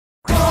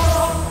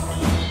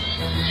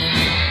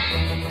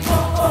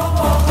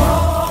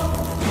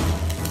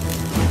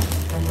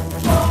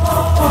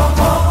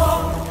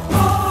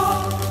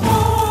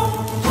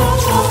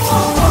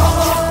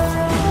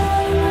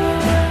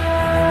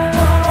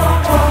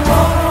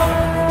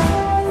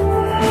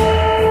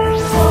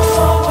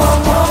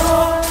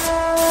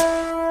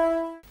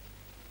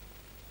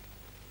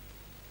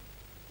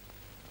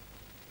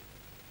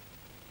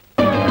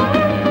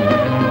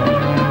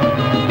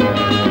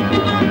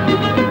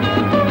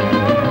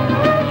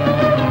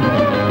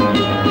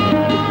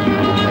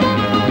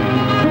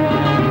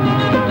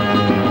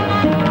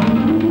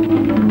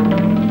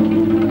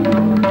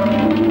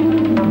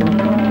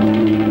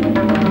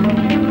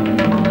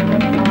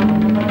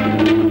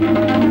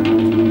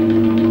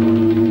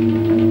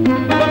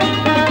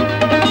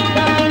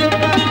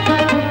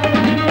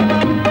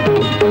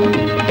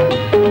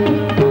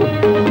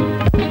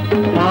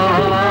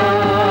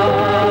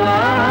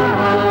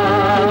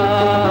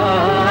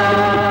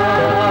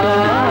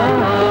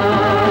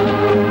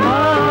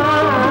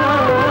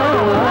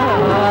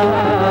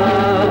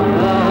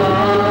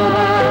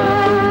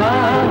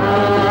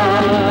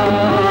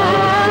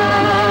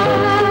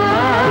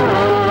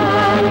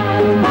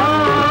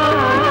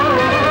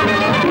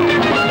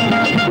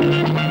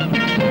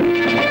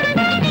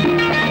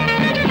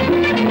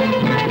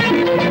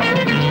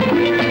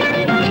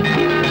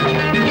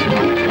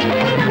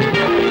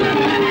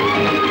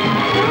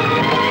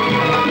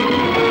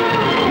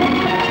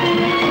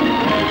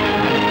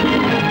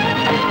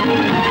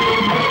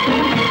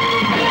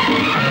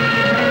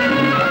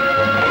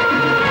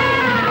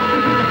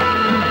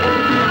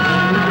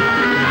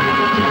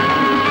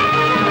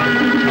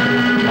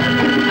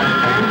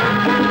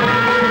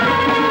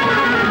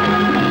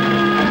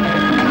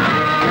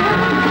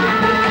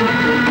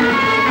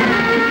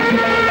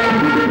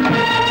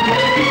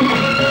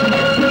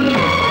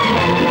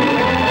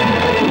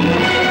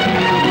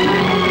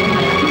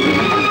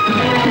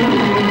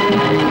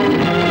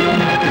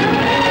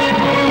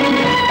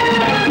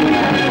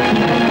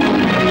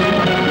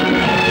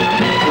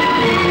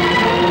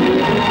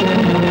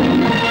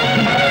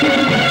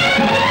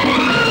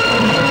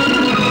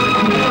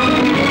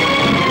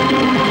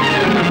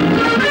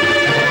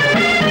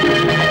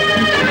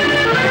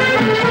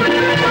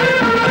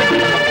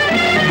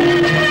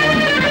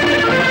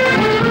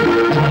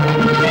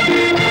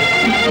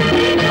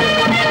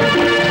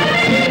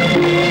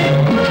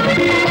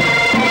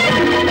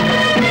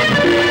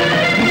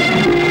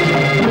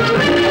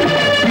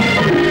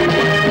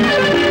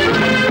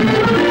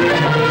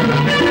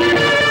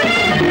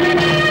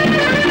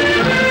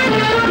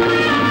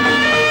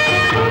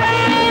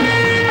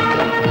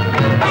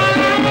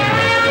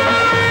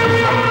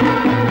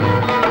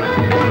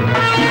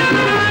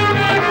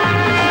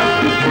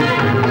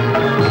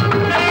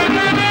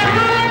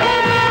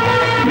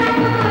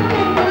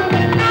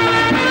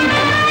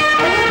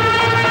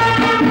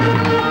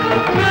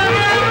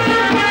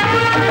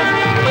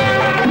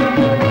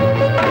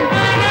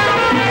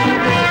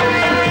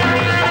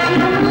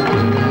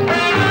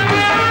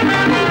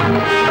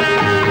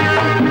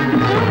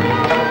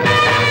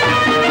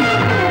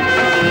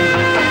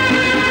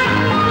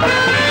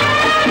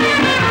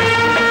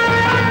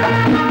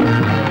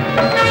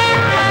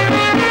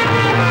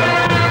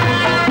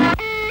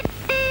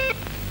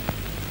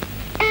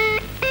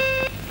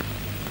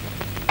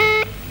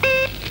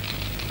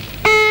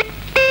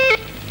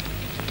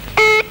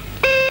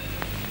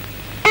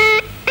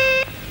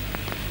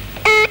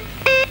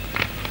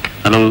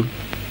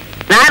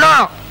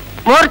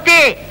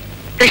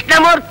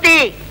ಕೃಷ್ಣಮೂರ್ತಿ,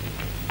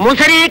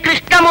 ಮುಸರಿ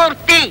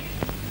ಕೃಷ್ಣಮೂರ್ತಿ.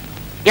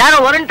 ಯಾರು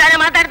ಹೊರಂತಾನೆ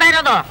ಮಾತಾಡ್ತಾ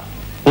ಇರೋದು?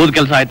 ಓದ್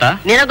ಕೆಲಸ ಆಯ್ತಾ?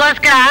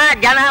 ನಿನಗೋಸ್ಕರ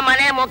ಜನ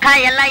ಮನೆ ಮುಖ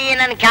ಎಲ್ಲ ಈ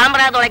ನನ್ನ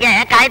ಕ್ಯಾಮ್ರಾದೊಳಗೆ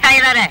ಕಾಯ್ತಾ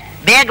ಇದ್ದಾರೆ.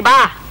 ಬೇಗ ಬಾ.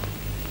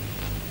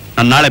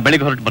 ನಾನು ನಾಳೆ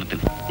ಬೆಳಿಗ್ಗೆ ಹೊರಟು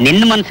ಬರ್ತೀನಿ.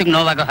 ನಿನ್ನ ಮನಸ್ಸಿಗೆ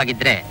ನೋವಾಗೋ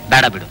ಹಾಗಿದ್ರೆ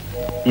ಬೇಡ ಬಿಡು.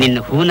 ನಿನ್ನ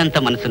ಹೂನಂತ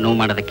ಮನಸ್ಸು ನೋವು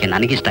ಮಾಡೋದಕ್ಕೆ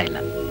ನನಗಿಷ್ಟ ಇಲ್ಲ.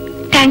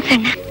 ಥ್ಯಾಂಕ್ಸ್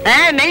ಅಣ್ಣ.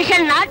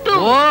 ಮೆನ್ಷನ್ ನಾಟು.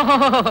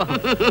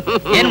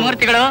 ಏನ್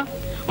ಮೂರ್ತಿಗಳು?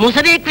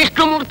 ಮುಸರಿ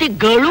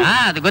ಕೃಷ್ಣಮೂರ್ತಿಗಳು.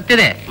 ಅದು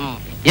ಗೊತ್ತಿದೆ.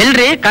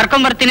 ಎಲ್ರಿ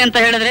ಕರ್ಕೊಂಡ್ ಬರ್ತೀನಿ ಅಂತ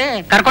ಹೇಳಿದ್ರೆ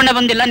ಕರ್ಕೊಂಡೇ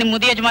ಬಂದಿಲ್ಲ ನಿಮ್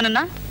ಮುದಿ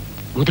ಯಜಮಾನನ್ನ.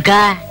 ಮುದುಕ?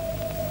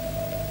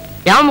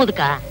 ಯಾವ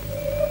ಮುದುಕ?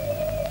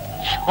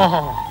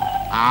 ಓಹೋ,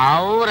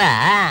 ಅವರ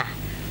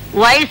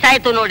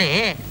ವಯಸ್ಸಾಯ್ತು ನೋಡಿ,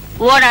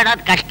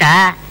 ಓಡಾಡೋದ್ ಕಷ್ಟ.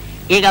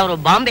 ಈಗ ಅವರು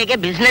ಬಾಂಬೆಗೆ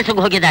ಬಿಸ್ನೆಸ್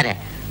ಹೋಗಿದ್ದಾರೆ.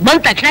 ಬಂದ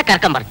ತಕ್ಷಣ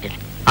ಕರ್ಕೊಂಡ್ ಬರ್ತೀನಿ.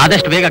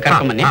 ಆದಷ್ಟು ಬೇಗ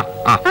ಕರ್ಕೊಂಬನ್ನಿ.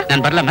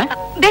 ನಾನು ಬರ್ಲಮ್ಮ?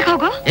 ಬೇಗ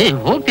ಹೋಗು.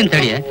 ಹೋಗ್ತೀನಿ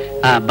ತಡಿ.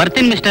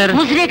 ಬರ್ತೀನಿ ಮಿಸ್ಟರ್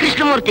ಮುಸರಿ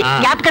ಕೃಷ್ಣಮೂರ್ತಿ.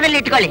 ಜ್ಞಾಪಕದಲ್ಲಿ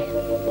ಇಟ್ಕೊಳ್ಳಿ.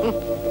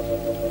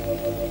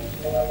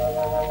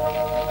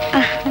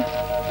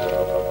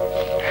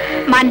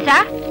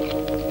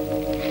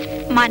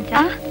 ಮಾನ್ಸ,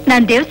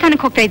 ನಾನ್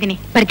ದೇವಸ್ಥಾನಕ್ಕೆ ಹೋಗ್ತಾ ಇದ್ದೀನಿ,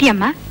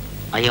 ಬರ್ತೀಯಮ್ಮ?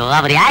 ಅಯ್ಯೋ,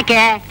 ಅವ್ರು ಯಾಕೆ?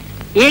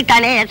 ಈಗ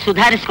ತಾನೇ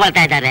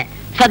ಸುಧಾರಿಸ್ಕೊಳ್ತಾ ಇದ್ದಾರೆ.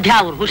 ಸದ್ಯ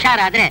ಅವ್ರು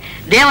ಹುಷಾರಾದ್ರೆ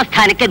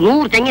ದೇವಸ್ಥಾನಕ್ಕೆ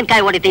 100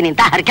 ತೆಂಗಿನಕಾಯಿ ಹೊಡಿತೀನಿ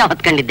ಅಂತ ಹರಕೆ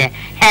ಹೊತ್ಕೊಂಡಿದ್ದೆ.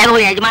 ಹೇಗೂ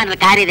ಯಜಮಾನ್ರ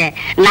ಕಾರಿದೆ,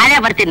 ನಾಳೆ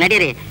ಬರ್ತೀನಿ,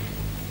 ನಡೀರಿ.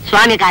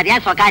 ಸ್ವಾಮಿ ಕಾರ್ಯ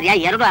ಸ್ವಕಾರ್ಯ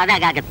ಎರಡೂ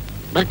ಆದಾಗತ್ತೆ.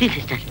 ಬರ್ತೀನಿ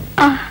ಸಿಸ್ಟರ್.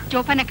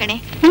 ಜೋಪಾನ ಕಣೆ.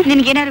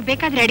 ನಿನ್ಗೇನಾದ್ರು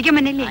ಬೇಕಾದ್ರೆ ಅಡಿಗೆ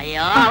ಮನೆಯಲ್ಲಿ.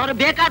 ಅಯ್ಯೋ, ಅವ್ರು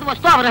ಬೇಕಾದ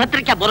ವಸ್ತು ಅವ್ರ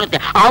ಹತ್ರಕ್ಕೆ ಬರುತ್ತೆ.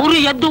 ಅವರು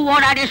ಎದ್ದು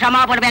ಓಡಾಡಿ ಶ್ರಮ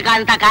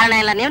ಪಡ್ಬೇಕಂತ ಕಾರಣ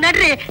ಇಲ್ಲ. ನೀವು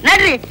ನಡ್ರಿ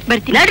ನಡ್ರಿ,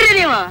 ಬರ್ತೀನಿ, ನಡ್ರಿ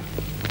ನೀವು.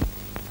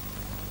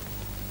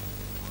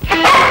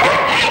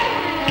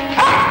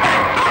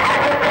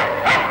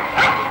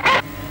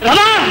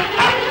 ರಮಾ,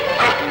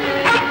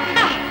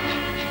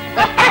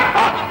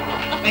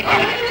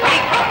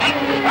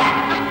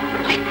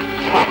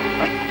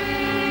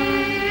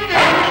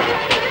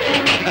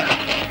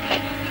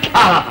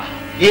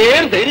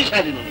 ಏನ್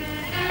ಧೈರ್ಯಶಾಲಿ ನೋಡಿ.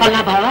 ಅಲ್ಲ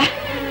ಭಾವ,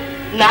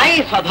 ನಾಯಿ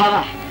ಸ್ವಭಾವ.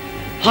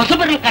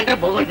 ಹೊಸಬರನ್ನ ಕಂಡ್ರೆ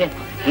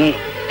ಬೋಗಳ್ಬೇಕು,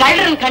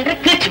 ಕಳ್ಳರನ್ನ ಕಂಡ್ರೆ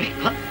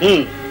ಕಚ್ಚಬೇಕು.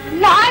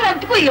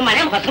 ನಾನಂತೂ ಈ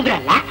ಮನೆ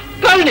ಹೊಸಬ್ರಲ್ಲ.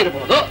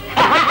 ಕಳ್ಳಿರ್ಬೋದು.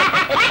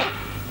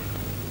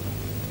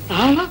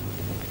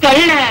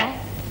 ಕಳ್ಳ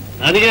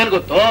ನನಗೇನ್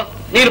ಗೊತ್ತು?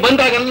 ನೀನು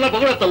ಬಂದಾಗೆಲ್ಲ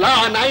ಬೊಗಳುತ್ತಲ್ಲ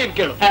ಆ ನಾಯಿನ್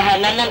ಕೇಳು.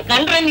 ನನ್ನ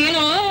ಕಂಡ್ರೆ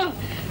ನೀನು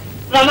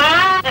ರಮಾ,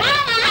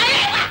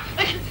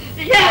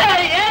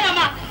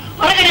 ಏನಮ್ಮ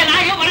ಹೊರಗಡೆ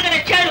ನಾಯಿ, ಹೊರಗಡೆ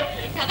ಚೇಳು.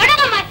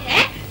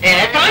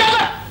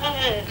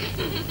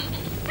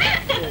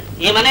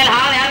 ಈ ಮನೇಲಿ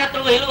ಹಾಲು ಯಾರ ಹತ್ರ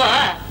ಇಲ್ವಾ?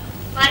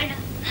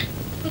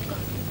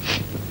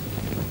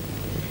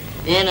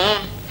 ಏನು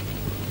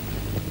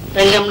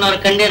ಸಂಗಮ್ನವ್ರ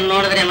ಕಣ್ಣೀರ್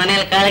ನೋಡಿದ್ರೆ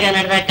ಮನೇಲಿ ಕಾಳಿಗೆ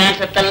ನಡೆದಾಗ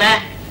ಕಾಣಿಸುತ್ತಲ್ಲ.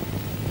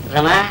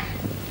 ರಮಾ,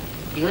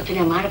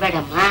 ಯೋಚನೆ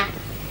ಮಾಡಬೇಡಮ್ಮ.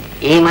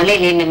 ಈ ಮನೆ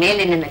ನಿನ್ನ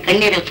ಮೇಲೆ ನಿನ್ನ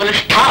ಕಣ್ಣೀರು ಫುಲ್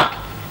ಸ್ಟಾಪ್.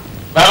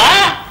 ಬಾವಾ,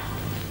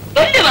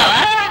 ಬನ್ನಿ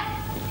ಬಾವಾ,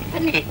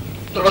 ಬನ್ನಿ.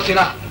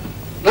 ನೋಡೋಸಿನ,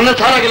 ನನ್ನ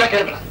ಸಾಲಾಗಿಲ್ಲ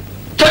ಕೇಳಬೇಡ.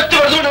 ಚಚ್ಚು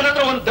ಹೊಡೆದು ನನ್ನ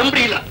ಹತ್ರ ಒಂದು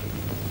ದಂಬಡಿ ಇಲ್ಲ.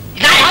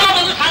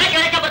 ಯಾವಾಗಲೂ ಸಾಲ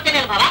ಕೇಳಕ್ಕೆ ಬರ್ತೀನಿ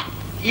ಅಲ್ಲ ಬಾವಾ.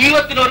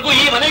 ಇವತ್ತಿನವರೆಗೂ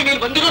ಈ ಮನೆಗೆ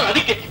ನೀನು ಬಂದಿರೋದು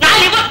ಅದಕ್ಕೆ. ನಾನು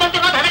ಇವತ್ತು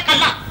ಬಂದಿರೋದು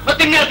ಅದಕ್ಕಲ್ಲ.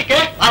 ಮತ್ತಿನ್ನೇ ಅದಕ್ಕೆ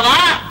ಬಾವಾ,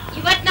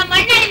 ಇವತ್ತು ನಮ್ಮ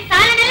ಅಣ್ಣ ನಿಮ್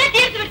ಸಾಲನೆಲ್ಲ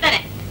ತೀರ್ಸಿ ಬಿಡ್ತಾರೆ.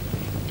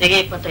 ತೆಗೆ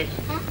 25.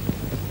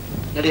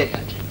 ನಡೆಯ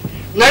ಆಚೆ,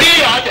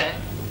 ನಡೆಯ ಆಚೆ.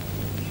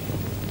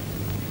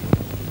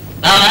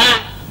 ಬಾವಾ,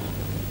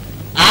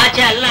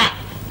 ಆಚೆ ಅಲ್ಲ,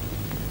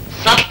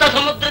 ಸಪ್ತ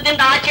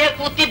ಸಮುದ್ರದಿಂದ ಆಚೆ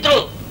ಕೂತಿದ್ರು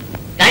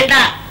ಗಂಡ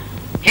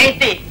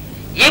ಹೆಂಡತಿ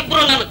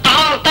ಇಬ್ರು. ನಾನು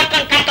ತಾವು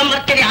ತಕ್ಕಂಡು ಕರ್ಕೊಂಡ್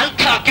ಬರ್ತೀನಿ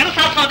ಅಂತ ಕೆಲಸ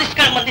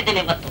ಸಾಧಿಸ್ಕೊಂಡು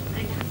ಬಂದಿದ್ದೇನೆ ಇವತ್ತು.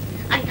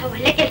 ಅಂತ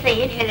ಒಳ್ಳೆ ಕೆಲಸ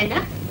ಏನ್ ಹೇಳಣ್ಣ?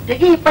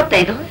 ತೆಗೆ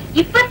 25.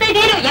 25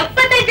 ಏನು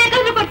 75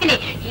 ಬೇಕಾದ್ರೂ ಕೊಡ್ತೀನಿ,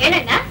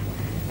 ಹೇಳಣ್ಣ.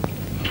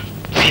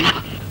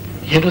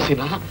 ಏನು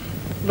ಸೀನಾ,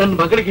 ನನ್ನ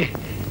ಮಗಳಿಗೆ,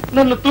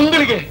 ನನ್ನ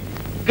ತುಂಗಳಿಗೆ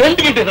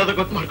ಗಂಟು ಏನಾದ್ರು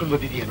ಗೊತ್ತು ಮಾಡ್ಕೊಂಡು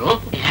ಬಂದಿದೆಯೇನೋ?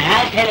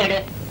 ಹೇಳ,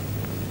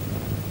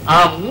 ಆ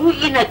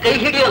ಮೂಗಿನ ಕೈ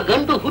ಹಿಡಿಯೋ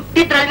ಗಂಡು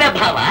ಹುಟ್ಟಿದ್ರಲ್ಲೇ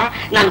ಭಾವ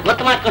ನಾನು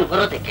ಗೊತ್ತು ಮಾಡ್ಕೊಂಡು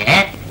ಬರೋದಕ್ಕೆ.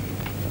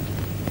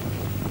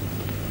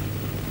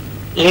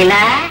 ಇಲ್ಲ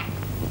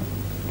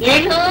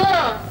ಏನು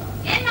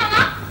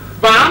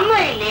ಬಾಮ್ಮ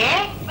ಇಲ್ಲಿ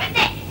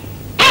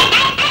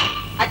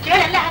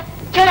ಚೇಳಲ್ಲ,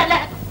 ಚೇಳಲ್ಲ.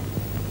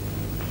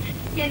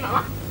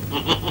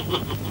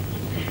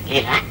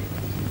 ಇಲ್ಲ,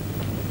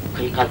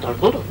 ಕೈ ಕಾಲು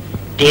ತೊಳ್ಕೊಂಡು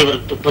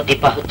ದೇವ್ರಿಗೆ ತುಪ್ಪ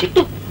ದೀಪ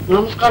ಹಚ್ಚಿಟ್ಟು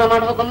ನಮಸ್ಕಾರ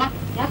ಮಾಡಿ ಹೋಗಮ್ಮ.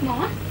 ಯಾಕೆ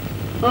ಮಾವ?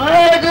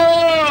 ಹೋಗು.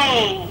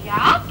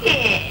 ಯಾಕೆ?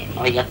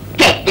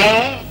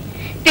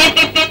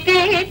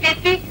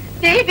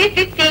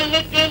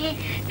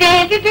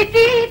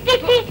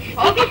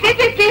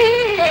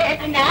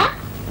 ಅಣ್ಣ,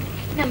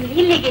 ನಮ್ಮ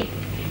ಇಲ್ಲಿಗೆ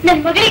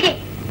ನನ್ ಮಗಳಿಗೆ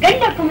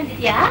ಗಂಡು ಹಾಕೊಂಡ್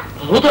ಬಂದಿದ್ಯಾ?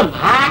 ಹೌದಮ್ಮ.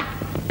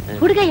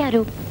 ಹುಡುಗ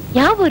ಯಾರು,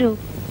 ಯಾವ ಊರು,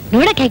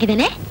 ನೋಡಕ್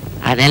ಹೇಗಿದ್ದಾನೆ?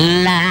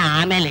 ಅದೆಲ್ಲ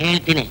ಆಮೇಲೆ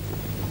ಹೇಳ್ತೀನಿ.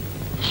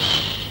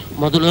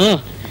 ಮೊದಲು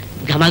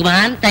ಘಮಘಮ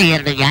ಅಂತ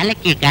 2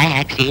 ಯಾಲಕ್ಕಿ ಕಾಯಿ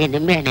ಹಾಕ್ಸಿ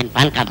ನಿಂಬೆ ಹಣ್ಣಿನ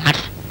ಪಾನಕ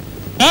ಮಾಡಿಸು.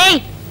 ಏಯ್,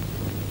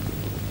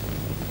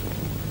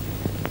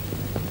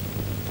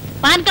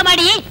 ಪಾನಕ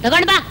ಮಾಡಿ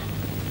ತಗೊಂಡ್ ಬಾ.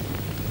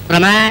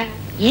 ರಮಾ,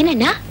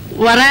 ಏನಣ್ಣ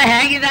ವರ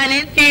ಹೇಗಿದ್ದಾನೆ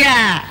ಅಂತೀಯ?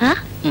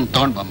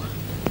 ತಗೊಂಡ್ ಬಮ್ಮ.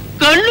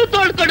 ಕಣ್ಣು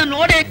ತೊಳ್ಕೊಂಡು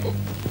ನೋಡಬೇಕು,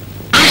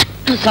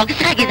 ಅಷ್ಟು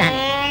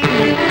ಸೊಗಸಾಗಿದ್ದಾನೆ.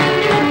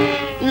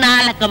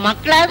 4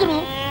 ಮಕ್ಕಳಾದ್ರೂ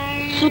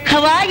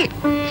ಸುಖವಾಗಿ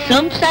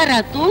ಸಂಸಾರ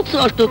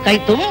ತೂಗಿಸೋಷ್ಟು ಕೈ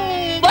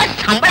ತುಂಬಾ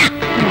ಸಂಬಳ.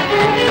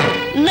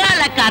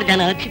 4-6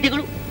 ಜನ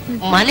ಅತಿಥಿಗಳು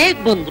ಮನೆಗ್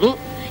ಬಂದ್ರು,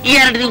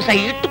 2 ದಿವಸ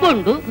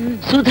ಇಟ್ಕೊಂಡು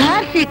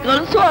ಸುಧಾರಿಸಿ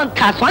ಕಳಿಸುವಂತ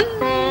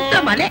ಸ್ವಂತ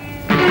ಮನೆ.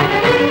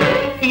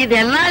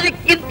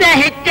 ಇದೆಲ್ಲದಕ್ಕಿಂತ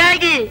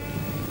ಹೆಚ್ಚಾಗಿ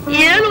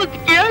ಏನು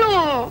ಕೇಳು.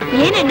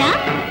 ಏನಣ್ಣ?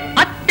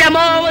 ಅತ್ತೆ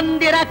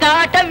ಮಾವಂದಿರ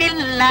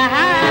ಕಾಟವಿಲ್ಲ,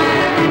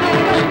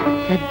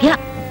 ಸದ್ಯ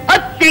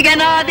ಅತ್ತಿಗೆ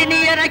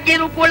ನಾದಿನಿಯರ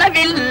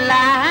ಕಿರುಕುಳವಿಲ್ಲ.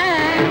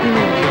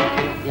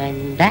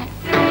 ಗಂಡ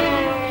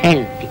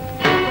ಹೆಂಡತಿ,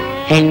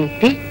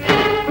 ಹೆಂಡತಿ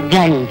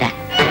ಗಂಡ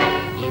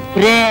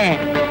ಇಬ್ರೇ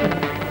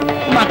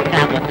ಮಕ್ಕಳ.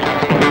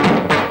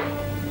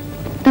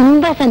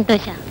 ತುಂಬಾ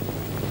ಸಂತೋಷ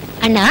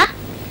ಅಣ್ಣ.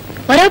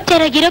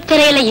 ವರೋಪಚಾರ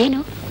ಗಿರೋಪಚಾರ ಎಲ್ಲ ಏನು?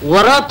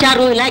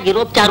 ವರೋಪಚಾರೂ ಇಲ್ಲ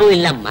ಗಿರೋಪಚಾರೂ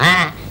ಇಲ್ಲಮ್ಮ.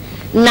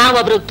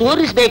 ನಾವೊಬ್ರು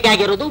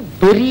ತೋರಿಸ್ಬೇಕಾಗಿರೋದು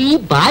ಬರೀ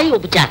ಬಾಯಿ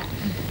ಉಪಚಾರ.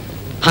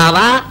 ಭಾವ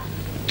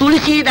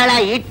ತುಳಸಿ ದಳ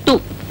ಇಟ್ಟು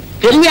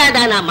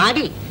ಕನ್ಯಾದಾನ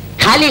ಮಾಡಿ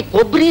ಖಾಲಿ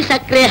ಕೊಬ್ಬರಿ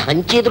ಸಕ್ಕರೆ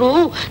ಹಂಚಿದ್ರು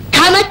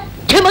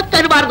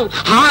ಠಮಕ್ಕನ್ನಬಾರ್ದು.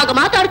 ಹಾಗ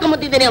ಮಾತಾಡ್ಕೊಂಡ್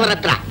ಬಂದಿದ್ದೇನೆ ಅವರ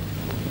ಹತ್ರ.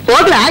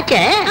 ಹೋಗ್ಲ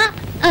ಆಚೆ?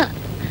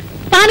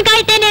 ಪಾನ್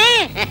ಕಾಯ್ತೇನೆ.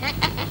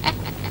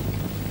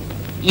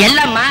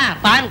 ಎಲ್ಲಮ್ಮ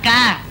ಪಾನ್ಕ?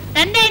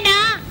 ತಂದೇನ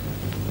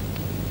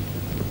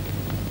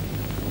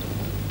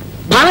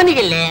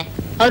ಭಾವನಿಗೆಲ್ಲೇ?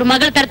 ಅವ್ರ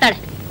ಮಗಳು ತರ್ತಾಳೆ.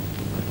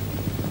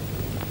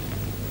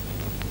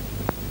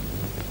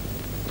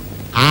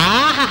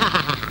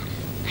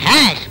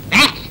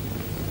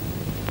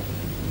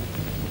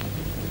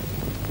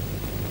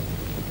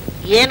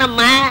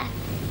 ಏನಮ್ಮ,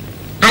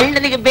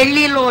 ಅಣ್ಣನಿಗೆ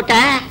ಬೆಳ್ಳಿ ಲೋಟ,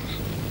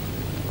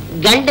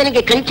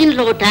 ಗಂಡನಿಗೆ ಕಂಚಿನ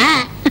ಲೋಟ.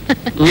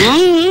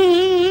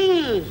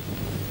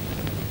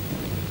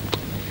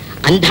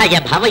 ಅಂದಾಗ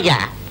ಭಾವಯ್ಯ,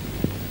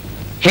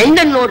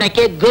 ಹೆಣ್ಣನ್ನು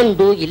ನೋಡಕ್ಕೆ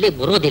ಗಂಡು ಇಲ್ಲಿ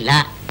ಬರೋದಿಲ್ಲ.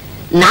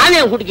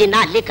 ನಾವೇ ಹುಡುಗಿನ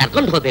ಅಲ್ಲಿ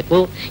ಕರ್ಕೊಂಡು ಹೋಗ್ಬೇಕು.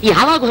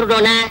 ಯಾವಾಗ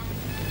ಹೊರಡೋಣ?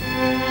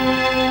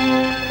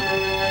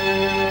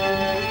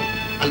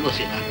 ಅಲ್ವೋ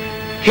ಸೀತಾ,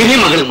 ಹಿರಿ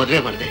ಮಗಳಿಗೆ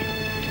ಮದುವೆ ಮಾಡಿದೆ,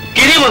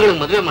 ಕಿರಿ ಮಗಳಿಗೆ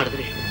ಮದುವೆ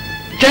ಮಾಡಿದ್ರೆ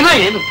ಜನ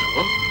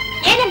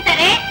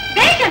ಏನಂತಾರೆ?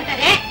 ಬೇಷ್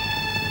ಅಂತಾರೆ.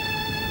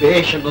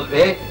 ಬೇಷ್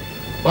ಅನ್ನೋದ್ರೆ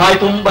ಬಾಯಿ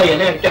ತುಂಬಾ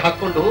ಎಲೆ ಅಟ್ಟೆ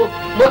ಹಾಕೊಂಡು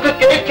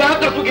ಮುಖಕ್ಕೆ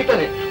ಚಾಕರ್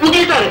ಸುಗಿತಾರೆ,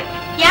 ಉಗಿತಾರೆ.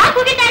 ಯಾಕೆ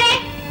ಹೋಗಿದ್ದಾರೆ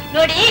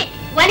ನೋಡಿ?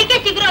 ಒನಕೆ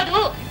ಸಿಗಿರೋದು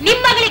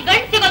ನಿಮ್ ಮಗಳಿಗೆ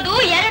ಗಂಡು ಸಿಗೋದು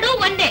ಎರಡೂ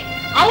ಒಂದೇ.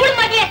 ಅವಳ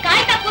ಮದುವೆ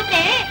ಕಾಯ್ತಾ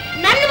ಕೂತ್ರೆ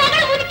ನನ್ನ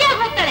ಮಗಳು ಮುದುಕಿ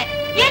ಹೋಗ್ತಾಳೆ.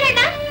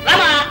 ಏನಣ್ಣ?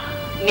 ರಾಮ,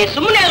 ನೀ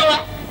ಸುಮ್ಮನೆ ಅಲ್ವಾ?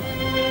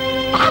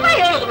 ಭಾವ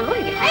ಹೇಳಿದ್ರು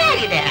ನ್ಯಾಯ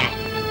ಇದೆ.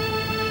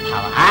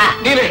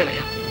 ನೀನೇ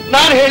ಹೇಳಯ್ಯ,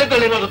 ನಾನು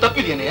ಹೇಳಿದ್ರಲ್ಲಿ ಏನಾದ್ರು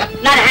ತಪ್ಪಿದೇನೆಯಾ?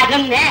 ನಾನು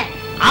ಹಾಗಂದೆ.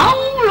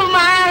 ಅವಳು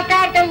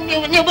ಮಾತಾಡ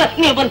ನೀವು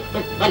ಬನ್ನಿ.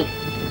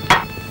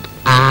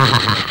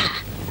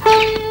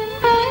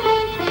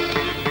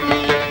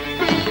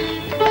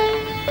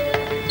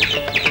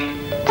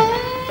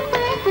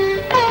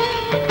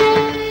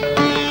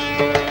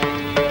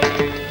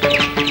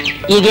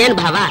 ಈಗೇನ್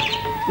ಭಾವ,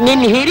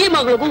 ನಿನ್ನ ಹಿರಿ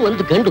ಮಗಳಿಗೂ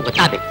ಒಂದು ಗಂಡು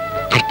ಗೊತ್ತಾಗಬೇಕು,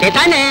 ಅಷ್ಟೇ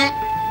ತಾನೇ?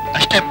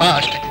 ಅಷ್ಟೇಪ್ಪ,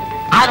 ಅಷ್ಟೇ.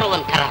 ಆದ್ರೂ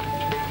ಒಂಥರ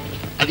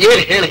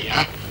ಅದೇನು ಹೇಳಯ್ಯ?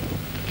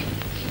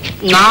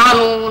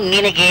 ನಾನು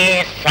ನಿನಗೆ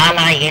ಸಾಲ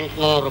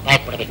 800 ರೂಪಾಯಿ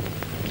ಕೊಡ್ಬೇಕು.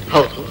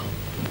 ಹೌದು.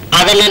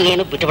 ಅದನ್ನ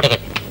ನೀನು ಬಿಟ್ಟು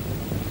ಬಿಡಬೇಕು.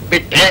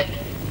 ಬಿಟ್ಟೆ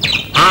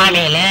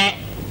ಆಮೇಲೆ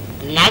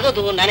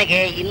ನಗದು ನನಗೆ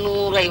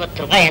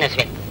 250 ರೂಪಾಯಿ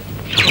ಎಣಿಸ್ಬೇಕು.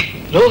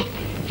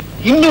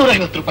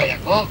 250 ರೂಪಾಯಿ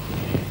ಯಾಕೋ?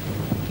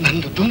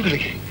 ನಂದು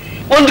ತುಂಗಳಿಗೆ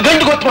ಒಂದು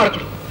ಗಂಡು ಗೊತ್ತು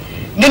ಮಾಡಿಕೊಡು.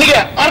 ನಿನಗೆ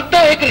ಅರ್ಧ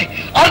ಎಕರೆ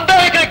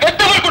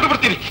ಗಡ್ಡೆ ಮಾಡಿಕೊಟ್ಟು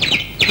ಬಿಡ್ತೀನಿ.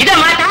 ಇದೇ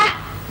ಮಾತಾ?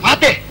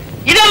 ಮಾತೆ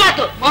ಇದೇ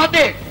ಮಾತು?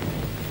 ಮಾತೆ.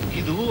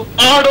 ಇದು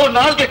ಆಡೋ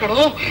ನಾಲ್ಗೆ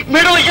ಕಣೋ,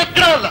 ಮೆಡೋ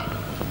ಎಕ್ಕಡ ಅಲ್ಲ.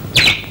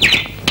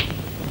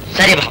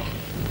 ಸರಿ ಭಾವ,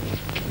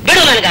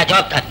 ಬಿಡು ನನಗೆ ಆ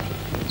ಜವಾಬ್ದಾರಿ.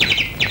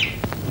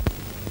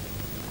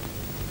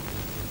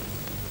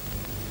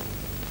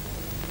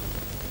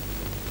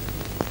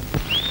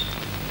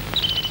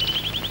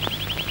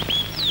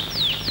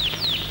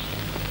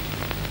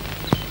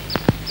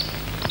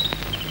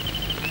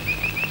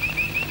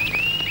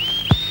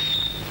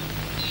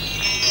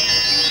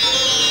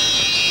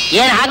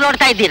 ಏನ್ ಹಾಗೆ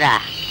ನೋಡ್ತಾ ಇದ್ದೀರಾ?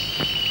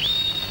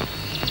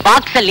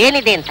 ಬಾಕ್ಸ್ ಅಲ್ಲಿ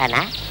ಏನಿದೆ ಅಂತಾನ?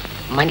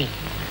 ಮನಿ,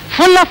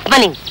 full of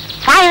money.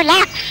 5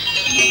 lakhs,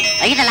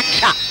 5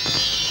 lakh.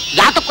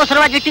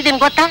 ಯಾತಕ್ಕೋಸ್ಕರವಾಗಿ ಇಟ್ಟಿದ್ದೀನಿ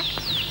ಗೊತ್ತಾ?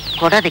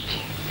 ಕೊಡೋದಕ್ಕೆ.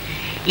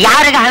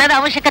 ಯಾರಿಗೆ ಹಣದ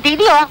ಅವಶ್ಯಕತೆ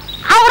ಇದೆಯೋ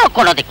ಅವರು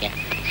ಕೊಡೋದಕ್ಕೆ.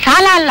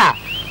 ಸಾಲ ಅಲ್ಲ,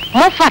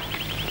 ಮುಫತ್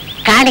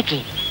ಕಾಣಿಕೆ.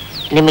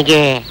 ನಿಮಗೆ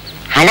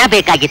ಹಣ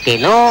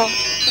ಬೇಕಾಗಿತ್ತೇನು?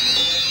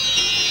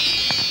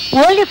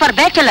 ಓನ್ಲಿ ಫಾರ್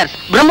ಬ್ಯಾಚುಲರ್ಸ್,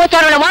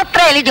 ಬ್ರಹ್ಮಚಾರಿಗಳು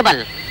ಮಾತ್ರ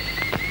ಎಲಿಜಿಬಲ್.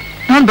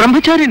 ನಾನು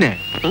ಬ್ರಹ್ಮಚಾರಿನೇ.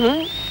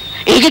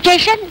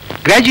 ಎಜುಕೇಶನ್?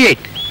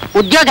 ಗ್ರಾಜುಯೇಟ್.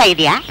 ಉದ್ಯೋಗ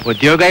ಇದೆಯಾ?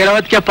 ಉದ್ಯೋಗ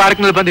ಇರೋದಕ್ಕೆ ಪಾರ್ಕ್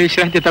ನಲ್ಲಿ ಬಂದು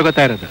ವಿಶ್ರಾಂತಿ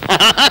ತಗೋತಾ ಇರೋದು.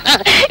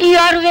 You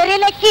are very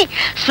lucky.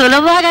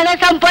 ಸುಲಭವಾಗಿ ಹಣ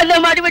ಸಂಪಾದನೆ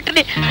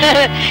ಮಾಡಿಬಿಟ್ರಿ.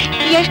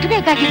 ಎಷ್ಟು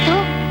ಬೇಕಾಗಿತ್ತು?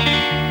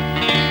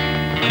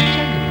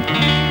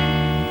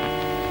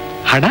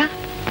 ಹಣ?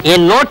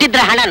 ಏನ್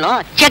ನೋಟಿದ್ರೆ ಹಣನೋ,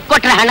 ಚೆಕ್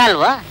ಕೊಟ್ರೆ ಹಣ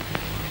ಅಲ್ವೋ?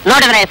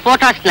 ನೋಡಿದ್ರೆ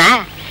ಫೋಟೋಸ್ನ,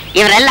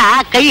 ಇವರೆಲ್ಲ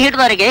ಕೈ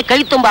ಹಿಡಿದವರಿಗೆ ಕೈ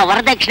ತುಂಬಾ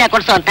ವರದಕ್ಷಿಣೆ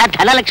ಕೊಡಿಸುವಂತ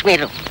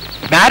ಧನಲಕ್ಷ್ಮಿಯರು.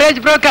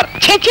 Marriage broker.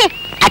 ಛೇ,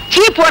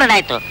 ಚೀಪ್ ವರ್ಡ್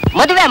ಆಯ್ತು.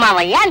 ಮದುವೆ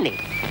ಮಾವಯ್ಯ ಅಲ್ಲಿ.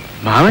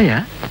 ಮಾವಯ್ಯ?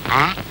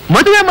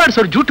 ಮದುವೆ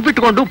ಮಾಡಿಸೋರು ಜುಟ್ಟು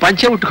ಬಿಟ್ಕೊಂಡು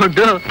ಪಂಚೆ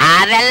ಉಟ್ಕೊಂಡು.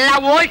 ಅವೆಲ್ಲ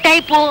ಓಲ್ಡ್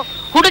ಟೈಪು.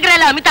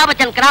 ಹುಡುಗರೆಲ್ಲ Amitabh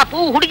Bachchan crop,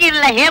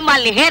 ಹುಡುಗಿರೆಲ್ಲ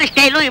ಹೇಮಾಲಿ hair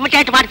style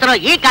imitate ಮಾಡ್ತಿರೋ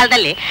ಈ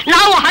ಕಾಲದಲ್ಲಿ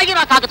ನಾವು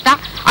ಹಾಗಿರೋಕ್ಕಾಗುತ್ತಾ?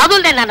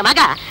 ಅದಲ್ಲದೆ ನನ್ನ ಮಗ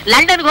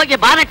ಲಂಡನ್ಗೆ ಹೋಗಿ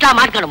ಬಾರಟ್ಲಾ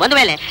ಮಾಡ್ಕೊಂಡು ಬಂದ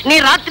ಮೇಲೆ ನೀ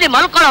ರಾತ್ರಿ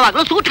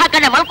ಮಲ್ಕೊಳ್ಳೋವಾಗ್ಲೂ ಸೂಟ್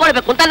ಹಾಕೊಂಡೆ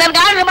ಮಲ್ಕೊಳ್ಬೇಕು ಅಂತ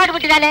ನನ್ಗೆ ಆರ್ಡರ್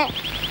ಮಾಡ್ಬಿಟ್ಟಿದ್ದಾನೆ.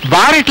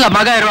 ಬಾರಿಟ್ಲ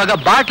ಮಗ ಇರುವಾಗ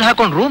ಬಾಟ್ಲ್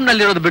ಹಾಕೊಂಡು ರೂಮ್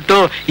ನಲ್ಲಿ ಇರೋದು ಬಿಟ್ಟು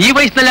ಈ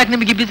ವಯಸ್ಸಿನಲ್ಲಿ ಯಾಕೆ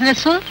ನಿಮಗೆ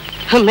ಬಿಸ್ನೆಸ್?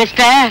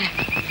 ಮಿಸ್ಟರ್,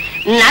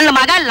 ನನ್ನ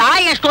ಮಗ ಲಾ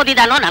ಎಷ್ಟು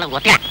ಓದಿದಾನೋ ನನಗೆ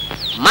ಗೊತ್ತಿಲ್ಲ.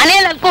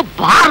 ಮನೇಲಂತೂ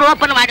ಬಾರ್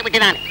ಓಪನ್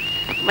ಮಾಡಿಬಿಟ್ಟಿದ್ದಾನೆ.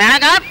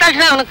 ಬೆಳಗಾದ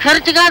ತಕ್ಷಣ ಅವನ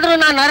ಖರ್ಚಿಗಾದ್ರೂ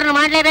ನಾನು ಅರ್ನ್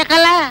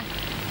ಮಾಡ್ಲೇಬೇಕಲ್ಲ.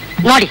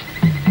 ನೋಡಿ,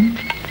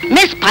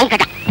 ಮಿಸ್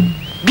ಪಂಕಜ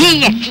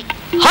BSc,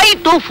 height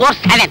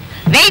 247,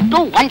 weight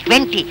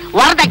 120,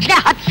 ವರದಕ್ಷಿಣೆ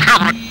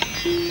 10,000.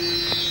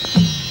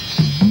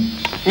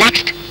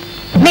 Next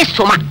miss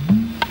Suma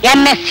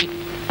MSc,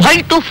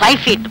 height 5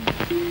 feet,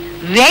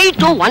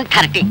 weight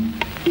 130,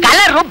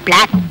 colour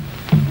black,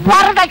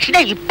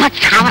 ವರದಕ್ಷಿಣೆ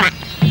 20,000.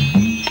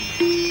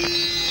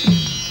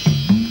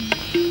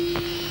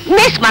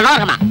 Miss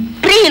Manorama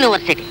pre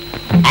university,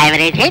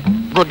 average height,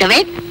 good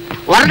weight,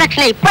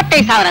 ವರದಕ್ಷಿಣೆ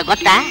 25,000.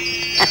 ಗೊತ್ತಾ?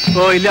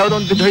 ಇಲ್ಲಿ ಯಾವ್ದೋ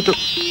ಒಂದು ಬಿದ್ದೋಯ್ತು.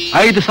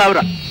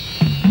 5,000.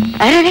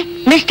 ಅರೆ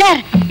ಮಿಸ್ಟರ್,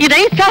 ಇದು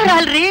 5,000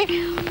 ಅಲ್ರಿ,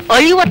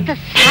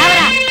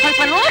 50,000.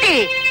 ಸ್ವಲ್ಪ ನೋಡಿ,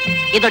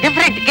 ಇದು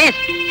ಡಿಫರೆಂಟ್ ಕೇಸ್.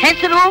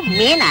 ಹೆಸರು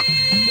ಮೀನಾ,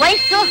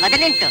 ವಯಸ್ಸು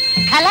 18,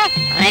 ಕಲರ್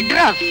ರೆಡ್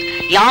ರೋಸ್.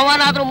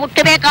 ಯಾವನಾದ್ರೂ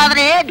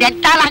ಮುಟ್ಟಬೇಕಾದ್ರೆ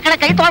ಡೆಟ್ಟಾಲ್ ಹಾಕಡೆ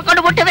ಕೈ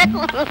ತೊಳ್ಕೊಂಡು ಮುಟ್ಟಬೇಕು.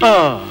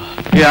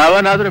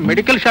 ಯಾವನಾದ್ರೂ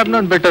ಮೆಡಿಕಲ್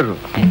ಶಾಪ್ನ ಬೆಟರ್.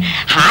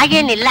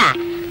 ಹಾಗೇನಿಲ್ಲ,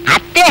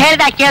 ಅತ್ತೆ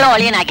ಹೇಳ್ದ ಕೇಳೋ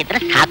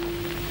ಅಳಿಯನಾಗಿದ್ರೆ ಸಾಕು.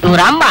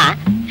 ಇವರಮ್ಮ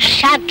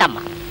ಶಾಂತಮ್ಮ,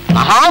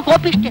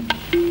 ಮಹಾಕೋಪಿಷ್ಟೆ.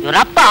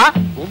 ಇವರಪ್ಪ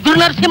ಉಗ್ರ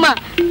ನರಸಿಂಹ,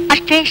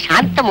 ಅಷ್ಟೇ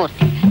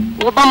ಶಾಂತಮೂರ್ತಿ.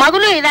 ಒಬ್ಬ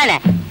ಮಗನೂ ಇದ್ದಾಳೆ,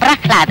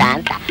 ಪ್ರಹ್ಲಾದ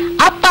ಅಂತ.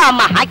 ಅಪ್ಪ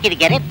ಅಮ್ಮ ಹಾಕಿದ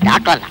ಗೆರೆ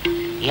ದಾಟೋಲ್ಲ.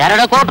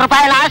 2 ಕೋಟಿ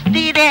ರೂಪಾಯಿ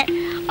ಆಸ್ತಿ ಇದೆ.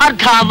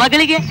 ಅರ್ಧ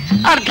ಮಗಳಿಗೆ,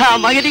 ಅರ್ಧ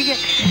ಮಗನಿಗೆ.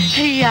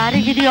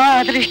 ಯಾರಿಗಿದೆಯೋ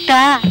ಅದೃಷ್ಟ.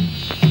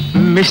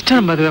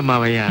 ಮಿಸ್ಟರ್ ಮದುವೆ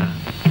ಮಾವಯ್ಯ,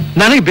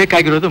 ನನಗೆ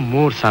ಬೇಕಾಗಿರೋದು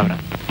 3,000.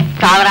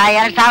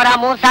 1,000, 2,000,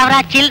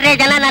 3,000 ಚಿಲ್ಲರೆ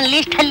ಜನ ನನ್ನ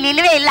ಲಿಸ್ಟ್ ಅಲ್ಲಿ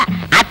ಇಲ್ವೇ ಇಲ್ಲ.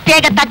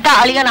 ಅತ್ತೆಗೆ ತಕ್ಕ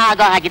ಅಳಿಗನ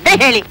ಆಗೋ ಹಾಗಿದ್ದೆ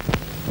ಹೇಳಿ.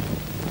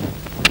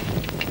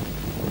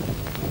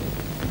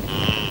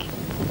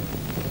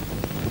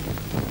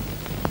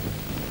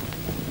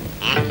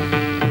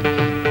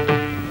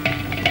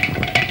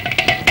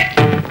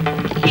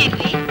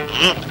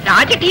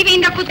 ರಾಜ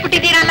ಟಿವಿಯಿಂದ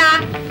ಕೂತ್ಬಿಟ್ಟಿದ್ದೀರಲ್ಲ.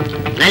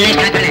 ನನ್ನೇ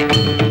ಕಣೆ,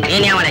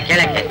 ಏನ್ ಯಾವಳ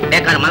ಕೇಳಕ್ಕೆ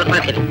ಬೇಕಾದ್ರೆ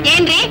ಮಲ್ಕೊಳ್ತೀನಿ.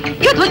 ಏನ್ರಿ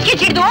ಇವತ್ತು ಹುಚ್ಚಿಗೆ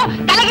ಚಿಡ್ದು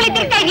ತಲೆಗಳು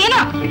ತಿರುಗ್ತಾ ಇದೆಯೇನು?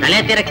 ತಲೆ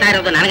ತಿರುಗ್ತಾ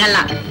ಇರೋದು ನನಗಲ್ಲ,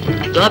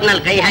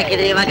 ಜೋಬ್ನಲ್ಲಿ ಕೈ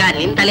ಹಾಕಿದ್ರೆ ಇವಾಗ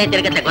ನಿನ್ ತಲೆ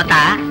ತಿರುಗತ್ತೆ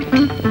ಗೊತ್ತಾ?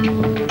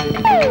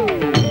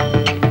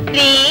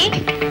 ರೀ,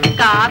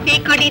 ಕಾಫಿ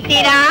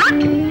ಕುಡಿತೀರಾ?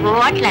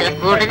 ಹೋಟ್ಲಲ್ಲಿ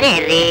ಕುಡ್ದೆ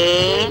ರೀ.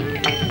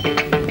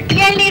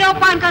 ಎಳ್ನೀರೋ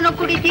ಪಾನ್ಕನೋ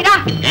ಕುಡಿತೀರಾ?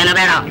 ಏನು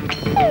ಬೇಡ.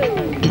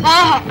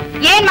 ಓಹೋ,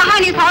 ಏನ್ ಮಹಾ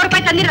ನೀವು 1,000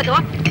 ರೂಪಾಯಿ ತಂದಿರೋದು?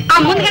 ಆ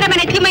ಮುಂದ್ಗಡೆ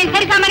ಮನೆ ತಿಮ್ಮಯ್ಯನ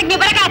ಸರಿ ಸಾಮಾನಿಗೆ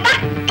ನೀವು ಬರಕಾಯ್ತಾ?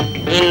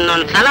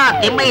 ಇನ್ನೊಂದ್ಸಲ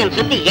ತಿಮ್ಮಯ್ಯನ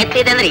ಸುದ್ದಿ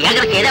ಎತ್ತಿದೆ ಅಂದ್ರೆ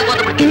ಎಗರ್ಸಿ ಎದೆ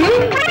ಕೂತ್ಬಿಡ್ತೀನಿ.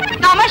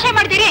 ತಮಾಷೆ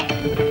ಮಾಡ್ತೀರಿ?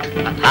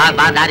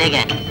 ಬಾ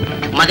ದಾರಿಗೆ.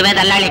 ಮದುವೆ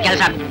ದಲ್ಲಾಳಿ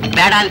ಕೆಲಸ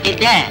ಬೇಡ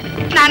ಅಂತಿದ್ದೆ.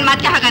 ನಾನ್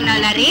ಮತ್ತೆ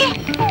ಹಾಗನ್ನಲ್ಲ ರೀ.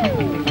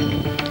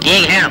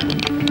 ಈಗ ಹೇಳು,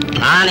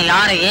 ನಾನು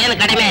ಯಾರು ಏನು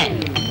ಕಡಿಮೆ?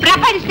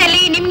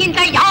 ಪ್ರಪಂಚದಲ್ಲಿ ನಿಮ್ಗಿಂತ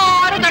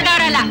ಯಾರು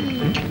ದೊಡ್ಡವರಲ್ಲ.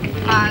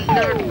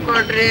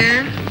 ಕೊಡ್ರಿ,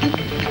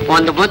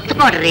 ಒಂದು ಮುತ್ತು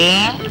ಕೊಡ್ರಿ.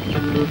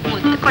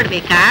 ಮುತ್ತು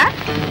ಕೊಡ್ಬೇಕಾ?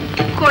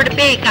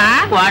 ಕೊಡ್ಬೇಕಾ?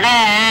 ಕೊಡೆ.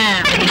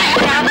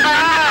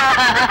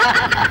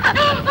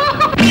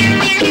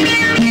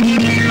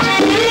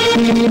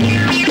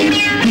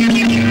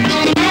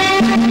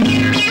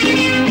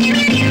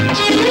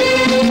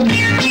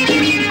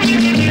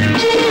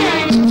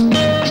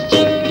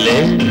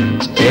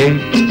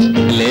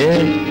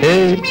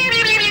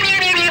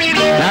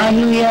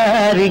 ನಾನು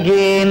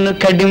ಯಾರಿಗೇನು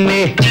ಕಡಿಮೆ,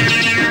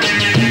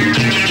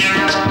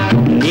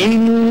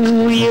 ನೀನು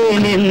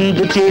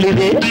ಏನೆಂದು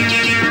ತಿಳಿದೆ.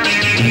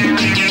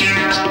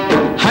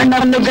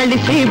 ಹಣವನ್ನು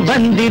ಗಳಿಸಿ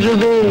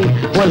ಬಂದಿರುವೆ,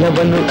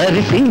 ಒಲವನ್ನು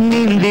ಅರಿಸಿ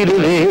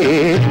ನಿಂದಿರುವೆ.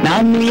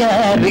 ನಾನು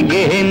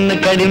ಯಾರಿಗೇನು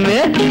ಕಡಿಮೆ,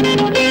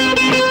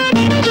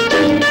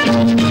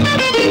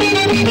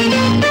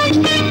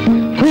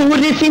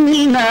 ಕೂರಿಸಿ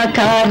ನಿನ್ನ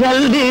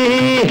ಕಾರಲ್ಲಿ,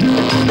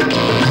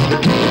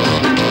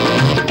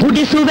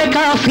 ಕುಡಿಸುವೆ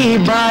ಕಾಫಿ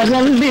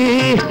ಬಾರಲ್ಲಿ.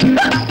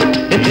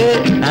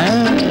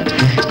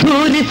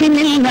 ಕೂರಿಸಿ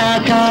ನಿನ್ನ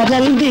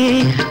ಕಾರಲ್ಲಿ,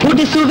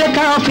 ಕುಡಿಸುವೆ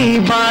ಕಾಫಿ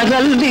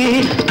ಬಾರಲ್ಲಿ.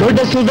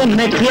 ತೊಡಸುವ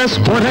ನೆಕ್ಲೆಸ್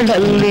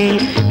ಕೊರಳಲ್ಲಿ,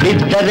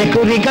 ಬಿದ್ದರೆ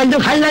ಕುರಿಗಳು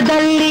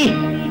ಹಳ್ಳದಲ್ಲಿ.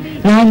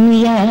 ನಾನು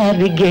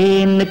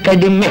ಯಾರಿಗೇನು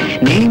ಕಡಿಮೆ,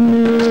 ನೀನು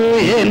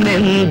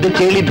ಏನೆಂದು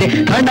ಕೇಳಿದೆ.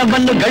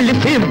 ಹಣವನ್ನು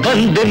ಗಳಿಸಿ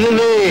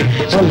ಬಂದಿರುವೆ,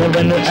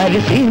 ಒಲವನ್ನು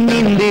ಅರಿಸಿ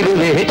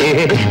ನಿಂದಿರುವೆ.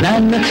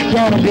 ನಾನು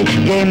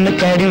ಯಾರಿಗೇನು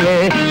ಕಡಿಮೆ.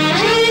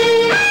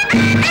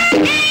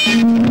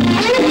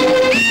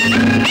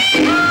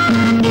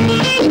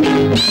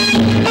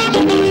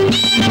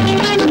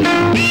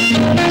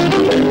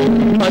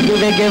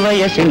 ಮದುವೆಗೆ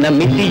ವಯಸ್ಸಿನ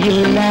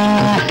ಮಿತಿಯಿಲ್ಲ,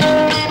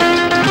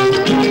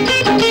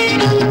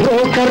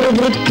 ಬ್ರೋಕರ್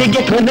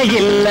ವೃತ್ತಿಗೆ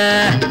ಕೊನೆಯಿಲ್ಲ.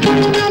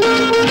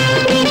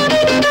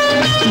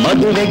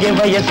 ಮದುವೆಗೆ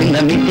ವಯಸ್ಸಿನ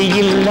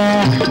ಮಿತಿಯಿಲ್ಲ,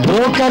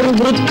 ಬ್ರೋಕರ್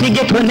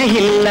ವೃತ್ತಿಗೆ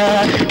ಕೊನೆಯಿಲ್ಲ.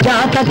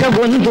 ಜಾತಕ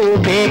ಒಂದು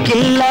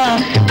ಬೇಕಿಲ್ಲ,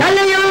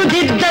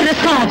 ಕಲೆಯುವುದಿದ್ದರೆ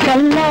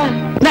ಸಾಕಲ್ಲ.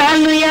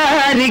 ನಾನು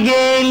ಯಾರಿಗೆ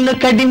ಇನ್ನು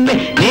ಕಡಿಮೆ,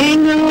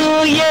 ನೀನು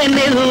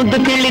ಏನೆಂದು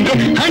ತಿಳಿದೆ.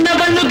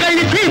 ಹಣವನ್ನು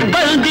ಗಳಿಸಿ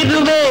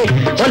ಬಂದಿರುವೆ,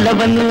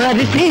 ಒಲವನ್ನು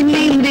ಅರಿಸಿ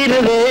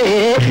ನಿಂದಿರುವೆ.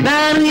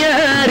 ನಾನು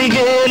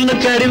ಯಾರಿಗೆ ಇನ್ನು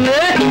ಕಡಿಮೆ.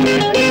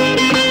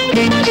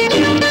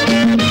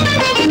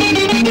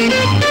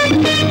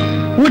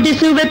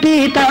 ಉಡಿಸುವೆ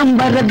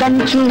ಪೀತಾಂಬರ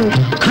ದಂಚು,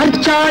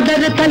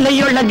 ಖರ್ಚಾದರೆ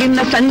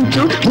ತಲೆಯೊಳಗಿನ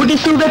ಸಂಚು.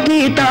 ಉಡಿಸುವೆ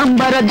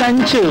ಪೀತಾಂಬರ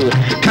ದಂಚು,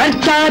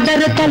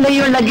 ಖರ್ಚಾದರೆ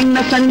ತಲೆಯೊಳಗಿನ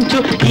ಸಂಚು,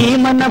 ಈ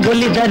ಮನ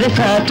ಒಲಿದರೆ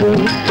ಸಾಕು,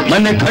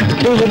 ಮನೆ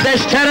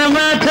ಕಟ್ಟುವುದಷ್ಟರ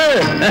ಮಾತು.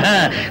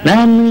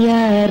 ನಾನು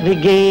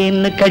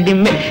ಯಾರಿಗೇನು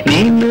ಕಡಿಮೆ,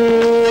 ನೀನು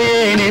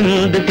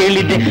ಏನೆಂದು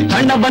ತಿಳಿದೆ,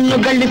 ಹಣವನ್ನು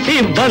ಗಳಿಸಿ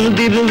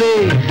ಬಂದಿರುವೆ,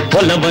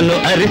 ಹೊಲವನ್ನು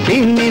ಅರಿಸಿ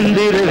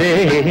ನಿಂದಿರುವೆ.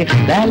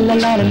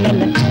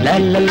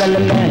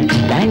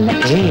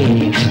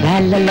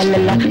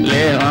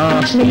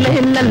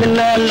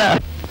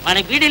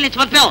 మనకి వీడియోలు ఇచ్చి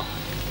పంపావు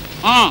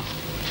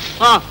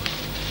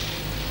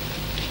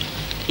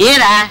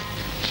ఏరా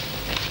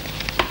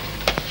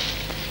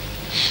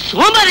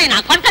సోమరి నా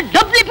కొంత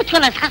డబ్బులు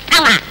ఇప్పించుకున్నా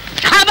సస్తావా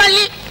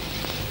కావాలి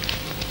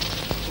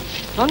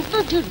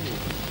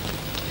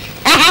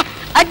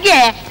ಅಜ್ಜೆ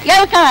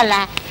ಹೇಳ್ತಾವಲ್ಲ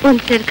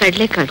ಒಂದ್ಸರಿ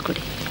ಕಡ್ಲೆ ಕಾಳು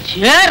ಕೊಡಿ.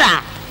 ಚೇರ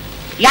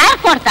ಯಾರು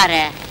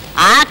ಕೊಡ್ತಾರೆ?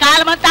 ఆ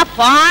కాలమంతా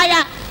పాయ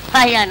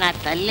అయ్యా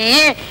తల్లి.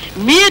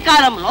 మీ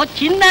కాలంలో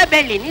చిన్న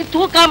బెళ్ళిని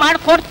తూక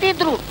ಮಾಡಿ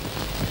కొಡ್ತಿದ್ರು.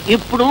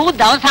 ఇప్పుడు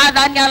దవస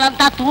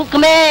ధాన్యాలంతా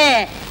తూకమే.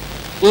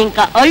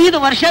 ఇంకా 5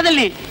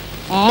 ವರ್ಷದಲ್ಲಿ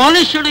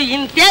మనుషుడు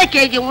ఇంతే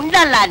కేజీ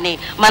ఉండాల అని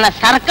మన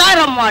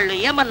సర్కారం వాళ్ళు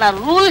ఏమన్నా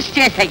రూల్స్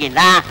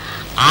చేసాగినా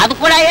అది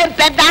కూడా ఏం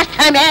పెద్ద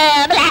ఆశ్చర్యమే.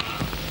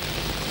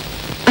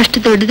 ಅಷ್ಟು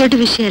ದೊಡ್ಡ ದೊಡ್ಡ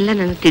ವಿಷಯ ಎಲ್ಲ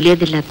ನನಗೆ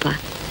ತಿಳಿಯೋದಿಲ್ಲಪ್ಪ.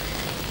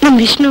 ನಮ್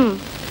ವಿಷ್ಣು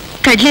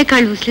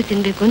ಕಡ್ಲೆಕಾಳು ಉಸ್ಲಿ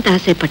ತಿನ್ಬೇಕು ಅಂತ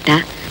ಆಸೆ ಪಟ್ಟ.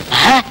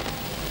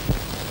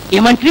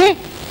 ఏమంటే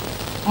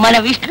మన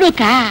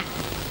విష్ణుక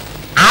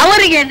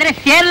ಅವರಿಗೆ ಅಂದ್ರೆ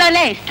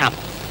ಸೇರ್ಲೇ ಇಷ್ಟ.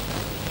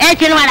 ఏ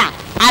చిన్నవాడ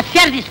ఆ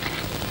సేర్ తీసుకోబట్టి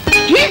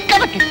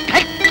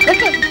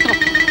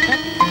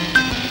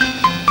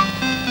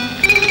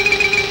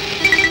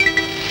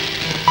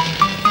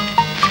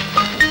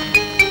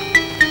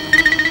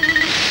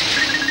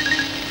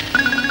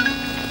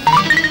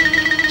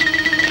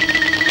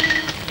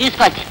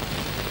తీసుకోవచ్చు.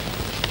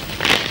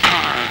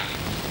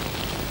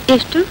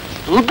 ಎಷ್ಟು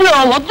ದುಡ್ಡು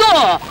ವద్దు.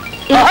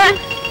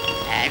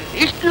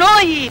 ವಿಷ್ಣು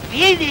ಈ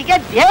ಬೀದಿಗೆ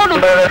ದೇವರು.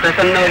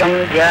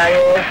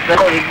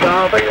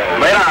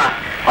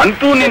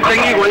 ಅಂತೂ ನಿನ್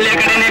ತಂಗಿ ಒಳ್ಳೆ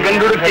ಕಡೆನೆ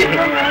ಗಂಡುಡುತ್ತಿ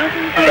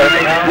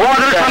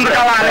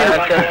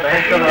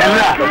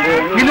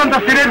ಇನ್ನೊಂದು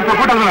ಸೀರಿಯಲ್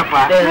ಸಪೋರ್ಟ್ ಅದನಪ್ಪ.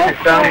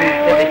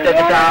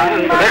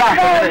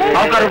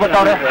 ಅವಕಾಶ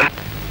ಗೊತ್ತವ್ರೆ.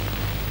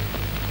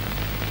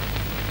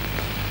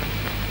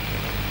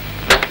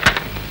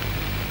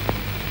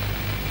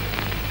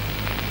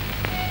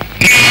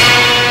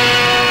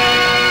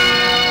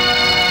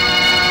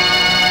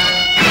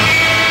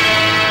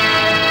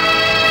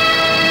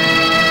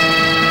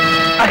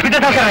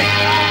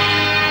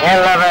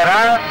 ಎಲ್ಲ ಬೇಡ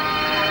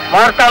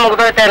ಮಾಡ್ತಾ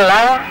ಮುಗ್ದೋಯ್ತಾ ಇಲ್ಲ.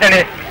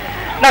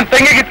 ನನ್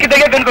ತಂಗಿಗೆ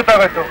ಇದ್ಕಿದ್ದಾಗೆ ಗಂಡು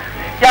ಗೊತ್ತಾಗೋಯ್ತು,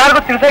 ಯಾರಿಗೂ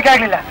ತಿಳ್ಸೋಕೆ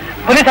ಆಗ್ಲಿಲ್ಲ.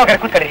 ಬನ್ನಿ ಸಾವುಕಾರ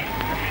ಕೂತ್ಕಡಿ.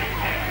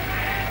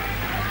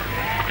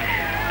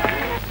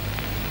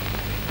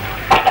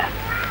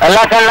 ಎಲ್ಲ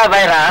ಕಳ್ಳ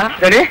ಬೈರ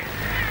ಹೇಳಿ.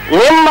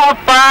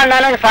 ನಿಮ್ಮಪ್ಪ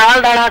ನನಗೆ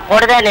ಸಾಲದಣ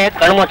ಕೊಡದೇನೆ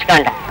ಕಣ್ಣು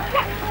ಮುಚ್ಕೊಂಡ.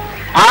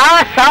 ಆ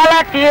ಸಾಲ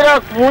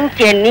ತೀರೋಕ್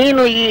ಮುಂಚೆ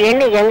ನೀನು ಈ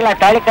ಹೆಣ್ಣಿಗೆ ಹೆಂಗ್ಲ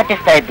ತಾಳಿ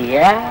ಕಟ್ಟಿಸ್ತಾ ಇದ್ದೀಯ?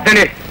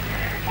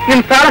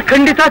 ನಿಮ್ ಸಾಲ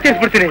ಖಂಡಿತ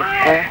ತೀರ್ಸ್ಬಿಡ್ತೀನಿ.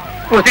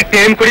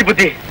 ಟೈಮ್ ಕೊಡಿ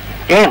ಬುದ್ಧಿ.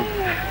 ಏನ್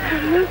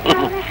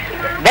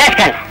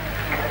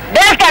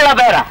ಬೇಸ್ಕಲ್ಲ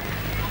ಬೇಡ,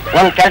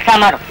 ಒಂದ್ ಕೆಲಸ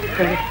ಮಾಡು.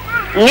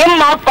 ನಿಮ್ಮ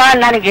ಅಪ್ಪ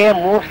ನನಗೆ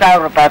 3,000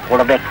 ರೂಪಾಯಿ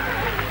ಕೊಡ್ಬೇಕು.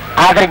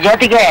 ಅದ್ರ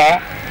ಜೊತೆಗೆ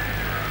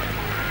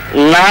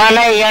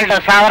ನಾನೇ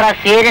 2,000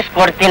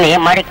 ಸೇರಿಸ್ಕೊಡ್ತೀನಿ.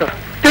 ಮಾಡಿಕೊಡು.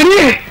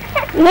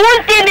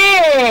 ಉಂತೀನಿ.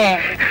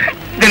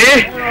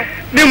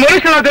 ನೀವು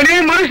ಮನುಷ್ಯನ ದಣಿ,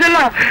 ಮನುಷ್ಯಲ್ಲ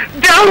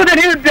ದೇವ್ರು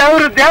ದಣಿ,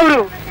 ದೇವ್ರು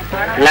ದೇವ್ರು.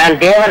 ನಾನ್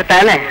ದೇವರ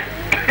ತಾನೆ.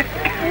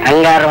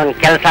 ಹಂಗಾರ ಒಂದ್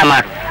ಕೆಲಸ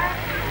ಮಾಡು,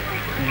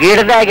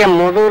 ಗಿಡದಾಗೆ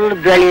ಮೊದಲು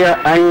ಬೆಳೆಯೋ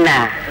ಹಣ್ಣ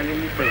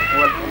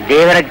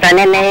ದೇವರಿಗೆ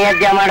ತಾನೇ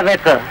ನೈವೇದ್ಯ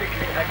ಮಾಡ್ಬೇಕು.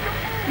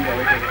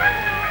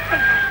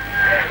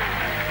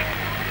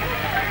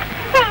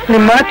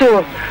 ನಿಮ್ ಮಾತು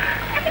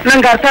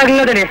ನಂಗೆ ಅರ್ಥ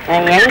ಆಗ್ಲಿಲ್ಲ ದಣಿ.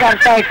 ಹೆಂಗ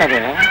ಅರ್ಥ ಆಯ್ತದೆ?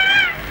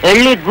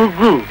 ಎಳ್ಳಿ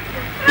ಗುಗ್ಗು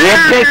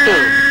ಎಬ್ಬೆಟ್ಟು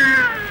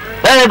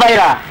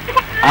ಬೈರ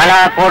ಹಣ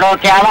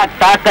ಕೊಡೋಕೆ ಯಾವಾಗ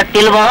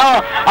ತಾಕತ್ತಿಲ್ವೋ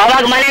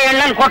ಅವಾಗ ಮನೆ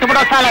ಎಣ್ಣನ್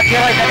ಕೊಟ್ಬಿಡೋ ಸಾಲ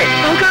ತೀರೋಯ್ತದೆ.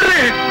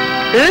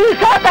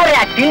 ಸೋತಾರೆ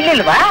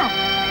ತಿನ್ಲಿಲ್ವಾ?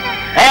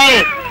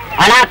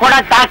 ಹಣ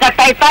ಕೊಡಕ್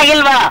ತಾಕತ್ತಾಯ್ತಾ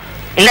ಇಲ್ವಾ?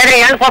 ಇಲ್ಲದ್ರೆ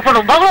ಹೆಣ್ಣು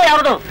ಕೊಟ್ಬಿಡು. ಬಗು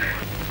ಯಾವ್ದು?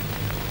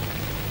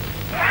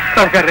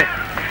 ಸಾವುಕಾರ್ರೆ,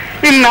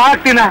 ಇನ್ 4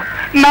 ದಿನ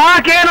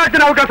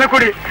 4 ಅವಕಾಶ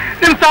ಕೊಡಿ.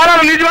 ನಿಮ್ ಸಾಲ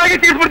ನಿಜವಾಗಿ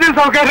ತೀರ್ಸ್ಬಿಡ್ತೀನಿ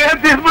ಸಾವುಕಾರ್ರೆ,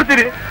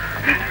 ತೀರ್ಸ್ಬಿಡ್ತೀನಿ.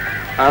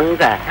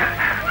 ಹಂಗ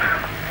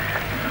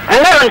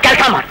ಒಂದ್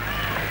ಕೆಲಸ ಮಾಡು,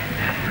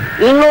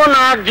 ಇನ್ನೂ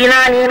 4 ದಿನ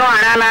ನೀನು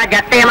ಹಣನ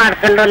ಜತ್ತೆ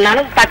ಮಾಡ್ಕೊಂಡು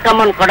ನನಗ್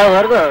ತಕ್ಕಮ್ಮನ್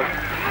ಕೊಡೋವರೆಗೂ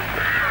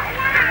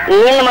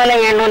ನಿನ್ ಮನೆ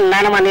ಏನು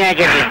ನನ್ನ ಮನೆ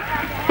ಆಗಿರ್ಲಿ.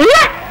 ಇಲ್ಲ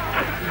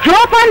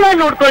ಜೋಪಾನ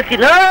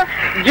ನೋಡ್ಕೊಳ್ತೀನ,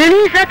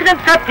 ಗಿಣಿ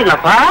ಸತ್ಕೊಂಡ್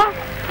ಸತ್ತೀನಪ್ಪ.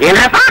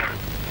 ಏನಪ್ಪ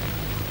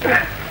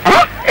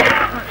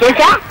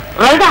ಕೆಲ್ಸ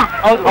ರಂಗ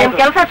ನಿಮ್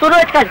ಕೆಲಸ ಶುರು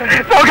ಹಚ್ಕೊಂಡು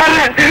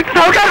ಸಾವುಕಾರ್ರೆ,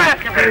 ಸಾವುಕಾರ್ರೆ,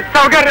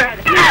 ಸಾವುಕಾರ್ರೆ.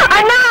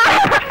 ಅಣ್ಣ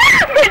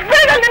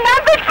ಬಿಟ್ಬಿಡಿ ನನ್ನನ್ನ,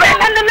 ಬಿಟ್ಬಿಡಿ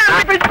ನನ್ನನ್ನ,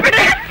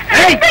 ಬಿಟ್ಬಿಡಿ.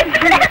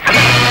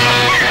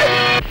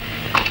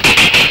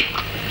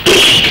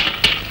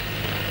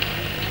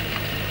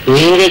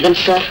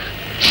 ಊರಿಗಂತ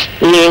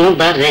ನೀನು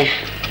ಬರ್ರೆ,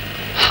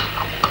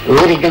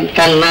 ಊರಿಗಂತ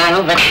ನಾನು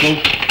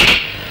ಬರ್ತೀನಿ.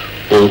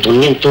 ಕುಂತು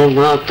ನಿಂತು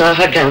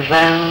ಮಾತಾಡವ,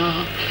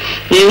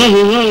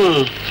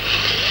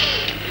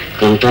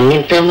 ಕುಂತು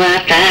ನಿಂತು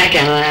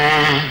ಮಾತಾಡವ.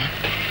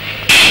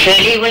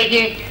 ಸಳಿ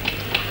ಒಳಗೆ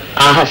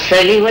ಆ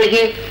ಸಳಿ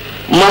ಒಳಗೆ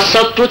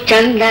ಮಸೊಪ್ಪು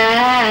ಚಂದ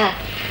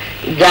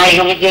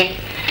ಗಾಳಿಗೆ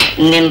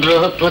ನಿನ್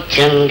ರೂಪು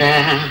ಚಂದ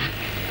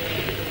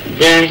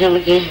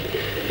ಗಾಳಿಗೆ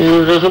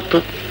ರೂಪು.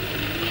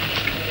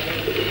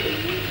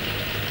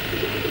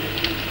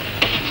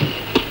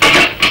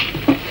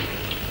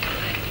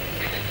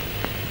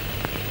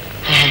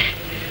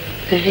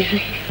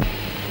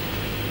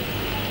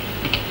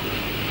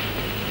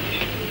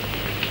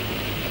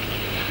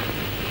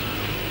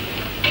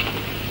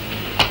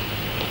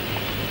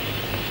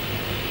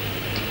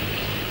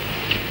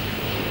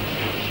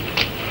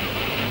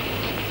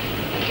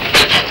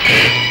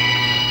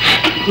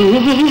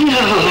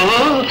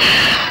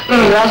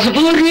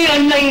 ರಸಬೂರಿ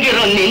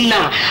ಅನ್ನಂಗಿರೋ ನಿನ್ನ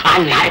ಆ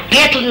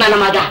ನರ್ಕೇಟ್ ನನ್ನ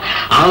ಮಗ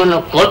ಅವನು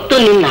ಕೊಟ್ಟು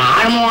ನಿನ್ನ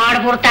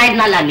ಆಡ್ಬಿಡ್ತಾ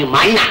ಇದ್ನಲ್ಲ ನಿಮ್ಮ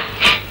ಅಣ್ಣ.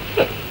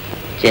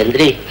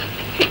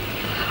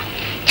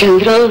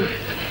 ಚಂದ್ರು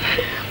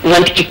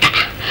ಒಂದ್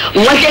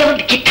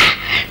ಕಿತ್ತ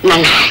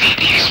ನನ್ನ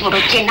ತೀರಿಸ್ಬಿಡು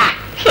ಚಿನ್ನ.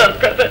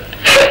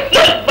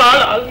 ಬಾಳ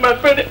ಹಾಳು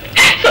ಮಾಡ್ಬೇಡಿ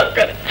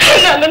ಸರ್ಕಾರ,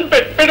 ನನ್ನನ್ನು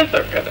ಬಿಟ್ಬೇಡಿ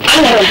ಸರ್ಕಾರ.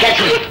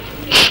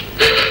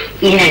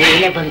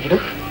 ನೀನೇ ಬಂದ್ಬಿಡು,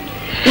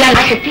 ನನ್ನ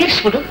ಆಸೆ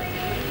ತೀರಿಸ್ಬಿಡು.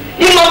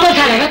 ನಿಮ್ಮ ಒಬ್ಬ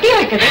ಸಾಲ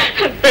ತೀರಾಯ್ತದೆ.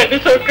 ಬೇಡಿ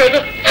ಸರ್ಕಾರ,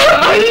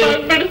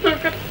 ಬೇಡಿ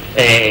ಸರ್ಕಾರ.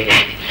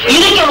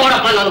 ಇದಕ್ಕೆ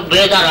ನೋಡಪ್ಪ ನನಗೆ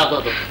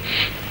ಬೇಜಾರಾಗೋದು.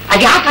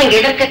 ಅದ್ ಯಾಕೆ ಹಂಗೆ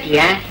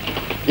ಎದರ್ಕತೀಯ?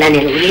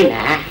 ನಾನೇನು ಹುಲಿನ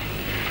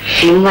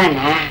ಸಿಂಹನ?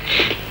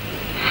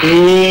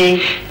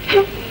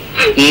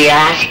 ಈ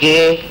ಹಾಸಿಗೆ,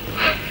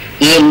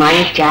 ಈ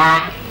ಮಂಚ,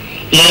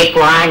 ಈ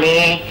ಕ್ವಾಲೆ,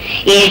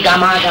 ಈ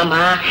ಘಮ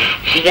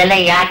ಇವೆಲ್ಲ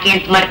ಯಾಕೆ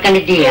ಅಂತ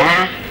ಮಾಡ್ಕೊಂಡಿದ್ದೀಯ?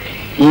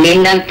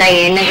 ನಿನ್ನಂತ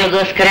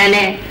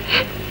ಹೆಣ್ಣಿಗೋಸ್ಕರನೇ.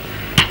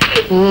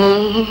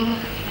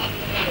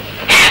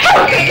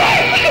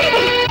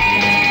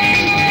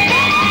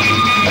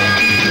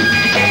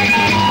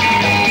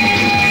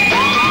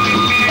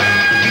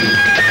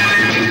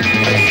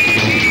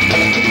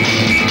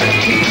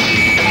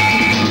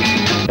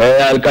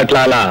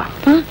 ಕಟ್ಲಾಲ,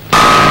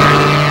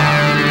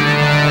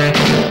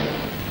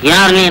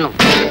 ಯಾರು ನೀನು?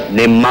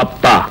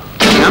 ನಿಮ್ಮಪ್ಪ.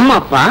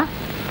 ನಮ್ಮಪ್ಪ?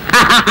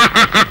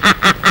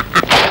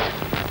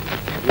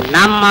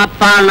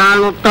 ನಮ್ಮಪ್ಪ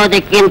ನಾನು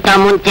ಹುಟ್ಟೋದಕ್ಕಿಂತ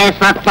ಮುಂಚೆ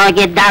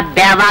ಸತ್ತೋಗಿದ್ದ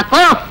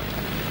ಬೆವಾಕು.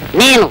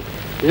 ನೀನು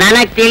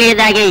ನನಗ್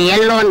ತಿಳಿದಾಗೆ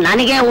ಎಲ್ಲೋ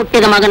ನನಗೆ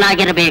ಹುಟ್ಟಿದ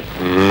ಮಗನಾಗಿರ್ಬೇಕು.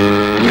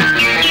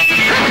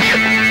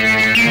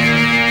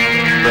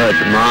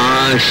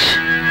 ಬದ್ಮಾಶ್.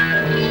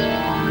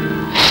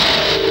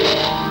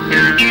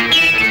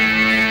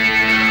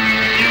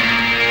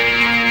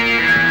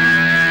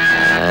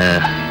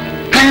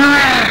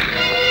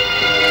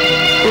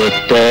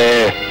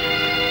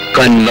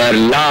 ಕನ್ವರ್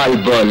ಲಾಲ್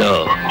ಬೋಲೋ.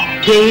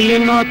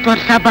 ಜೈಲಿನ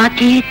ವರ್ಷ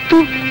ಬಾಕಿ ಇತ್ತು.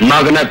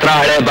 ಮಗನ ಹತ್ರ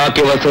ಹಳೆ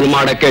ಬಾಕಿ ವಸೂಲ್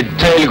ಮಾಡಕ್ಕೆ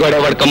ಜೈಲ್ ಗೋಡೆ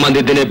ಹೊಡ್ಕೊಂಡ್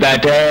ಬಂದಿದ್ದೀನಿ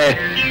ಬ್ಯಾಟೆ.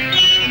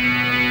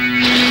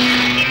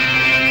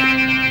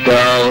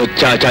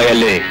 ಚಾಚಾ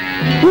ಎಲ್ಲಿ?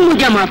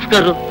 ಪೂಜೆ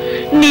ಮಾಸ್ಕರು,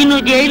 ನೀನು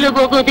ಜೈಲಿಗೆ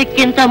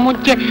ಹೋಗೋದಕ್ಕಿಂತ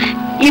ಮುಂಚೆ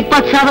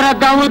 20,000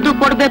 ದಾವದು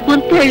ಕೊಡ್ಬೇಕು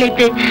ಅಂತ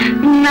ಹೇಳಿದ್ದೆ.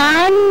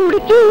 ನಾನು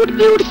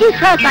ಹುಡುಕಿ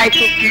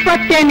ಸಾಕಾಯ್ತು,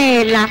 ಪತ್ತೇನೇ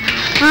ಇಲ್ಲ.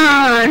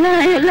 ಹಣ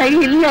ಎಲ್ಲ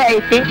ಇಲ್ಲೇ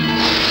ಐತೆ.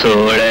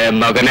 ಸೋಳೆ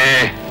ಮಗನೇ.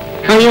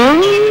 ಅಯ್ಯೋ,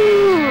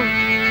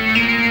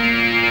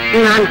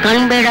 ನಾನ್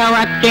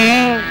ಕಂಡ್ಬಿಡೋವಕ್ಕೆ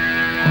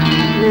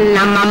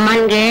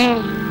ನಮ್ಮಮ್ಮನ್ಗೆ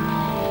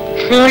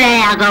ಸೂಳೆ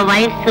ಆಗೋ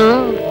ವಯಸ್ಸು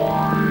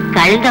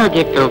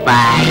ಕಳ್ದೋಗಿತ್ತು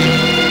ಬಾಯ್.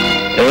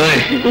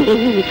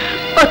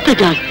 10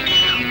 ಜಾಸ್ತಿ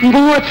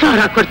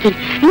 30,000 ಕೊಡ್ತೀನಿ,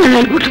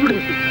 ನನ್ನಲ್ಲಿ ಬಿಟ್ಬಿಡು.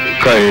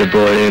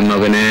 ಕಳ್ಬೋಳಿ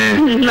ಮಗನೇ.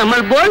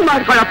 ನಮ್ಮಲ್ಲಿ ಬೋಲ್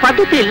ಮಾಡ್ಕೊಳ್ಳೋ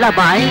ಪದ್ಧತಿ ಇಲ್ಲ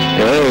ಬಾಯ್.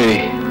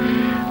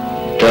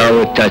 ತಾವು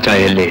ಚಾಚಾ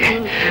ಎಲ್ಲಿ?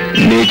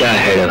 ನಿಜ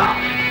ಹೇಳು.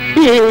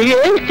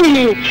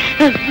 ಹೇಳ್ತೀನಿ.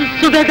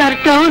 ಸುಗದರ್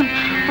ಟೌನ್,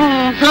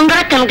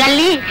 ಸುಂದರಕನ್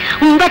ಗಲ್ಲಿ,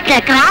 ಬಟ್ಲೆ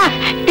ಕ್ರಾಸ್,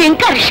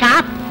 ಟಿಂಕರ್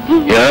ಶಾಪ್.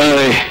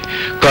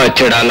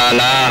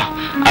 ಕಚ್ಚಡಲ್ಲ,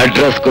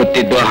 ಅಡ್ರೆಸ್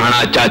ಗೊತ್ತಿದ್ದು ಹಣ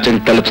ಚಾಚನ್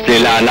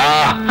ತಲುಪಿಸ್ಲಿಲ್ಲ ಅಲ್ಲ.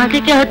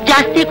 ಅದಕ್ಕೆ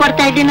ಜಾಸ್ತಿ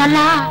ಕೊಡ್ತಾ ಇದ್ದೀನಲ್ಲ.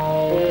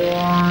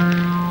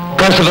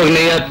 ಕಸಬಗ್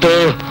ನಿಯತ್ತು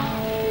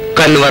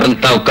ಕನ್ವರ್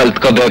ಅಂತ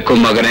ಕಲ್ತ್ಕೋಬೇಕು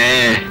ಮಗನೇ.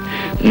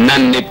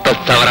 ನನ್ನ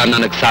 20,000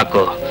 ನನಗ್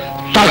ಸಾಕು.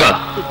 ತಗೋ.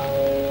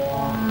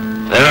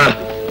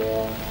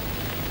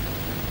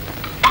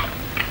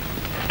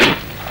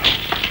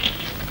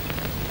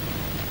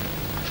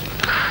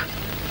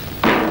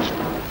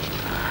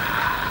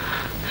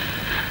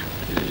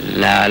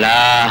 ಲಾಲಾ,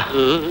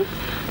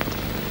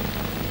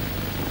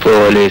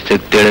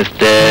 ಪೊಲೀಸಿಗೆ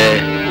ತಿಳಿಸ್ದೆ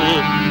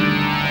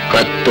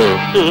ಕತ್ತು.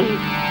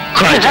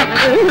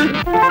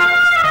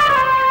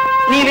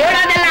 ನೀವ್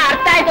ಹೇಳೋದೆಲ್ಲ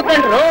ಅರ್ಥ ಆಯ್ತು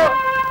ಕಣ್ರು.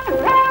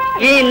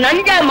 ಈ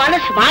ನಂಜ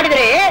ಮನಸ್ಸು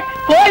ಮಾಡಿದ್ರೆ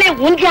ಕೋಳಿ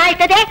ಉಂಜ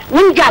ಆಯ್ತದೆ,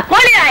 ಉಂಜ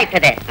ಕೋಳಿ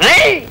ಆಯ್ತದೆ.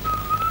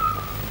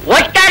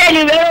 ಒಟ್ಟಾರೆ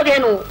ನೀವ್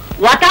ಹೇಳೋದೇನು?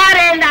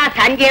 ಒಟ್ಟಾರೆಯಿಂದ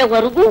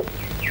ಸಂಜೆವರೆಗೂ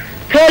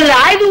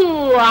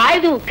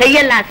ಆಯ್ದು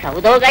ಕೈಯೆಲ್ಲ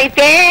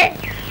ಸೌದೋಗೈತೆ.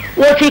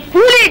 ಓಸಿ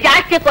ಕೂಲಿ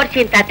ಜಾಸ್ತಿ ಕೊಡ್ಸಿ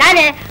ಅಂತ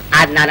ತಾನೆ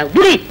ಅದ್ ನನಗ್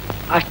ಗುರಿ.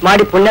 ಅಷ್ಟ್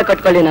ಮಾಡಿ ಪುಣ್ಯ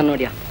ಕಟ್ಕೊಳ್ಳಿ ನಾನು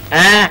ನೋಡಿ.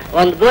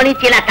 ಒಂದ್ ಗೋಣಿ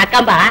ಚೀಲ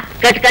ತಕ್ಕಂಬ,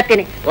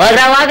 ಕಟ್ಕತ್ತೀನಿ.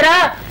 ಹೋಗ್ರ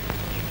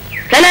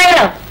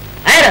ಚೆನ್ನಾಗಿರೋ.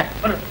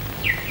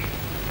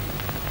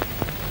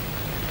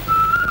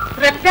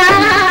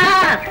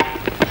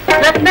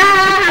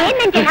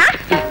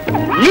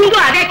 ನಿಂಗೂ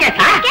ಅದೇ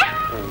ಕೆಲಸ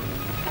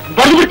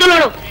ಬಂದ್ಬಿಡ್ತು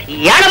ನೋಡು.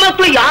 ಎಡ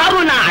ಮಕ್ಕಳು ಯಾರು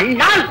ನಾ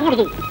ಅಣ್ಣ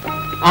ಕೂಡುದು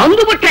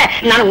ಅಂದು ಬಿಟ್ರೆ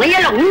ನಾನು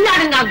ಮೈಯೆಲ್ಲ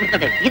ಉಳ್ಳಾದಂಗ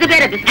ಆಗ್ಬಿಡ್ತದೆ. ಇದು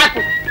ಬೇರೆ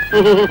ಬಿಸಾಕು.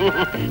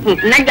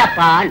 ನಂಜಪ್ಪ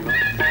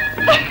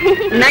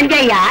ನಂಗೆ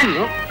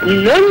ಯಾರು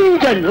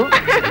ನಂಜನ್ನು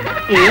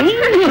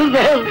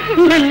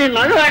ನನ್ನ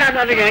ಮಗವಾಡ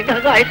ನನಗೆ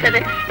ಆಯ್ತದೆ.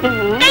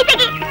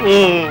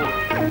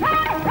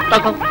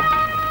 ತಗೋ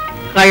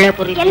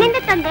ಕಳ್ಳೆಪುರಿ. ಎಲ್ಲಿಂದ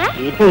ತಂದೆ?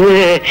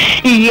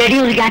 ಈ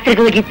ಯಡಿಯೂರು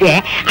ಜಾತ್ರೆಗೆ ಹೋಗಿದ್ದೆ,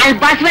 ಅಲ್ಲಿ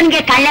ಬಸವನ್ಗೆ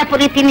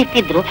ಕಳ್ಳೆಪುರಿ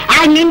ತಿನ್ನಿಸ್ತಿದ್ರು.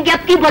 ಆಗ ನಿನ್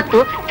ಜಪ್ತಿ ಬತ್ತು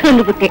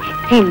ತಿಂದ್ಬಿಟ್ಟೆ.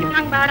 ತಿಂದು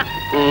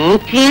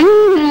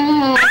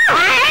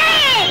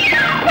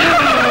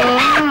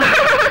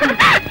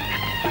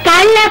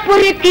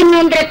ಕಳ್ಳೆಪುರಿ ತಿನ್ನು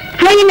ಅಂದ್ರೆ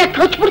ಕೈನ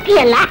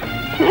ಕಚ್ಬಿಡ್ತೀಯಲ್ಲ.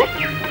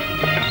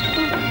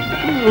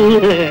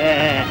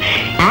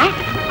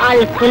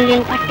 ಅಲ್ಲಿ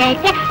ಕುಲ್ಲಿನ ಪಟ್ಟೆ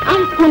ಐತೆ,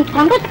 ಅಲ್ಲಿ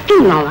ಕುಂತ್ಕೊಂಡು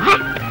ತಿನ್ನವ.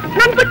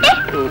 ನನ್ ಪುಟ್ಟಿ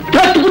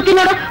ದೊಡ್ಡ ಬುಟ್ಟಿ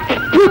ನೋಡು,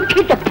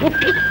 ಪುಟ್ಟಿದ್ದ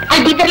ಪುಟ್ಟಿ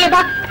ಅಲ್ಲಿದ್ರಲ್ಲ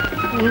ಬಾ.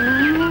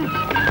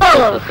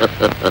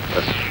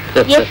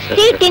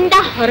 ಎಸ್ಟೇಟಿಂದ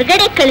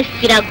ಹೊರಗಡೆ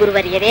ಕಳಿಸ್ತೀರಾ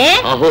ಗುರುವರಿಯರೇ?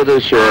 ಹೌದು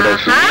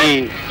ಶಿವರಾಜ್.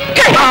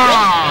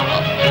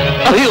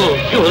 ಅಯ್ಯೋ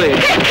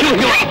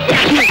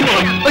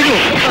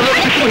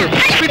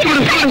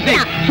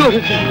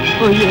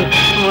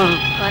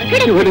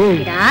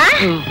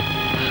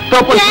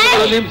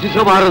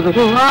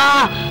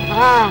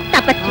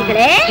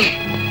ತಪಸ್ವಿಗಳೇ,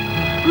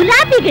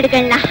 ಗುಲಾಬಿ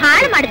ಗಿಡಗಳನ್ನ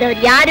ಹಾಳು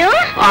ಮಾಡಿದವ್ರು ಯಾರು?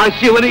 ಆ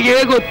ಶಿವನಿಗೆ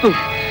ಗೊತ್ತು.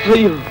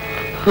 ಅಯ್ಯೋ,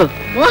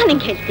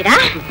 ಮೋಹನಿಗೆ ಹೇಳ್ತೀರಾ?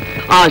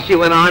 ಆ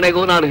ಶಿವನ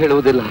ಆಣೆಗೂ ನಾನು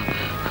ಹೇಳುವುದಿಲ್ಲ.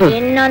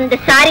 ಇನ್ನೊಂದು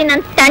ಸಾರಿ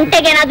ನನ್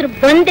ತಂಟೆಗೆ ಏನಾದ್ರೂ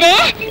ಬಂದ್ರೆ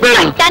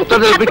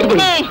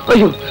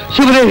ಅಯ್ಯೋ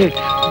ಶಿವನೇ,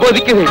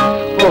 ಬದುಕಿದೆ.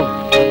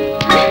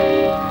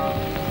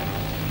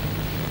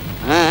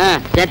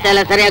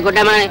 ಸೆಟ್ಟೆಲ್ಲ ಸರಿಯಾಗಿ ಗುಡ್ಡ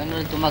ಮಾಡಿ.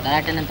 ತುಂಬಾ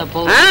ಗಲಾಟೆ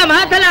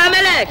ಮಾತಲ್ಲ,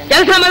 ಆಮೇಲೆ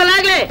ಕೆಲಸ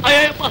ಮಾಡಲಾಗ್ಲಿ.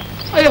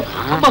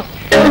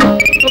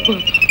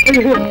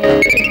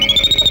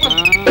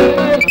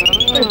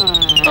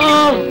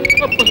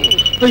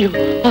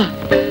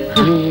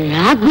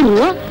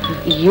 ಗುರು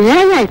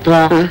ಏನಾಯ್ತು?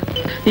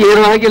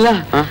 ಏನೂ ಆಗಿಲ್ಲ,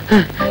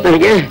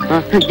 ನನಗೆ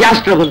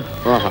ಗ್ಯಾಸ್ ಟ್ರಬಲ್.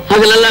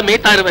 ಹಗಲೆಲ್ಲ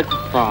ಮೇಯ್ತಾ ಇರ್ಬೇಕು.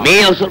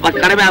 ಮೇವ್ ಸ್ವಲ್ಪ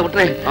ಕಡಿಮೆ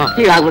ಆಗ್ಬಿಟ್ರೆ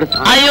ಹೀಗಾಗ್ಬಿಡುತ್ತೆ.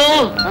 ಅಯ್ಯೋ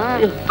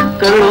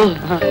ಕರುಳು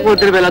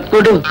ಮೂತ್ರ ಮೇಲೆ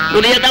ಹತ್ಕೊಂಡು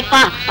ನುಲಿಯದಪ್ಪ.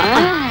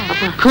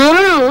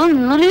 ಕರುಳು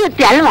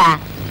ನುಲಿಯುತ್ತೆ ಅಲ್ವಾ?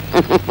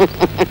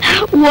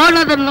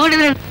 ಓಡೋದನ್ನ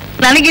ನೋಡಿದ್ರೆ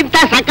ನನಗಿಂತ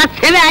ಸಖತ್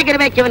ಸೇವೆ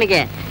ಆಗಿರ್ಬೇಕು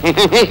ಇವನಿಗೆ.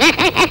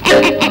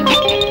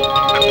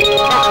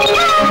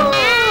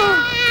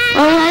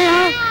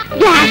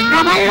 Gas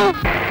trouble.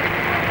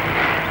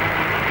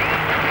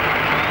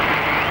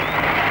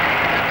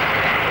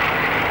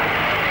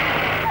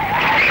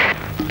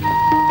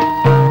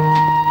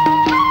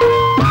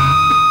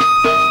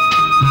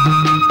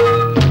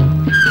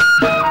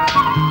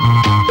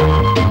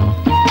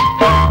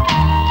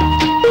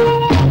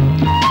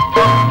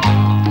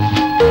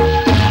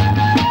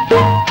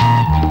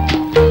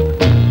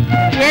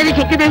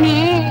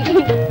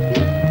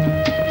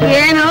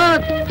 ಏನು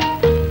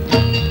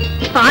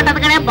ತೋಟದ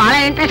ಕಡೆ ಬಹಳ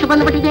ಇಂಟ್ರೆಸ್ಟ್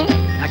ಬಂದ್ಬಿಟ್ಟಿದೆ.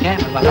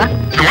 ಅಲ್ಲ,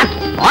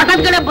 ತೋಟದ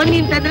ಕಡೆ ಬಂದಿ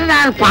ಅಂತಂದ್ರೆ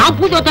ನಾನು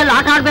ಪಾಪು ಜೊತೆ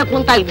ಆಟ ಆಡ್ಬೇಕು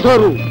ಅಂತ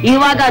ಇದ್ದೋರು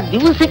ಇವಾಗ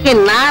ದಿವಸಕ್ಕೆ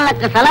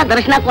 4 ಸಲ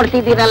ದರ್ಶನ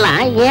ಕೊಡ್ತಿದ್ದೀರಲ್ಲ,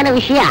 ಏನು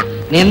ವಿಷಯ?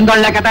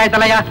 ನಿಂದೊಳ್ಳೆ ಕಥೆ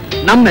ಆಯ್ತಲ್ಲಯ್ಯ.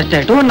 ನಮ್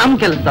ಎಸ್ಟೇಟು, ನಮ್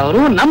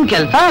ಕೆಲ್ಸದವ್ರು, ನಮ್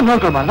ಕೆಲ್ಸ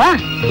ನೋಡ್ಕೊಳ್ಬಾರ್ದ?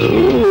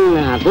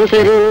 ಅದು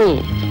ಸರಿ.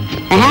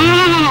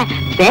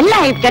 ಬೆಲ್ಲ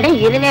ಇದ್ ಕಡೆ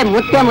ಇರುವೆ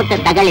ಮುತ್ತೆ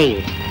ತಗಳಿ.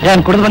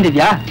 ಏನ್ ಕುಡಿದು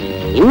ಬಂದಿದ್ಯಾ?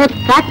 ಇನ್ನು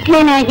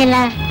ಕತ್ಲೇನೇ ಆಗಿಲ್ಲ.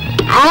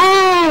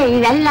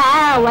 ಇವೆಲ್ಲ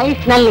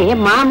ವಯಸ್ಸಿನಲ್ಲಿ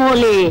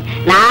ಮಾಮೂಲಿ.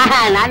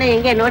 ನಾನು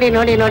ಹಿಂಗೆ ನೋಡಿ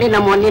ನೋಡಿ ನೋಡಿ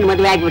ನಮ್ಮ ಒಂದಿನ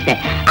ಮದುವೆ ಆಗ್ಬಿಟ್ಟೆ.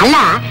 ಅಲ್ಲ,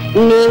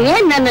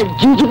 ನೀವೇನ್ ನನ್ನ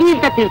ಜಿಂಜಿಬಿ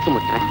ಅಂತ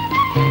ತಿಳ್ಕೊಂಬಿಟ್ರ?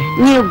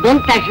 ನೀವು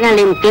ಬಂದ ತಕ್ಷಣ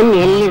ನಿಮ್ ಕೆಮ್ಮು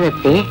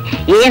ಎಲ್ಲಿರುತ್ತೆ,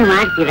 ಏನ್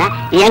ಮಾಡ್ತೀರಾ,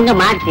 ಹೆಂಗ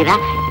ಮಾಡ್ತೀರಾ,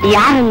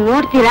 ಯಾರು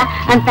ನೋಡ್ತೀರಾ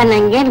ಅಂತ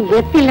ನಂಗೇನ್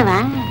ಗೊತ್ತಿಲ್ಲವಾ?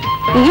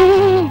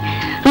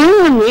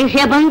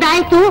 ಮೀಸೆ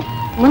ಬಂದಾಯ್ತು,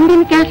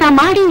 ಮುಂದಿನ ಕೆಲಸ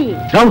ಮಾಡಿ.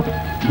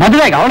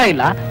 ಮದುವೆಗೆ ಅವಳ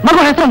ಇಲ್ಲ, ಮಗು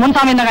ಹೆಸರು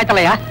ಮುನ್ಸಾಮಿಂದಾಗ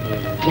ಆಯ್ತಲ್ಲಯ್ಯ.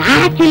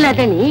 ಯಾಕಿಲ್ಲ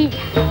ದಣಿ,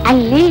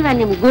 ಅಲ್ಲಿಲ್ವ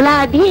ನಿಮ್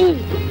ಗುಲಾಬಿ?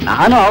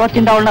 ನಾನು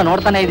ಅವತ್ತಿಂದ ಅವಳನ್ನ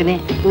ನೋಡ್ತಾನೆ ಇದ್ದೀನಿ.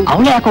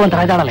 ಅವಳು ಯಾಕೋ ಒಂಥರ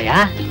ಇದ್ದಾಳಲ್ಲಯ್ಯ.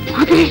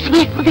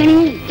 ಕುದುರಿಸ್ಬೇಕು ದಣಿ,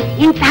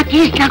 ಇಂಥ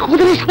ಕೇಸ್ನ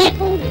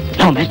ಕುದುರಿಸ್ಬೇಕು.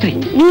 ಮೇಸ್ತ್ರಿ,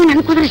 ನೀವು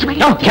ನನ್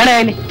ಕುದುರಿಸ್ಬೇಕು. ಕೇಳ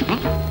ಇಲ್ಲಿ,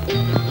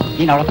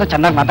 ನೀನ್ ಅವಳ ಹತ್ರ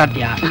ಚೆನ್ನಾಗಿ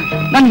ಮಾತಾಡ್ತೀಯ.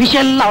 ನನ್ ವಿಷಯ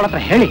ಎಲ್ಲ ಅವಳ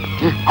ಹತ್ರ ಹೇಳಿ,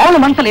 ಅವಳ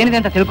ಮನ್ಸಲ್ಲಿ ಏನಿದೆ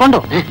ಅಂತ ತಿಳ್ಕೊಂಡು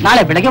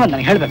ನಾಳೆ ಬೆಳಗ್ಗೆ ಬಂದು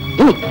ನನಗೆ ಹೇಳ್ಬೇಕು.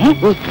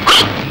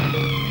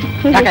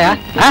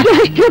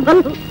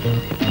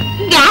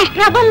 ಗ್ಯಾಸ್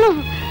ಟ್ರಬಲ್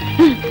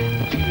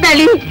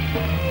ದಳಿ,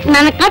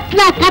 ನನ್ನ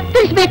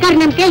ಕತ್ತರಿಸ್ಬೇಕಾದ್ರೆ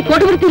ನನ್ ಕೈ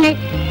ಕೊಡ್ಬಿಡ್ತೀನಿ.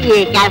 ಈ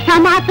ಕೆಲಸ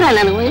ಮಾತ್ರ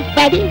ನನಗೆ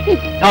ವಹಿಸ್ಬೇಡಿ.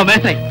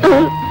 ಮೇಸ್ತ್ರಿ,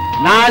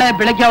 ನಾಳೆ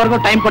ಬೆಳಗ್ಗೆವರೆಗೂ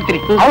ಟೈಮ್ ಕೊಡ್ತೀನಿ.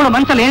 ಅವಳ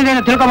ಮನ್ಸಲ್ಲಿ ಏನಿದೆ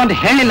ಅಂತ ತಿಳ್ಕೊಂಬಂದು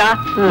ಹೇಳಿಲ್ಲ,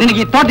 ನಿನಗೆ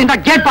ಈ ತೋಟದಿಂದ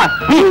ಗೇಟ್ ಪಾಸ್.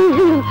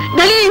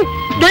 ದಳಿ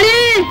ದಳಿ,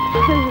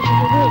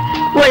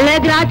 ಒಳ್ಳೆ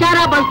ಗ್ರಾಚಾರ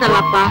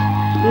ಬಂತಲ್ಲಪ್ಪ.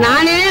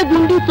 ನಾನೇ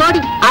ಗುಂಡಿ ತೋಡಿ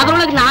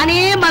ಅದ್ರೊಳಗೆ ನಾನೇ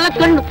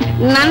ಮಲಕೊಂಡು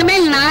ನನ್ನ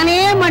ಮೇಲೆ ನಾನೇ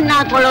ಮಣ್ಣು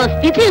ಹಾಕೊಳ್ಳೋ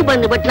ಸ್ಥಿತಿಗೆ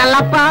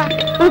ಬಂದ್ಬಿಟ್ನಲ್ಲಪ್ಪ.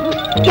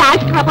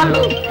 Gas trouble,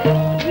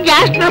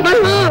 gas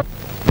trouble.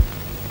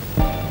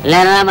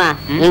 Rama,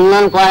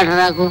 ಇನ್ನೊಂದು ಕ್ವಾರ್ಟರ್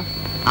ಹಾಕು.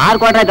 6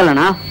 ಕ್ವಾರ್ಟರ್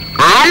ಆಯ್ತಲ್ಲಣ್ಣ?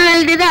 6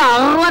 ಅಲ್ದಿದೆ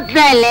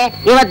 60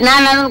 ಇವತ್ತು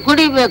ನಾನು ಅದನ್ನು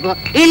ಕುಡಿಬೇಕು,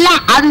 ಇಲ್ಲ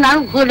ಅದು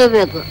ನಾನು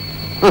ಕುಡಿಬೇಕು.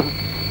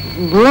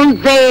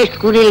 ಗುಂಪೆ ಎಷ್ಟು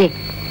ಕುಡಿಲಿ.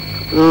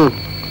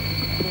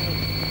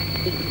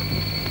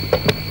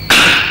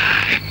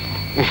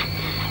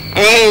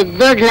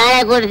 ದುಡ್ಡು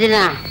ನಾಳೆ ಕೊಡ್ತೀನ.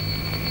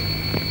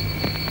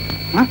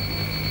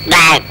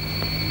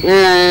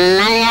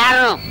 ನಾನು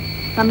ಯಾರು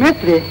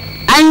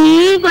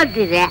ಈಗ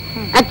ಗೊತ್ತಿದೆ,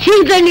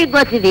 ಚಿಂಕಣ್ಣಿಗೆ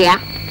ಗೊತ್ತಿದೆಯಾ?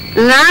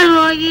 ನಾನು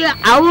ಹೋಗಿ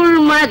ಅವಳು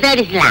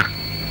ಮಾತಾಡಿಸ್ಲ.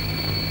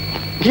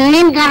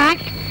 ನಿನ್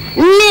ಕರೆಕ್ಟ್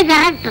ನೀ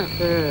ಕರೆಕ್ಟ್.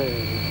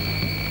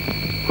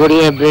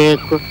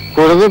 ಕುಡಿಯಬೇಕು,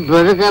 ಕುಡಿದು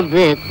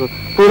ಬದುಕಬೇಕು,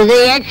 ಕುಡಿದು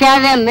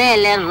ಹೆಚ್ಚಾದ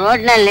ಮೇಲೆ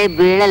ರೋಡ್ನಲ್ಲಿ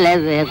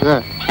ಬೀಳಲೇಬೇಕು.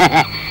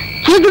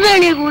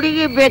 ಚಿಕ್ಕದಣಿಗೆ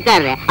ಹುಡುಗಿ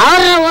ಬೇಕಾದ್ರೆ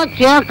ಅವ್ರ ಹೋಗಿ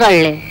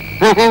ಕೇಳ್ಕೊಳ್ಳಿ.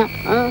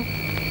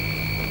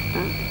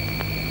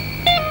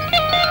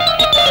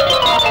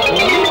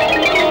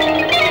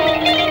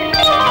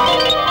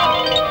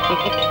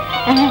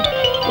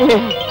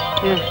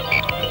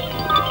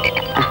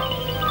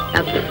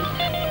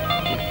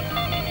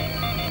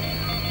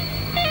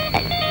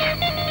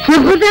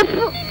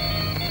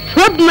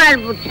 ಸೊಪ್ಪು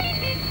ಮಾಡ್ಬಿಟ್ಟೆ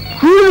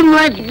ಕೂಡು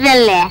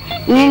ಮಧ್ಯದಲ್ಲೇ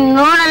ನೀನ್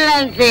ನೋಡಲ್ಲ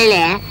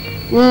ಅಂತೇಳಿ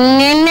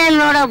ನಿನ್ನೆ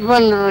ನೋಡಕ್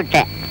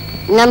ಬಂದ್ಬಿಟ್ಟೆ.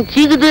 ನಮ್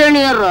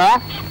ಚಿಕ್ಕದೋಣಿಯವರು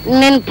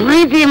ನಿನ್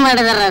ಪ್ರೀತಿ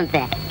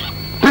ಮಾಡಿದಾರಂತೆ.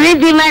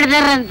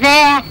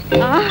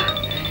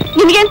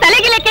 ನಿನ್ಗೇನ್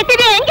ತಲೆಗಿಲೆ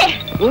ಕೆಟ್ಟಿದೆ ಹೆಂಗೆ?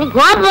 ನೀನ್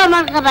ಕೋಪ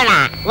ಮಾಡ್ಕೋಬೇಡ,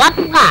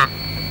 ಒಪ್ಪ.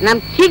 ನಮ್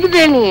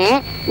ಚಿಕ್ಕದೋಣಿ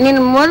ನಿನ್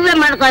ಮದುವೆ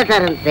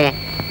ಮಾಡ್ಕೊಳ್ತಾರಂತೆ.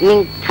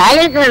 ನಿನ್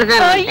ತಲೆ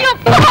ಕಳ್ತಾರ.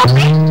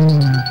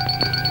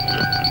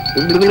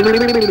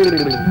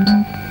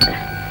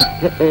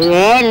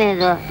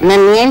 ಏನಿದು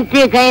ನನ್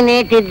ಹೆಂಡತಿ ಕೈ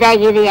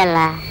ನೀಟಿದ್ದಾಗಿದೆಯಲ್ಲ.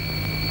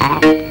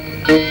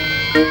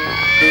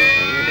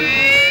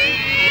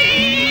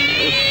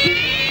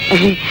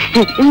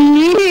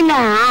 ನೀರಿನ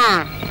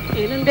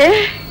ಏನಂದೆ?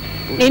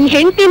 ನಿನ್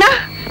ಹೆಂಡತಿನ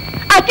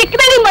ಆ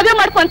ಚಿಕ್ಕದಲ್ಲಿ ಮದುವೆ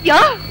ಮಾಡ್ಕೊಂತೀಯ?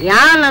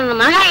 ಯಾ ನನ್ನ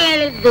ಮಗ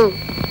ಹೇಳಿದ್ದು.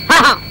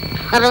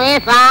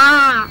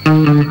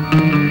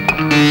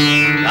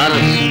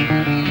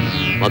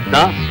 ಭಕ್ತ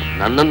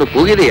ನನ್ನನ್ನು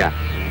ಕೂಗಿದೆಯಾ?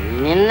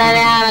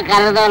 ನಿನ್ನದೇ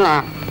ಕರೆದವನು.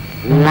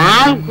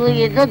 ನಾನ್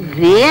ಕೂಗಿದ್ದು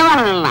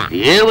ದೇವರಲ್ಲ.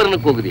 ದೇವರನ್ನು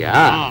ಕೂಗಿದೆಯಾ?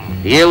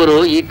 ದೇವರು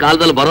ಈ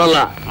ಕಾಲದಲ್ಲಿ ಬರೋಲ್ಲ.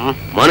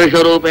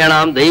 ಮನುಷ್ಯ ರೂಪೇಣ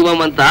ದೈವಂ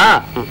ಅಂತ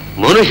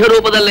ಮನುಷ್ಯ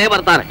ರೂಪದಲ್ಲೇ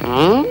ಬರ್ತಾರೆ.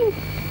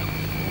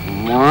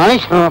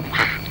 ಮನುಷ್ಯ ರೂಪ?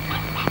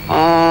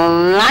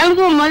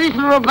 ನನಗೂ ಮನುಷ್ಯ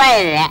ರೂಪ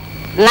ಇದೆ.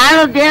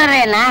 ನಾನು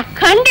ದೇವರೇನ?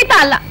 ಖಂಡಿತ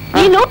ಅಲ್ಲ,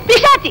 ನೀನು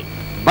ಪಿಶಾಚಿ.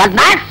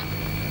 ಬದ್ಮಾಸ್,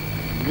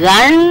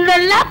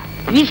 ಗಂಡಲ್ಲ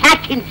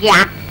ಪಿಶಾಚಿಂತ್ಯ?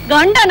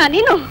 ಗಂಡನ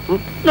ನೀನು?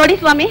 ನೋಡಿ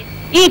ಸ್ವಾಮಿ,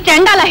 ಈ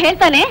ಚಂಡಾಲ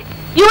ಹೇಳ್ತಾನೆ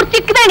ಇವ್ರು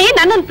ಚಿಕ್ಕದಣಿ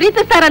ನನ್ನನ್ನು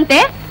ಪ್ರೀತಿಸ್ತಾರಂತೆ,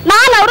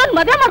 ನಾನು ಅವ್ರನ್ನ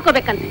ಮದುವೆ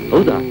ಮಾಡ್ಕೋಬೇಕಂತೆ.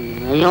 ಹೌದಾ?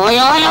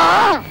 ಅಯ್ಯೋಯ್ಯೋ,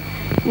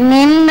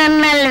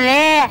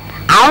 ನಿನ್ನಲ್ಲವೇ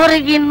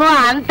ಅವ್ರಿಗಿನ್ನೂ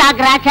ಅಂತ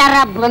ಗ್ರಾಚಾರ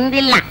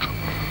ಬಂದಿಲ್ಲ.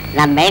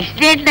 ನಮ್ಮ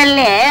ಎಸ್ಟೇಟ್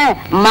ನಲ್ಲಿ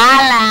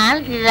ಮಾಲ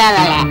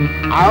ಅಂತಿದ್ದಾಳೆ.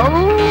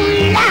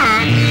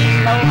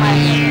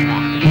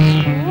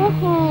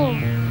 ಓಹೋ,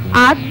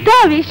 ಅದ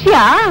ವಿಷಯ.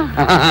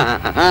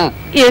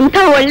 ಎಂಥ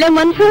ಒಳ್ಳೆ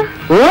ಮನ್ಸು.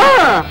 ಓ,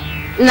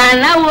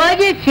 ನನ್ನ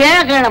ಹೋಗಿ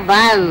ಕೇಳ್ಕೊಂಡ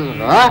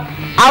ಬಂದ್ರು.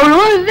 ಅವಳು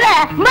ಇದ್ರೆ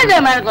ಮದುವೆ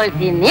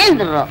ಮಾಡ್ಕೊಳ್ತೀನಿ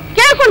ಅಂದ್ರು.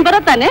 ಕೇಳ್ಕೊಂಡ್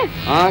ಬರತ್ತಾನೆ?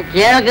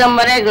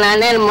 ಕೇಳ್ಕೊಂಬರಕ್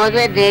ನಾನೇನ್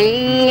ಮದುವೆ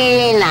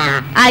ದೇನ?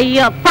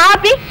 ಅಯ್ಯೋ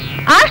ಪಾಪಿ,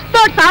 ಅಷ್ಟ್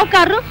ದೊಡ್ಡ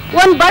ಸಾವುಕಾರರು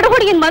ಒಂದ್ ಬಡ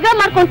ಹುಡುಗಿನ ಮದುವೆ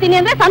ಮಾಡ್ಕೊಂತೀನಿ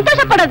ಅಂದ್ರೆ ಸಂತೋಷ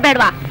ಪಡೋದ್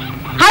ಬೇಡ್ವಾ?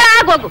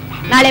 ಹಾಳಾಗೋಗು.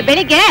 ನಾಳೆ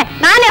ಬೆಳಿಗ್ಗೆ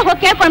ನಾನೇ ಹೋಗಿ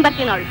ಕೇಳ್ಕೊಂಡ್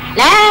ಬರ್ತೀನಿ.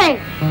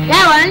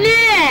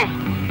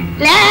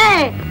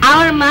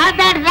 ಅವಳು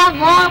ಮಾತಾಡ್ಸಕ್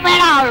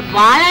ಹೋಗ್ಬೇಡ, ಅವಳು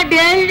ಬಹಳ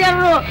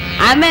ಡೇಂಜರು.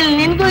 ಆಮೇಲೆ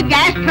ನಿನ್ಗೂ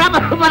ಗ್ಯಾಸ್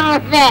ಟ್ರಬಲ್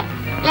ಬರುತ್ತೆ.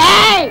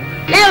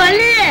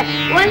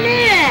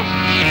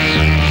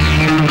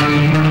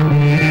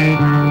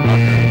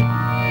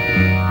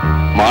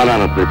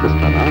 ಮಾಲಾನ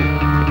ಪ್ರೀತಿಸ್ತಾನ?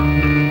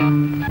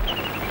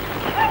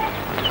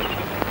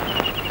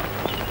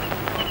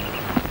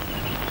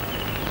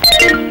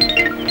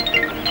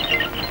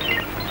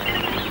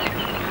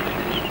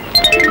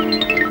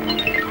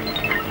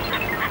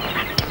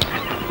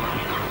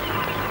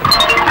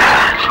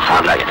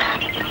 ಹಾಗಾಗಿದೆ.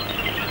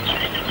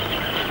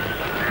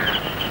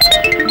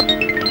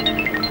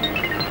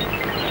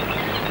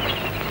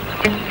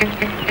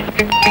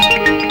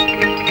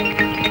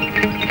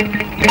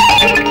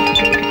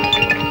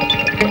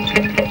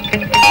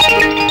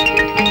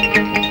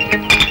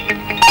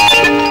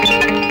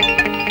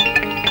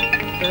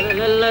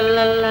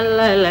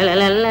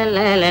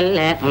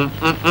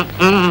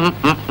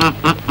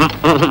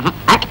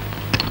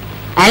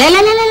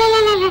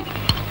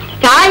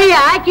 ಕಾಯಿ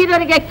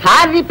ಹಾಕಿದವರಿಗೆ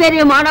ಕಾರ್ ರಿಪೇರಿ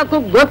ಮಾಡೋಕ್ಕೂ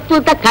ಗೊತ್ತು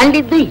ಅಂತ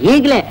ಕಂಡಿದ್ದು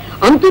ಈಗ್ಲೇ.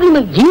 ಅಂತೂ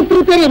ನಿಮಗೆ ಜೀಪ್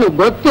ರಿಪೇರಿನು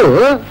ಗೊತ್ತು?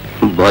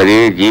 ಬರೀ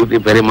ಜೀಪ್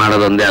ರಿಪೇರಿ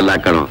ಮಾಡೋದೊಂದೇ ಅಲ್ಲ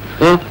ಕಣೋ,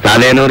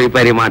 ತಲೆನೂ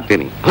ರಿಪೇರಿ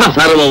ಮಾಡ್ತೀನಿ.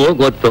 ಸರ್ವವು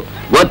ಗೊತ್ತು.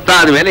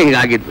 ಗೊತ್ತಾದ್ಮೇಲೆ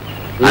ಹೀಗಾಗಿದ್ದು.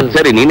 ಅದ್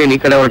ಸರಿ, ನೀನೇನ್ ಈ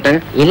ಕಡೆ ಹೊರಟೆ?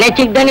 ಇಲ್ಲೇ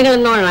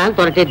ಚಿಕ್ಕದಣಿಗಳನ್ನ ನೋಡೋಣ ಅಂತ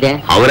ಹೊರಟಿದ್ದೆ.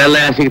 ಅವರೆಲ್ಲ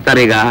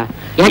ಸಿಗ್ತಾರೆ ಈಗ?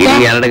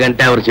 2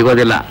 ಗಂಟೆ ಅವ್ರು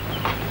ಸಿಗೋದಿಲ್ಲ.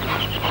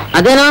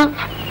 ಅದೇನೋ?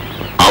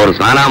 ಅವ್ರು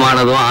ಸ್ನಾನ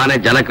ಮಾಡೋದು, ಆನೆ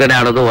ಜಲಕ್ರೀಡೆ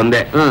ಆಡೋದು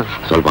ಒಂದೇ.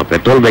 ಸ್ವಲ್ಪ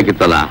ಪೆಟ್ರೋಲ್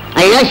ಬೇಕಿತ್ತಲ್ಲ?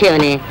 ಅಯ್ಯೋ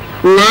ಶಿವನೇ,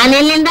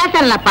 ನಾನೆಲ್ಲಿಂದ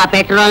ತರಲಪ್ಪ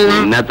ಪೆಟ್ರೋಲ್?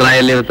 ನಿನ್ನ ಹತ್ರ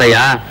ಎಲ್ಲಿರುತ್ತಯ್ಯ?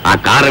 ಆ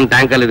ಕಾರನ್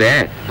ಟ್ಯಾಂಕ್ ಅಲ್ಲಿ ಇದೆ.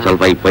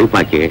 ಸ್ವಲ್ಪ ಈ ಪೈಪ್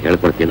ಹಾಕಿ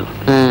ಹೇಳ್ಕೊಡ್ತೀನಿ.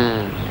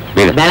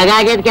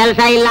 ಬೆಳಗಾಗಿದ್ ಕೆಲಸ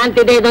ಇಲ್ಲ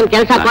ಅಂತಿದೆ, ಇದೊಂದು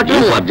ಕೆಲಸ ಕೊಟ್ಟರು.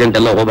 ಅರ್ಜೆಂಟ್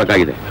ಎಲ್ಲ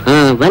ಹೋಗ್ಬೇಕಾಗಿದೆ.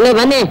 ಬನ್ನಿ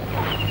ಬನ್ನಿ.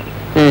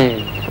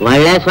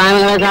 ಒಳ್ಳೆ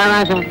ಸ್ವಾಮಿಗಳ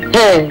ಸಹವಾಸ.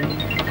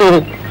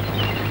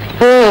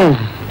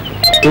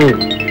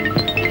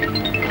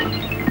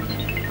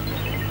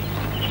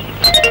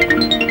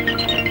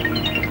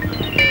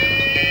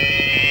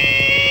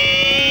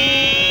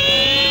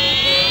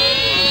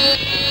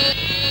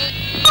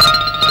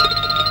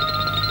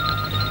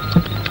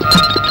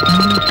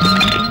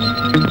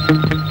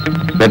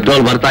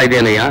 ಪೆಟ್ರೋಲ್ ಬರ್ತಾ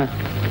ಇದೆಯೇನಯ್ಯ?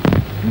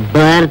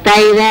 ಬರ್ತಾ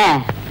ಇದೆ.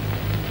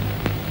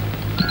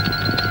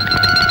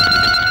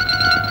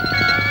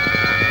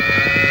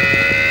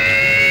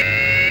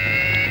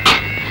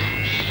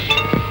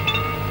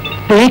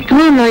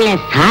 ಪೆಟ್ರೋಲ್ ಒಳ್ಳೆ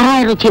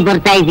ಸಾರಾಯಿ ರುಚಿ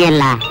ಬರ್ತಾ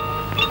ಇದೆಯಲ್ಲ.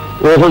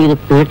 ಓಹೋ, ಇದು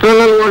ಪೆಟ್ರೋಲ್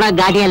ಅಲ್ಲಿ ಓಡೋ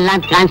ಗಾಡಿ ಅಲ್ಲ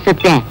ಅಂತ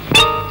ಕಾಣಿಸುತ್ತೆ.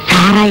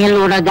 ಸಾರಾಯಲ್ಲಿ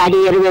ಓಡೋ ಗಾಡಿ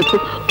ಇರಬೇಕು.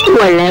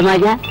 ಒಳ್ಳೆ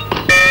ಮಜಾ.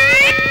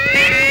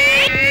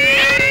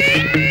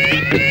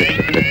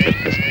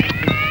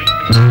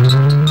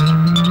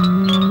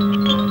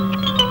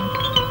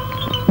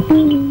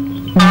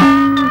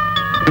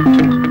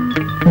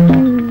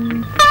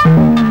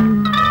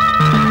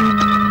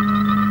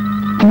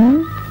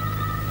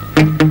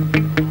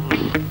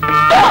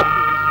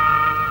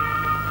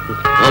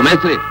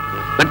 ಮೇಸ್ತ್ರಿ,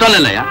 ಪೆಟ್ರೋಲ್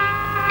ಇಲ್ಲ?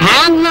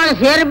 ಟ್ಯಾಂಕ್ ನೋಡಿ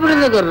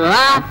ಸೇರ್ಬಿಡುದು ಗುರು.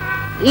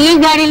 ಈ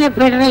ಗಾಡಿಲಿ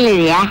ಪೆಟ್ರೋಲ್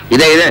ಇದೆಯಾ?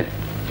 ಇದೆ ಇದೆ.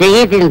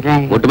 ತೆಗೀತೀನಿ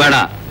ಸರ್. ಮುಟ್ಬೇಡ.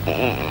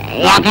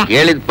 ಯಾಕೆ?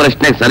 ಕೇಳಿದ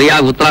ಪ್ರಶ್ನೆಗೆ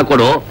ಸರಿಯಾಗಿ ಉತ್ತರ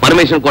ಕೊಡು,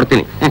 ಪರ್ಮಿಷನ್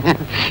ಕೊಡ್ತೀನಿ.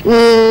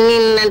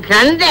 ನಿನ್ನ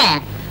ತಂದೆ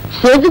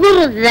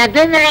ಸದ್ಗುರು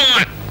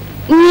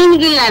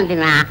ನಿನ್ಗಿಲ್ಲ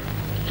ಅಂತೀನ.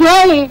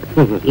 ಕೇಳಿ,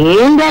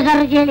 ಏನ್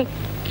ಬೇಕಾದ್ರೂ ಕೇಳಿ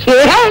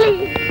ಕೇಳಿ.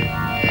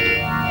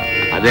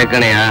 ಅದೇ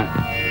ಕಣೆಯ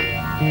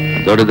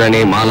ದೊಡ್ಡದಣಿ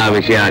ಮಾಲಾ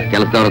ವಿಷಯ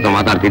ಕೆಲಸದವ್ರ ಹತ್ರ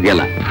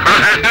ಮಾತಾಡ್ತಿದ್ಯಲ್ಲ.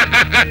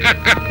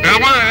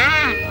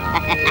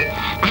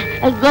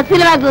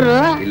 ಗೊತ್ತಿಲ್ವಾ ಗುರು?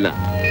 ಇಲ್ಲ.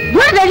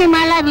 ದೊಡ್ಡದಣಿ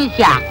ಮಾಲಾ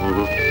ವಿಷಯ?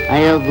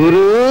 ಅಯ್ಯೋ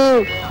ಗುರು,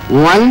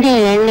 ಒಂದೇ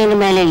ಹೆಣ್ಣಿನ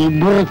ಮೇಲೆ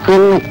ಇಬ್ಬರು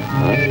ಕಣ್ಣು.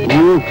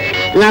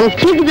 ನಮ್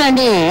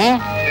ಚಿಕ್ಕದಣಿ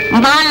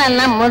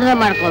ಮಾಲನ್ನ ಮದುವೆ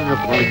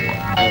ಮಾಡ್ಕೋಬೇಕು ಅಂತ,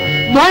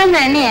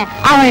 ದೊಡ್ಡದಣಿ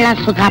ಅವಳನ್ನ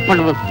ಸುಖ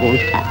ಪಡ್ಬೇಕು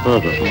ಅಂತ.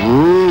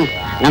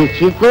 ನಮ್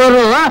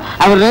ಚಿಕ್ಕವರು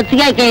ಅವ್ರ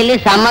ರೊತ್ತಿಗೆ ಕೈಯಲ್ಲಿ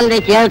ಸಂಬಂಧ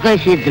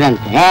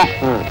ಕೇಳ್ಕಳಿಸಿದ್ರಂತೆ.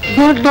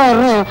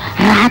 ದೊಡ್ಡವರು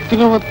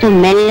ರಾತ್ರಿ ಹೊತ್ತು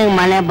ಮೆಲ್ಲಗೆ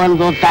ಮನೆ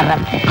ಬಂದು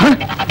ಹೋಗ್ತಾರಂತೆ.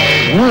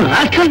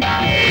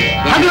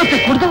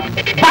 ಕುಡ್ದು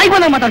ಬಾಯಿ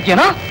ಬಂದ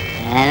ಮಾತಾಡ್ತೀಯನೋ?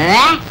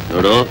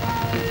 ನೋಡು,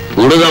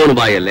 ಕುಡಿದವನ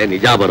ಬಾಯಲ್ಲೇ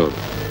ನಿಜ ಬರೋದು.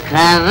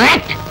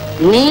 ಕರೆಕ್ಟ್.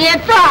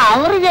 ನೀಯತ್ತು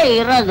ಅವ್ರಿಗೆ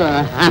ಇರೋದು.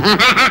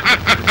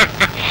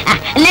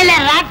 ಇಲ್ಲ,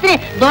 ರಾತ್ರಿ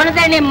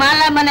ದೊಡ್ಡದಣ್ಣಿ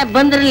ಮಾಲಾ ಮನೆ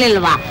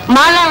ಬಂದಿರ್ಲಿಲ್ವಾ?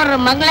 ಮಾಲಾ ಅವರು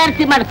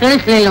ಮಂಗಳಾರತಿ ಮಾಡಿ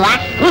ಕಳಿಸ್ಲಿಲ್ವಾ?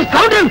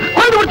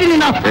 ಕೊಂಡ್ಬಿಡ್ತೀನಿ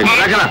ನಾವು.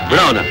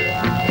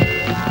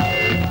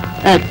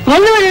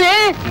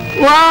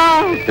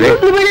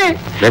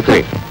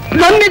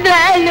 ನಂಬಿದ್ರೆ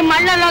ನಿಮ್ಮ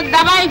ಅಣ್ಣನ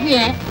ದಬಾಯಿಸಿ.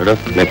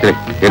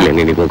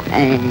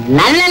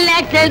 ನನ್ನೆಲ್ಲ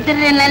ಯಾಕೆ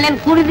ಹೇಳ್ತೀರಿ? ನನ್ನೇನು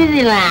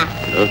ಕುಡಿದಿದ್ದೀನ?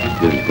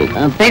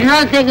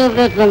 ಪೆಟ್ರೋಲ್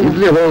ತೆಗಿಬೇಕು.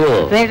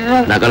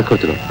 ಪೆಟ್ರೋಲ್ ನಾ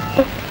ಕಳ್ಸ್ಕೊಡ್ತೀನಿ.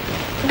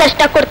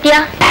 ದಷ್ಟ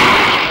ಕೊಡ್ತೀಯಾ?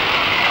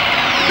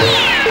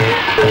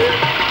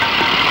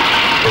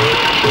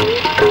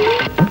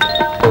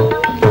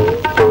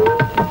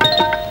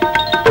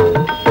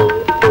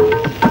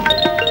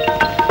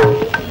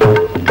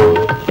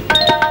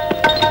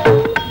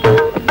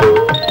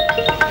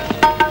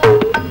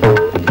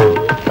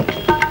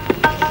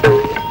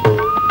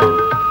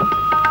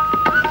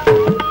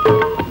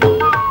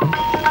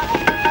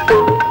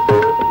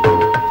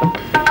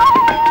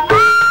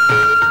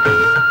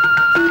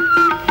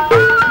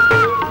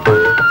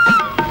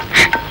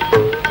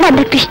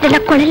 ಕೃಷ್ಣನ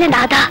ಕೊಳಲೆ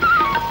ನಾದ.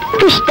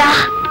 ಕೃಷ್ಣ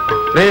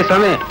ರೇ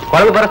ಸ್ವಾಮಿ,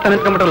 ಕೊಳಲು ಬರಸ್ತಾ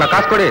ನಿಂತ್ಕೊಂಡ್ಬಿಟ್ರಲ್ಲ,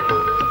 ಕಾಸು ಕೊಡಿ.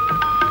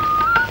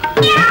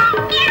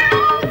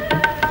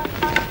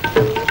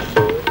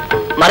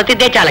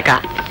 ಮರೆತಿದ್ದೆ ಚಾಲಕ,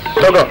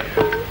 ತಗೋ,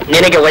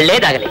 ನಿನಗೆ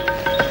ಒಳ್ಳೇದಾಗಲಿ.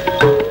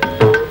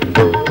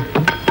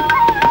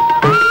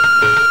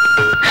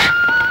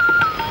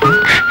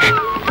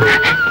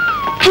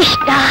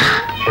 ಕೃಷ್ಣ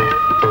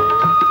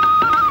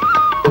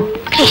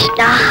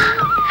ಕೃಷ್ಣ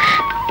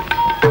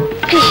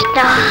ಕೃಷ್ಣ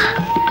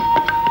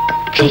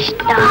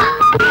ಕೃಷ್ಣ.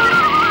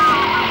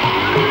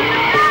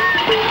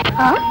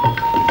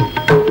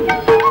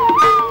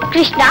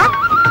 ಕೃಷ್ಣ,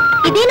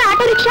 ಇದೇನು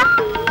ಆಟೋ ರಿಕ್ಷಾ?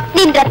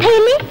 ನಿನ್ ರಥ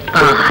ಎಲ್ಲಿ?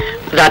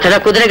 ರಥದ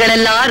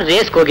ಕುದುರೆಗಳೆಲ್ಲ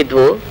ರೇಸ್ಗೆ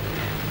ಹೋಗಿದ್ವು,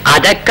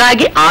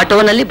 ಅದಕ್ಕಾಗಿ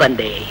ಆಟೋನಲ್ಲಿ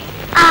ಬಂದೆ.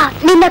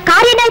 ನಿನ್ನ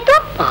ಕಾರ್ ಏನಾಯ್ತು?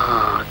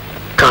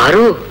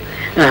 ಕಾರು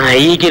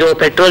ಈಗಿರೋ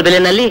ಪೆಟ್ರೋಲ್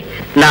ಬೆಲೆನಲ್ಲಿ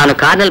ನಾನು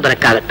ಕಾರ್ನಲ್ಲಿ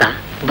ಬರಕ್ಕಾಗತ್ತಾ?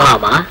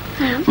 Bhama,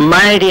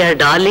 my dear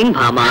darling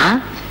Bhama.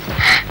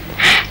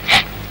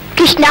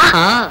 Krishna,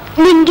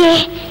 ನಿನ್ಗೆ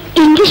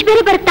ಇಂಗ್ಲಿಷ್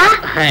ಬೇರೆ ಬರುತ್ತಾ?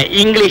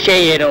 ಇಂಗ್ಲಿಷೇ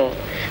ಏನು,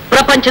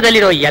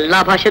 ಪ್ರಪಂಚದಲ್ಲಿರೋ ಎಲ್ಲಾ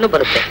ಭಾಷೆನೂ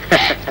ಬರುತ್ತೆ.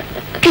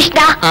 ಕೃಷ್ಣ,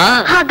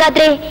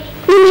 ಹಾಗಾದ್ರೆ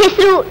ನಿಮ್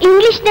ಹೆಸರು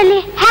ಇಂಗ್ಲಿಷ್ ನಲ್ಲಿ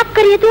ಹ್ಯಾಕ್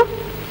ಕರೆಯೋದು?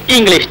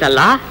 ಇಂಗ್ಲಿಷ್ ನಲ್ಲ?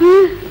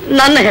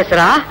 ನನ್ನ ಹೆಸರ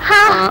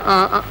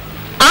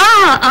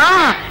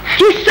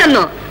ಕಿಸ್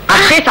ಅನ್ನು,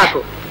 ಅಷ್ಟೇ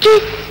ಸಾಕು.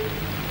 Kiss,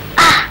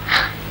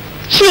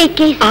 Shri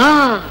kiss,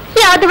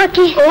 Yadava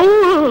kiss,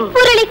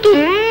 Murali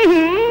kiss,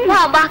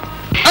 ಬಾಬಾ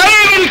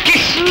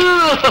ಕಿಸ್.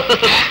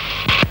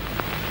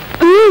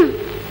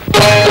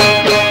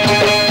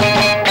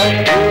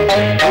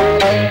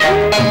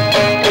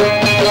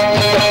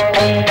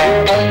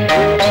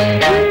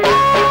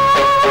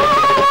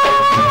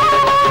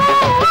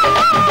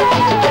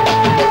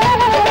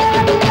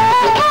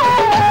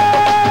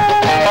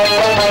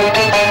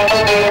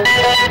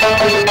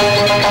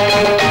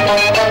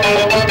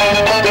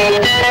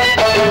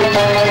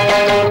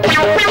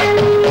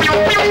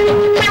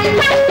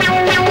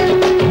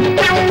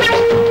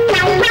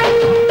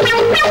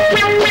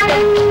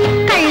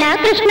 ಕಳ್ಳ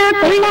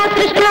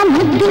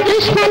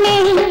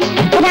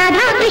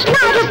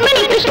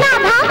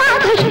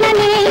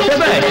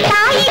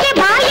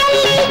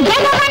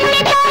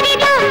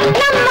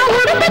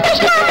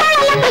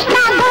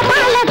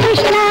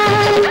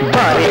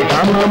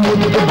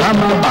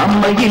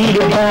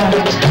ಇಲ್ಲಿ ಬಾ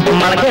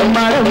ಮಳಗೆ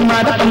ಮಾಡ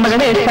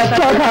ಮಗಳೇ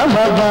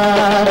ಸತ್ಯಭಾಮ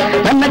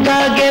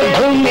ನನ್ನಗಾಗೆ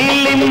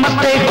ಭೂಮಿಲಿ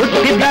ಮತ್ತೆ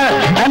ಹುಟ್ಟಿದ್ದ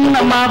ನನ್ನ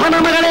ಮಾವನ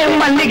ಮಗಳೇ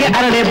ಮಲ್ಲಿಗೆ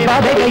ಅರಳೆ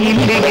ಬಾಬೆಗೆ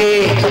ಇಲ್ಲಿಗೆ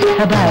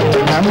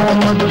ಭಾಮ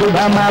ಮುದ್ದು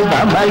ಭಾಮ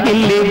ಭಾಮ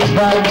ಇಲ್ಲಿ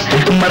ಬಾ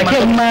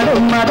ಮಳಗೆ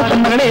ಮಾಡ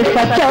ಮಗಳೇ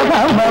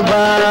ಸತ್ಯಭಾಮ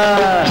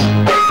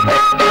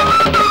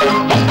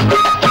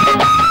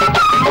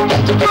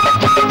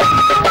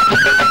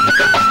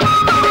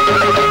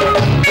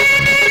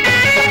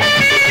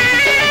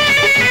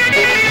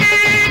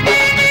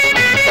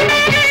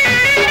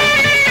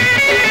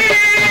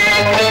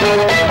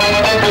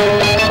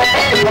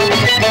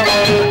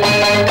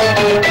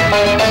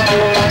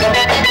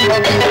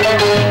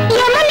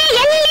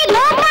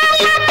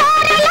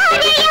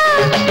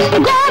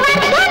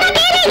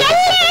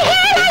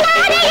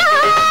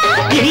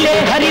ಇಲ್ಲೇ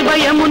ಹರಿವ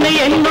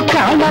ಯಮುನೆಯನ್ನು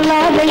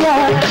ಕಾಣಲಾರೆಯ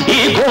ಈ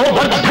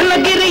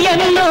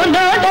ಗೋವರ್ಧನಗಿರಿಯನ್ನು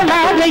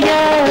ನೋಡಲಾರೆಯ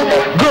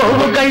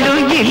ಗೋವುಗಳು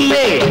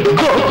ಇಲ್ಲೇ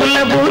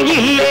ಗೋಕುಲವು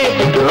ಇಲ್ಲೇ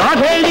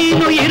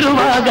ರಾಧೇಳೀನು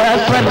ಇರುವಾಗ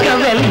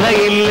ಸ್ವರ್ಗವೆಲ್ಲ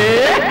ಇಲ್ಲೇ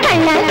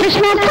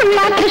ಕೃಷ್ಣ ಕುಳ್ಳ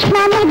ಕೃಷ್ಣ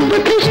ಮುದ್ದು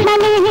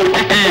ಕೃಷ್ಣನೇ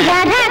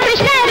ರಾಧಾ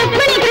ಕೃಷ್ಣ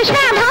ರುಕ್ಮಿಣಿ ಕೃಷ್ಣ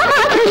ಭಾಮ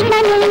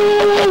ಕೃಷ್ಣನೇ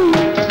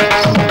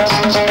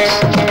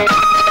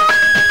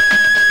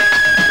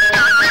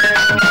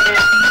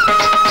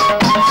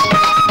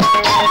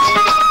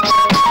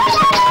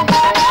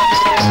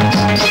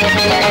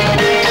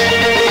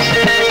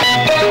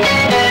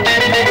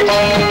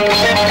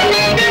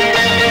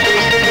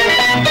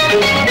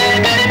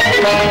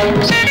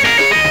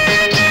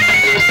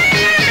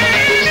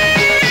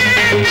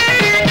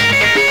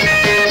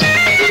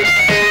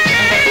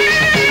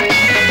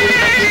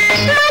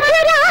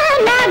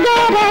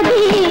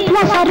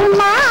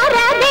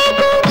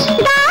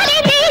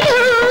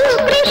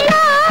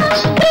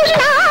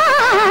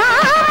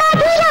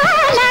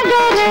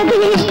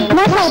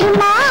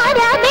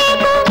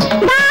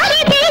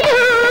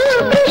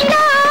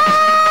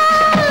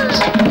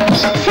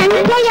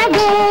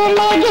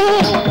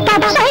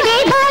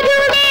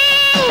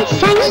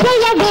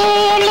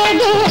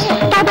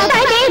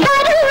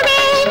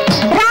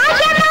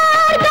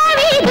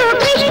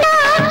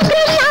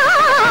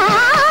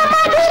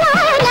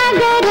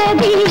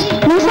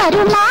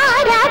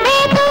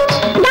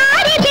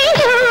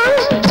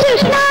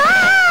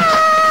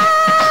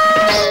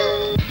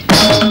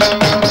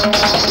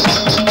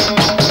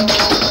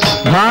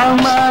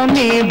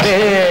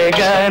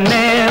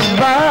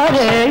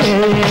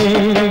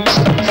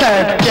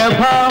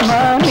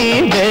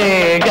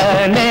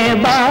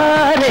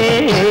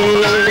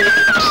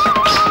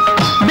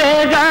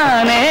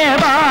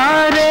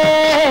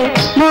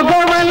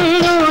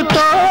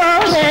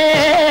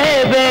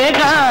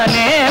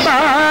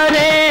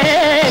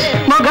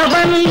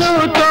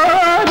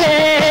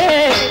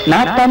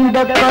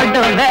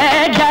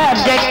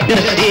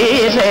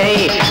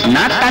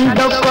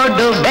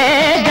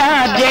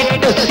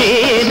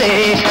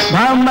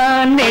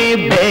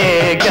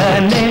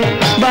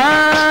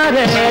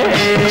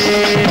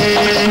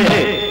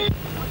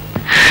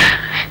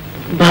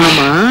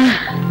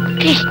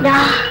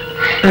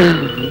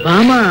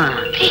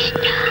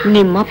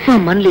ನಿಮ್ಮಪ್ಪ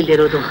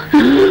ಮನ್ಲಿಲ್ಲಿರೋದು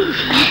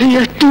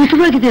ಎಷ್ಟು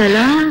ಉತ್ತಮವಾಗಿದೆ ಅಲ್ಲ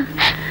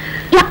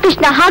ಯಾಕೆ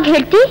ಕೃಷ್ಣ ಹಾಗೆ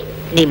ಹೇಳ್ತಿ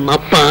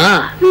ನಿಮ್ಮಪ್ಪ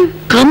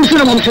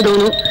ಕಂಸನ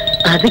ವಂಶದವನು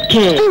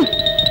ಅದಕ್ಕೆ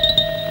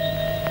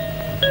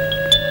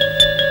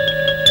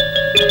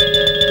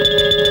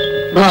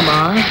ಭಾಮ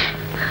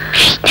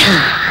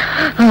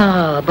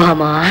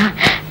ಭಾಮ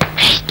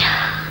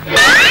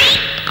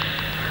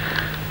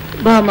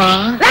ಭಾಮ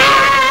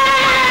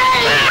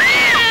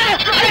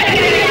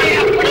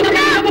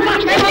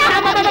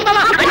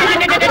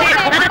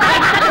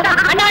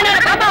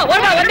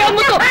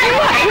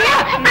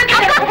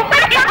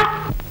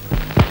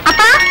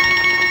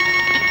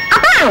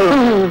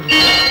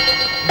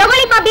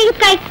ತಗೊಳ್ಳಿಪ್ಪ ಬೀಗದ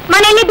ಕೈ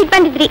ಮನೆಯಲ್ಲೇ ಬಿಟ್ಟು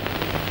ಬಂದಿದ್ರಿ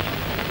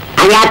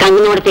ಯಾಕೆ ಹಂಗ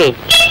ನೋಡ್ತಿ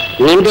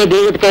ನಿಮ್ದೇ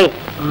ಬೀಗದ ಕೈ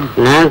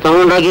ನಾನ್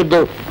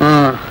ತಗೊಂಡೋಗಿದ್ದು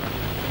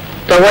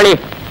ತಗೊಳ್ಳಿ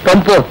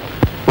ಪಂಪು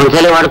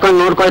ಒಂದ್ಸಲ ಹೊಡ್ಕೊಂಡು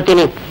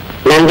ನೋಡ್ಕೊಳ್ತೀನಿ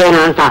ನಂದೇನು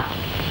ಅಂತ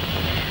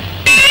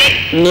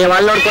ನೀವ್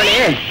ಅಲ್ಲಿ ನೋಡ್ಕೊಳ್ಳಿ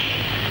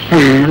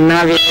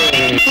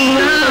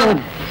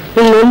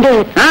ನಿಮ್ದೆ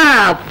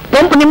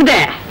ಪಂಪ್ ನಿಮ್ದೆ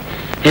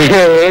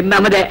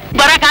ನಮ್ಮದೇ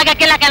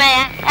ಬರಕ್ಕಾಗಕ್ಕಿಲ್ಲ ಕಣಯ್ಯ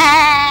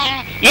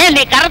ಏನ್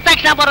ನೀ ಕರೆದ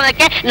ತಕ್ಷಣ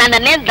ಬರೋದಕ್ಕೆ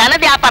ನನ್ನೇನ್ ದನದ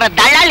ವ್ಯಾಪಾರ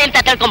ದಳ್ಳಾಳಿ ಅಂತ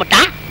ತಿಳ್ಕೊಂಬಿಟ್ಟ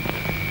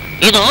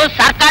ಇದು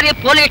ಸರ್ಕಾರಿ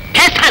ಪೊಲೀಸ್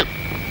ಸ್ಟೇಷನ್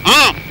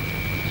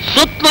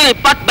ಸುತ್ತಲೂ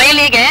 20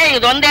 ಬೈಲಿಗೆ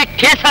ಇದೊಂದೇ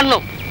ಕೇಸನ್ನು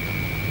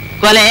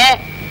ಕೊಲೆ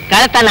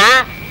ಕಳ್ತನ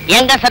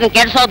ಹೆಂಗಸನ್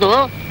ಕೆಡ್ಸೋದು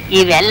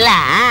ಇವೆಲ್ಲ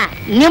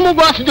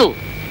ನಿಮಗೋಸ್ದು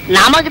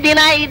ನಮಗ್ ದಿನ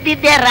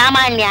ಇದ್ದಿದ್ದೆ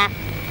ರಾಮಾಯಣ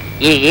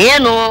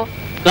ಏನು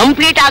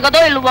ಕಂಪ್ಲೀಟ್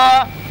ಆಗೋದೋ ಇಲ್ವೋ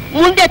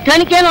ಮುಂದೆ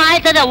ತನಿಖೆನೂ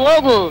ಆಯ್ತದೆ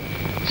ಹೋಗು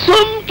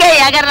ಸುಮ್ಕೆ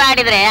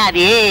ಎಗರಾಡಿದ್ರೆ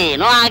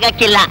ಅದೇನೂ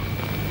ಆಗಕ್ಕಿಲ್ಲ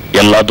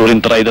ಎಲ್ಲಾ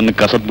ದೂರಿನ ತರ ಇದನ್ನು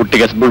ಕಸದ್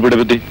ಬುಟ್ಟಿಗೆ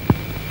ಎಸ್ಬಿಡ್ಬಿಡಿ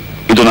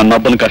ಇದು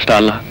ನನ್ನೊಬ್ಬನ ಕಷ್ಟ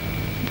ಅಲ್ಲ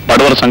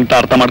ಬಡವರ ಸಂಕಟ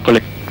ಅರ್ಥ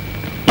ಮಾಡ್ಕೊಳ್ಳಿ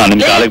ನಾನು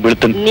ನಿಮ್ ಕಾಲಿಗೆ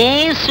ಬೀಳ್ತೇನೆ ನೀ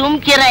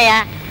ಸುಮ್ಕಿರಯ್ಯ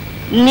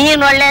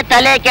ನೀನ್ ಒಳ್ಳೆ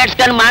ತಲೆ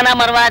ಕೆಡ್ಸ್ಕೊಂಡ್ ಮಾನ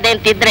ಮರವಾದೆ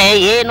ಅಂತಿದ್ರೆ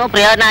ಏನು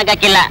ಪ್ರಯೋಜನ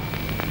ಆಗಕ್ಕಿಲ್ಲ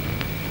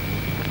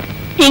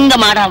ಹಿಂಗ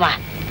ಮಾಡವ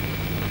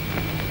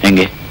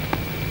ಹೆಂಗೆ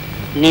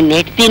ನಿನ್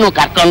ಹೆಂಡ್ತಿನೂ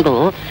ಕರ್ಕೊಂಡು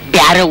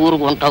ಬ್ಯಾರೆ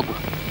ಊರಿಗೆ ಹೊಂಟೋಗು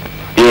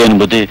ಏನ್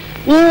ಬುದ್ಧಿ.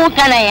 ಹೂ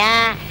ಕಣಯ್ಯ,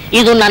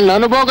 ಇದು ನನ್ನ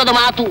ಅನುಭೋಗದ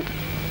ಮಾತು.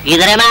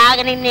 ಇದರ ಮ್ಯಾಗ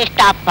ನಿನ್ನಿಷ್ಟ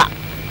ಅಪ್ಪ.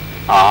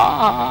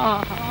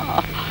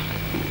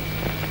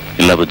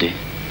 ಇಲ್ಲ ಬುದ್ಧಿ,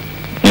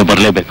 ನೀವು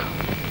ಬರ್ಲೇಬೇಕು.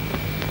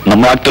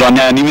 ನಮ್ಮ ಆಗ್ತಿರೋ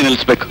ಅನ್ಯಾಯ ನೀವೇ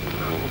ನಿಲ್ಲಿಸ್ಬೇಕು.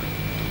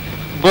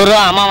 ಬರೋ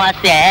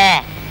ಅಮಾವಾಸ್ಯೆ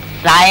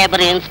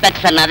ಸಾಹೇಬ್ರ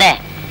ಇನ್ಸ್ಪೆಕ್ಷನ್ ಅದೇ,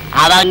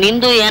 ಅವಾಗ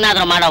ನಿಂದು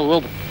ಏನಾದ್ರೂ ಮಾಡೋ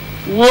ಹೋಗು.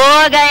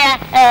 ಹೋಗಯ್ಯ,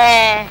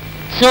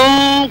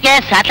 ಸುಮ್ಕೆ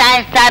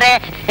ಸತಾಯಿಸ್ತಾರೆ,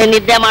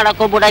 ನಿದ್ದೆ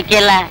ಮಾಡಕ್ಕೂ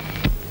ಬಿಡಕ್ಕಿಲ್ಲ.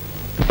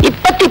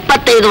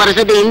 20-25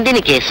 ವರ್ಷದ ಹಿಂದಿನ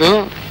ಕೇಸು.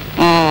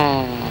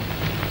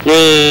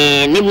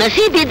 ನಿಮ್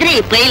ನಸೀಬ್ ಇದ್ರೆ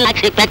ಫೈಲ್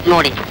ಹಾಕ್ಸಿಪ್ಪತ್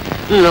ನೋಡಿ.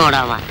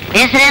 ನೋಡವ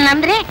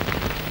ಹೆಸರೇನಂದ್ರೆ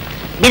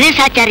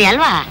ಬಿದಿಸಾಚಾರಿ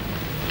ಅಲ್ವಾ?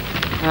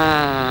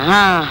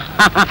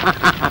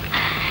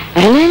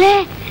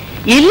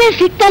 ಇಲ್ಲೇ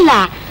ಸಿಕ್ತಲ್ಲ,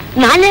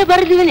 ನಾನೇ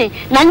ಬರ್ದಿದ್ದೀನಿ,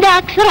 ನಂದೇ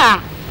ಅಕ್ಷರ.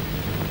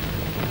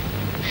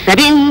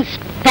 ಸಬ್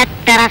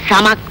ಇನ್ಸ್ಪೆಕ್ಟರ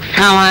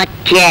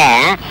ಸಮಕ್ಷಮಕ್ಕೆ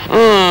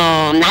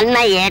ನನ್ನ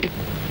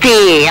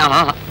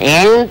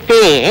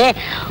ಹೆಂಡತಿ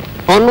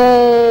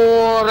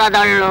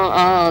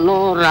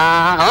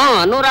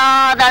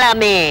ಅನುರಾದಳ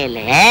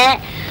ಮೇಲೆ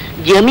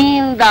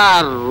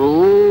ಜಮೀನ್ದಾರರು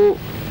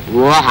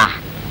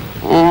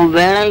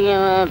ಬೆಳಗ್ಗೆ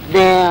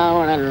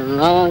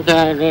ಅವಳನ್ನು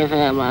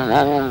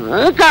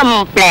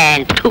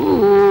ಕಂಪ್ಲೇಂಟು.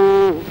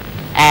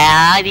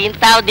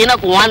 ಇಂಥವ್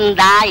ದಿನಕ್ಕೆ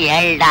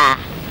 1-2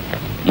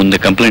 ಮುಂದೆ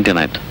ಕಂಪ್ಲೇಂಟ್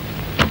ಏನಾಯ್ತು?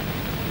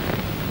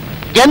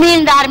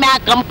 ಜಮೀನ್ದಾರ್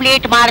ಮ್ಯಾಗ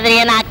ಕಂಪ್ಲೀಟ್ ಮಾಡಿದ್ರೆ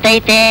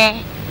ಏನಾಗ್ತೈತೆ?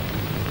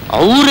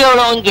 ಅವ್ರು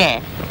ಹೇಳೋಂಗೆ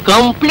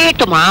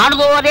ಕಂಪ್ಲೀಟ್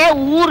ಮಾಡಿದೋದೇ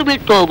ಊರ್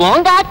ಬಿಟ್ಟು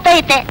ಹೋಗೋಂಗ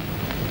ಆಗ್ತೈತೆ.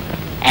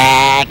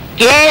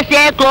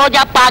 ಕೇಸೇ ಕ್ಲೋಸ್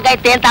ಅಪ್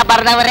ಆಗೈತೆ ಅಂತ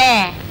ಬರ್ದವ್ರೆ.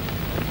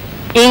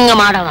 ಹಿಂಗ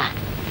ಮಾಡವ,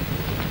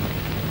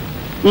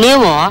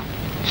 ನೀವು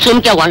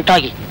ಸುಮ್ಕೆ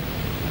ಹೊಂಟೋಗಿ.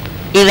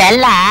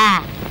 ಇವೆಲ್ಲ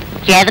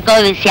ಕೆದಕೋ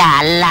ವಿಷಯ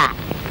ಅಲ್ಲ.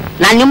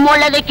 ನಾನು ನಿಮ್ಮ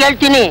ಒಳ್ಳೇದೇ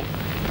ಕೇಳ್ತೀನಿ.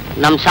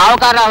 ನಮ್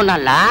ಸಾಹುಕಾರ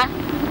ಅವನಲ್ಲ,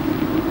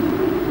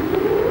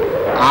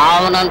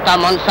 ಅವನಂತ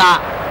ಮನ್ಸ.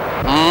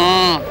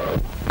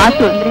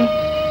 ಆತು ಅಂದ್ರೆ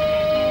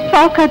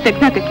ಸಾಹುಕಾರ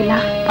ತೆಗ್ದಾಕಿಲ್ಲ.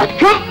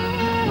 ಅದಕ್ಕೆ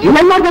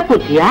ಏನ್ ಮಾಡ್ಬೇಕು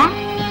ಅಂತೀಯ?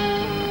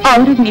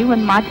 ಅವ್ರಿಗೆ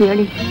ನೀವೊಂದ್ ಮಾತು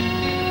ಹೇಳಿ,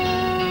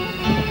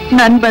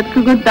 ನನ್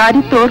ಬದುಕಿಗೂ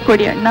ದಾರಿ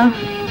ತೋರ್ಕೊಡಿ ಅಣ್ಣ.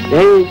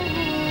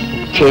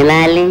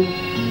 ಚಿಲಾಲಿ,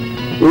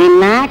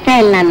 ನಿನ್ನ ಆಟ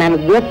ಇಲ್ಲ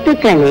ನನ್ಗೆ ಗೊತ್ತು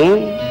ಕಣೆ.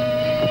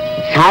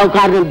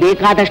 ಸಾಹುಕಾರ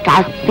ಬೇಕಾದಷ್ಟು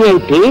ಆಸ್ತಿ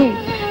ಐತಿ,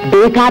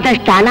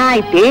 ಬೇಕಾದಷ್ಟು ಹಣ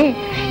ಐತಿ,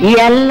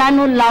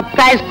 ಎಲ್ಲಾನು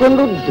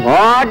ಲಪ್ಕಾಯಿಸ್ಕೊಂಡು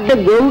ದೊಡ್ಡ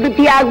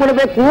ಗೌಡತಿ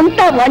ಆಗ್ಬಿಡ್ಬೇಕು ಅಂತ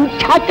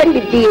ವಂಚ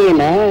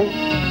ಹಾಕೊಂಡಿದ್ದೀನ.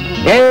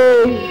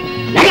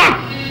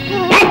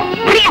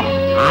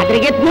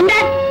 ಆದ್ರಿಗೆ ಮುಂದೆ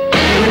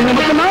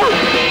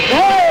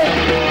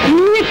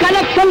ಈ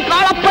ಕಲೆಕ್ಷನ್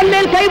ಕಾಳಪ್ಪನ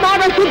ಮೇಲೆ ಕೈ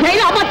ಮಾಡೋಷ್ಟು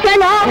ಧೈರ್ಯ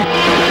ಅವತ್ತೇನೋ.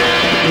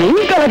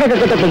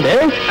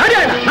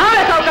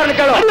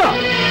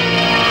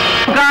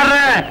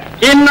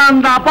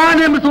 ಇನ್ನೊಂದು ಅಪ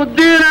ನಿಮ್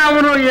ಸುದ್ದಿನ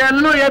ಅವನು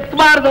ಎಲ್ಲೂ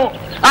ಎತ್ತಬಾರ್ದು,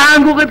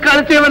 ಹಂಗುಗದ್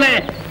ಕಳ್ತೀವನೇ.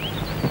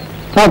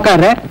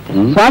 ಸಾವುಕಾರ್ರೆ,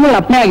 ಸ್ವಾಮಿ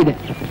ಅಪ್ನೆ ಆಗಿದೆ,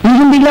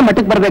 ಹಿಂದಿಗ್ಲೇ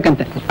ಮಠಕ್ಕೆ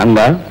ಬರ್ಬೇಕಂತೆ. ಹಂಗ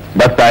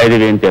ಬರ್ತಾ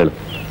ಇದೀವಿ ಅಂತ ಹೇಳು.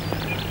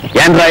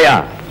 ಏನ್ರಯ್ಯ,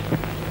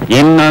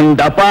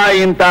 ಇನ್ನೊಂದಪ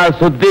ಇಂತ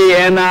ಸುದ್ದಿ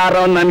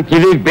ಏನಾರೋ ನನ್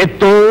ಕಿವಿಗ್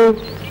ಬೆತ್ತು,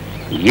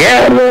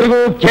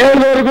 ಏರ್ವರ್ಗೂ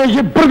ಕೇಳ್ವರ್ಗೂ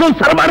ಇಬ್ಬರಿಗೂ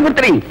ಸರ್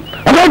ಮಾಡ್ಬಿಡ್ತೀನಿ.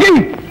 ಅದಾಗಿ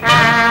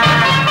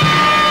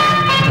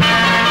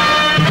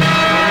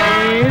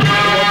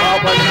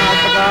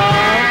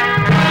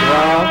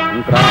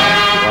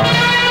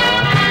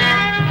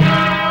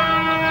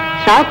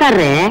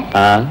ಸಾವುಕಾರ್ರೆ,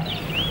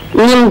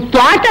 ನಿಮ್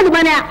ತೋಟದ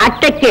ಮನೆ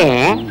ಅಟ್ಟಕ್ಕೆ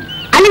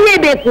ಅಲ್ಲಿಗೆ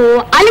ಬೇಕು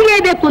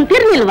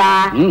ಅಂತಿರ್ಲಿಲ್ವಾ?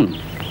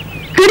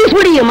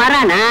 ಕಿಡಿಸ್ಬಿಡಿ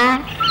ಮರನ,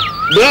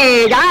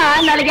 ಬೇಡ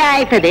ನಲ್ಗೆ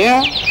ಆಯ್ತದೆ.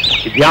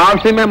 ಯಾವ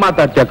ಸೀಮೆ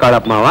ಮಾತಾಡ್ತೀಯ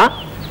ಕಾಳಪ್ಪ ಮಾವ?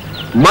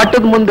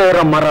 ಮಠದ ಮುಂದೆ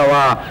ಇರೋ ಮರವ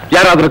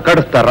ಯಾರಾದ್ರೂ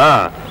ಕಡಿಸ್ತಾರ?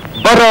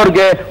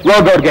 ಬರೋರ್ಗೆ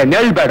ಹೋಗೋರ್ಗೆ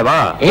ನೆಳ್ಬೇಡವಾ?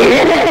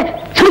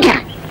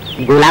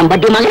 ಗುಲಾಂ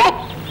ಬಡ್ಡಿ ಮಗಳೇ,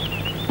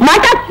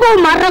 ಮಠಕ್ಕೂ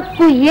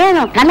ಮರಕ್ಕೂ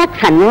ಏನು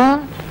ಕನೆಕ್ಷನ್ನು?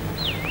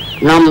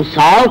 ನಮ್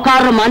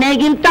ಸಾಹುಕಾರ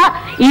ಮನೆಗಿಂತ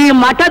ಈ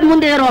ಮಠದ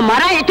ಮುಂದೆ ಇರೋ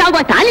ಮರ ಹೆಚ್ಚಾಗೋ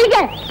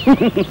ತಾಲಿಗೆ.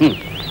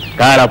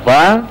 ಕಾಳಪ್ಪ,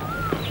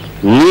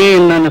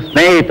 ನೀನ್ ನನ್ನ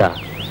ಸ್ನೇಹಿತ,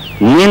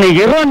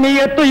 ನಿನಗಿರೋ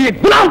ನೀಯತ್ತು ಈ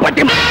ಗುಲಾಂ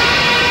ಪಟ್ಟಿ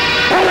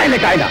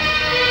ಕಾಯ್ದ.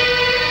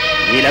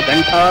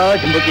 ನೀಲಕಂಠ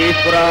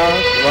ಜಂಬುಕೇಶ್ವರ,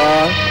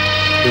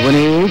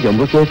 ಶಿವನೇ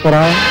ಜಂಬುಕೇಶ್ವರ.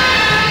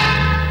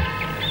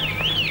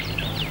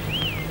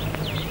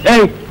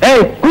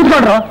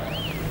 ಕೂತ್ಕೊಳ್ರ,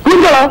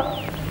 ಕೂತ್ಕೊಳ್ಳೋ.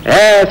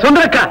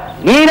 ಸುಂದ್ರಕ್ಕ,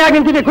 ನೀನ್ಯಾಕೆ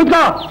ನಿಂತಿದ್ದೆ?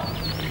 ಕೂತ್ಕೋ.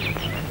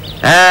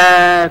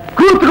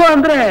 ಕೂತ್ಕೋ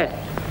ಅಂದ್ರೆ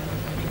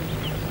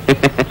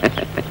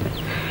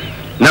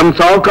ನಮ್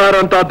ಸಾಹುಕಾರ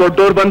ಅಂತ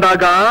ದೊಡ್ಡೋರ್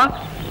ಬಂದಾಗ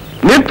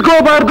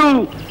ನಿಂತ್ಕೋಬಾರ್ದು,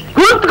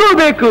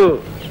 ಕೂತ್ಕೋಬೇಕು.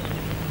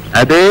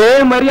 ಅದೇ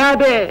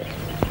ಮರ್ಯಾದೆ.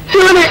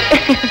 ಶಿವನೇ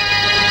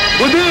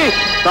ಬುದ್ಧಿ,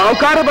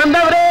 ಸಾಹುಕಾರ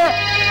ಬಂದವ್ರೆ.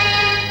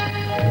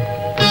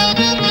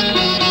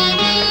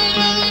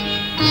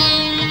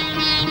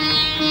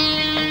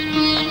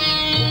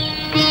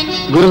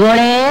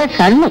 ಗುರುಗಳೇ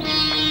ಸಣ್ಣ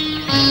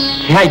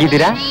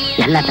ಹೇಗಿದ್ದೀರಾ?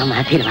 ಎಲ್ಲ ತಮ್ಮ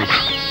ಆಶೀರ್ವಾದ.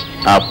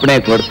 ಅಪ್ಪಣೆ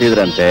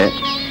ಕೊಡ್ತಿದ್ರಂತೆ,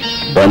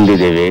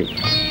 ಬಂದಿದ್ದೀವಿ.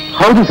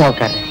 ಹೌದು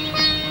ಸಾವುಕಾರ,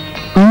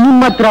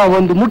 ನಿಮ್ಮ ಹತ್ರ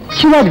ಒಂದು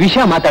ಮುಖ್ಯವಾದ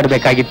ವಿಷಯ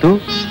ಮಾತಾಡ್ಬೇಕಾಗಿತ್ತು,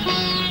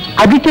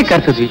 ಅದಕ್ಕೆ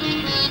ಕರ್ಸಿದ್ವಿ.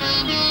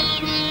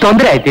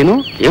 ತೊಂದ್ರೆ ಆಯ್ತೇನು?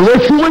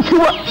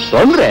 ಶಿವ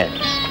ತೊಂದ್ರೆ?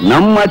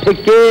 ನಮ್ಮ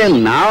ಮಠಕ್ಕೆ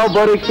ನಾವು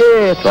ಬರೋಕೆ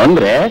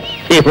ತೊಂದ್ರೆ?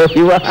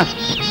 ಶಿವ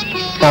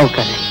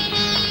ಸಾವುಕಾರ,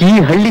 ಈ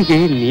ಹಳ್ಳಿಗೆ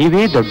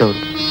ನೀವೇ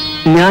ದೊಡ್ಡವರು.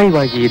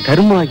 ನ್ಯಾಯವಾಗಿ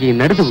ಧರ್ಮವಾಗಿ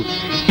ನಡೆದು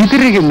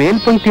ಇತರಿಗೆ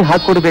ಮೇಲ್ಪಂಕ್ತಿ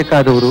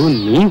ಹಾಕೊಡ್ಬೇಕಾದವರು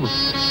ನೀವು.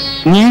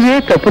 ನೀವೇ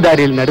ತಪ್ಪು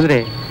ದಾರಿಯಲ್ಲಿ ನಡೆದ್ರೆ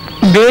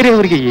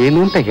ಬೇರೆಯವ್ರಿಗೆ ಏನು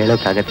ಅಂತ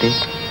ಹೇಳೋಕ್ಕಾಗತ್ತೆ?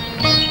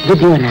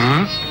 ಬುದ್ಧಿವರ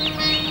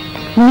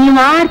ನೀವ್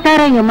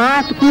ಆಡ್ತಾರ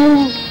ಮಾತಕ್ಕೂ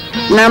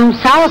ನಮ್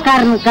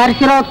ಸಾವುಕಾರನ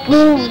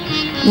ಕರ್ಸಿರೋದಕ್ಕೂ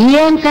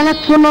ಏನ್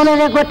ಕನೆಕ್ಷನ್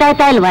ಅನ್ನೋದೇ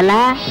ಗೊತ್ತಾಯ್ತಾ ಇಲ್ವಲ್ಲ?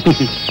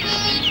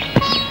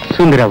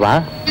 ಸುಂದರವ,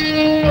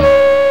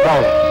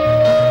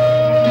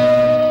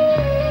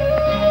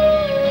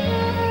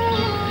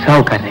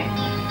 ಸಾವುಕಾರ್ರೆ,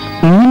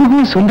 ನಿಮಗೂ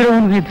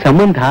ಸುಂದರವನಿಗೂ ಇದ್ದ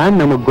ಸಂಬಂಧ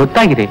ನಮಗ್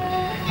ಗೊತ್ತಾಗಿದೆ.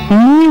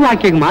 ನೀವ್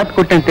ಆಕೆಗೆ ಮಾತು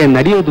ಕೊಟ್ಟಂತೆ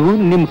ನಡೆಯೋದು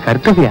ನಿಮ್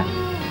ಕರ್ತವ್ಯ,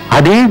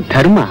 ಅದೇ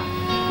ಧರ್ಮ.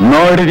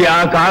 ನೋಡಿದ್ಯಾ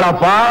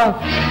ಕಾಳಪ್ಪ,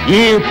 ಈ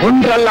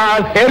ಪುಂಡ್ರೆಲ್ಲ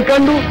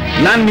ಸೇರ್ಕೊಂಡು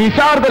ನನ್ನ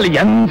ವಿಚಾರದಲ್ಲಿ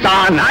ಎಂತ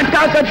ನಾಟಕ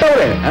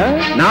ಕಟ್ಟವ್ರೆ.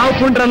 ನಾವು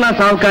ಪುಂಡ್ರನ್ನ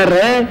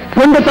ಸಾವುಕಾರ್ರೆ,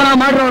 ಪುಂಡತನ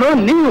ಮಾಡ್ರವ್ರು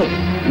ನೀವು.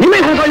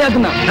 ನಿಮಗೆ ಹಾಕೊಳ್ಳಿ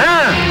ಅದನ್ನ.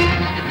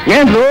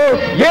 ಏನ್ರು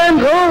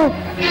ಏನ್ರು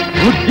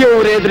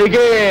ಬುದ್ಧಿಯವ್ರ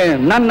ಎದುರಿಗೆ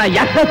ನನ್ನ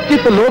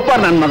ಯಶಸ್ಸಿತ್ತು ಲೋಪ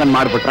ನನ್ನ ಮಗನ್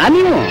ಮಾಡ್ಬಿಟ್ರ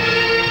ನೀವು?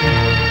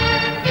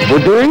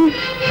 ಬುದ್ಧಿ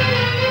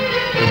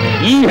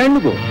ಈ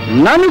ಹೆಣ್ಣಿಗೂ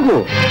ನನಗೂ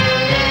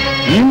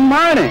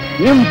ನಿಮ್ಮಾಣೆ,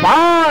 ನಿಮ್ ಬಾ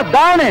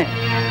ದಾಣೆ,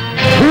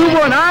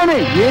 ನಾನೇ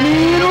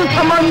ಏನೇನೂ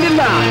ಸಂಬಂಧ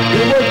ಇಲ್ಲ.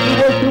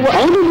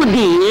 ಹೌದು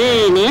ಬುದ್ಧಿ,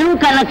 ಏನೇನು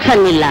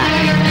ಕನೆಕ್ಷನ್ ಇಲ್ಲ.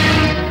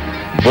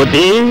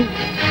 ಬುದ್ಧಿ,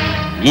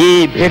 ಈ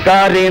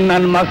ಭಿಕಾರಿ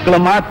ನನ್ನ ಮಕ್ಕಳ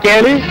ಮಾತು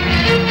ಕೇಳಿ,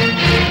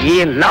 ಈ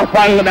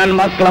ಲಫಂಗ್ ನನ್ನ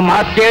ಮಕ್ಕಳ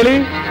ಮಾತು ಕೇಳಿ,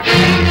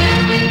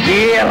 ಈ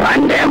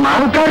ರಂಡೆ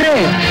ಮಾವುಕರ್ರೆ,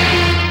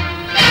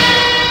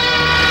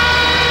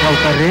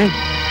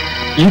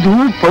 ಇದು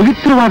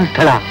ಪವಿತ್ರವಾದ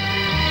ಸ್ಥಳ.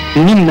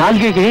 ನಿಮ್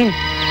ನಾಲ್ಗೆಗೆ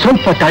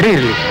ಸ್ವಲ್ಪ ತಡೆ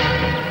ಇರಲಿ.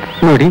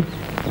 ನೋಡಿ,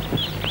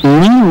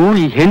 ನೀವು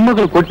ಈ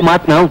ಹೆಣ್ಮಗಳು ಕೊಟ್ಟ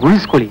ಮಾತನ್ನ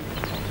ಉಳಿಸ್ಕೊಳ್ಳಿ.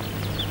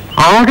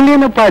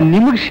 ಆಗ್ಲೇನಪ್ಪ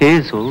ನಿಮಗ್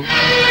ಶ್ರೇಯಸ್ಸು.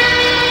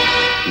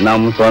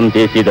 ನಮ್ಮ ಸ್ವಂತ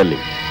ದೇಶದಲ್ಲಿ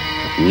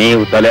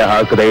ನೀವು ತಲೆ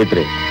ಹಾಕದೇ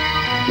ಇದ್ರೆ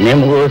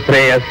ನಿಮಗೂ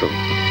ಶ್ರೇಯಸ್ಸು.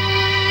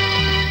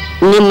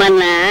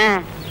 ನಿಮ್ಮನ್ನ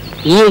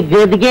ಈ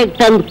ಗದ್ಗೆ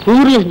ತಂದು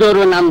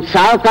ಕೂರಿಸಿದವರು ನಮ್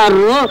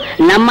ಸಾಹುಕಾರರು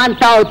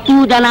ನಮ್ಮಂತ 10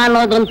 ಜನ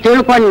ಅನ್ನೋದನ್ನ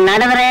ತಿಳ್ಕೊಂಡು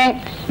ನಡೆದ್ರೆ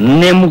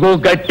ನಿಮ್ಗೂ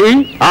ಗಟ್ಟಿ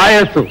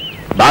ಆಯಸ್ಸು.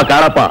 ಬಾ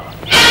ಕಾಳಪ್ಪ.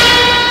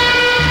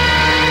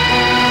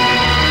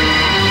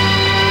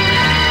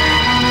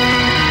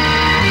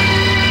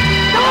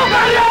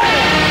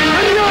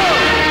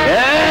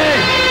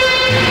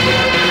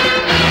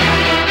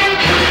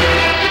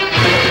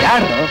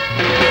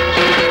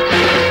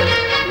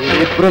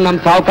 ಇಬ್ರು ನಮ್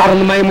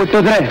ಸಾವುಕಾರನ ಮೈ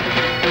ಮುಟ್ಟಿದ್ರೆ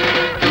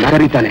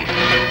ಕರೀತಾನೆ,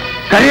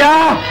 ಕರಿಯ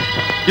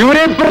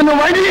ಇವರಿಬ್ಬರನ್ನು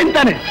ಒಳ್ಳಿ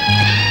ಅಂತಾನೆ.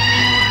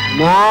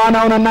 ನಾನು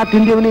ಅವನನ್ನ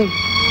ತಿಂದಿವ್ನಿ,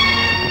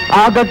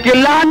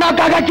 ಆಗಕ್ಕಿಲ್ಲ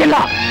ಅನ್ನೋಕ್ಕಾಗಕ್ಕಿಲ್ಲ.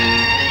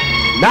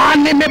 ನಾನ್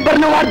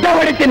ನಿಮ್ಮಿಬ್ಬರನ್ನು ಅರ್ಧ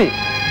ಹೊಡಿತೀನಿ.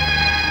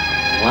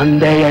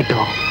 ಒಂದೇ ಏಟು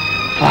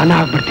ಫಾನ್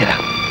ಆಗ್ಬಿಡ್ತೀರ.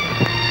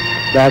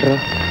 ಬ್ಯಾಡ್ರ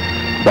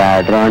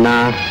ಬ್ಯಾಡ್ರಣ್ಣ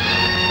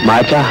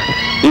ಮಾಚ,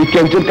 ಈ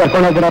ಕೆಂಚೂರ್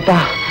ಕರ್ಕೊಂಡು ಹೋಗ್ಬಿಡಪ್ಪ.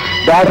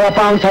 ಬ್ಯಾಡ್ರಪ್ಪ,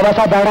 ಅವ್ನ್ ಸರಸ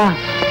ಬೇಡ.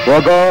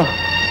 ಹೋಗೋ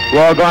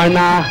ಹೋಗೋ ಅಣ್ಣ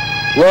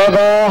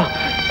ಹೋಗೋ.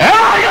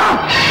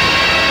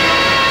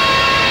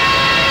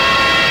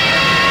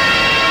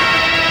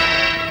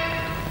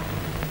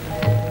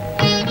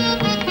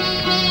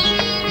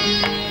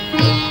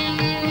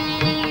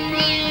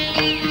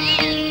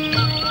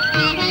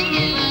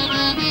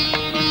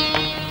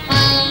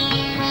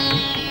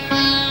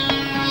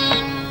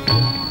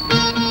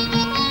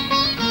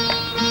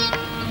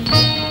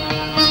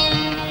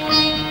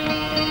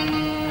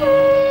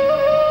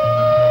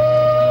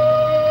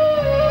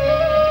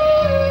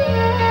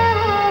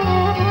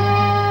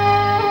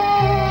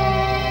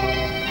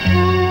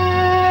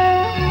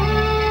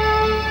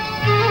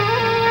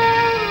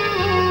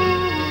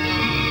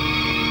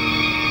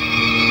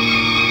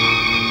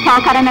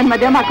 ಸಾವುಕಾರ ನನ್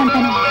ಮದುವೆ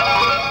ಮಾಡ್ಕೊಂತಾನೆ.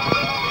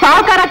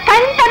 ಸಾವುಕಾರ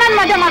ಕಂತ ನನ್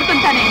ಮದುವೆ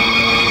ಮಾಡ್ಕೊಂತಾನೆ.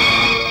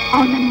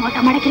 ಅವ್ನು ನನ್ನ ಮೋಸ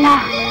ಮಾಡಕ್ಕಿಲ್ಲ.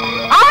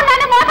 ಅವ್ನು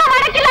ನನ್ನ ಮೋಸ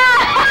ಮಾಡಕ್ಕಿಲ್ಲ.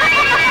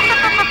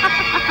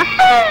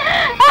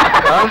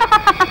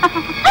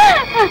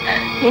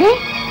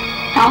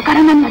 ಸಾವುಕಾರ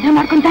ನನ್ ಮದುವೆ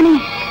ಮಾಡ್ಕೊಂತಾನೆ.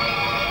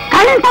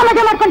 ಕಂತ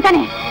ಮದುವೆ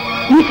ಮಾಡ್ಕೊಂತಾನೆ.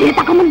 ಈ ಸೀರೆ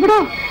ತಗೊಂಡ್ಬಂದ್ಬಿಡು,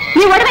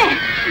 ಈ ಒಡವೆ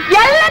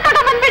ಎಲ್ಲ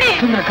ತಗೊಂಡ್ಬಂದ್ಬಿಡಿ.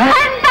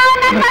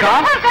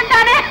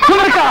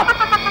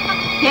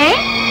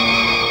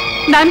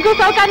 ನನ್ಗೂ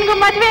ಸಾವುಕಾರನಿಗೂ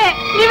ಮದ್ವೆ,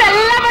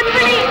 ನೀವೆಲ್ಲ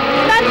ಬಂದ್ಬಿಡಿ.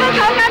 ನನ್ಗೂ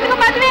ಸಾವುಕಾರನಿಗೂ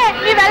ಮದ್ವೆ,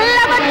 ನೀವೆಲ್ಲ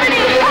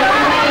ಬಂದ್ಬಿಡಿ.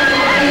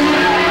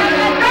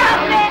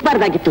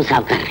 ಬರ್ದಾಗಿತ್ತು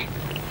ಸಾವುಕಾರ್ರೆ,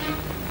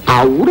 ಆ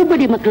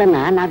ಉಡುಬಡಿ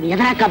ಮಕ್ಕಳನ್ನ ನಾವು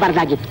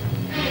ಎದುರಾಕಬಾರ್ದಾಗಿತ್ತು.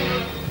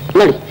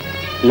 ನೋಡಿ,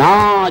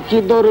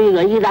 ನಾಚಿದ್ದವರು ಈಗ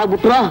 5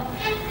 ಆಗ್ಬಿಟ್ರು.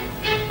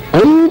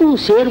 5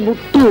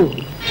 ಸೇರ್ಬಿಟ್ಟು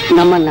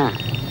ನಮ್ಮನ್ನ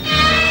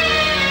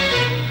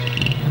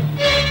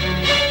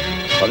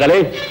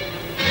ಮಗಳೇ,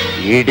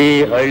 ಇಡೀ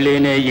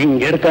ಹಳ್ಳಿನೇ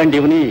ಹಿಂಗ್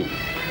ಹಿಡ್ಕೊಂಡಿವ್ನಿ.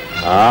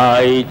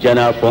 5 ಜನ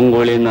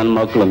ಪೊಂಗುಳಿ ನನ್ನ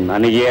ಮಕ್ಕಳು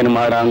ನನಗೇನ್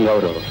ಮಾಡಂಗ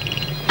ಅವರು.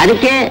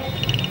 ಅದಕ್ಕೆ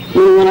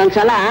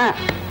ಒಂದೊಂದ್ಸಲ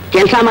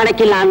ಕೆಲಸ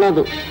ಮಾಡಕ್ಕಿಲ್ಲ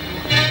ಅನ್ನೋದು.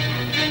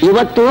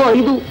 ಇವತ್ತು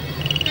 5,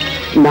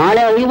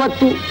 ನಾಳೆ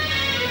 50,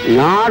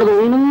 ನಾಡ್ದು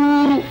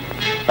 500.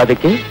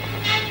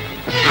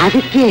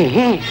 ಅದಕ್ಕೆ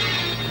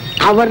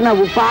ಅವ್ರನ್ನ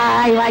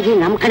ಉಪಾಯವಾಗಿ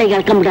ನಮ್ ಕಡೆಗೆ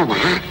ಎಳ್ಕೊಂಡ್ಬಿಡವ.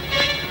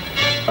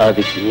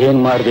 ಅದಕ್ಕೆ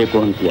ಏನ್ ಮಾಡ್ಬೇಕು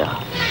ಅಂತೀಯ?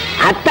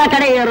 ಅತ್ತ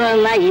ಕಡೆ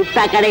ಇರೋಲ್ಲ ಇತ್ತ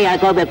ಕಡೆ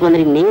ಎಳ್ಕೋಬೇಕು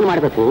ಅಂದ್ರೆ ನೀನ್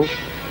ಮಾಡ್ಬೇಕು.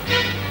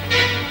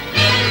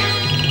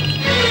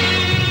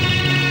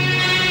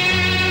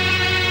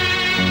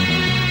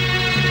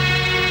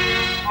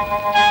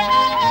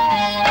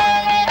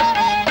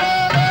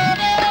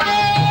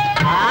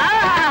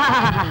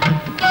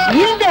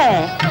 ಹಿಂದೆ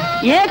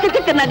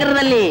ಏಕಚಿಕ್ಕ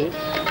ನಗರದಲ್ಲಿ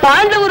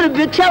ಪಾಂಡವರು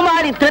ಭಿಕ್ಷೆ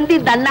ಮಾಡಿ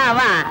ತಂದಿದ್ದನ್ನ ಅವ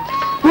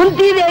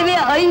ಕುಂತಿದೇವಿ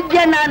 5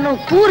 ಜನನು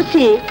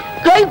ಕೂರ್ಸಿ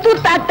ಕೈ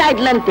ತುತ್ತಾಗ್ತಾ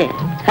ಇದ್ಲಂತೆ.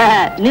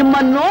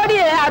 ನಿಮ್ಮನ್ನ ನೋಡಿ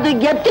ಅದು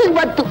ಗೆತ್ತಿಗೆ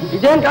ಬತ್ತು.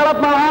 ಇದೇನ್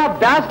ಕಾಳಪ್ಪ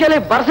ಬ್ಯಾಸ್ಗೆಲಿ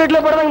ಬರ್ಸಿಡ್ಲೆ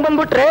ಬಡ್ದಂಗ್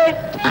ಬಂದ್ಬಿಟ್ರಿ?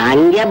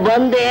 ಹಂಗೆ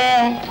ಬಂದೆ.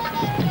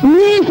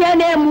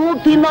 ಮೀಸೆನೆ ಮೂಗ್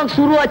ತಿನ್ನೋಕ್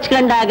ಶುರು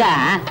ಹಚ್ಕೊಂಡಾಗ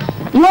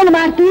ಏನ್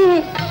ಮಾಡ್ತಿ?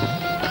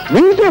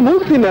 ಮೀಸೆ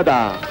ಮೂಗ್ ತಿನ್ನದ?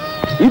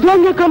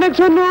 ಇದೊಂದು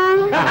ಕನೆಕ್ಷನ್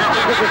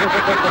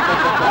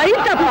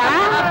ಐತಪ್ಪ,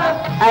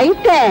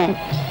 ಐತೆ.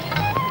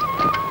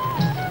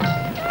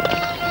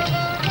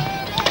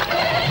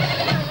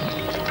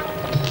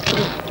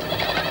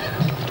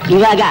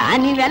 ಇವಾಗ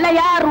ನೀವೆಲ್ಲ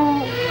ಯಾರು?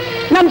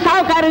 ನಮ್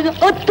ಸಾಹುಕಾರಿಗೆ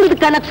 10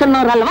 ಕನೆಕ್ಷನ್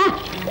ಅವ್ರಲ್ವಾ?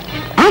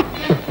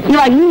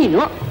 ಇವಾಗ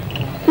ನೀನು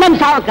ನಮ್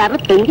ಸಾಹುಕಾರ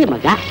ತಂಗಿ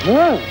ಮಗ,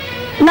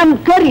 ನಮ್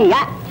ಕರಿಯ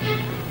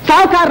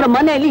ಸಾಹುಕಾರರ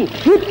ಮನೆಯಲ್ಲಿ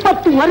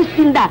 20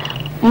 ವರ್ಷದಿಂದ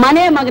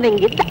ಮನೆ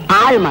ಮಗನಂಗಿದ್ದ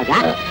ಆಳ್ ಮಗ,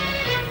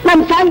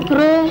 ನಮ್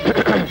ಶಂಕರು,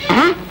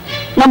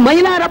 ನಮ್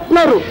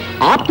ಮೈಲಾರಪ್ಪನವರು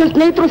ಆಪ್ತ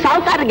ಸ್ನೇಹಿತರು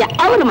ಸಾಹುಕಾರಿಗೆ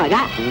ಅವ್ರ ಮಗ.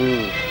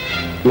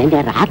 ನಿನ್ನೆ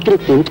ರಾತ್ರಿ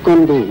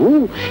ಕುಂತ್ಕೊಂಡು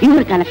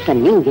ಇವ್ರ ಕನೆಕ್ಷನ್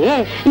ನಿಂಗೆ,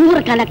 ಇವ್ರ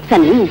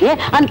ಕನೆಕ್ಷನ್ ನಿಂಗೆ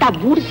ಅಂತ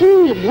ಬುಡ್ಸಿ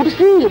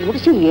ಬುಡ್ಸಿ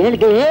ಬುಡ್ಸಿ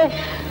ಹೇಳ್ದೆ.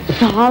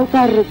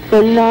 ಸಾಹುಕಾರ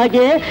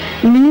ಕಣ್ಣಾಗೆ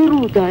ನೀರು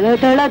ದಳ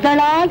ದಳ ದಳ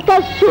ಅಂತ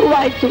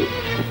ಶುರುವಾಯ್ತು.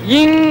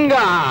 ಹಿಂಗ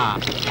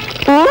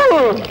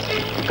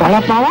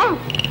ಕಳಪಾವ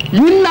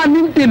ಇಲ್ಲ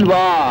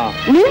ನಿಂತಿಲ್ವಾ?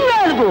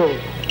 ನಿನ್ನಲ್ದು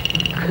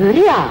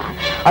ಕರಿಯ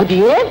ಅದು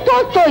ಏನ್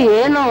ತೋರ್ತೋ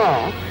ಏನೋ.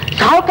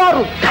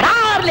 ಸಾಹುಕಾರು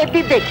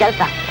ತಡಾರ್ಲೆದ್ದಿದ್ದೆ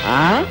ಕೆಲಸ,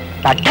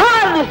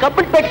 ತಠಾರ್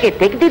ಕಬ್ಬನ್ ಪೆಟ್ಟಿಗೆ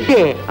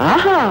ತೆಗೆದಿದ್ದೆ.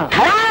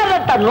 ತಡಾರ್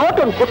ಅಂತ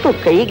ನೋಟನ್ನು ಕೊಟ್ಟು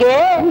ಕೈಗೆ,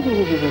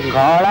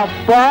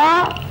 ಕಾಳಪ್ಪ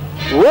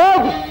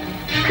ಹೋಗು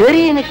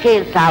ಕರಿಯನಕ್ಕೆ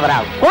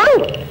 1000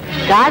 ಕೊಡು,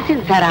 ಕಾಸಿನ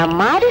ಸರ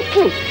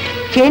ಮಾಡಿಸ್ಲಿ,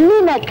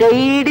 ಚೆನ್ನಿನ ಕೈ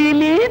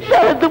ಹಿಡೀಲಿ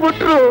ತಡೆದು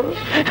ಬಿಟ್ರು.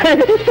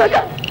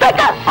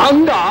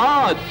 ಹಂಗ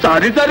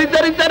ಸರಿ ಸರಿ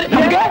ಸರಿ ಸರಿ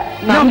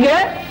ನಮ್ಗೆ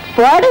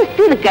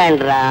ಕೊಡಿಸ್ತೀನಿ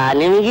ಕಣ್ರ,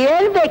 ನಿಮ್ಗೆ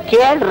ಹೇಳ್ಬೇಕು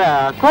ಕೇಳ್ರ,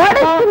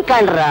 ಕೊಡಿಸ್ತೀನಿ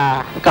ಕಣ್ರ.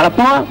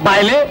 ಕಳಪ್ಪ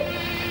ಬಾಯ್ಲೆ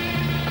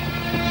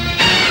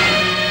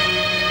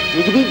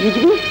ಇದ್ವಿ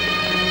ಇದ್ವಿ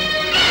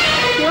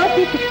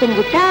ಯೋಚಿ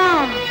ಸಿಕ್ತಂಬಿಟ್ಟ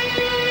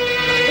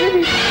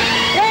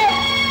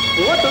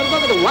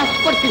ವಾಶ್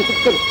ಕೊಡ್ತೀನಿ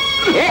ಸಿಕ್ತಂದು.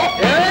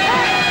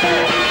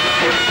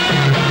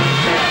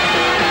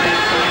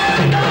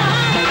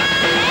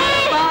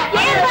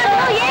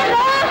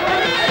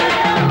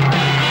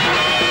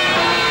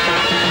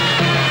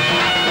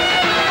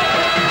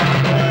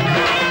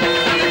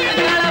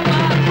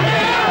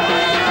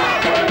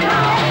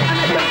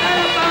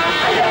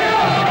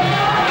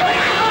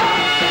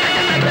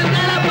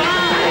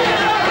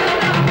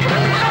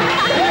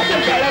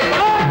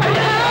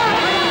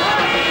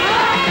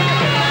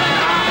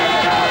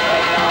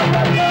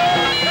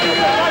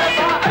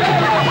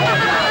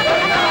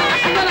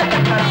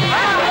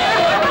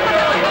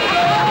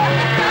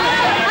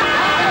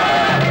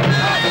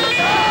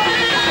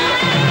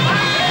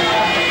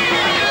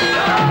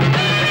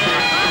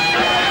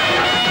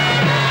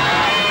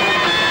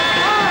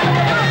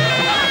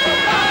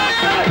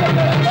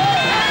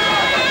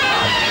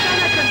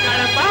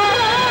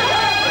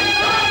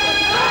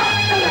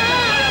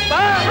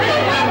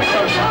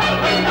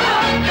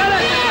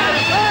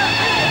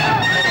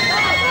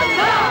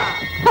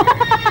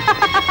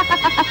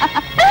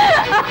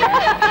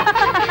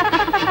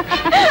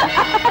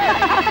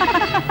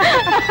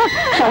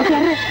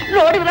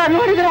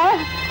 ನೋಡಿದ್ರ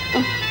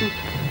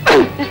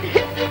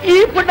ಈ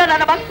ಪುಣ್ಣ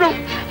ನನ್ನ ಮಕ್ಕಳು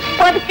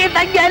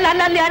ಬದುಕಿದ್ದಂಗೆ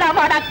ನನ್ನಲ್ಲಿ ಹಣ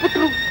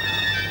ಮಾಡಾಕ್ಬಿಟ್ರು.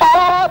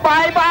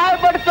 ಬಾಯ್ ಬಾಯ್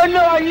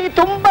ಬಡ್ಕೊಂಡು ಹಳ್ಳಿ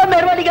ತುಂಬಾ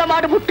ಮೆರವಣಿಗೆ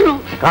ಮಾಡ್ಬಿಟ್ರು.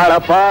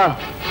 ಕಾಳಪ್ಪ,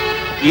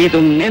 ಇದು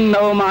ನಿನ್ನ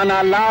ಅವಮಾನ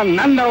ಅಲ್ಲ,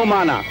 ನನ್ನ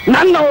ಅವಮಾನ,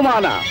 ನನ್ನ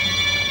ಅವಮಾನ.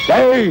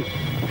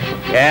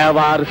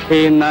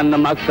 ದೇವಾರ್ಸಿ ನನ್ನ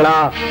ಮಕ್ಕಳ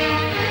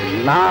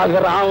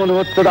ನಾಗರಾವನ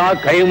ಒತ್ತಡ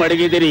ಕೈ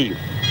ಮಡಗಿದಿರಿ,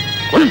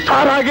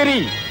 ಉಲ್ಸಾರಾಗಿರಿ.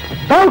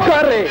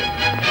 ಸಾಹುಕಾರ್ರೆ,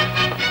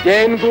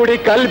 ಏನ್ ಗೂಡಿ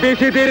ಕಲ್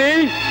ಬೀಸಿದಿರಿ,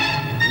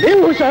 ನೀವು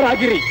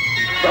ಹುಷಾರಾಗಿರಿ.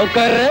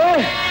 ಸಾಹುಕಾರ್ರೆ,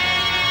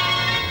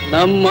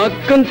 ನಮ್ಮ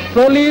ಅಕ್ಕನ್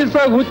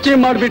ಸಲೀಸಾಗಿ ಹುಚ್ಚಿ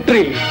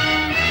ಮಾಡ್ಬಿಟ್ರಿ,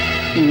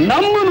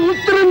 ನಮ್ಮನ್ನು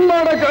ಉತ್ತರನ್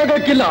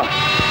ಮಾಡಕ್ಕಾಗಕ್ಕಿಲ್ಲ.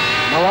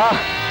 ನಾವ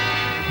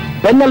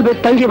ಬೆನ್ನಲ್ಲಿ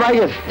ಬಿಟ್ಟು ತಂಗಿ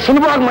ಬಾಯಿಗೆ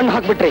ಸುಲಭವಾಗಿ ಮಣ್ಣು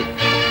ಹಾಕ್ಬಿಟ್ರಿ,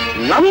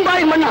 ನಮ್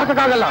ಬಾಯಿಗೆ ಮಣ್ಣು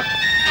ಹಾಕಕ್ಕಾಗಲ್ಲ.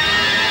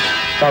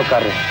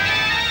 ಸಾಹುಕಾರ್ರೆ,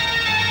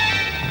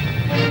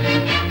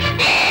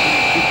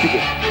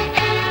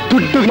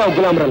 ದುಡ್ಡಿಗೆ ನಾವು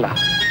ಗುಲಾಮ್ರಲ್ಲ,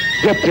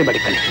 ಯೋಚನೆ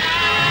ಮಾಡಿ ಕಲಿ.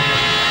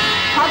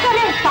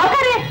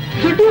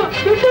 ದುಡ್ಡು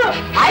ದುಡ್ಡು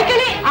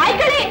ಆಯ್ಕಳಿ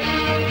ಆಯ್ಕಳಿ.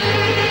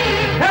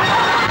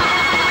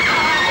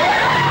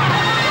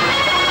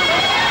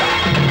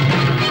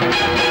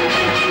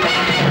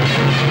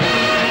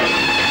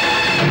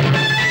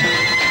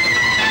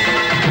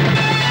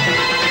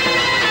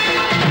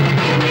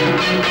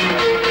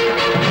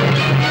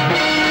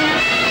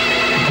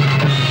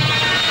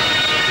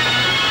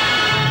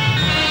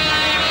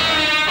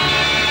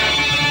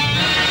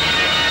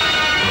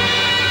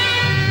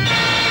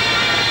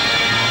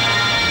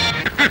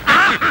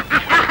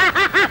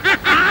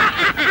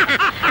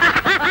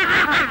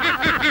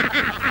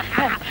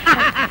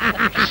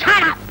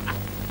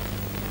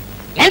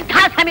 ಎಂಥ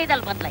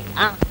ಸಮಯದಲ್ಲಿ ಬದಲಾಯಿ.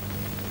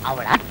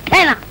 ಅವಳ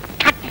ಅತ್ತೆನ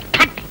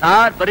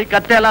ಸಾರ್ ಬರೀ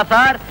ಕತ್ತೆ ಅಲ್ಲ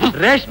ಸರ್,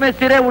 ರೇಷ್ಮೆ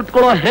ಸೀರೆ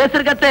ಉಟ್ಕೊಳ್ಳೋ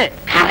ಹೆಸರು ಕತ್ತೆ.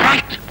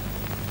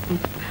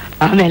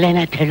 ಆಮೇಲೆ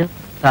ಏನಾಯ್ತು ಹೇಳು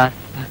ಸರ್.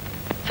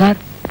 ಸರ್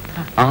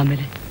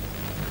ಆಮೇಲೆ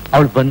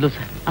ಅವಳು ಬಂದು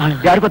ಸರ್.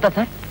 ಯಾರು ಗೊತ್ತಾ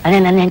ಸರ್? ಅದೇ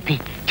ನನ್ನ ಹೆಂಡ್ತಿ.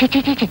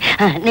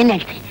 ನಿನ್ನ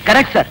ಹೆಂಡ್ತಿ.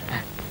 Correct sir.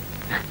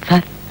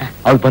 ಸರ್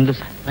ಅವಳು ಬಂದು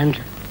ಸರ್.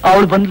 ಬಂದ್ಲು.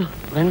 ಅವಳು ಬಂದ್ಲು.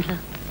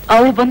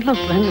 ಅವಳು ಬಂದ್ಲು.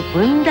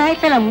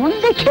 ಬಂದಾಯ್ತಲ್ಲ,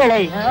 ಮುಂದೆ ಕೇಳ.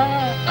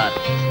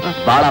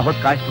 ಬಹಳ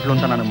ಹೊತ್ತು ಕಾಯಿಸ್ಬಿಟ್ಲು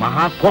ಅಂತ ನನಗೆ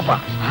ಮಹಾ ಕೋಪ.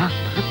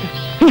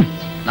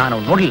 ನಾನು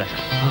ಅವಳು ನೋಡ್ಲಿಲ್ಲ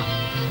ಸರ್.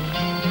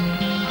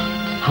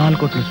 ಹಾಲು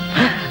ಕೊಟ್ಲು.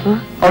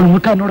 ಅವಳ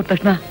ಮುಖ ನೋಡಿದ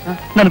ತಕ್ಷಣ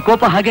ನನ್ನ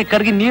ಕೋಪ ಹಾಗೆ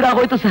ಕರಗಿ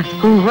ನೀರಾಗೋಯ್ತು ಸರ್.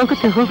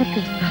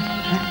 ಹೋಗುತ್ತೆ.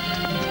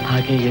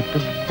 ಹಾಗೆ ಎತ್ತು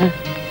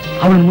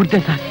ಅವಳು ಮುಡ್ದೆ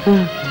ಸರ್.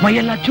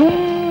 ಮೈಯೆಲ್ಲ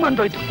ಚುಮ್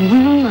ಅಂತೋಯ್ತು.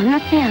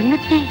 ಅನ್ನತ್ತೆ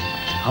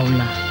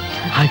ಅವಳನ್ನ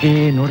ಹಾಗೇ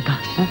ನೋಡ್ತಾ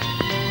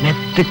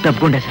ಮೆತ್ತಗ್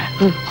ತಪ್ಕೊಂಡೆ ಸರ್.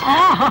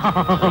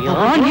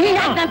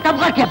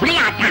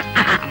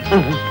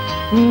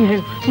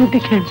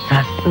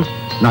 ಸರ್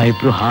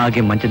ನಾವಿಬ್ರು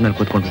ಹಾಗೆ ಮಂಚದ ಮೇಲೆ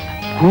ಕೂತ್ಕೊಂಡ್ರು ಸರ್.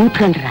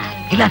 ಕೂತ್ಕೊಂಡ್ರ?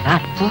 ಇಲ್ಲ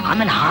ಸರ್,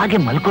 ಆಮೇಲೆ ಹಾಗೆ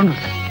ಮಲ್ಕೊಂಡ್ರು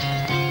ಸರ್.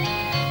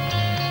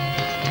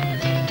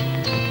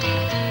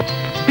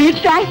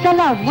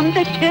 ಬಿಟ್ಟಾಯ್ತಲ್ಲ,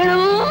 ಮುಂದೆ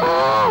ಕೇಳು.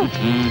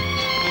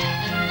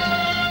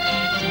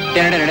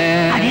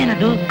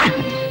 ಅದೇನದು?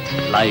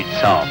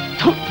 Lights off.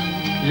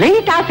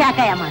 ಲೈಟ್ ಆಫ್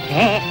ಯಾಕಯ್ಯ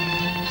ಮತ್ತೆ?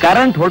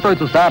 ಕರೆಂಟ್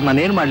ಹೊರಟೋಯ್ತು ಸರ್,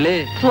 ನಾನೇನ್ ಮಾಡ್ಲಿ?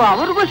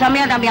 ಅವ್ರಿಗೂ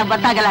ಸಮಯ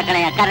ಗೊತ್ತಾಗಲ್ಲ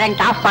ಕಣಯ್ಯ,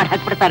 ಕರೆಂಟ್ ಆಫ್ ಮಾಡಿ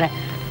ಹಾಕ್ಬಿಡ್ತಾರೆ.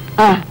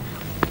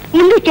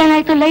 ಮುಂದಕ್ಕೆ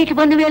ಏನಾಯ್ತು ಲೈಟ್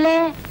ಬಂದ ಮೇಲೆ?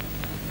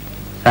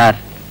 ಸರ್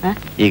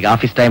ಈಗ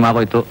ಆಫೀಸ್ ಟೈಮ್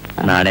ಆಗೋಯ್ತು,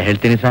 ನಾಳೆ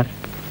ಹೇಳ್ತೀನಿ ಸರ್.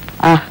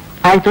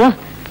 ಆಯ್ತು,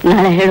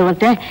 ನಾಳೆ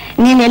ಹೇಳುವಂತೆ.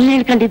 ನೀನ್ ಎಲ್ಲಿ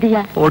ಇಳ್ಕೊಂಡಿದ್ದೀಯ?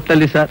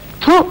 ಹೋಟ್ಲಲ್ಲಿ ಸರ್.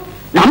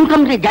 ನಮ್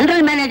ಕಂಪ್ನಿ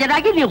ಜನರಲ್ ಮ್ಯಾನೇಜರ್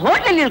ಆಗಿ ನೀವು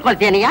ಹೋಟ್ಲಲ್ಲಿ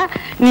ಇಳ್ಕೊಳ್ತೀನಿಯ?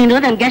 ನೀನು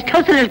ನನ್ ಗೆಸ್ಟ್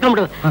ಹೌಸ್ ಅಲ್ಲಿ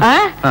ಇಳ್ಕೊಂಬಿಡು.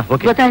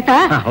 ಗೊತ್ತಾಯ್ತಾ?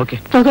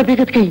 ತಗೋ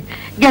ಬೀಗದ ಕೈ,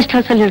 ಗೆಸ್ಟ್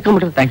ಹೌಸ್ ಅಲ್ಲಿ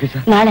ಇಳ್ಕೊಂಬಿಡು.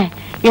 ನಾಳೆ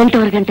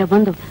 8:15 ಗಂಟೆ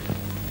ಬಂದು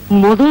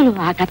ಮೊದಲು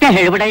ಆ ಕತೆ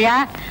ಹೇಳ್ಬಿಡಯ್ಯ.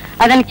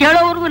 ಅದನ್ನ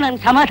ಕೇಳೋವರೆಗೂ ನನ್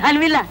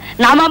ಸಮಾಧಾನವಿಲ್ಲ.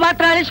 ನಾಮ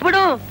ಮಾತ್ರ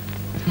ಅಳಿಸ್ಬಿಡು.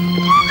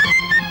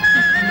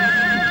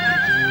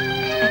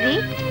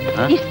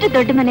 ಇಷ್ಟು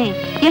ದೊಡ್ಡ ಮನೆ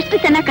ಎಷ್ಟು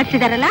ಚೆನ್ನಾಗಿ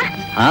ಕಟ್ಸಿದಾರಲ್ಲ.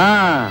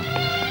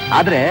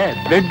 ಆದ್ರೆ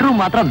ಬೆಡ್ರೂಮ್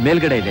ಮಾತ್ರ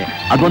ಮೇಲ್ಗಡೆ ಇದೆ,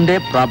 ಅದೊಂದೇ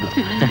ಪ್ರಾಬ್ಲಮ್.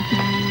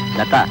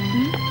 ಲತಾ,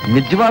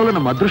 ನಿಜವಾಗ್ಲೂ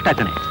ನಮ್ಮ ಅದೃಷ್ಟ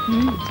ಕಣೆ.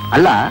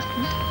 ಅಲ್ಲ,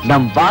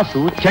 ನಮ್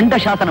ಬಾಸು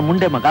ಚಂಡಶಾಸನ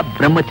ಮುಂಡೆ ಮಗ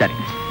ಬ್ರಹ್ಮಚಾರಿ.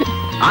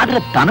 ಆದ್ರೆ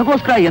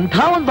ತನಗೋಸ್ಕರ ಎಂಥ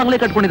ಒಂದ್ ಬಂಗ್ಲೆ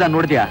ಕಟ್ಕೊಂಡಿದ್ದ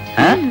ನೋಡಿದ್ಯಾ?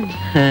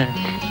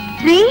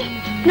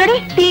 ನೋಡಿ,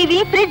 ಟಿವಿ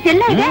ಫ್ರಿಡ್ಜ್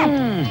ಎಲ್ಲ ಇದೆ.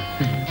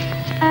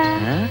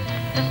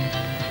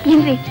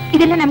 ಏನ್ರಿ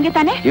ಇದೆಲ್ಲ ನಮ್ಗೆ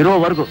ತಾನೆ?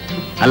 ಇರೋವರೆಗೂ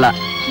ಅಲ್ಲ,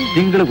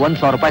 ತಿಂಗಳಿಗೆ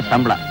 1,000 ರೂಪಾಯಿ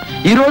ಸಂಬಳ,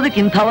 ಇರೋದಕ್ಕೆ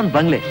ಇಂಥ ಒಂದ್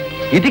ಬಂಗ್ಲೆ.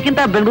 ಇದಕ್ಕಿಂತ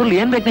ಬೆಂಗಳೂರಲ್ಲಿ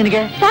ಏನ್ ಬೇಕು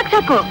ನಿನಗೆ?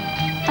 ಸಾಕು.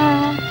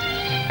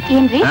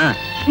 ಏನ್ರಿ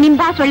ನಿಮ್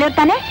ಬಾಸ್ ಒಳ್ಳೆಯವ್ರು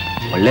ತಾನೆ?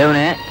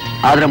 ಒಳ್ಳೆಯವನೇ,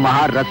 ಆದ್ರೆ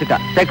ಮಹಾ ರಸಿಕ.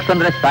 ಸೆಕ್ಸ್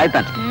ಅಂದ್ರೆ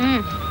ಸಾಯ್ತಾನೆ.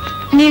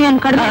 ನೀವೇನ್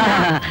ಕಡಿಮೆ?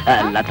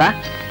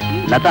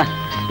 ಲತಾ,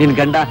 ನಿನ್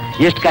ಗಂಡ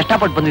ಎಷ್ಟು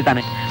ಕಷ್ಟಪಟ್ಟು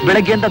ಬಂದಿದ್ದಾನೆ.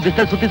 ಬೆಳಗ್ಗೆಯಿಂದ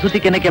ಬಿಸಿಲು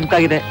ಸುತ್ತಿ ಕೆನೆ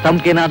ಕೆಂಪಾಗಿದೆ.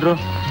 ತಮ್ಕೇನಾದ್ರು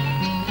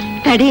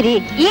ತಡೀರಿ,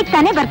 ಈಗ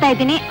ತಾನೇ ಬರ್ತಾ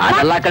ಇದ್ದೀನಿ.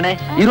 ಅದಲ್ಲ ಕಣೆ,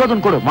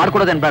 ಇರೋದನ್ ಕೊಡು,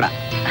 ಮಾಡ್ಕೊಡೋದೇನ್ ಬೇಡ.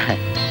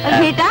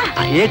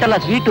 ಏಟಲ್ಲ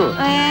ಸ್ವೀಟು.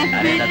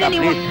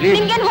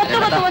 ನಿಮ್ಗೇನ್ ಹೊತ್ತು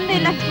ಒಂದು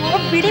ಇಲ್ಲ.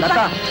 ಬಿಡಿ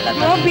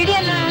ಬಿಡಿ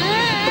ಅಲ್ಲ.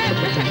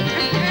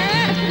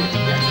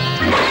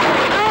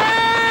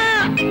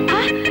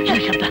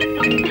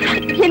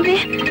 ಏನ್ರಿ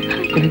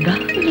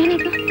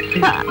ಏನಿದು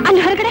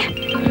ಅಲ್ಲಿ ಹೊರಗಡೆ?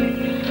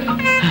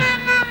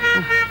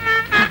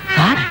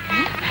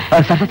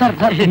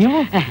 ನೀವು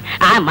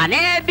ಆ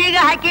ಮನೆ ಬೀಗ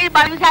ಹಾಕಿ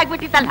ಬಳಸಿ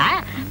ಹಾಕ್ಬಿಟ್ಟಿತ್ತಲ್ಲ,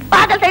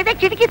 ಬಾಗಲ್ ಸಹಿತ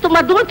ಕಿಟಕಿ ತುಂಬಾ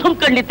ಧೂಳು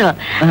ತುಂಬಿಕೊಂಡಿತ್ತು.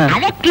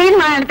 ಅದೇ ಕ್ಲೀನ್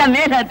ಮಾಡೋಣ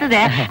ಮೇಲೆ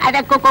ಹತ್ತದೆ,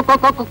 ಅದಕ್ಕೆ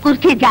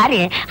ಕುರ್ಚಿ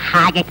ಜಾರಿ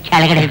ಹಾಗೆ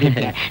ಕೆಳಗಡೆ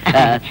ಬಿದ್ದೆ.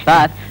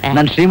 ಸರ್,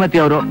 ನನ್ನ ಶ್ರೀಮತಿ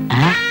ಅವರು.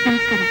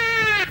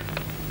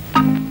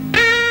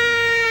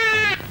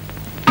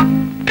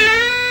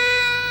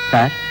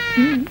 ಸರ್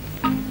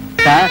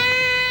ಸರ್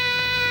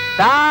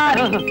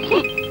ಸರ್,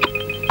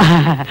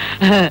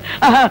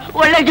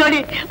 ಒಳ್ಳೆ ಜೋಡಿ,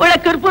 ಒಳ್ಳೆ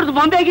ಕರ್ಪೂರದ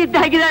ಬೊಂಬೆಗೆ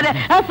ಇದ್ದಾಗಿದ್ದಾರೆ.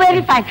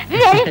 Very fine,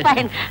 very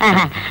fine.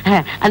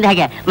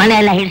 ಅಂದಾಗೆ ಮನೆ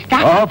ಎಲ್ಲ ಹಿಡಿಸ್ತಾ?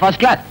 First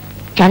class.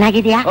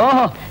 ಚೆನ್ನಾಗಿದ್ಯಾ?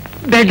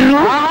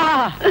 ಬೆಡ್ರೂಮ್?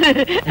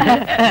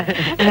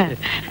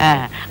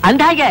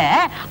 ಅಂದಾಗೆ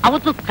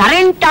ಅವತ್ತು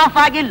ಕರೆಂಟ್ ಆಫ್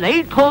ಆಗಿ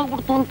ಲೈಟ್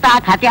ಹೋಗ್ಬಿಡ್ತು ಅಂತ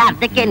ಕತೆ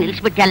ಅರ್ಧಕ್ಕೆ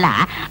ನಿಲ್ಸ್ಬಿಟ್ಟಲ್ಲ,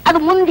 ಅದು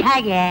ಮುಂದೆ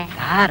ಹೇಗೆ?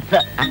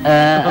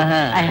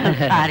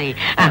 ಸಾರಿ,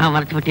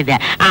 ಮರ್ತು ಬಿಟ್ಟಿದ್ದೆ.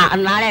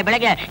 ನಾಳೆ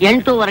ಬೆಳಗ್ಗೆ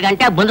 8:15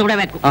 ಗಂಟೆ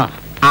ಬಂದ್ಬಿಡಬೇಕು.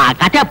 ಆ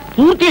ಕತೆ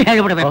ಪೂರ್ತಿ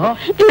ಹೇಳ್ಬಿಡ್ಬೇಕು.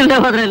 ಇಲ್ಲದೆ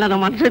ಹೋದ್ರೆ ನನ್ನ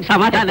ಮನಸ್ಸಿಗೆ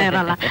ಸಮಾಧಾನ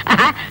ಇರಲ್ಲ.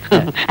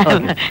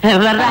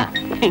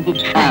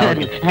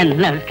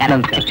 ನಮಸ್ಕಾರ.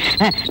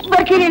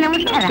 ಬರ್ತೀನಿ.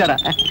 ನಮಸ್ಕಾರ.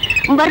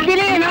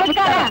 ಬರ್ತೀನಿ.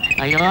 ನಮಸ್ಕಾರ.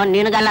 ಅಯ್ಯೋ,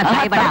 ನಿನಗಲ್ಲ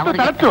ಸಾಯ್ಬೇಡ,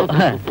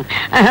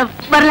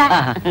 ಬರ್ಲಾ?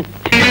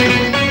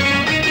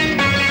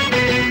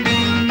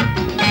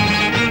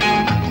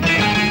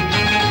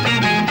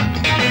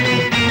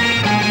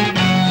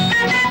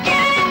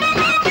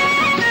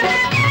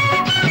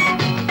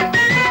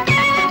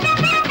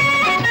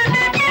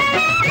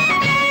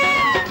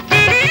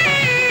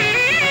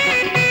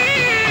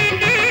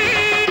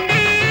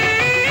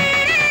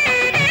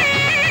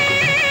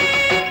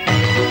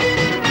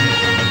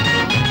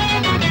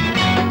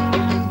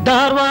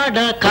 ಧಾರವಾಡ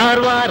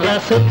ಕಾರವಾರ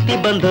ಸುತ್ತಿ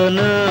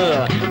ಬಂದೋನು,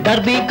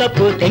 ಡರ್ಬಿ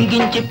ಕಪ್ಪು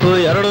ತೆಂಗಿನ ಚಿಪ್ಪು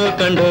 2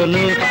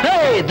 ಕಂಡೋನು.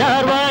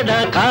 ಧಾರವಾಡ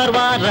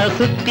ಕಾರವಾರ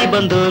ಸುತ್ತಿ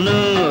ಬಂದೋನು,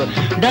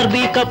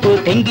 ಡರ್ಬಿ ಕಪ್ಪು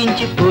ತೆಂಗಿನ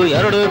ಚಿಪ್ಪು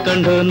ಎರಡು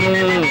ಕಂಡೋನು.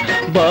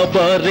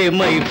 ಬಾಬಾರೆ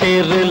ಮೈ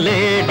ಫೇರ್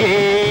ಲೇಡಿ,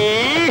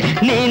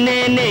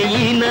 ನೀನೇನೆ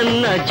ಈ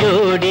ನನ್ನ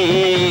ಜೋಡಿ.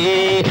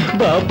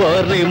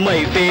 ಬಾಬಾರೆ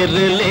ಮೈ ಫೇರ್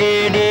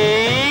ಲೇಡಿ,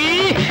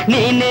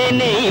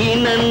 ನೀನೇನೆ ಈ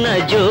ನನ್ನ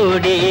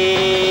ಜೋಡಿ.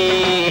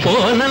 ಓ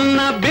ನನ್ನ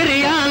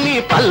ಬಿರಿಯಾನಿ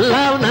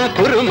ಪಲ್ಲಾವ್ನ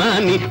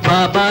ಕುರುಮಾನಿ,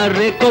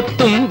 ಬಾಬಾರೆ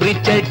ಕೊತ್ತಂಬರಿ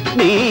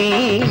ಚಟ್ನಿ,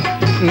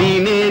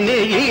 ನೀನೇನೆ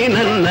ಈ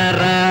ನನ್ನ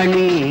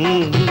ರಾಣಿ.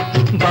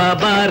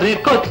 ಬಾಬಾರೆ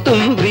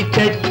ಕೊತ್ತಂಬರಿ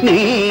ಚಟ್ನಿ,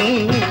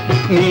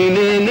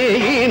 ನೀನೇನೆ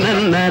ಈ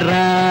ನನ್ನ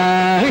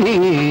ರಾಣಿ.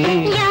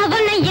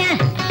 ಯಾವನಯ್ಯ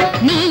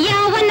ನೀ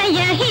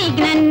ಯಾವನಯ್ಯ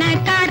ಹೀಗ್ ನನ್ನ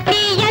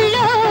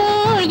ಕಾಡ್ತೀಯಲ್ಲೋ,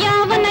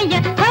 ಯಾವನಯ್ಯ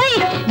ಹೈ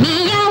ನೀ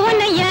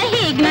ಯಾವನಯ್ಯ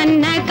ಹೀಗ್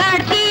ನನ್ನ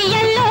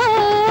ಕಾಡ್ತೀಯಲ್ಲೋ.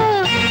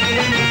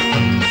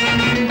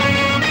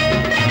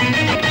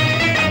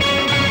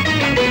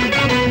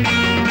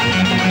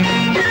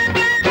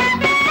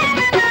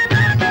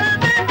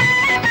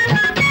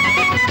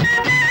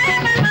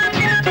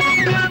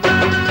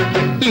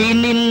 ಈ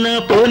ನಿನ್ನ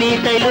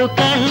ಪೋನಿತೈಲು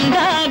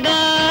ಕಂಡಾಗ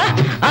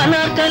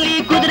ಅನಾಕಲಿ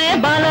ಕುದುರೆ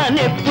ಬಾಲ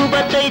ನೆಪ್ಪು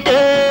ಬತ್ತೈತೆ.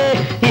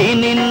 ಈ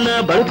ನಿನ್ನ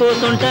ಬಳ್ಕೋ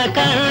ಸೊಂಟ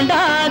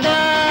ಕಂಡಾಗ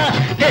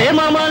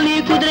ಹೇಮಮಾಲಿ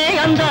ಕುದುರೆ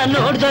ಅಂದ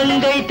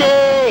ನೋಡ್ದಂಗೈತೆ.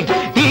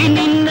 ಈ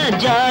ನಿನ್ನ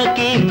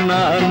ಜಾಕಿ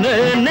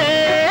ನಾನೇ,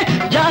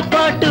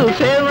 ಜಾಕ್ಪಾಟು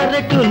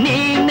ಫೇವರೆಟ್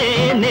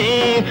ನೀನೇನೆ.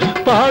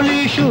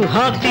 ಪಾಲಿಶು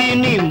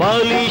ಹಾಕ್ತೀನಿ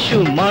ಮಾಲಿಶು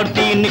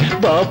ಮಾಡ್ತೀನಿ,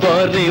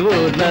 ಬಾಬಾರೆ ಓ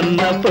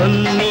ನನ್ನ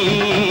ಪೊನ್ನಿ,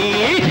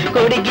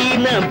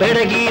 ಕೊಡಗಿನ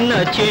ಬೆಡಗಿನ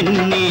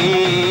ಚೆನ್ನಿ.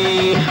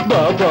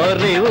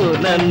 ಬಾಬಾರೆ ಓ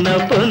ನನ್ನ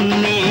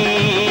ಪೊನ್ನಿ,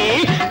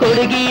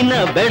 ಕೊಡಗಿನ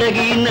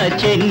ಬೆಡಗಿನ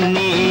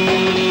ಚೆನ್ನಿ.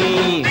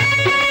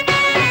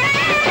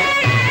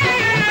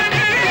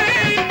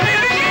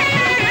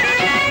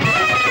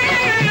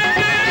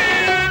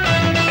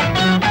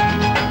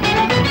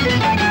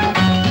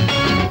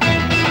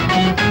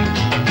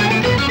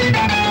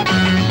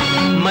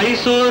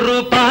 ಮೈಸೂರು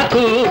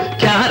ಪಾಕು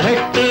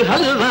ಕ್ಯಾರೆಟ್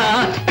ಹಲ್ವಾ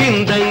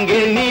ತಿಂದಂಗೆ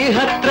ನೀ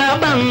ಹತ್ರ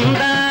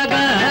ಬಂದಾಗ,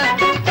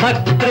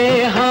 ಸಕ್ಕರೆ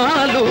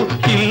ಹಾಲು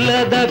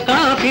ಇಲ್ಲದ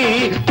ಕಾಫಿ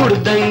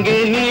ಕುಡ್ದಂಗೆ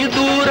ನೀ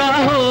ದೂರ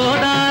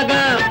ಹೋದಾಗ,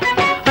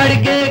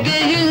 ಅಡ್ಗೆಗೆ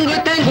ಹಿಂಗು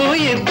ತೆಂಗು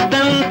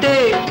ಇದ್ದಂತೆ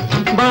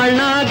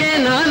ಬಾಳ್ನಾಗೆ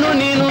ನಾನು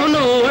ನೀನು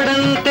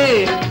ನೋಡಂತೆ.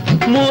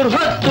 3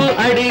 ಹೊತ್ತು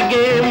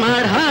ಅಡಿಗೆ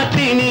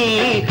ಮಾಡ್ಹಾಕ್ತೀನಿ,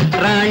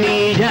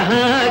 ರಾಣಿಯ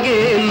ಹಾಗೆ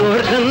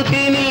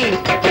ನೋಡ್ಕಂತೀನಿ.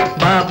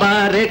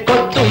 ಬಾಬಾರೆ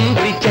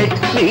ಕೊತ್ತಂಬರಿ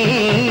ಚಟ್ನಿ,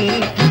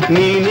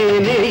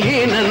 ನೀನೇನೆ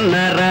ನನ್ನ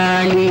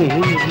ರಾಣಿ.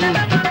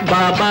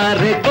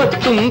 ಬಾಬಾರೆ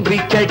ಕೊತ್ತಂಬರಿ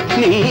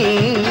ಚಟ್ನಿ,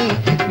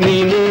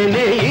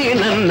 ನೀನೇನೆ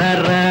ನನ್ನ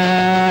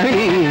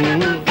ರಾಣಿ.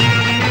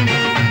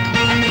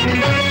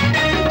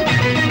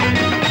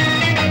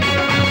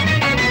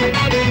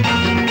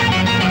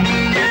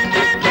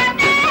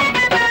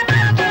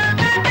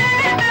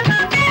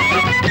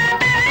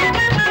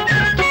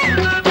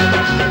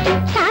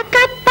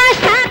 ಸಾಕಪ್ಪ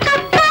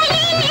ಸಾಕಪ್ಪ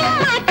ಈ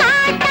ನಿಮ್ಮ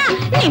ಕಾಟ,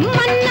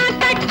 ನಿಮ್ಮನ್ನ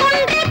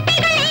ಕಟ್ಕೊಂಡ್ರೆ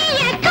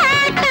ತಿಗಳೆಯ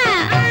ಕಾಟ.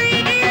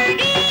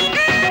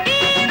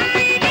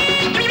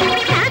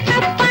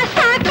 ಸಾಕಪ್ಪ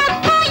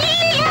ಸಾಕಪ್ಪ ಈ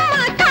ನಿಮ್ಮ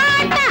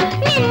ಕಾಟ,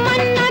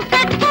 ನಿಮ್ಮನ್ನ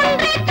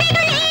ಕಟ್ಕೊಂಡ್ರೆ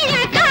ತಿಗಳೆಯ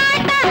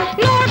ಕಾಟ.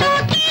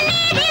 ನೋಡೋಕೆ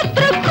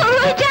ನೀರಿದ್ರು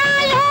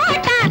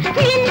ಕೂಜಾಲೋಟ,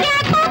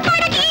 ನಿನ್ಯಾಕೋ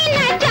ಕೊಡಗಿನ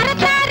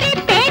ಜರತಾರಿ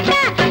ಪೇಟ.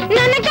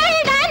 ನನ್ನ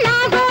ಗಂಡ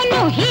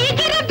ನಾಗೋನು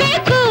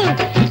ಹೀಗಿರಬೇಕು,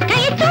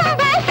 ಕೈ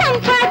ತುಂಬ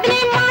ಸಂಪಾದನೆ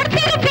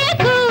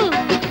ಮಾಡ್ತಿರ್ಬೇಕು.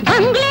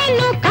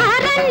 ಬಂಗ್ಲೆನು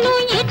ಕಾರನ್ನು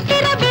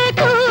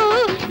ಇಟ್ಟಿರಬೇಕು,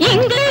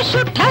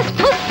 ಇಂಗ್ಲಿಷು ಠಸ್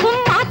ಫುಸ್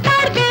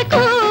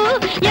ಮಾತಾಡ್ಬೇಕು.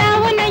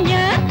 ಯಾವನಯ್ಯ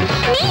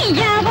ನೀ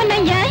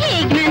ಯಾವನಯ್ಯ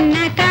ಹೀಗ್ ನನ್ನ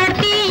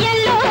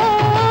ಕಾಡ್ತೀಯಲ್ಲೋ.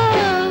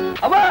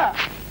 ಅಮ್ಮ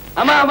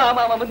ಅಮ್ಮ ಅಮ್ಮ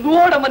ಅಮ್ಮ ಅಮ್ಮ,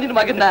 ನೋಡಮ್ಮ ನಿನ್ನ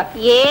ಮಗನ್ನ.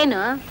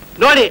 ಏನು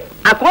ನೋಡಿ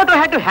ಆ ಫೋಟೋ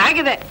ಹ್ಯಾಟು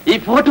ಹೇಗಿದೆ ಈ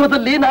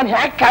ಫೋಟೋದಲ್ಲಿ ನಾನು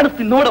ಹ್ಯಾಕ್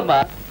ಕಾಣಿಸ್ತೀನಿ ನೋಡಮ್ಮ.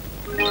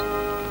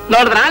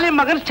 ನೋಡಿದ್ರ ನಿಮ್ಮ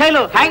ಮಗನ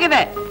ಸ್ಟೈಲು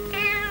ಹೇಗಿದೆ?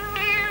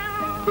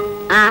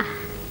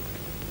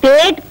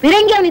 ಪೇಟ್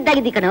ಫಿರಂಗಿ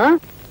ಅವನಿದ್ದಾಗಿದ್ದಿ ಕಣೋ.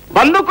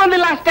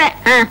 ಬಂದೂಕೊಂದಿಲ್ಲ ಅಷ್ಟೇ.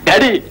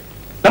 ಡ್ಯಾಡಿ,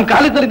 ನಮ್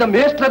ಕಾಲೇಜಲ್ಲಿ ನಮ್ಮ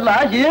ಮೇಷ್ಟ್ರಲ್ಲ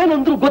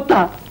ಏನಂದ್ರು ಗೊತ್ತಾ?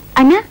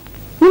 ಅಣ್ಣ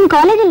ನಿಮ್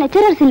ಕಾಲೇಜಲ್ಲಿ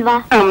ಲೆಕ್ಚರರ್ಸ್ ಇಲ್ವಾ?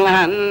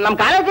 ನಮ್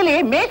ಕಾಲೇಜಲ್ಲಿ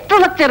ಮೇಸ್ಟ್ರು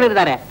ಲೆಕ್ಚರ್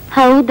ಇದ್ದಾರೆ.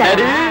 ಹೌದಾ?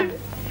 ಡ್ಯಾಡಿ,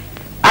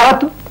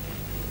 ಅವತ್ತು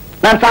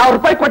ನಾನ್ 1000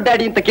 ರೂಪಾಯಿ ಕೊಟ್ಟ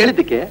ಡ್ಯಾಡಿ ಅಂತ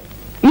ಕೇಳಿದ್ದಕ್ಕೆ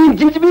ನೀನ್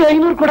ಜಿಂಜಿಬಿ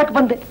 500 ಕೊಡಕ್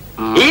ಬಂದೆ.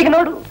 ಈಗ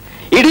ನೋಡು,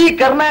 ಇಡೀ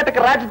ಕರ್ನಾಟಕ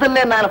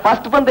ರಾಜ್ಯದಲ್ಲೇ ನಾನು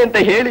ಫಸ್ಟ್ ಬಂದೆ ಅಂತ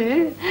ಹೇಳಿ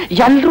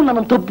ಎಲ್ರು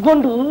ನನ್ನ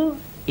ತಪ್ಪಿಕೊಂಡು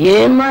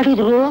ಏನ್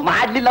ಮಾಡಿದ್ರು?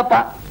 ಮಾಡ್ಲಿಲ್ಲಪ್ಪ,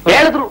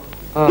 ಹೇಳಿದ್ರು.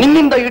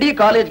 ನಿನ್ನಿಂದ ಇಡೀ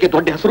ಕಾಲೇಜ್ಗೆ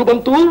ದೊಡ್ಡ ಹೆಸರು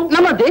ಬಂತು,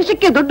 ನಮ್ಮ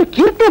ದೇಶಕ್ಕೆ ದೊಡ್ಡ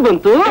ಕೀರ್ತಿ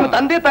ಬಂತು, ನಿಮ್ಮ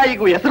ತಂದೆ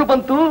ತಾಯಿಗೂ ಹೆಸರು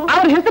ಬಂತು.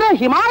 ಅವ್ರ ಹೆಸರು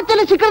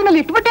ಹಿಮಾಚಲ ಶಿಖರದಲ್ಲಿ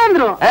ಇಟ್ಬಿಟ್ಟೆ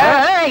ಅಂದ್ರು.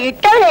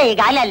 ಇಟ್ಟವಳೆ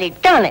ಈಗಾಗಲೇ ಅಲ್ಲಿ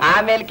ಇಟ್ಟವಳೆ.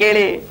 ಆಮೇಲೆ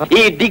ಕೇಳಿ,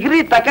 ಈ ಡಿಗ್ರಿ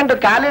ತಕೊಂಡು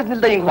ಕಾಲೇಜ್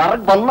ನಿಲ್ದ ಹಿಂಗ್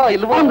ಹೊರಗ್ ಬಂದೋ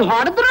ಇಲ್ವೋ? ಒಂದು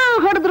ಹೊಡೆದ್ರು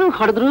ಹೊಡೆದ್ರು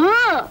ಹೊಡೆದ್ರು.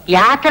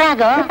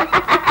 ಯಾತ್ರಾಗ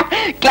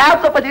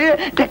ಕ್ಲಾಸ್ ಅಪ್ಪಾಜಿ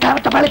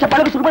ಚಪಾಳೆ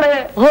ಚಪಾಳೆ ಶುರು ಮಾಡೆ.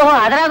 ಓ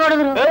ಅದ್ರಾಗ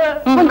ಹೊಡೆದ್ರು.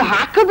 ಒಂದು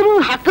ಹಾಕಿದ್ರು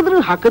ಹಾಕಿದ್ರು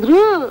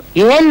ಹಾಕಿದ್ರು.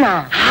 ಏನ್ನ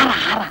ಹಾರ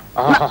ಹಾರ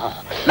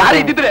ಲಾರಿ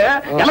ಇದ್ದಿದ್ರೆ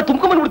ಎಲ್ಲ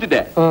ತುಂಬ್ಕೊಂಡ್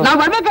ಬಂದ್ಬಿಡ್ತಿದ್ದೆ. ನಾವ್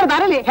ಬರ್ಬೇಕಾದ್ರೆ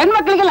ದಾರಲ್ಲಿ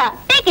ಹೆಣ್ಮಕ್ಳಿಗೆಲ್ಲ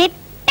ಟಿಕೆಟ್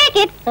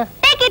ಟಿಕೆಟ್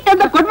ಟಿಕೆಟ್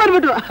ಅಂತ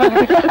ಕೊಟ್ಬರ್ಬಿಟ್ರು.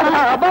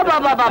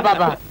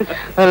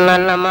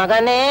 ನನ್ನ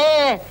ಮಗನೇ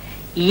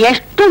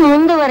ಎಷ್ಟು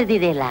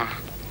ಮುಂದುವರೆದಿದೆಯಲ್ಲ.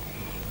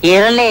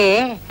 ಇರಲಿ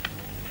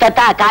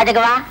ತತಾ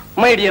ಕಾಜಗವಾ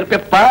ಮೈ ಡಿಯರ್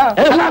ಪೆಪ್ಪ.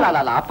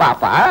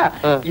 ಅಪ್ಪ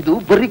ಇದು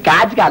ಬರೀ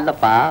ಕಾಜ್ಗೆ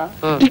ಅಲ್ಲಪ್ಪ,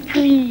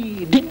 ಡಿಗ್ರಿ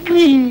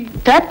ಡಿಗ್ರಿ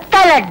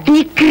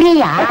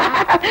ಡಿಗ್ರಿಯಾ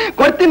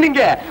ಕೊಡ್ತೀನಿ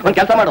ನಿಂಗೆ. ಒಂದ್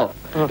ಕೆಲಸ ಮಾಡು,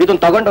 ಇದನ್ನ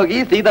ತಗೊಂಡೋಗಿ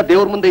ಸೀದಾ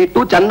ದೇವ್ರ ಮುಂದೆ ಇಟ್ಟು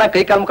ಚೆನ್ನಾಗಿ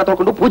ಕೈ ಕಾಲು ಮುಖ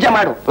ತೊಳ್ಕೊಂಡು ಪೂಜೆ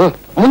ಮಾಡು.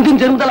 ಮುಂದಿನ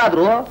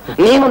ಜನ್ಮದಲ್ಲಾದ್ರೂ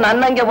ನೀನು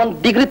ನನ್ನಂಗೆ ಒಂದ್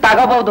ಡಿಗ್ರಿ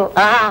ತಗೋಬಹುದು.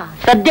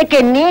 ಸದ್ಯಕ್ಕೆ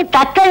ನೀ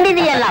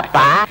ತಕ್ಕೊಂಡಿದೀಯಲ್ಲಪ್ಪ.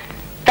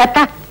 ತತ್ತ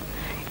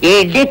ಈ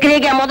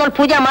ಡಿಗ್ರಿಗೆ ಮೊದಲು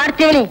ಪೂಜೆ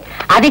ಮಾಡ್ತೀವಿ,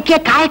 ಅದಕ್ಕೆ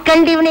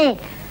ಕಾಯ್ಕೊಂಡಿವ್ನಿ.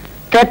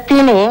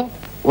 ತತ್ತೀನಿ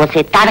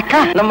ಒಸಿ ತಡ್ಕ.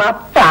 ನಮ್ಮ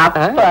ಅಪ್ಪ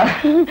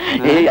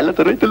ಎಲ್ಲ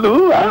ಸರೋಯ್ತಲ್ಲೂ.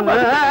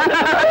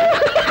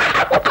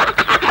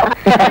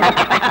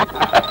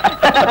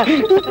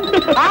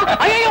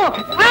 ಅಯ್ಯೋ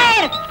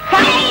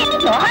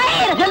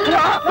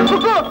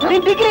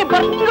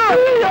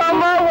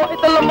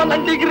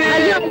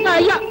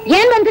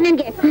ಏನ್ ಬಂತು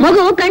ನಿನ್ಗೆ?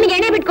 ಮಗು ಕಣ್ಣಿಗೆ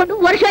ಎಣ್ಣೆ ಬಿಟ್ಕೊಂಡು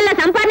ವರ್ಷ ಎಲ್ಲ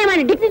ಸಂಪಾದನೆ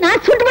ಮಾಡಿ ಡಿಗ್ರಿನ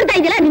ಸುಟ್ಟು ಬಿಡ್ತಾ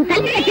ಇದ್ದಿಲ್ಲ. ನಿನ್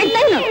ತಲೆ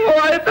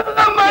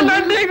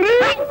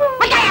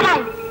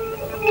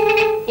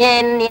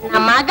ನಿನ್ನ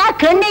ಮಗ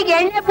ಕಣ್ಣಿಗೆ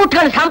ಎಣ್ಣೆ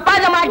ಬಿಟ್ಕೊಂಡು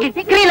ಸಂಪಾದನೆ ಮಾಡಿ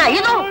ಡಿಗ್ರಿನ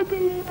ಇದು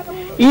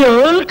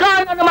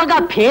ನನ್ನ ಮಗ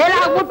ಫೇಲ್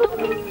ಆಗ್ಬಿಟ್ಟು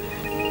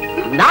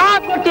ನಾ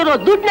ಕೊಟ್ಟಿರೋ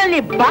ದುಡ್ಡಿನಲ್ಲಿ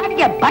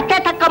ಬಾಡಿಗೆ ಬಟ್ಟೆ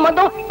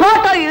ತಕ್ಕೊಂಬಂದು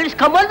ಫೋಟೋ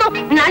ಇಳಿಸ್ಕೊಂಬಂದು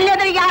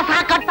ನನ್ನೆದುರಿಗೆ ಯಾ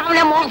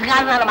ಸಾಕತ್ತಾವನೆ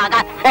ಮೋಸಗಾರ ನನ್ನ ಮಗ.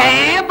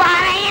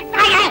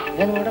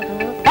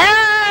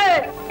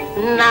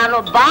 ನಾನು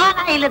ಬಾಳ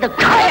ಇಲ್ಲದ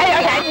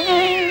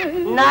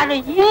ನಾನು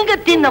ಈಗ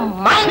ತಿನ್ನ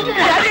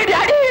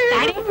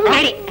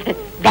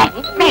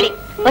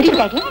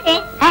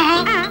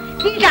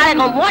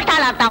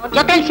ಮೋಟಾಳ ಅಂತ ಅವನ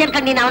ಜೊತೆಲಿ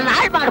ಸೇರ್ಕೊಂಡು ನೀನು ಅವನ್ನ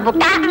ಹಾಳು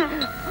ಮಾಡ್ಬಿಟ್ಟ.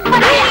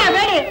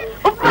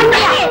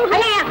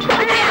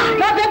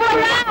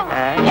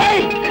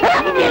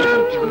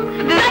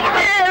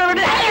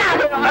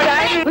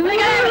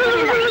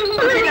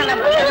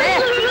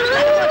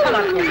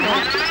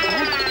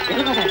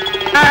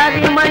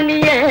 ನಾರಿ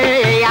ಮಣಿಯೇ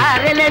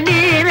ಯಾರೆಲ್ಲ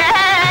ನೀರೇ,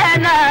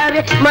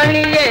 ನಾರಿ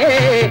ಮಣಿಯೇ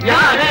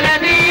ಯಾರೆಲ್ಲ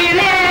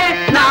ನೀರೇ,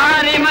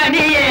 ನಾರಿ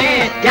ಮಣಿಯೇ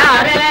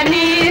ಯಾರೆಲ್ಲ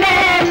ನೀರೇ,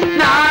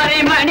 ನಾರಿ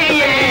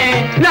ಮಣಿಯೇ,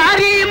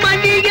 ನಾರಿ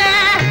ಮಣಿಗೆ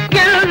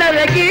ಎಲ್ಲರ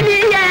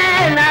ಗಿಳಿಯೇ,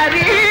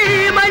 ನಾರಿ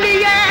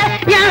ಮಣಿಯೇ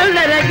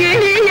ಎಲ್ಲರ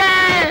ಗಿಳಿಯೇ,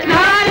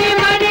 ನಾರಿ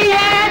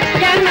ಮಣಿಯೇ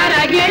ಎಲ್ಲರ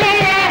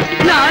ಗಿಳಿಯೇ,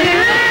 ನಾರಿ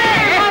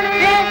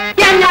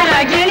ಎಲ್ಲರ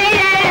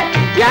ಗಿಳಿಯೇ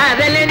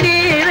ಯಾರೆಲ್ಲ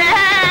ನೀರೇ,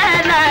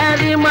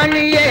 ನಾರಿ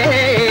ಮಣಿಯೇ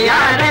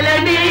ಯಾರೆಲ್ಲ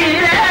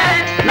ನೀರೇ,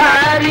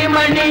 ನಾರಿ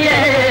ಮಣಿಯೇ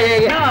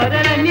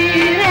ಯಾರೆಲ್ಲ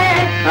ನೀರೇ,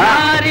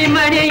 ನಾರಿ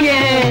ಮಣಿಯೇ,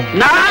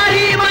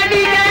 ನಾರಿ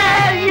ಮಣಿಯೇ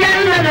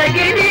ಎಲ್ಲರ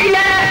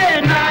ಗಿಳಿಯೇ,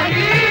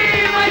 ನಾರಿ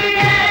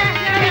ಮಣಿಯೇ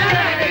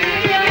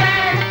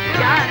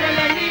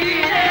ಯಾರೆಲ್ಲ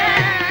ನೀರೇ,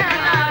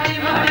 ನಾರಿ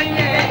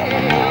ಮಣಿಯೇ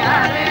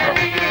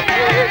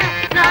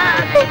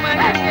ನಾರಿ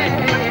ಮಣಿಯೇ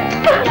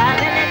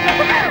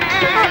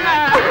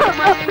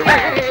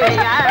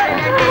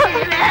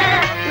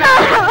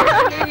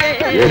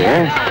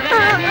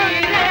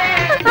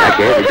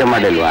ಯಾಕೆ ನಿಜ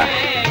ಮಾಡಿಲ್ವಾ?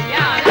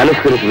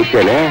 ಕನಸು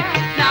ಬಿಟ್ಟೇನೆ.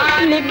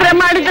 ನಿದ್ರೆ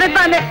ಮಾಡಿದ್ರೆ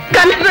ತಾನೆ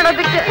ಕನಸು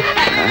ಬಿಡೋದಕ್ಕೆ.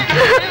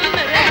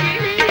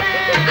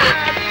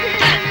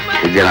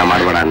 ಜನ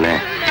ಮಾಡ್ಬೇಡ ಅನ್ನೆ.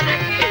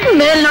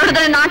 ಮೇಲ್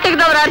ನೋಡಿದ್ರೆ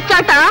ನಾಟಕದವ್ರ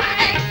ಅರ್ಚಾಟ,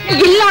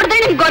 ಇಲ್ಲಿ ನೋಡಿದ್ರೆ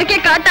ನಿಮ್ ಗೊರಕೆ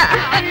ಕಾಟ.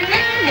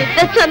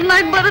 ನಿದ್ದೆ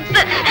ಚೆನ್ನಾಗಿ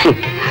ಬರುತ್ತೆ.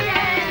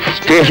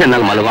 ಸ್ಟೇಷನ್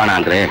ಅಲ್ಲಿ ಮಲಗೋಣ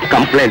ಅಂದ್ರೆ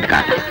ಕಂಪ್ಲೇಂಟ್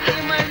ಕಾಟ,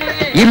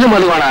 ಇಲ್ಲಿ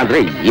ಮಲಗೋಣ ಅಂದ್ರೆ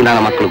ಈ ನನ್ನ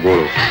ಮಕ್ಕಳು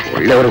ಗೋಳು.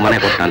 ಒಳ್ಳೆಯವರು ಮನೆ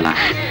ಕೊಟ್ಟಲ್ಲ.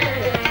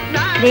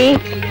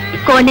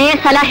 ಕೊನೆ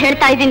ಸಲ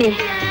ಹೇಳ್ತಾ ಇದ್ದೀನಿ,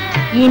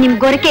 ಈ ನಿಮ್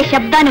ಗೊರಕೆ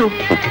ಶಬ್ದನು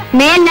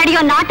ಮೇಲ್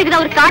ನಡೆಯೋ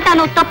ನಾಟಕದವ್ರ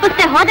ಕಾಟನು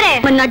ತಪ್ಪಿಸ್ತೇ ಹೋದ್ರೆ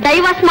ನನ್ನ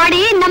ಡೈವರ್ಸ್ ಮಾಡಿ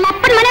ನಮ್ಮ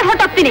ಅಪ್ಪನ ಮನೆ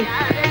ಹೊರಟೋಗ್ತೀನಿ.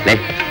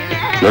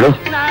 ನೋಡು,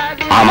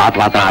 ಆ ಮಾತು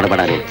ಮಾತ್ರ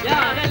ಆಡಬೇಡ.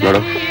 ನೋಡು,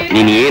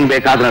 ನೀನ್ ಏನ್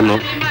ಬೇಕಾದ್ರೂ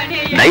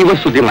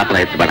ಡೈವರ್ಸ್ ಸುದ್ದಿ ಮಾತ್ರ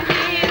ಎತ್ತಬೇಡ.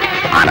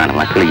 ಆ ನನ್ನ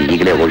ಮಕ್ಕಳಿಗೆ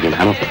ಈಗಲೇ ಹೋಗಿ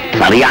ನಾನು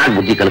ಸರಿಯಾಗಿ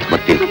ಬುದ್ಧಿ ಕಲಿಸ್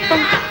ಬರ್ತೀನಿ.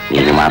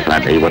 ನೀನು ಮಾತ್ರ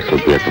ಡೈವರ್ಸ್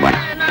ಸುದ್ದಿ ಎತ್ತಬೇಡ.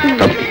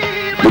 ತಪ್ಪು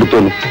ಬಿಡ್ತು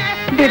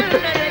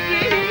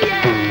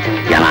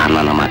ಎಲ್ಲ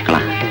ನನ್ನ ಮಕ್ಕಳ.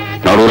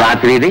 ನೋಡು,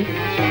 ರಾತ್ರಿ ಇದೆ,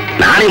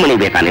 ನಾಳೆ ಮನೆ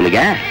ಬೇಕಾ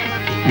ನಿಮಗೆ?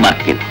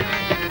 ಬರ್ತೀನಿ.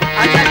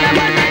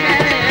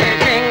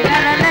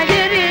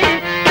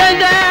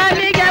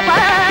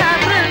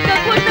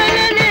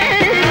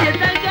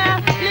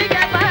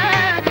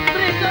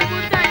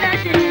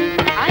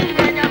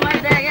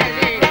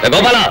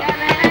 ಗೋಪಾಲ,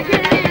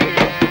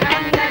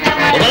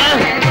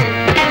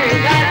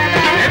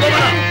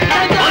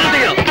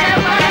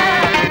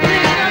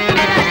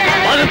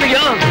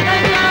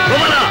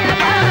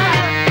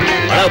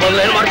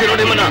 ಏನ್ ಮಾಡ್ತೀವಿ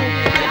ನೋಡಿ ನಿಮ್ಮನ್ನ.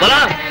 ಬಲ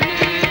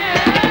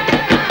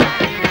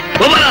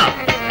ಗೋಪಾಲ,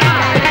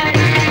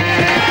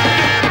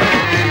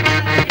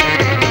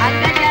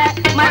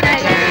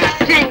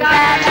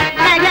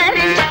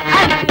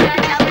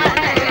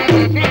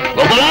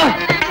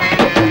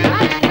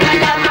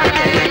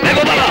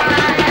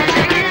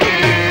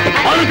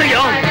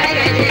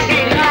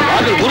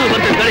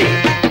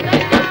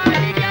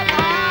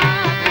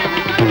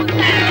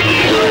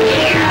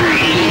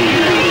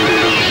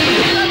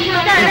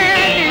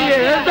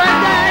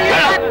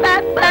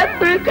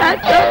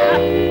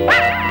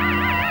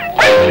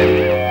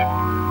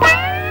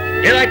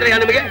 ಏನಾಯ್ತಯ್ಯ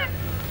ನಿಮಗೆ?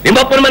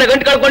 ನಿಮ್ಮಪ್ಪನ ಮನೆ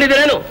ಗಂಟು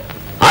ಕಳ್ಕೊಂಡಿದ್ದೀರೇನು?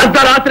 ಅರ್ಧ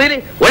ರಾತ್ರಿಲಿ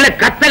ಒಳ್ಳೆ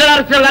ಕತ್ತೆಗಳ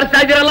ಅರ್ಸ್ತಾ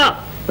ಇದ್ದೀರಲ್ಲ.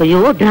 ಅಯ್ಯೋ,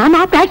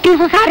 ಡ್ರಾಮಾ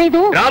ಪ್ರಾಕ್ಟೀಸ್ ಸಾರ್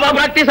ಇದು. ಡ್ರಾಮಾ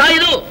ಪ್ರಾಕ್ಟೀಸ್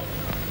ಇದು.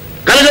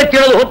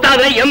 ಕಲಗಚ್ಚಿರೋದು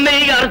ಹೊತ್ತಾದ್ರೆ ಎಮ್ಮೆ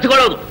ಹೀಗೆ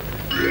ಅರ್ಚ್ಕೊಳ್ಳೋದು.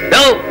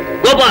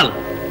 ಗೋಪಾಲ್,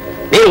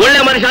 ನೀನು ಒಳ್ಳೆ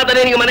ಮನುಷ್ಯ ಅಂತ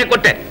ನಿನಗೆ ಮನೆ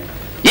ಕೊಟ್ಟೆ.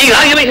 ಈಗ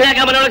ರಾಗಿ ವೇಷ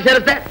ಯಾಕೆ ಮನೆಯೊಳಗೆ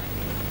ಸೇರುತ್ತೆ?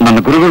 ನನ್ನ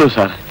ಗುರುಗಳು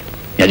ಸರ್.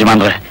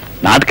 ಯಜಮಾನ್ರೆ,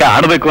 ನಾಟಕ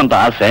ಆಡ್ಬೇಕು ಅಂತ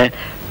ಆಸೆ.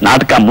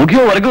 ನಾಟಕ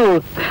ಮುಗಿಯೋವರೆಗೂ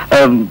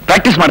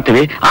ಪ್ರಾಕ್ಟೀಸ್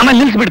ಮಾಡ್ತೀವಿ, ಆಮೇಲೆ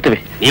ನಿಲ್ಸ್ಬಿಡ್ತೀವಿ.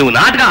 ನೀವು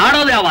ನಾಟಕ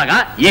ಆಡೋದು ಯಾವಾಗ?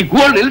 ಈ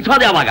ಗೋಲ್ಡ್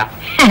ನಿಲ್ಸೋದು ಯಾವಾಗ?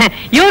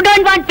 You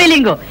don't want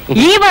feeling.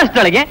 ಈ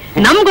ವರ್ಷದೊಳಗೆ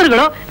ನಮ್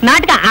ಗುರುಗಳು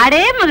ನಾಟಕ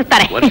ಆಡೇ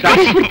ಮುಗಿಸ್ತಾರೆ.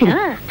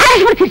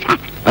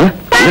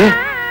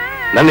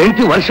 ನನ್ನ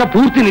ಹೆಂಡತಿ ವರ್ಷ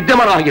ಪೂರ್ತಿ ನಿದ್ದೆ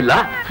ಮಾಡೋ ಹಾಗಿಲ್ಲ.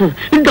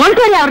 ಡೋಂಟ್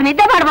ವರಿ, ಅವ್ರು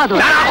ನಿದ್ದೆ ಮಾಡ್ಬೋದು.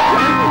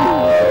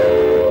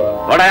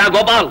 ನೋಡಯ್ಯ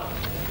ಗೋಪಾಲ್,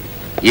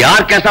 ಈ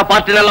ಆರ್ಕೆಸ್ಟ್ರಾ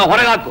ಪಾರ್ಟಿನೆಲ್ಲ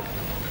ಹೊರಗಾಕು,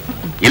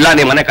 ಇಲ್ಲ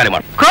ನೀ ಮನೆ ಖಾಲಿ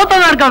ಮಾಡು. ಕೋಪ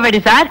ಮಾಡ್ಕೋಬೇಡಿ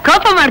ಸರ್,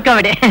 ಕೋಪ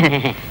ಮಾಡ್ಕೋಬೇಡಿ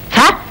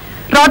ಸರ್.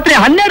 ರಾತ್ರಿ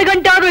 12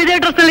 ಗಂಟೆ ಆದ್ರೂ ಇದೇ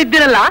ಡ್ರೆಸ್ ನಲ್ಲಿ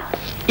ಇದ್ದೀರಲ್ಲ,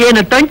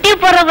 ಏನು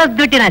 24 hours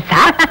ಡ್ಯೂಟಿನ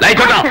ಸರ್?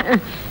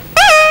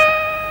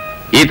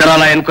 ಈ ತರ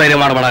ಎಲ್ಲ ಎನ್ಕ್ವೈರಿ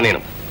ಮಾಡಬೇಡ ನೀನು.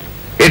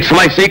 ಇಟ್ಸ್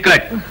ಮೈ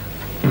ಸೀಕ್ರೆಟ್,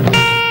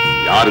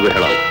 ಯಾರಿಗೂ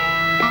ಹೇಳೋದು.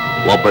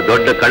 ಒಬ್ಬ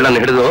ದೊಡ್ಡ ಕಳ್ಳನ್ನು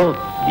ಹಿಡಿದು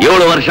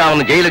 7 ವರ್ಷ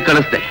ಅವನು ಜೈಲಿಗೆ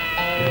ಕಳಿಸ್ದೆ.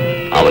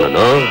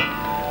 ಅವನನ್ನು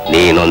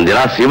ನೀನೊಂದಿನ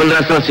ಸಿವಿಲ್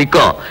ಡ್ರೆಸ್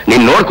ಸಿಕ್ಕೋ,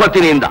 ನೀನ್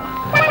ನೋಡ್ಕೋತೀನಿ ಇಂದ.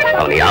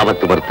 ಅವನು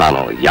ಯಾವತ್ತು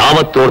ಬರ್ತಾನೋ,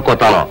 ಯಾವತ್ತು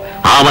ನೋಡ್ಕೋತಾನೋ,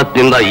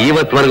 ಆವತ್ತಿನಿಂದ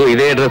ಇವತ್ವರೆಗೂ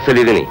ಇದೇ ಡ್ರೆಸ್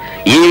ಅಲ್ಲಿ ಇದೀನಿ.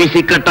 ಈ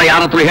ಸಿಕ್ಕಟ್ಟ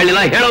ಯಾರ ಹತ್ರ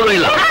ಹೇಳಿಲ್ಲ, ಹೇಳೋದು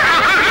ಇಲ್ಲ.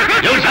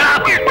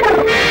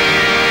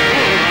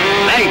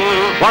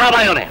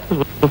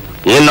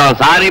 ಇನ್ನೊಂದು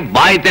ಸಾರಿ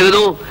ಬಾಯಿ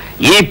ತೆಗೆದು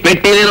ಈ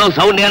ಪೆಟ್ಟಿಲಿರೋ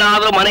ಸೌಂಡ್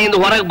ಏನಾದ್ರೂ ಮನೆಯಿಂದ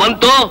ಹೊರಗೆ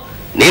ಬಂತು,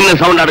 ನಿನ್ನ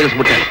ಸೌಂಡ್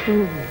ಅಡಗಿಸ್ಬಿಟ್ಟೆ.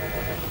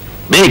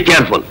 Be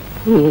careful.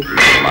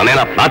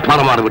 ಮನೇನ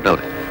ಪ್ಲಾಟ್ಫಾರ್ಮ್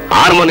ಮಾಡ್ಬಿಟ್ಟವ್ರೆ.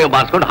 ಹಾರ್ಮೋನಿಯಂ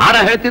ಬಾರಿಸ್ಕೊಂಡು ಹಾಡ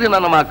ಹೇಳ್ತೀರಿ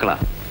ನನ್ನ ಮಕ್ಕಳ.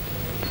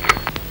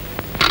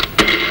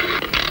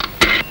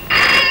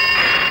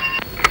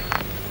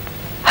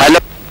 Hello,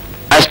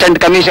 assistant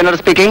commissioner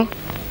speaking.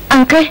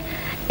 Uncle,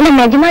 ನಮ್ಮ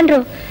ಯಜಮಾನ್ರು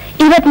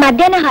ಇವತ್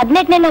ಮಧ್ಯಾಹ್ನ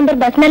 18ನೇ ನಂಬರ್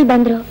ಬಸ್ ನಲ್ಲಿ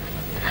ಬಂದ್ರು.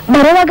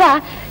 ಬರುವಾಗ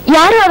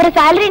ಯಾರು ಅವರ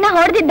ಸ್ಯಾಲರಿನ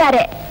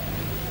ಹೊಡೆದಿದ್ದಾರೆ.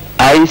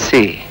 I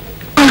C.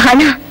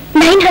 ಹಣ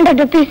 900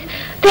 rupees.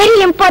 Very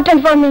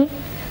important for me.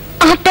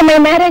 After my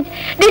marriage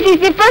this is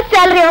the first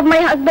salary of my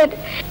husband.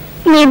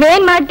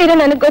 ನೀವೇನ್ ಮಾಡ್ತೀರೋ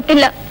ನನಗೆ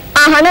ಗೊತ್ತಿಲ್ಲ,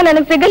 ಆ ಹಣ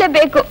ನನಗೆ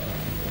ಸಿಗಲೇಬೇಕು.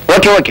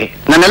 ಓಕೆ ಓಕೆ,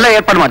 ನಾನೆಲ್ಲ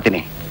ಏರ್ಪಾಡು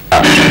ಮಾಡ್ತೀನಿ.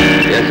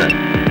 ಸರ್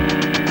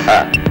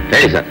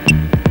ಹೇಳಿ ಸರ್,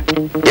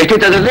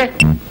 ಎಷ್ಟಿತ್ತು ಅದರಲ್ಲಿ?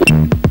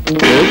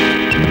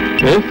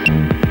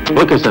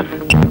 Okay sir.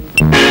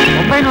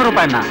 900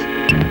 ರೂಪಾಯಿನ?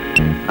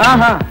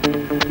 ಹಾ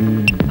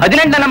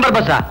 18ನೇ ನಂಬರ್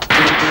ಬಸ್ಸಾ?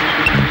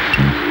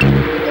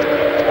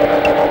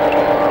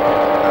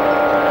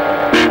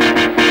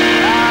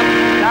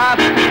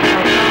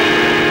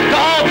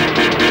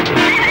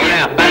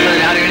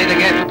 ಯಾರು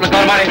ಹೇಳಿದಂಗೆ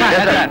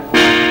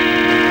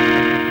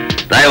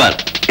ಡ್ರೈವರ್.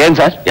 ಏನ್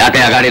ಸರ್? ಯಾಕೆ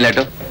ಆ ಗಾಡಿ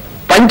ಲೇಟು?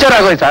 ಪಂಚರ್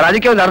ಆಗೋಯ್ತು ಸರ್,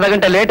 ಅದಕ್ಕೆ ಒಂದು ಅರ್ಧ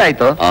ಗಂಟೆ ಲೇಟ್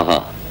ಆಯ್ತು.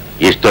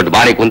 ಇಷ್ಟು ದೊಡ್ಡ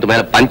ಬಾಡಿ ಕುಂತ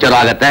ಮೇಲೆ ಪಂಚರ್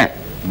ಆಗತ್ತೆ,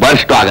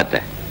 ಬರ್ಸ್ಟ್ ಆಗತ್ತೆ.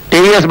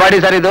 ಟಿವಿಎಸ್ ಬಾಡಿ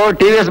ಸರ್ ಇದು,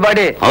 ಟಿವಿಎಸ್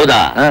ಬಾಡಿ. ಹೌದಾ?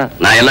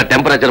 ನಾ ಎಲ್ಲ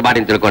ಟೆಂಪರೇಚರ್ ಬಾಡಿ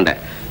ತಿಳ್ಕೊಂಡೆ.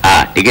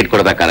 ಟಿಕೆಟ್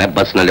ಕೊಡ್ಬೇಕಾದ್ರೆ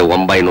ಬಸ್ ನಲ್ಲಿ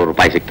 900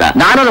 ರೂಪಾಯಿ ಸಿಗ್ತಾ.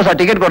 ನಾನಲ್ಲ ಸರ್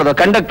ಟಿಕೆಟ್ ಕೊಡೋದು,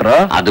 ಕಂಡಕ್ಟರ್.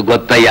 ಅದು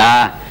ಗೊತ್ತಯ್ಯ,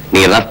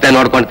 ನೀ ರಸ್ತೆ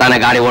ನೋಡ್ಕೊಂಡು ತಾನೇ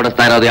ಗಾಡಿ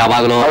ಓಡಿಸ್ತಾ ಇರೋದು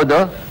ಯಾವಾಗಲೂ. ಹೌದು.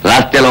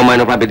 ರಸ್ತೆಯಲ್ಲಿ 900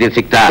 ರೂಪಾಯಿ ಬಿದ್ದಿದ್ದು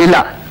ಸಿಗ್ತಾ ಇಲ್ಲ.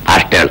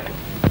 ಅಷ್ಟೇ ಹೇಳು.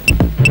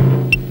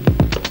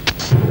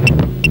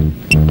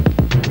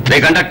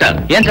 ಕಂಡಕ್ಟರ್.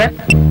 ಏನ್ ಸರ್?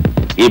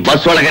 ಈ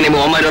ಬಸ್ ಒಳಗೆ ನಿಮ್ಗೆ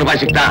 900 ರೂಪಾಯಿ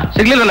ಸಿಗ್ತಾ?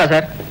 ಸಿಗ್ಲಿಲ್ವಲ್ಲ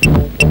ಸರ್.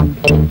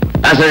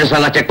 ಪ್ಯಾಸೆಂಜರ್ಸ್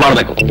ಎಲ್ಲ ಚೆಕ್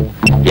ಮಾಡ್ಬೇಕು.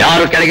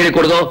 ಯಾರು ಕೆಳಗಿರಿ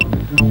ಕುಡ್ದು,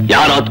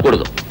 ಯಾರು ಹತ್ತು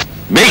ಕುಡ್ದು.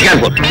 Be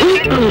careful.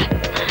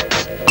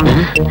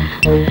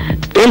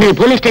 ಏನ್ರಿ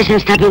ಪೊಲೀಸ್ ಸ್ಟೇಷನ್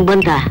ಸ್ಟಾಪಿಂಗ್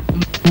ಬಂತ?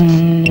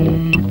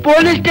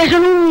 ಪೊಲೀಸ್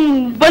ಸ್ಟೇಷನ್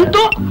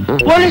ಬಂತು,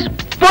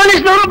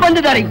 ಪೊಲೀಸ್ನವರು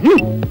ಬಂದಿದ್ದಾರೆ.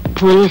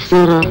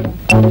 ಪೊಲೀಸ್ನವರು?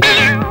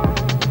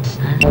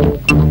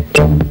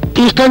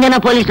 ಇಷ್ಟೊಂದು ಜನ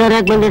ಪೊಲೀಸ್ನವ್ರು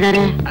ಯಾಕೆ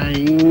ಬಂದಿದ್ದಾರೆ?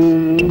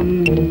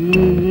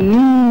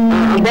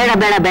 ಬೇಡ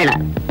ಬೇಡ ಬೇಡ,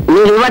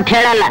 ನೀವು ಇವತ್ತು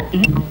ಹೇಳಲ್ಲ,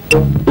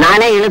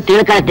 ನಾನೇ ಹೇಳಿ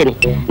ತಿಳ್ಕೊಳ್ತೀನಿ.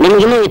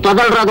 ನಿಮ್ಗಿನ್ನೂ ಈ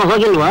ತೊದಲ್ ರೋಗ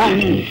ಹೋಗಿಲ್ವಾ?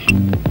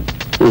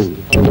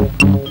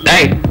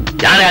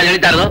 ಯಾರು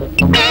ಹೇಳ್ತಾ ಇರೋದು?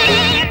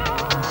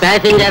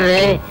 ಪ್ಯಾಸೆಂಜರ್.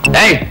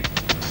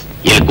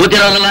 ಇಲ್ಲಿ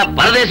ಕೂತಿರೋದಲ್ಲ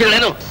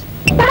ಪರದೇಶಗಳೇನು?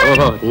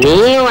 ಓಹೋ,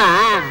 ನೀವ?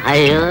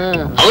 ಅಯ್ಯೋ,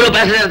 ಅವರು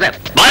ಪ್ಯಾಸೆಂಜರ್.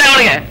 ಬಾಳೆ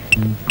ಅವಳಿಗೆ.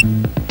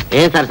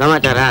 ಏನ್ ಸರ್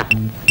ಸಮಾಚಾರ?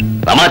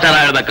 ಸಮಾಚಾರ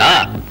ಹೇಳ್ಬೇಕಾ?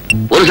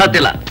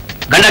 ಪುರುಷತ್ತಿಲ್ಲ.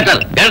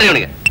 ಕಂಡಕ್ಟರ್ ಹೇಳ್ರಿ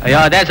ಅವನಿಗೆ. ಅಯ್ಯೋ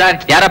ಅದೇ ಸರ್,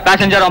 ಯಾರ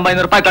ಪ್ಯಾಸೆಂಜರ್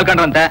 900 ರೂಪಾಯಿ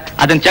ಕಳ್ಕೊಂಡ್ರಂತೆ,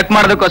 ಅದನ್ನ ಚೆಕ್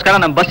ಮಾಡೋದಕ್ಕೋಸ್ಕರ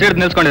ನಮ್ಮ ಬಸ್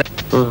ಹಿಡಿದು ನಿಲ್ಸ್ಕೊಂಡಿದೆ.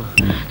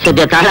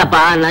 ಸದ್ಯ ತಾಳಪ್ಪ,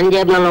 ನನ್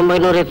ಜೇಬ್ನಲ್ಲಿ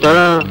 900 ಇತ್ತು.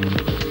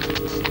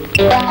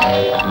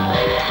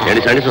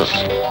 ಎಣಿಸು ಎಣಿಸು.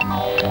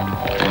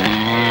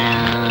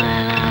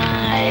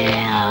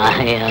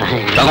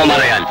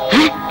 ತಗೊಂಬಾರ.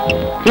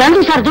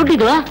 ಎಂದು ಸರ್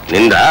ದುಡ್ಡಿದು?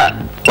 ನಿಂದ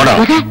ಕೊಡೋ.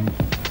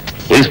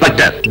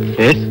 ಇನ್ಸ್ಪೆಕ್ಟರ್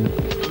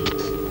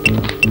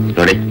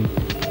ನೋಡಿ,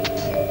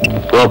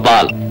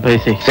 ಗೋಪಾಲ್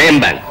ಸೇಮ್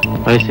ಬ್ಯಾಂಕ್.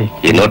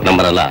 ಈ ನೋಟ್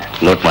ನಂಬರ್ ಅಲ್ಲ,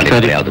 ನೋಟ್ ಮಾಡಿ.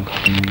 ಯಾವ್ದು?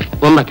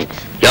 9.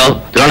 ಯಾವ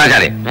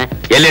ದ್ರೋಣಾಚಾರಿ,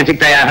 ಎಲ್ಲಿ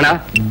ಸಿಗ್ತಾಯ ಹಣ?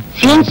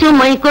 ಸೀನ್ಸು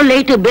ಮೈಕೋ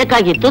ಲೈಟು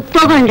ಬೇಕಾಗಿತ್ತು,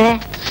 ತಗೊಂಡೆ.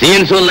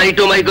 ಸೀನ್ಸು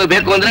ಲೈಟು ಮೈಕೋ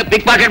ಬೇಕು ಅಂದ್ರೆ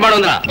ಪಿಕ್ ಪಾಕೆಟ್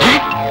ಮಾಡೋದ್ರ?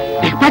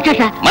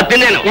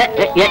 ಮತ್ತಿನ್ನೇನು?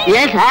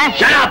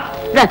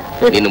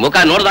 ನಿನ್ನ ಮುಖ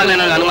ನೋಡಿದಾಗಲೇ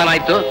ನನಗೆ ಅನುಮಾನ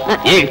ಆಯ್ತು,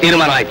 ಈಗ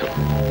ತೀರ್ಮಾನ ಆಯ್ತು.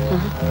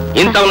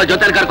 ಇಂಥವನ್ನ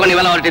ಜೊತೆ ಕರ್ಕೊಂಡು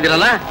ನೀವೆಲ್ಲ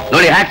ಹೊರಟಿದ್ದೀರಲ್ಲ,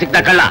 ನೋಡಿ ಹ್ಯಾಕ್ ಸಿಗ್ತಾ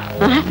ಕಳ್ಳ.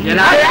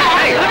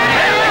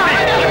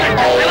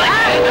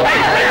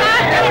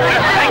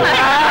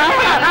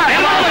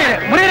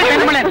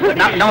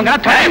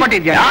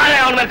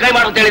 ಅವನ ಮೇಲೆ ಕೈ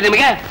ಮಾಡುತ್ತೆ ಹೇಳಿ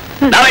ನಿಮಗೆ?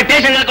 ನಾವೇ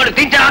ಸ್ಟೇಷನ್ ಹೇಳ್ಕೊಂಡು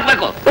ತಿಂಚರ್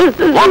ಹಾಕ್ಬೇಕು.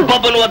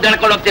 ಒಬ್ಬೊಬ್ಬನು ಒದ್ದು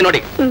ಹೇಳ್ಕೊಂಡು ಹೋಗ್ತೀವಿ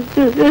ನೋಡಿ.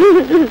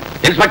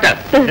 ಇನ್ಸ್ಪೆಕ್ಟರ್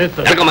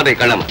ಹೇಳ್ಕೊಂಬಂದ್ರಿ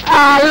ಕಳ್ಳಮ್ಮ.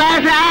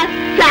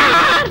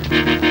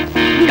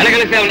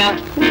 ಕೆಳಗಿಳಿಸಿ ಅವನ.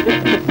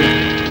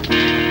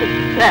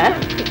 ಸರ್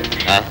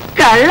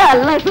ಕಳ್ಳ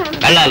ಅಲ್ಲ ಸರ್.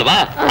 ಕಳ್ಳ ಅಲ್ವಾ?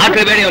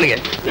 ಹಾಕಬೇಡಿ ಅವನಿಗೆ.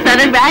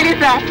 ನನಗೆ ಬೇಡಿ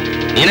ಸರ್.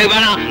 ನಿನಗೆ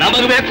ಬೇಡ,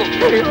 ನಮಗ್ ಬೇಕು.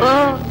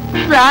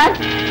 Sir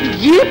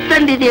jeep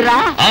ತಂದಿದ್ದೀರಾ?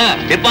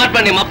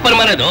 ಡಿಪಾರ್ಟ್ಮೆಂಟ್ ನಿಮ್ಮ ಅಪ್ಪನ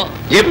ಮನೆದು,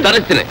 ಜೀಪ್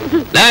ತರಿಸ್ತೀನಿ.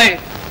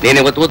 ನೀನ್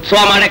ಇವತ್ತು ಉತ್ಸವ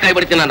ಮಾಡೇ ಕೈ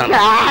ಬಿಡ್ತೀನಿ ನಾನು.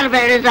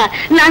 ಮಾಡಬೇಡಿ ಸರ್,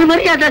 ನಾನು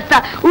ಮರ್ಯಾದಸ್ತ.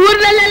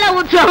 ಊರ್ನಲ್ಲೆಲ್ಲ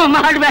ಉತ್ಸವ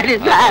ಮಾಡಬೇಡಿ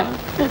ಸರ್.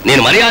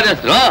 ನೀನ್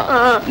ಮರ್ಯಾದಸ್ರು?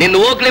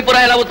 ನಿನ್ನ ಓಕ್ಲಿಪುರ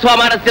ಎಲ್ಲ ಉತ್ಸವ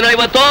ಮಾಡಿಸ್ತೀನ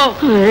ಇವತ್ತು.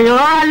 ಅಯ್ಯೋ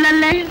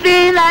ಅಲ್ಲಲ್ಲ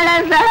ಇದ್ದಾಳೆ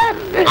ಸರ್.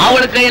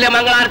 ಅವಳ ಕೈಯಲ್ಲೇ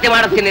ಮಂಗಳಾರತಿ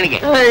ಮಾಡಿಸ್ತೀನಿ ನಿನಗೆ.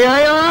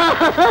 ಅಯ್ಯೋ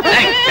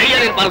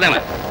ಪರ್ದೇವ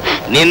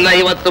ನಿನ್ನ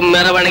ಇವತ್ತು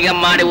ಮೆರವಣಿಗೆ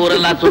ಮಾಡಿ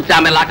ಊರೆಲ್ಲ ಸುಚ್ಚ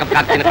ಆಮೇಲೆ ಲಾಕಪ್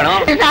ಹಾಕ್ತೀನಿ ಕಣೋ.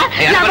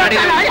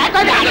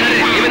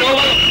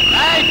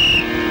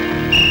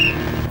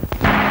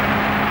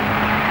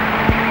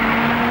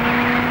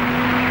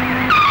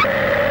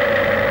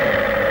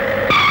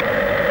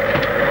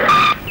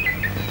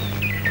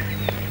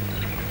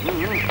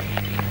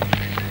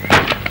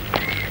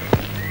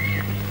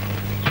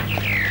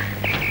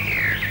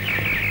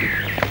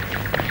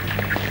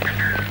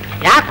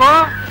 ಯಾಕೋ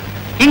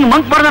ಹಿಂಗ್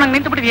ಮಂಕ್ ಬರ್ದ ನಂಗೆ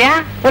ನಿಂತು ಬಿಟ್ಟಿದ್ಯಾ?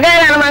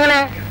 ನನ್ನ ಮಗನೇ,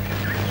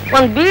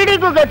 ಒಂದ್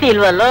ಬೀಡಿಗೂ ಗತಿ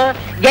ಇಲ್ವಲ್ಲ.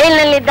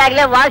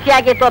 ಜೈಲಿನಲ್ಲಿದ್ದಾಗ್ಲೇ ವಾಸಿ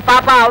ಆಗಿತ್ತು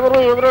ಪಾಪ. ಅವರು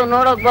ಇವರು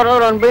ನೋಡೋಕ್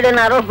ಬರೋರು ಒಂದ್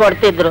ಬೀಡಿನಾರು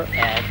ಕೊಡ್ತಿದ್ರು.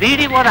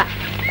 ಬೀಡಿ ಹೋದ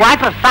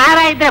ಕ್ವಾರ್ಟರ್ ಸಾರ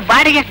ಇದ್ರೆ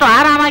ಬಾಡಿಗೆ ಎಷ್ಟು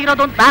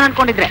ಆರಾಮಾಗಿರೋದು ಅಂತ ನಾನು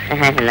ಅನ್ಕೊಂಡಿದ್ರೆ.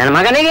 ನನ್ನ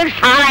ಮಗನಿಗೆ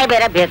ಸಾಲ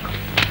ಬೇರೆ ಬೇಕು.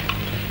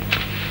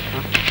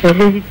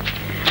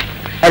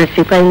 ಅಲ್ಲಿ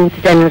ಸಿಪಾಯಿ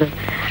ನಿಂತಿದ್ದ ನೋಡು,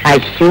 ಆ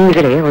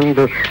ಹಿಂದ್ಗಡೆ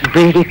ಒಂದು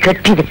ಬೀಡಿ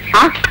ಕಟ್ಟಿದೆ.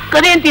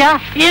 ಕದಿ ಅಂತೀಯ?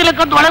 ಈಗಲೇ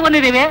ಕದ್ದು ಒಳಗೆ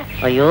ಬಂದಿದ್ದೀವಿ.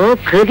 ಅಯ್ಯೋ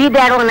ಕದಿ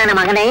ಬೇಡ ನನ್ನ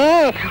ಮಗನೇ,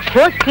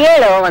 ಹೋಗಿ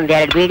ಕೇಳು.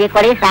 ಒಂದೆರಡು ಬೀಡಿ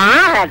ಕೊಡಿ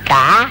ಸಾಕ.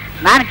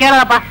 ನಾನು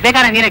ಕೇಳೋದಪ್ಪ,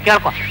 ಬೇಕಾದ್ರೆ ನೀನೇ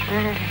ಕೇಳ್ಕೊ.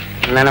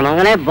 ನನ್ನ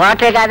ಮಗನೇ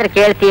ಬಾಟ್ಲಿಗಾದ್ರೆ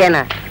ಕೇಳ್ತೀಯನ?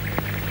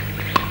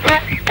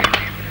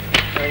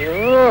 ಅಯ್ಯೋ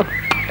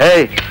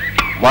ಏಯ್,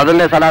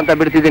 ಮೊದಲನೇ ಸಲ ಅಂತ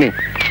ಬಿಡ್ತಿದ್ದೀನಿ.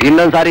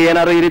 ಇನ್ನೊಂದ್ಸಾರಿ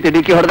ಏನಾದ್ರು ಈ ರೀತಿ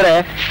ಡಿಕ್ಕಿ ಹೊಡೆದ್ರೆ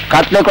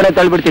ಕತ್ಲೆ ಕೊಡೆ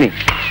ತಳ್ಳಿಬಿಡ್ತೀನಿ,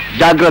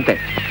 ಜಾಗ್ರತೆ.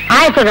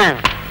 ಆಯ್ತು ಕಣ,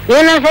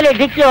 ಇನ್ನೊಂದ್ಸಲಿ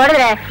ಡಿಕ್ಕಿ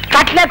ಹೊಡೆದ್ರೆ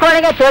ಕತ್ಲೆ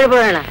ಕೊನೆಗೆ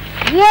ತಳ್ಬಿಡೋಣ.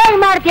 ಏನ್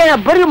ಮಾಡ್ತೀಯ?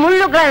 ಬರೀ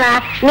ಮುಳ್ಳು ಕಣ.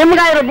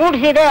 ನಿಮ್ಗಾದ್ರೂ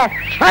ಬೂಟ್ಸಿದೆ.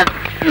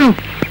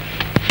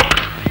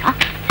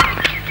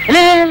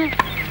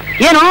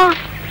 ಏನು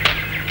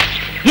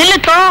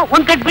ಎಲ್ಲಿತ್ತು?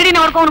 ಒಂದ್ ಕಟ್ ಬಿಡಿನ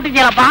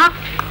ಹೊಡ್ಕೊಂಡ್ಬಿಟ್ಟಿದ್ಯಲ್ಲಪ್ಪ.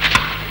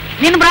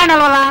 ನಿನ್ ಬ್ರ್ಯಾಂಡ್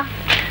ಅಲ್ವಲ್ಲ?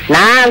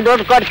 ನಾನ್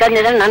ದುಡ್ಡು ಕೊಟ್ಟು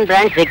ತಂದಿದ್ರೆ ನನ್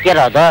ಬ್ರ್ಯಾಂಡ್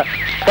ಸಿಕ್ಕಿರೋದು.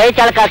 ಕೈ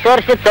ಚಳಕ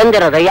ತೋರಿಸಿ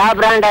ತಂದಿರೋದು. ಯಾವ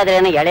ಬ್ರ್ಯಾಂಡ್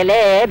ಆದ್ರೇನು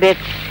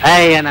ಎಳೆಲೇಬೇಕು.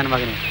 ಅಯ್ಯ ನನ್ನ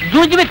ಮಗನೇ,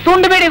 ಜೂಜ್ಬಿ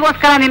ತುಂಡು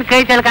ಬೇಡಿಗೋಸ್ಕರ ನಿನ್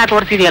ಕೈ ಚಳಕ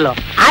ತೋರಿಸಿದ್ಯಲ್ಲೋ.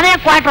 ಅದೇ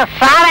ಕ್ವಾರ್ಟರ್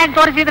ಸಾರಾಯಿ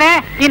ತೋರಿಸಿದ್ರೆ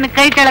ನಿನ್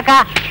ಕೈ ಚಳಕ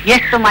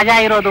ಎಷ್ಟು ಮಜಾ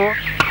ಇರೋದು.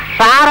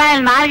 ಸಾರಾಯಿ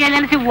ನಾಲ್ಗೆ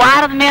ನೆನೆಸಿ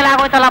ವಾರದ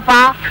ಮೇಲಾಗೋಯ್ತಲ್ಲಪ್ಪ.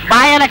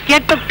 ಬಾಯೆಲ್ಲ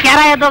ಕೆಟ್ಟು ಕೆರ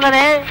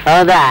ಎದ್ದೋಗದೆ.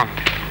 ಹೌದಾ?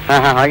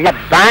 ಒಳ್ಳೆ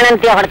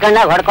ಬಾಣಂತಿ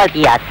ಹೊಡ್ಕೊಂಡಾಗ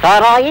ಹೊಡ್ಕೊಳ್ತೀಯ.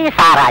 ಸಾರಾಯಿ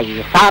ಸಾರಾಯಿ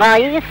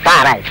ಸಾರಾಯಿ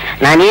ಸಾರಾಯಿ.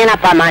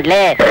 ನಾನೇನಪ್ಪ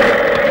ಮಾಡ್ಲಿ?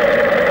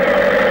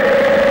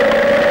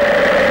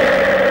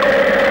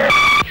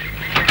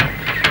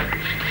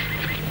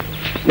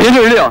 ನೀನು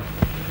ಇಳಿಯೋ.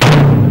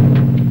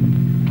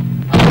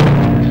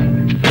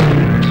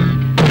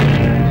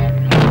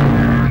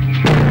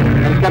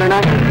 ನಮಸ್ಕಾರ.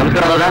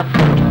 ನಮಸ್ಕಾರ ದಾದಾ.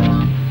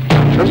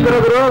 ನಮಸ್ಕಾರ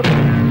ಗುರು.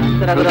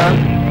 ನಮಸ್ಕಾರ ಗುರು.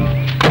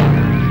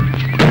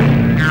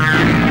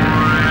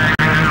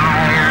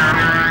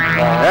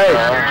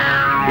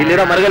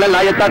 ಇಲ್ಲಿರೋ ಮರಗಳೆಲ್ಲ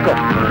ಎತ್ತಾಕು.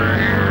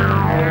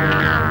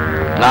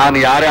 ನಾನು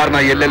ಯಾರ್ಯಾರನ್ನ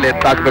ಎಲ್ಲೆಲ್ಲಿ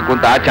ಎತ್ತಾಕ್ಬೇಕು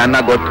ಅಂತ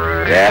ಚೆನ್ನಾಗಿ ಗೊತ್ತು.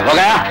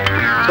 ಹೋಗ,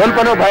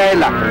 ಸ್ವಲ್ಪನೂ ಭಯ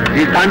ಇಲ್ಲ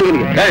ಈ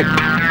ತಾಂಡುವಿನಿಗೆ.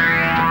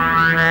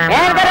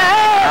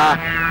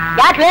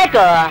 ಯಾಕೆ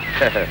ಬೇಕು?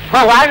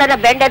 ವಾರ್ಡದ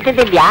ಬೆಂಡ್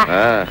ಎತ್ತಿದ್ಯಾ?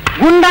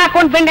 ಗುಂಡ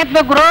ಹಾಕೊಂಡ್ ಬೆಂಡ್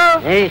ಎತ್ಬೇಕು ಗುರು.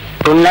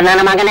 ಸುಳ್ಳ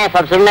ನನ್ನ ಮಗನೇ,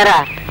 ಸ್ವಲ್ಪ ಸುಳ್ಳರ.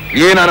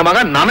 ನನ್ನ ಮಗ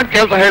ನನಗ್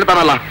ಕೆಲಸ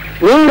ಹೇಳ್ತಾನಲ್ಲ.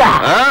 ಹಿಂಗ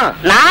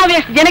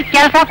ನಾವೆಷ್ಟು ಜನಕ್ಕೆ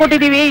ಕೆಲಸ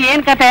ಕೊಟ್ಟಿದೀವಿ?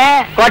 ಏನ್ ಕತೆ?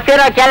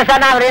 ಕೊಟ್ಟಿರೋ ಕೆಲಸ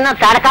ನಾವ್ರೇನೋ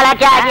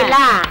ತಡ್ಕೊಳಕ್ಕೆ ಆಗಿಲ್ಲ.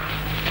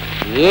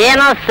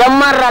 ಏನೋ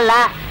ಸಮ್ಮರ್ ಅಲ್ಲ,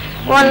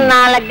 ಒಂದ್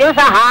 4 ದಿವಸ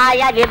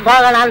ಹಾಯಾಗಿ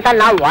ಇದ್ದೋಗೋಣ ಅಂತ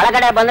ನಾವು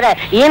ಒಳಗಡೆ ಬಂದ್ರೆ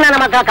ಈ ನನ್ನ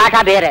ಮಕ್ಕಳ ಕಾಟ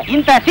ಬೇರೆ.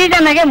 ಇಂಥ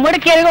ಸೀಸನ್ಗೆ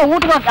ಮುಡಿಕೇರಿಗೂ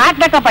ಊಟಕ್ಕೆ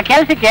ಹಾಕ್ಬೇಕಪ್ಪ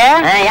ಕೆಲ್ಸಕ್ಕೆ.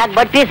 ಯಾಕೆ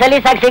ಬಟ್ಟಿ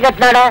ಸಲೀಸಾಗಿ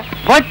ಸಿಗತ್ ನೋಡ.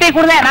 ಬಟ್ಟಿ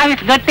ಕುಡ್ದೆ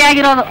ನಾವಿಷ್ಟು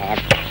ಗಟ್ಟಿಯಾಗಿರೋದು.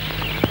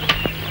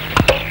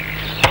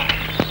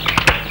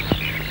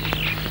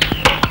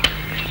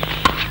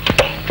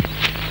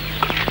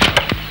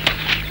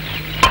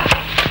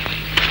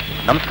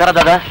 ನಮಸ್ಕಾರ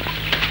ದಾದಾ.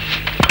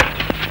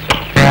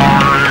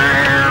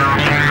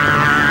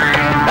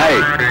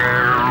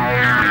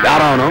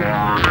 ಯಾರ ಅವನು?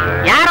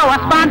 ಯಾರೋ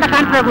ಹೊಸ್ಬ ಅಂತ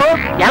ಕಾಣಿಸ್ಬೇಕು.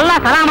 ಎಲ್ಲ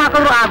ಸಲಾಮ್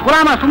ಹಾಕಿದ್ರು. ಆ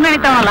ಗುಲಾಮ ಸುಮ್ಮನೆ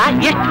ನಿಂತವನಲ್ಲ,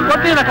 ಎಷ್ಟು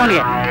ಗೊತ್ತಿರ್ಬೇಕು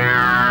ಅವನಿಗೆ.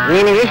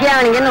 ನಿನ್ ವಿಷಯ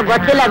ಅವನಿಗಿನ್ನೂ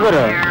ಗೊತ್ತಿಲ್ಲ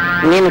ಗುರು.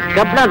 ನೀನು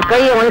ಕಬ್ಬಣದ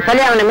ಕೈ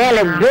ಒಂದ್ಸಲಿ ಅವನ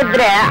ಮೇಲೆ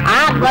ಬಿದ್ರೆ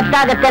ಆಗ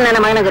ಗೊತ್ತಾಗುತ್ತೆ ನನ್ನ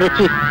ಮಗನಿಗೆ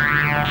ರುಚಿ.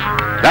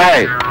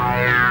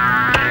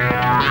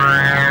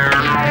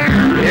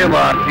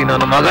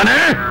 ನನ್ನ ಮಗನೇ,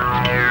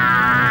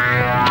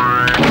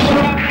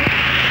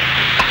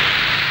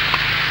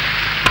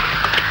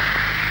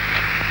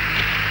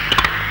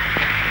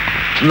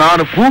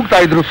 ನಾನು ಕೂಗ್ತಾ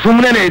ಇದ್ರು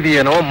ಸುಮ್ಮನೆ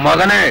ಇದೆಯೇನೋ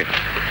ಮಗನೇ?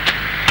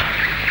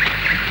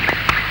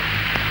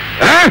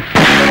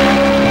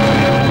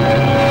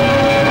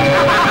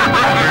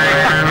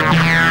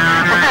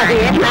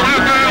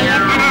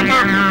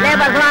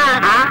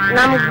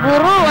 ನಮ್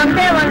ಗುರು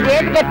ಒಂದೇ ಒಂದ್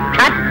ಏಟ್ಗೆ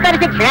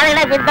ಕತ್ತರಿಸಿ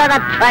ಕೆಳಗಡೆ ಬಿದ್ದದ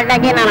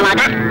ಸಣ್ಣಗೆ ನನ್ನ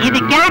ಮಗ.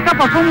 ಇದಕ್ಕೆ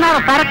ಯಾಕಪ್ಪ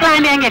ಸುಮ್ಮನೆ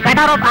ಸರ್ಕಲಾಂಡಿ ಹಂಗೆ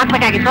ಕಟಾರೋಪ್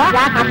ಹಾಕ್ಬೇಕಾಗಿತ್ತು?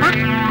 ಯಾಕಪ್ಪ?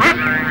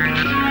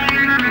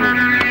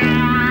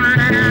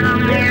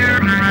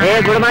 ಏ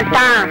ಗುರುಮಟ್ಟ,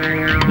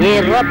 ಈ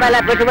ರೋಪ್ ಎಲ್ಲ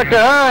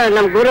ಬಿಟ್ಬಿಟ್ಟು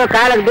ನಮ್ ಗುರು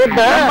ಕಾಲಕ್ಕೆ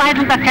ಬಿದ್ದು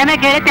ಕ್ಷಮೆ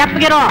ಕೇಳಿ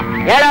ತೆಪ್ಪಗಿರೋ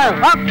ಹೇಳು.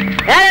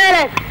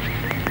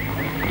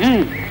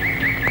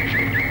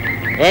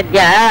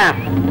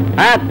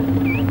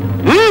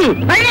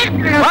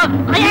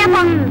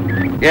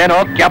 ಏನೋ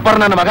ಕ್ಯಾಪರ್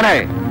ನನ್ನ ಮಗನೇ,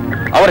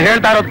 ಅವ್ರು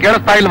ಹೇಳ್ತಾ ಇರೋದು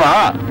ಕೇಳಿಸ್ತಾ ಇಲ್ವಾ?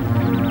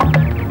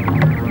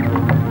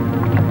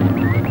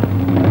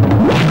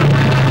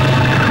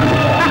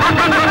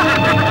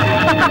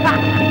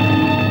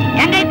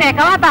 ಹೆಂಗೈತೆ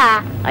ಕವಾಪ?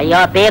 ಅಯ್ಯೋ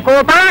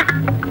ಬೇಕೂಪ,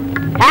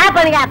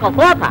 ಕ್ಯಾಪನಿಗೆ ಯಾಕೋ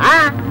ಕೋಪ?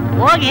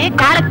 ಹೋಗಿ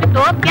ಕಾಲಕ್ಕೆ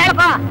ಬಿಟ್ಟು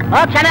ಕೇಳ್ಕೊ.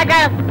 ಹೋಗ್ ಚೆನ್ನಾಗ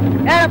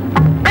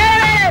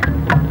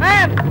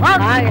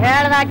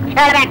ಹೇಳ್ದ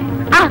ಕೇಳ್ಬೇಕು.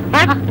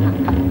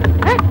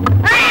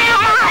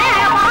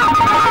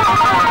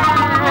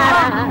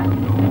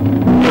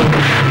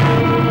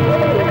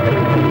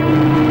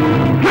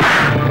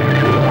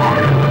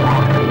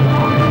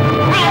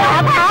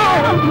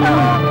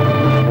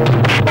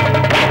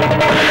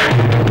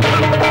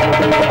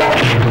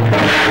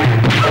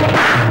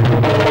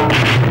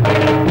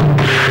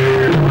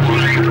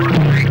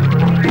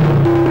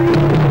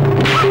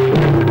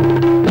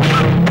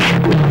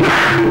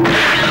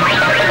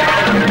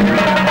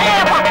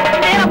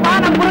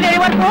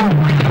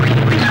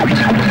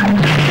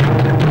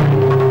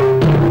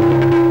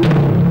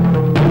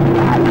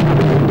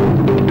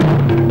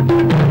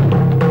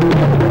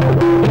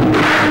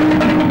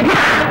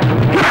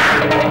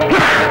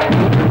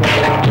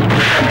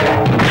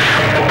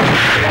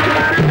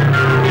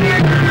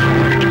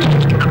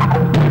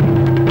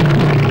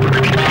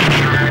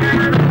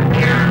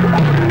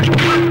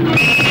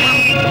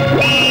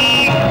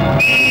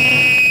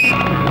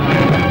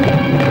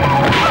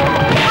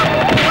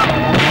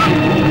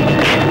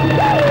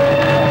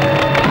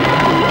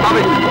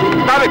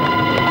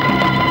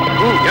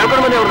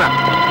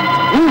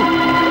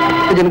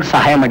 ಜನಕ್ಕೆ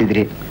ಸಹಾಯ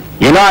ಮಾಡಿದ್ರಿ,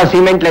 ಏನೋ ಆ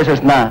ಸಿಮೆಂಟ್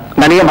ಲೈಸೆನ್ಸ್ ನ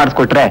ನನಗೆ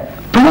ಮಾಡಿಸ್ಕೊಟ್ರೆ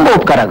ತುಂಬಾ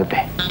ಉಪಕಾರ ಆಗುತ್ತೆ.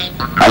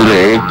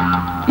 ಅಲ್ರಿ,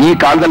 ಈ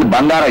ಕಾಲದಲ್ಲಿ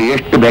ಬಂಗಾರ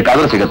ಎಷ್ಟು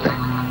ಬೇಕಾದ್ರೂ ಸಿಗುತ್ತೆ,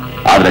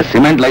 ಆದ್ರೆ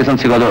ಸಿಮೆಂಟ್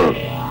ಲೈಸೆನ್ಸ್ ಸಿಗೋದು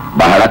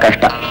ಬಹಳ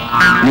ಕಷ್ಟ.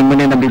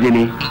 ನಿಮ್ಮನ್ನೇ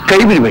ನಂಬಿದ್ದೀನಿ, ಕೈ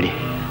ಬಿಡಬೇಡಿ.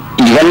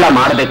 ಇವೆಲ್ಲ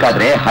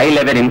ಮಾಡಬೇಕಾದ್ರೆ ಹೈ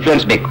ಲೆವೆಲ್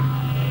ಇನ್ಫ್ಲೂಯೆನ್ಸ್ ಬೇಕು.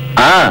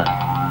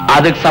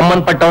 ಅದಕ್ಕೆ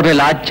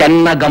ಸಂಬಂಧಪಟ್ಟವ್ರೆಲ್ಲ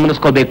ಚೆನ್ನಾಗಿ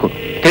ಗಮನಿಸ್ಕೋಬೇಕು,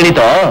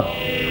 ತಿಳಿತೋ?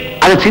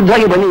 ಅದಕ್ಕೆ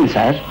ಸಿದ್ಧವಾಗಿ ಬಂದಿದ್ದೀನಿ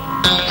ಸರ್.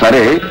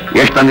 ಸರಿ,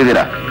 ಎಷ್ಟು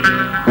ತಂದಿದ್ದೀರಾ?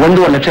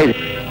 1.5 ಲಕ್ಷ ಇದೆ.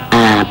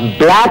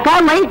 ಬ್ಲಾಕ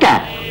ಮೈಟ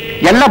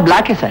ಎಲ್ಲ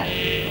ಬ್ಲಾಕೆ ಸರ್.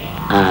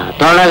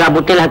 ತೊಳಗ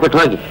ಬುಟ್ಟಿಲಿ ಹಾಕ್ಬಿಟ್ಟು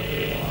ಹೋಗಿ.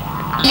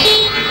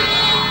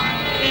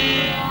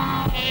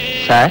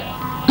 ಸರ್,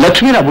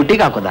 ಲಕ್ಷ್ಮೀನ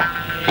ಬುಟ್ಟಿಗೆ ಹಾಕೋದಾ?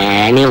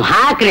 ನೀವು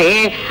ಹಾಕ್ರಿ,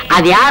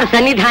 ಅದ್ ಯಾರ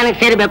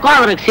ಸನ್ನಿಧಾನಕ್ಕೆ ಸೇರ್ಬೇಕೋ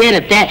ಅವ್ರಿಗೆ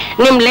ಸೇರುತ್ತೆ,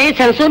 ನಿಮ್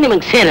ಲೈಸೆನ್ಸು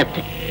ನಿಮಗ್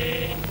ಸೇರುತ್ತೆ.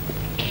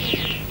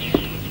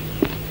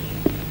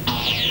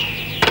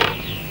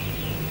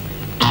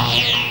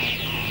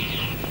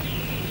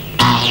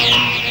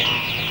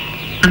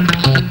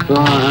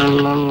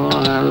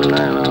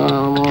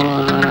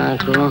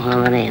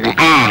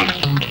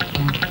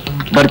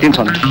 ಬರ್ತೀನಿ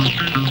ಸ್ವಾಮಿ.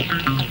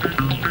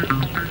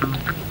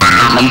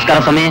 ನಮಸ್ಕಾರ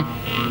ಸ್ವಾಮಿ.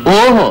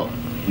 ಓಹೋ,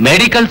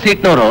 ಮೆಡಿಕಲ್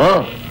ಸೀಟ್ನವರು,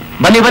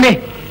 ಬನ್ನಿ ಬನ್ನಿ.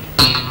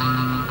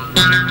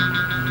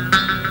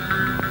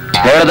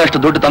 ಹೇಳದಷ್ಟು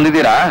ದುಡ್ಡು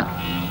ತಂದಿದ್ದೀರಾ?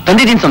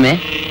 ತಂದಿದ್ದೀನಿ ಸ್ವಾಮಿ.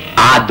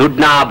 ಆ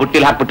ದುಡ್ಡನ್ನ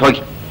ಬುಟ್ಟಿಲಿ ಹಾಕ್ಬಿಟ್ಟು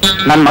ಹೋಗಿ.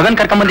 ನನ್ ಮಗನ್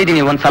ಕರ್ಕೊಂಡ್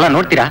ಬಂದಿದ್ದೀನಿ, ಒಂದ್ಸಲ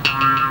ನೋಡ್ತೀರಾ?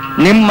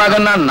 ನಿಮ್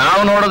ಮಗನ್ನ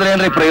ನಾವು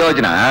ನೋಡಿದ್ರೇನ್ರಿ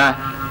ಪ್ರಯೋಜನ?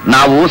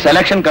 ನಾವು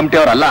ಸೆಲೆಕ್ಷನ್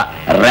ಕಮಿಟಿಯವರಲ್ಲ,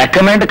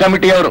 ರೆಕಮೆಂಡ್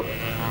ಕಮಿಟಿಯವರು.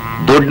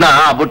 ದುಡ್ಡನ್ನ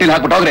ಬುಟ್ಟಿಲಿ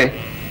ಹಾಕ್ಬಿಟ್ಟು ಹೋಗ್ರಿ.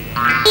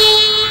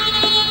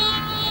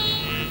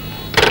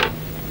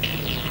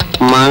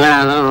 ಮಗಳ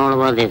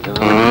ನೋಡ್ಬೋದಿತ್ತು.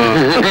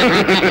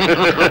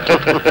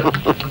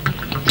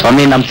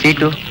 ಸ್ವಾಮಿ, ನಮ್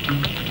ಸೀಟು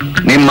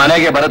ನಿಮ್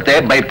ಮನೆಗೆ ಬರುತ್ತೆ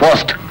ಬೈ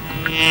ಪೋಸ್ಟ್.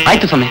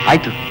 ಆಯ್ತು ಸ್ವಾಮಿ,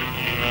 ಆಯ್ತು.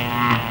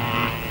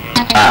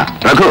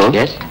 ರಘು,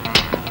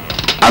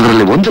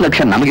 ಅದರಲ್ಲಿ 1 ಲಕ್ಷ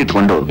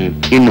ನಮಗಿಟ್ಕೊಂಡು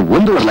ಇನ್ನು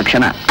 1.5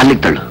 ಲಕ್ಷನ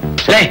ಅಲ್ಲಿಗೆ ತಳ್ಳು.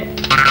 ಸರಿ,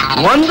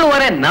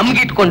 1.5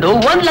 ನಮ್ಗಿಟ್ಕೊಂಡು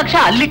 1 ಲಕ್ಷ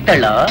ಅಲ್ಲಿಗೆ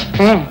ತಳ್ಳ.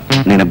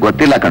 ನಿನಗ್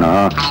ಗೊತ್ತಿಲ್ಲ ಕಣೋ,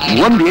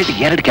 1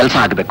 ಏಟಿಗೆ 2 ಕೆಲಸ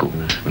ಆಗ್ಬೇಕು.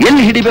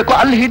 ಎಲ್ಲಿ ಹಿಡಿಬೇಕು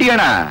ಅಲ್ಲಿ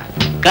ಹಿಡಿಯೋಣ.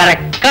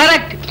 Correct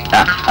correct.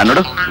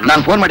 ನೋಡು,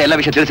 ನಾನು ಫೋನ್ ಮಾಡಿ ಎಲ್ಲ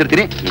ವಿಷಯ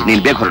ತಿಳಿಸಿರ್ತೀನಿ,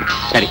 ನೀನ್ ಬೇಕು ಹೊರಡು.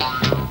 ಸರಿ,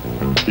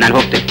 ನಾನು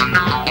ಹೋಗ್ತೇನೆ.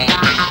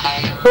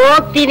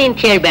 ಹೋಗ್ತೀನಿ ಅಂತ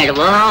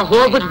ಹೇಳ್ಬೇಡವೋ,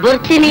 ಹೋಗ್ಬಿಟ್ಟು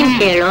ಬರ್ತೀನಿ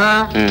ಅಂತ ಹೇಳು.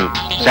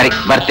 ಸರಿ,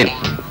 ಬರ್ತೀನಿ.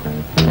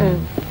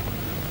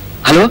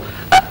 ಹಲೋ,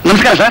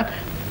 ನಮಸ್ಕಾರ ಸರ್,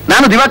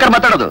 ನಾನು ದಿವಾಕರ್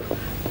ಮಾತಾಡೋದು.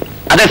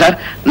 ಅದೇ ಸರ್,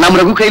 ನಮ್ಮ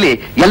ರಘು ಕೈಲಿ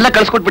ಎಲ್ಲ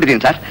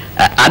ಕಳ್ಸ್ಕೊಟ್ಬಿಟ್ಟಿದ್ದೀನಿ ಸರ್.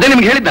 ಅದೇ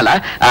ನಿಮ್ಗೆ ಹೇಳಿದ್ನಲ್ಲ,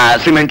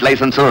 ಸಿಮೆಂಟ್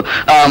ಲೈಸೆನ್ಸು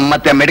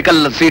ಮತ್ತೆ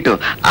ಮೆಡಿಕಲ್ ಸೀಟು,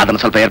 ಅದನ್ನ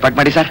ಸ್ವಲ್ಪ ಏರ್ಪಾಟ್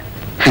ಮಾಡಿ ಸರ್.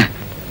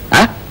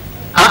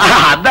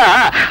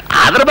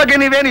 ಅದ್ರ ಬಗ್ಗೆ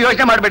ನೀವೇನು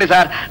ಯೋಚನೆ ಮಾಡಬೇಡಿ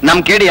ಸರ್, ನಮ್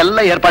ಕೇಳಿ ಎಲ್ಲ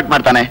ಏರ್ಪಾಟ್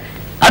ಮಾಡ್ತಾನೆ.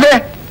 ಅದೇ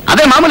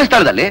ಅದೇ ಮಾಮೂಲಿ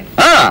ಸ್ಥಳದಲ್ಲಿ.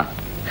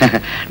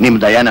 ನಿಮ್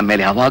ದಯ ನಮ್ಮ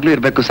ಮೇಲೆ ಯಾವಾಗ್ಲೂ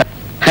ಇರ್ಬೇಕು sir.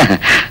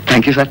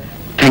 Thank you sir,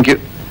 thank you.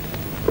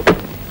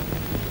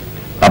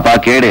 ಅಪ್ಪ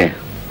ಕೇಳಿ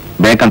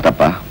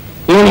ಬೇಕಂತಪ್ಪ.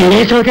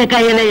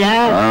 ಸೌತೆಕಾಯಿ ಏನಯ್ಯ,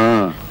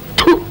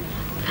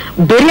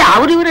 ಬರೀ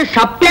ಅವ್ರಿವ್ರೆ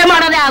ಸಪ್ಲೈ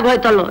ಮಾಡೋದೇ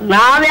ಆಗೋಯ್ತಲ್ಲೋ,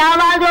 ನಾವ್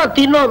ಯಾವಾಗ್ಲೂ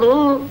ತಿನ್ನೋದು.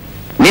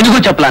 ನಿನಗೂ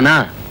ಚಪ್ಲಾನಾ?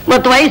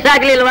 ಮತ್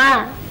ವಯಸ್ಸಾಗ್ಲಿಲ್ವಾ?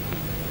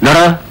 ನೋಡ,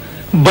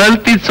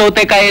 ಬಲ್ತಿದ್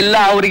ಸೌತೆಕಾಯಿ ಎಲ್ಲ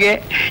ಅವ್ರಿಗೆ,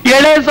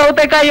 ಎಳೆ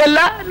ಸೌತೆಕಾಯಿ ಎಲ್ಲ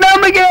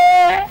ನಮಗೆ.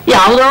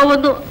 ಯಾವ್ದೋ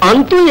ಒಂದು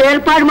ಅಂತೂ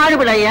ಏರ್ಪಾಡು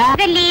ಮಾಡಿಬಿಡಯ್ಯ.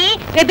 ಅದ್ರಲ್ಲಿ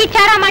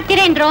ವ್ಯಭಿಚಾರ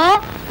ಮಾಡ್ತೀರೇನ್ರು?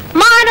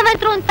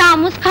 ಮಾನವಂತರು ಅಂತ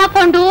ಮುಸ್ಕ್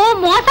ಹಾಕೊಂಡು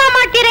ಮೋಸ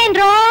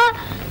ಮಾಡ್ತೀರೇನ್ರು?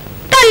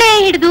 ತಲೆ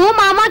ಹಿಡಿದು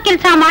ಮಾಮ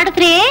ಕೆಲ್ಸ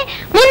ಮಾಡಿದ್ರೆ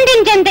ಮುಂದಿನ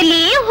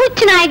ಜನ್ಮದಲ್ಲಿ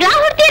ಹುಚ್ಚು ನಾಯಿಗಳ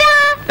ಹುಡ್ತೀರಾ?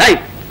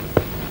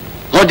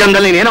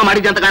 ಜನ್ಮದಲ್ಲಿ ನೀನೇನೋ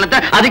ಮಾಡಿದ್ದೆ ಅಂತ ಕಾಣುತ್ತೆ,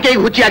 ಅದಕ್ಕೆ ಈಗ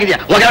ಹುಚ್ಚಿ ಆಗಿದ್ಯಾ.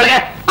 ಹೋಗಿ ಒಳಗೆ.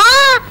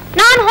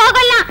 ನಾನು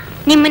ಹೋಗಲ್ಲ,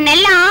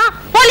 ನಿಮ್ಮನ್ನೆಲ್ಲ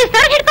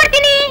ಪೊಲೀಸರು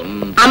ಹಿಡ್ಕೊಡ್ತೀನಿ.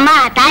 ಅಮ್ಮ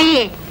ತಾಯಿ,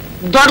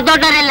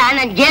 ದೊಡ್ಡವರೆಲ್ಲ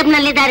ನನ್ನ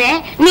ಜೇಬ್ನಲ್ಲಿದ್ದಾರೆ,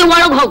 ನೀವು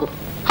ಒಳಗ್ ಹೋಗು.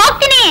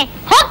 ಹೋಗ್ತೀನಿ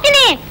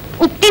ಹೋಗ್ತೀನಿ.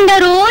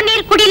 ಉಪ್ಪಿಂದವರು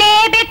ನೀರ್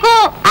ಕುಡಿಲೇಬೇಕು.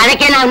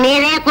 ಅದಕ್ಕೆ ನಾವು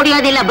ನೀರೇ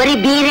ಕುಡಿಯೋದಿಲ್ಲ, ಬರೀ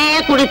ಬೀರೇ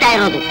ಕುಡಿತಾ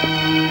ಇರೋದು.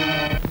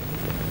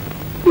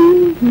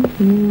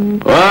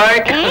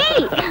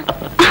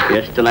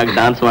 ಎಷ್ಟು ಚೆನ್ನಾಗಿ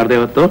ಡಾನ್ಸ್ ಮಾಡಿದೆ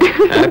ಇವತ್ತು.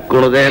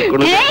 ಕುಣದೆ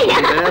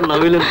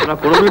ನವಿಲಿನ ತರ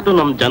ಕುಣಿಬಿಟ್ಟು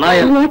ನಮ್ ಜನ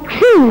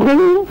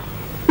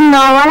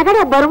ನಾವು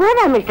ಒಳಗಡೆ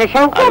ಬರ್ಬೋದಾ ಮಿಸ್ಟರ್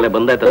ಶಂಕರ್? ಅಲ್ಲೇ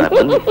ಬಂದಾಯ್ತಲ್ಲ.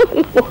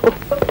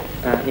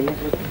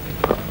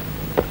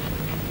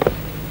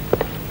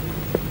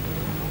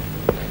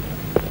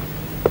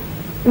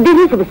 This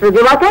is Mr.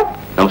 Diwakar.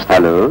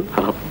 ನಮಸ್ಕಾರ.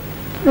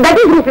 That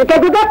is Mr.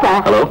 Kadudappa.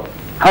 Hello.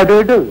 How do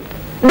you do?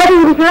 That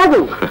is Mr.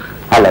 Raju.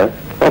 Hello.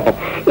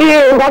 ಈ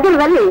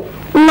ಗದರ್ನಲ್ಲಿ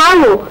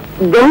ನಾವು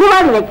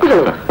ಧನ್ಯವಾದ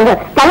ವ್ಯಕ್ತಿಗಳು.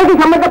 ತನಗೆ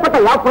ಸಂಬಂಧಪಟ್ಟ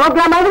ಯಾವ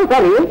ಪ್ರೋಗ್ರಾಮ್ ಆದ್ರೂ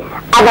ಸರಿ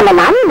ಅದನ್ನ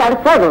ನಾನು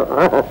ನಡೆಸೋದು.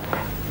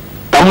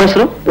 ತಮ್ಮ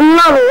ಹೆಸರು?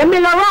 ನಾವು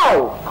ಎಮ್ಮೆಲ್ಲವ.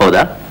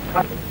 ಹೌದಾ?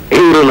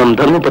 ಇವರು ನಮ್ಮ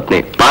ಧರ್ಮಪತ್ನಿ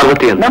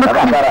ಪಾರ್ವತಿ ಅಂತ.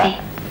 ನಮಸ್ಕಾರ.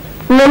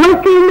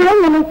 ನಮಸ್ತೆ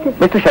ನಮಸ್ತೆ.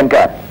 ಮಿಸ್ಟರ್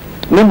ಶಂಕರ್,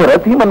 ನಿಮ್ಮ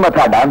ರತಿ ಮನ್ಮಥ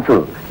ಡಾನ್ಸು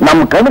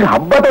ನಮ್ಮ ಕಣ್ಣಿಗೆ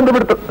ಹಬ್ಬ ತಂದು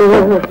ಬಿಡ್ತು.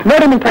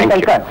 ನೋಡಿ ಮಿಸ್ಟರ್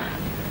ಶಂಕರ್,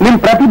 ನಿಮ್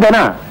ಪ್ರತಿಭೆನ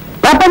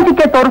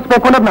ಪ್ರಪಂಚಕ್ಕೆ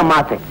ತೋರಿಸ್ಬೇಕು ಅನ್ನೋದು ನಮ್ಮ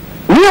ಆಸೆ.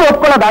 ನೀವು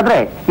ಒಪ್ಕೊಳ್ಳೋದಾದ್ರೆ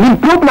ನಿಮ್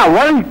ಟ್ರೂಪ್ ನ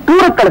ವರ್ಲ್ಡ್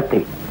ಟೂರ್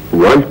ಕಳಿಸ್ತೀವಿ.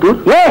 World tour?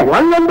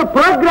 ಒಂದೊಂದು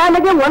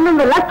ಪ್ರೋಗ್ರಾಮ್ಗೆ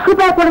 1 ಲಕ್ಷ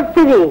ರೂಪಾಯಿ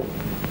ಕೊಡಿಸ್ತೀವಿ.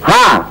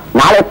 ಹಾ,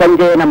 ನಾಳೆ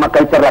ಸಂಜೆ ನಮ್ಮ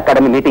ಕಲ್ಚರಲ್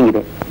ಅಕಾಡೆಮಿ ಮೀಟಿಂಗ್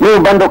ಇದೆ. ನೀವು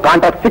ಬಂದು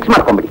ಕಾಂಟ್ರಾಕ್ಟ್ ಫಿಕ್ಸ್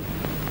ಮಾಡ್ಕೊಂಬಿಡಿ.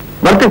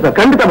 ಬರ್ತೀವಿ ಸರ್,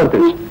 ಖಂಡಿತ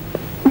ಬರ್ತೀವಿ.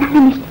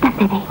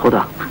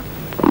 ಹೌದಾ?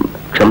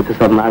 ಕ್ಷಮಿಸಿ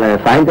ಸರ್, ನಾಳೆ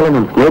ಸಾಯಂಕಾಲ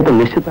ನಮ್ಮ ಸ್ನೇಹಿತರು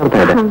ನಿಶ್ಚಿತಾರ್ಥ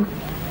ಇದೆ.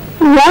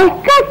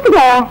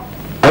 ಎಷ್ಟಾಗ್ತದೆ?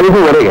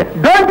 5:30.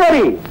 ಡೋಂಟ್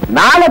ವರಿ,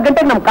 4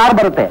 ಗಂಟೆಗೆ ನಮ್ ಕಾರ್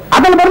ಬರುತ್ತೆ,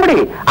 ಅದ್ರಲ್ಲಿ ಬರ್ಬಿಡಿ.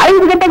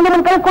 5 ಗಂಟೆಗೆ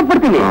ನಮ್ ಕೈ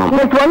ಕೊಟ್ಬಿಡ್ತೀವಿ.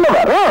 ಎಷ್ಟು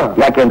ಒಳ್ಳೆಯವರು.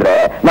 ಯಾಕೆಂದ್ರೆ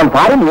ನಮ್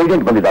ಫಾರಿನ್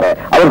ಏಜೆಂಟ್ ಬಂದಿದ್ದಾರೆ,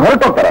 ಅವ್ರು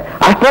ಹೊರಟೋಗ್ತಾರೆ.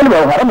 ಅಷ್ಟೊಂದು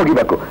ವ್ಯವಹಾರ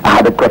ಮುಗಿಬೇಕು,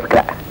 ಅದಕ್ಕೋಸ್ಕರ.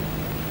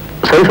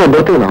 ಸರಿ ಸರ್,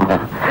 ಬರ್ತೀವಿ ನಾವು.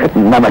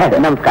 ನಮಸ್ತೆ.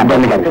 ನಮಸ್ಕಾರ.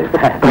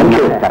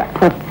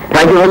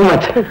 Thank you very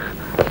much.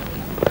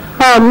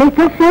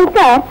 Mister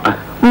Shankar,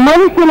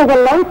 ಮನುಷ್ಯನಿಗೆ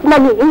ಲೈಫ್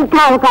ನಲ್ಲಿ ಇಂಥ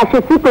ಅವಕಾಶ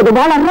ಸಿಕ್ಕೋದು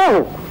ಬಹಳ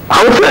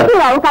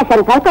ಅವಕಾಶ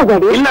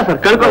ಕಳ್ಕೋಬೇಡಿ. ಇಲ್ಲ ಸರ್,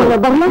 ಕಳ್ಕೊಳ್ಳಿ.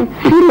 ಬರ್ಲ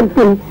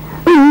ಇರ್ತೀನಿ.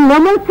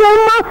 ನಮಸ್ತೆ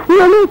ಅಮ್ಮ.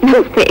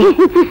 ನಮಸ್ತೆ.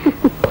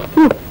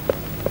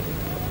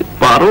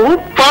 ಪಾರು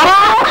ಪಾರು.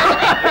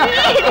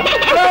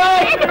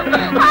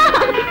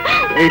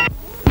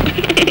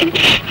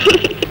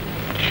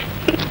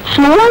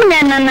 ಸುಮ್ಮನೆ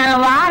ನನ್ನ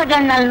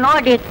ವಾರಗಣ್ಣಲ್ಲಿ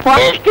ನೋಡಿ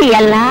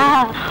ಕೊಡ್ತೀಯಲ್ಲ,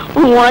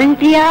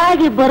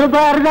 ಒಂಟಿಯಾಗಿ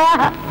ಬರಬಾರ್ದ?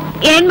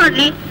 ಏನ್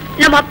ಮಾಡ್ಲಿ,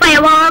 ನಮ್ಮಪ್ಪ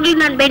ಯಾವಾಗ್ಲೂ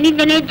ನಾನ್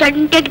ಬೆನ್ನಿಂದನೇ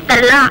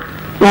ಜಂಟಿರ್ತಾರಲ್ಲ.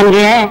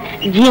 ನನ್ಗೆ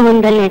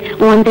ಜೀವನದಲ್ಲಿ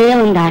ಒಂದೇ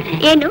ಒಂದು ಆಸೆ.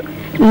 ಏನು?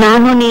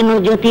 ನಾನು ನೀನು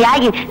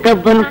ಜೊತೆಯಾಗಿ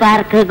ಕಬ್ಬನ್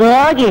ಪಾರ್ಕ್ಗೆ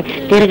ಹೋಗಿ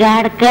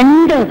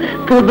ತಿರ್ಗಾಡ್ಕೊಂಡು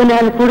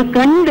ಕಬ್ಬನಲ್ಲಿ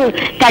ಕುಡ್ಕೊಂಡು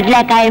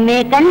ಕಡ್ಲೆಕಾಯಿ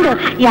ಮೇಯ್ಕೊಂಡು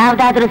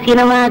ಯಾವ್ದಾದ್ರು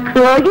ಸಿನಿಮಾಕ್ಕೆ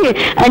ಹೋಗಿ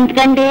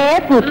ಅಂಟ್ಕೊಂಡೇ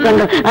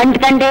ಕೂತ್ಕೊಂಡು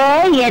ಅಂಟ್ಕೊಂಡೇ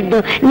ಎದ್ದು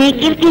ನೀ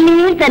ಕಿರ್ಕಿಲಿ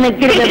ಅಂತ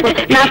ನಕ್ಕಿರ್ಬೇಕು,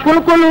 ನಾ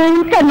ಕುಳ್ಕೊಂಡು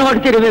ಅಂತ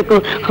ನೋಡ್ತಿರ್ಬೇಕು.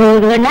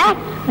 ಹೋಗೋಣ?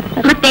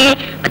 ಮತ್ತೆ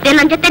ಮತ್ತೆ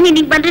ನನ್ ಜೊತೆ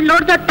ನೀನ್ ಬಂದ್ರೆ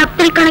ನೋಡ್ದ ತಪ್ಪು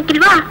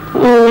ತಿಳ್ಕೊಳಕಿಲ್ವಾ?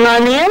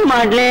 ನಾನೇನ್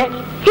ಮಾಡ್ಲೆ?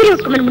 ಸೀರೆ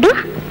ಉಟ್ಕೊಂಡ್ಬಂದ್ಬಿಡು.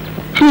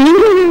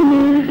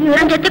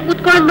 ನನ್ ಜೊತೆ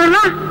ಕೂತ್ಕೊಳ್ಳೋದ್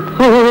ಬೇಡವಾ?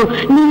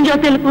 ನಿನ್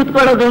ಜೊತೆಲಿ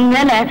ಕೂತ್ಕೊಳ್ಳೋದು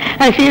ಮೇಲೆ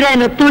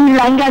ಸೀರೆಯನ್ನು ತುಂಡ್ಲ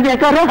ಹಂಗ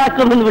ಬೇಕಾದ್ರೂ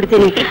ಹಾಕೊಂಡ್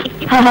ಬಂದ್ಬಿಡ್ತೀನಿ.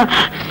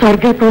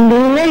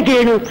 ಸ್ವರ್ಗಕ್ಕೊಂದೇ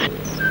ಗೇಣು.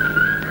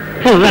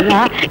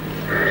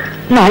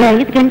 ನಾಳೆ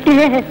 5 ಗಂಟೆ.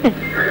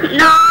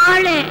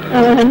 ನಾಳೆ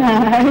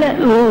ನಾಳೆ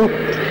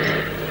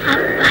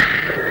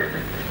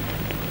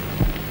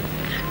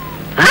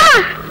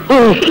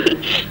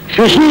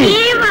ಖುಷಿ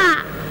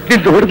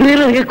ಹೊಡೆದ್ರೆ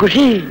ನನಗೆ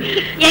ಖುಷಿ.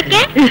 ಯಾಕೆ?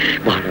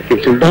 ಬಹಳ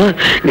ದಿವಸದಿಂದ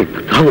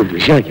ನಿನ್ನ ಒಂದು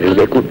ವಿಷಯ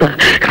ಹೇಳ್ಬೇಕು ಅಂತ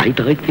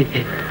ಕಾಯ್ತಾ ಇದ್ದೆ.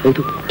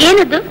 ಹೌದು.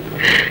 ಏನದು?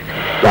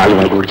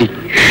 ಲಾಲ್ವಾಗಿ ಹುಡುಗಿ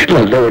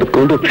ನನ್ನ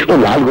ಹೊಡ್ಕೊಂಡು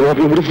ಒಂದು ಲಾಲ್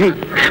ಗುಲಾಬಿ ಮುಡಿಸಿ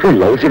ಒಂದು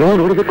ಲವ್ ಸಿನಿಮಾ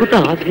ನೋಡ್ಬೇಕು ಅಂತ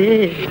ಆಸೆ.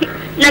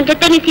 ನನ್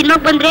ಜೊತೆ ನೀ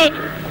ಸಿನಿಮಾಗ್ ಬಂದ್ರೆ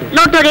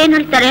ನೋಡೋರು ಏನ್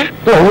ಹೇಳ್ತಾರೆ?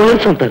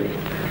 ಲವರ್ಸ್ ಅಂತಾರೆ.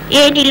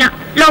 ಏನಿಲ್ಲ,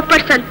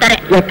 ಲೋಪರ್ಸ್ ಅಂತಾರೆ.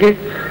 ಯಾಕೆ?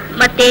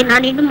 ಮತ್ತೆ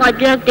ನಾನಿನ್ನು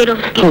ಮದ್ವೆ ಆಗ್ತಿರೋ.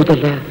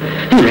 ಹೌದಲ್ಲ,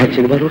 ನೀನ್ ಯಾಕೆ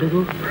ಸಿನಿಮಾ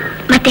ನೋಡೋದು?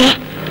 ಮತ್ತೆ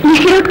ನೀ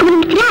ಸೀರೆ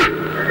ಉಟ್ಕೊಂಡ್ಬಿಡ್ತೀರಾ?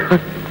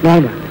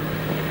 ನಾನು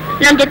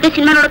ನನ್ ಜೊತೆ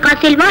ಸಿನಿಮಾ ನೋಡಕ್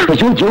ಆಸೆ ಇಲ್ವಾ?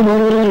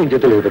 ನಿನ್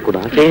ಜೊತೆ ಹೋಗ್ಬೇಕು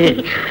ಆಸೆ.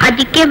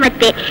 ಅದಕ್ಕೆ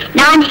ಮತ್ತೆ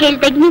ನಾನ್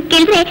ಹೇಳ್ದಾಗ ನೀವ್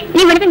ಕೇಳಿದ್ರೆ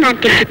ನೀವ್ ಹೇಳಿದ್ರೆ ನಾನ್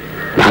ಕೇಳ್ತೀನಿ.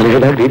 ನಾನು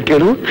ಹೇಳಿದಾಗ ನೀನ್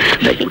ಕೇಳು,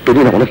 ದಯವಿಟ್ಟು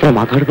ನೀನು ಅವನ ಹತ್ರ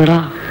ಮಾತಾಡ್ಬೇಡ.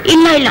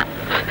 ಇಲ್ಲ ಇಲ್ಲ,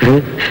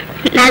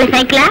 ನಾಳೆ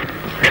ಸಾಯಂಕಾಲ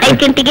 5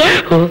 ಗಂಟೆಗೆ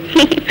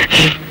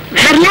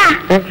ಬರ್ಲಾ?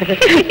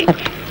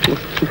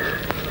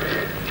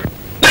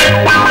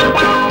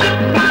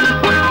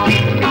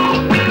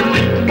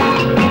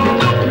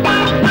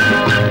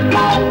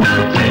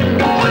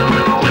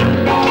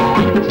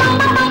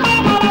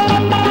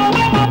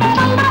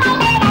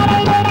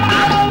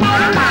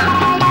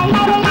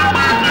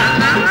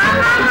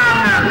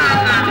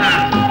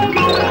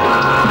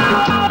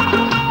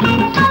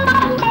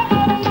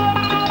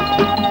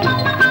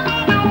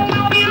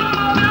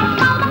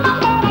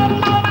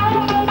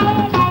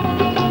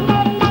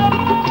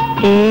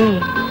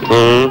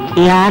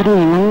 ಯಾರು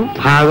ನೀನು?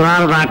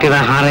 ಹಗವಾರು ದಾಟಿದ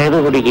ಹಾರೈದು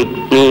ಹುಡುಗಿ.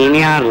 ನೀನ್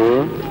ಯಾರು?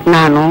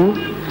 ನಾನು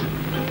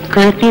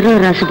ಕಳ್ತಿರೋ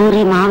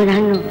ರಸಗೂರಿ ಮಾವಿನ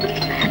ಹಣ್ಣು,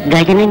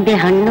 ಗಜನಿಂಬೆ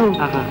ಹಣ್ಣು.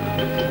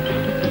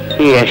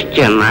 ಎಷ್ಟ್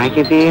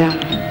ಚೆನ್ನಾಗಿದೀಯ.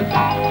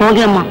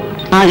 ಹೋಗಮ್ಮ,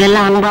 ಹಾಗೆಲ್ಲ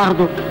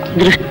ಅನ್ಬಾರ್ದು,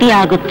 ದೃಷ್ಟಿ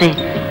ಆಗುತ್ತೆ.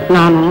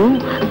 ನಾನು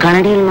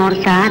ಕನ್ನಡಿಯಲ್ಲಿ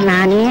ನೋಡ್ತಾ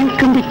ನಾನೇ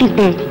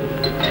ಅನ್ಕೊಂಡ್ಬಿಟ್ಟಿದ್ದೆ.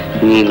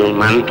 ನೀನು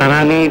ನನ್ನ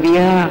ಥರಾನೇ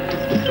ಇದೆಯಾ?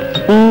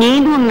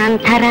 ನೀನು ನನ್ನ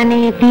ಥರಾನೇ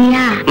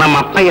ಇದೀಯಾ?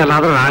 ನಮ್ಮಪ್ಪ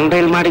ಎಲ್ಲಾದ್ರೂ ರಾಂಗ್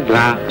ಡೈಲ್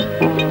ಮಾಡಿದ್ರಾ?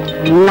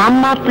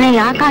 ನಮ್ಮಪ್ಪನೇ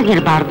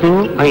ಯಾಕಾಗಿರ್ಬಾರ್ದು?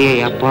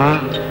 ಅಯ್ಯಪ್ಪ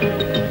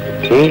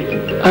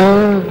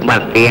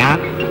ಬರ್ತೀಯಾ?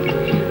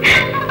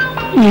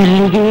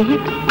 ಎಲ್ಲಿಗೆ?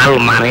 ಅಲ್ಲಿ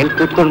ಮನೇಲಿ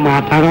ಕೂತ್ಕೊಂಡು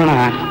ಮಾತಾಡೋಣ.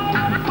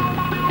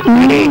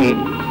 ನಿನ್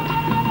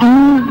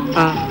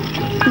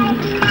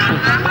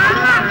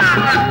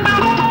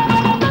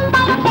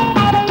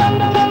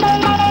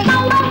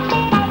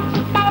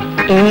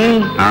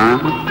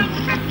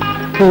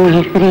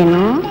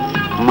ಹೆಸರೇನು?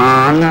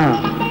 ಮಾಲ.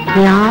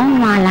 ಯಾವ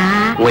ಮಾಲ?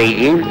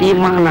 ವೈಜಯಂತಿ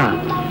ಮಾಲ.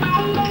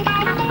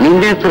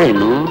 ನಿಂದ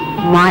ಹೆಸರೇನು?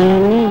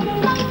 ಮಾಲಿನಿ.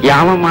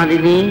 ಯಾವ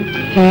ಮಾಲಿನಿ?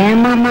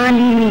 ಹೇಮ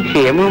ಮಾಲಿನಿ.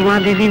 ಹೇಮ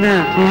ಮಾಲಿನಿನ?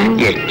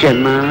 ಎಷ್ಟು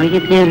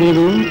ಚೆನ್ನಾಗಿದೆಯಾ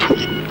ನೀನು.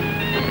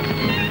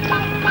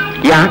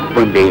 ಯಾಕೆ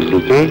ಬಂದೆ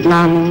ಇಲ್ಲಿಗೆ?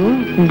 ನಾನು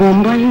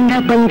ಬೊಂಬಾಯಿಂದ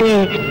ಬಂದೆ.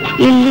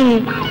 ಇಲ್ಲಿ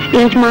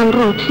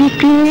ಯಜಮಾನ್ರು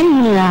ಸಿಕ್ಕಲೇ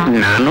ಇಲ್ಲ.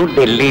 ನಾನು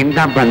ಡೆಲ್ಲಿಯಿಂದ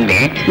ಬಂದೆ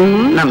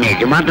ನಮ್ಮ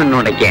ಯಜಮಾನ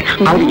ನೋಡಕ್ಕೆ.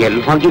 ಅವ್ರು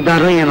ಎಲ್ಲಿ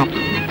ಹೋಗಿದ್ದಾರೋ ಏನೋ.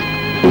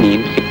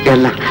 ನೀನ್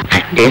ಸಿಕ್ಕಲ್ಲ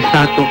ಅಷ್ಟೇ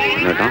ಸಾಕು.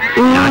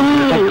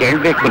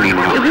 ಕೇಳ್ಬೇಕು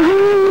ನೀನು.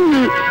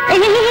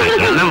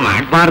 ಅದೆಲ್ಲ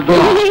ಮಾಡ್ಬಾರ್ದು.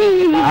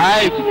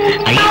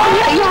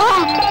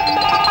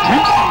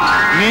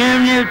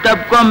 ನೀವು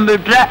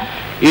ತಪ್ಕೊಂಡ್ಬಿಟ್ರೆ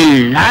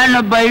ಇಲ್ಲಿ ನಾನು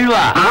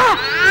ಬೈಲ್ವಾ?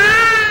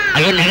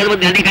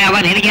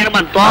 ನಿನಗೇನು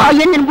ಬಂತು?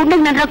 ನಿನ್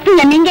ಗುಂಡಿಗೆ ನನ್ನ ರಕ್ತ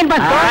ನಿಂಗೇನ್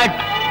ಬಂತು?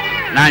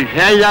 ನಾನು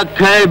ಹೇಳ್ದಾಗ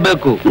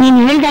ಕೇಳ್ಬೇಕು. ನೀನ್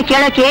ಹೇಳ್ದಾಗ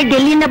ಕೇಳಕ್ಕೆ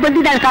ಡೆಲ್ಲಿಯಿಂದ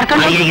ಬಂದಿದ್ದಾಳೆ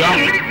ಕರ್ಕೊಂಡು.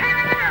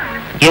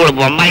 ಇವಳು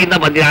ಬೊಂಬಾಯಿಂದ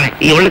ಬಂದಿದ್ದಾಳೆ.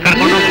 ಇವಳು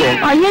ಕರ್ಕೊಂಡು ಹೋಗು.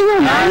 ಅಯ್ಯೋ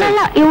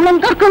ನಾನಲ್ಲ, ಇವಳನ್ನ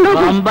ಕರ್ಕೊಂಡು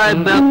ಹೋಗು. ಬೊಂಬಾಯಿ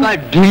ಬೇಕಾ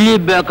ಡಿಲ್ಲಿ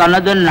ಬೇಕಾ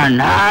ಅನ್ನೋದನ್ನ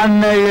ನಾನು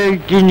ಆಮೇಲೆ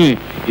ಹೇಳ್ತೀನಿ.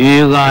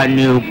 ಈಗ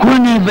ನೀವು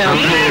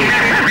ಕುಣಿಬೇಕು.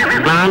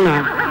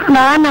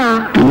 ನಾನಾ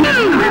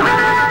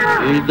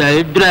ಈಗ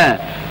ಇದ್ರೆ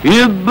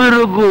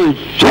ಇಬ್ಬರಿಗೂ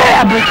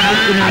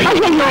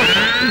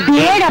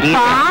ಬೇಡಪ್ಪ.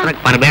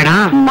 ಬರಬೇಡ,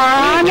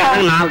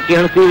 ನಾವು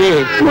ಕೇಳ್ತೀವಿ.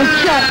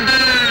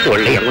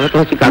 ಒಳ್ಳೆ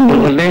ಎಲ್ಲ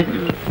ಸಿಕ್ಕಾಕೊಂಡೆ.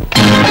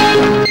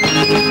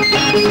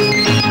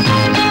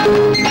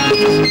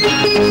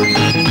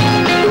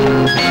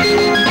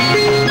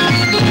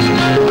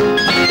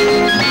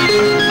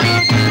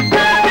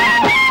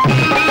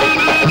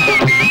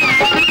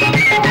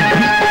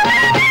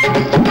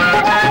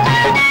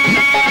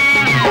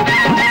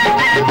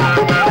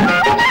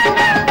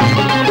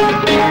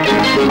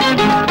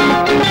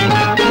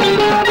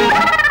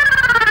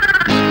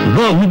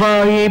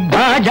 ಬೊಂಬಾಯಿ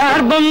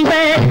ಬಾಜಾರ್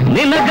ಬೊಂಬೆ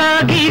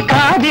ನಿನಗಾಗಿ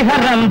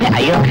ಕಾದಿಹರಂಬೆ.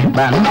 ಅಯ್ಯೋ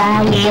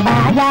ಬೊಂಬಾಯಿ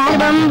ಬಾಜಾರ್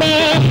ಬೊಂಬೆ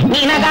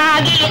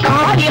ನಿನಗಾಗಿ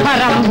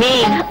ಕಾದಿಹರಂಬೆ.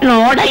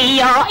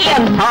 ನೋಡಯ್ಯೋ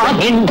ಎಂಥ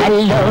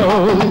ಹೆಣ್ಣಲ್ಲೋ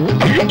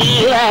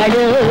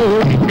ಈಳು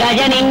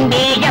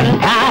ಗಜನಿಂದೆ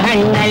ಎಂಥ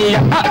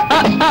ಹಣ್ಣಲ್ಲೋ.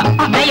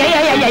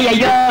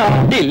 ಅಯ್ಯಯ್ಯಯ್ಯಯ್ಯೋ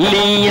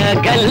ದಿಲ್ಲಿಯ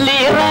ಗಲ್ಲಿ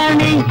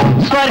ರಾಣಿ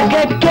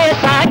ಸ್ವರ್ಗಕ್ಕೆ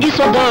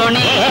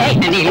ಸಾಗಿಸೋದೋಣೆ.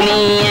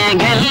 ದಿಲ್ಲಿಯ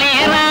ಗಲ್ಲಿ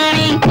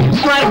ರಾಣಿ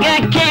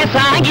ಸ್ವರ್ಗಕ್ಕೆ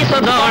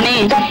ಸಾಗಿಸೋದೋಣೆ.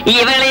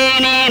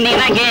 ಇವಳೇನೆ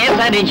ನಿನಗೆ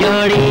ಸರಿ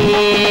ಜೋಡಿ.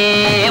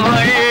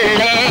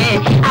 ಒಳ್ಳೆ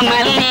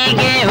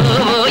ಮಲ್ಲಿಗೆ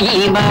ಹೂವು ಈ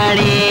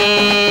ಬಾಡಿ.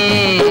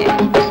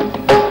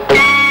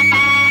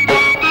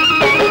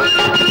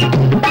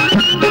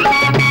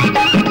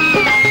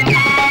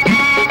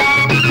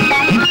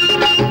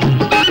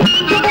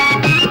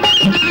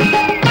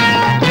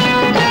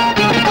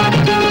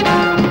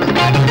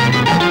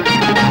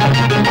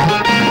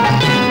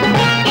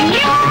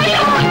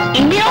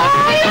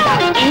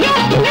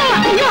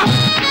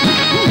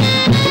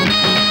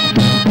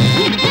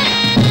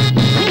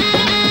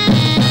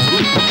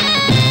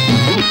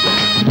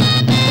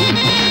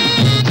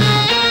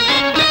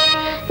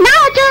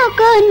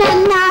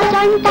 ನನ್ನ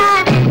ಸೊಂಟ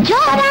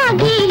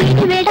ಜೋರಾಗಿ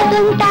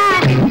ಬಿಡುತ್ತುಂಟ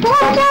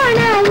ಪೂಜಾಣ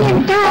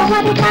ಎಂತ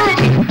ಹೊರಟ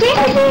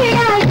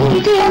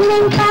ತಿಳಿಸಿಡಾಗಿದೆ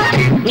ನಿಂತ.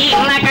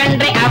 ನಿನ್ನ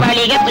ಕಂಡ್ರೆ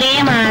ಅವಳಿಗೆ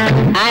ಪ್ರೇಮ,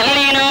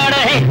 ಅಲ್ಲಿ ನೋಡು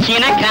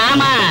ಹೆಚ್ಚಿನ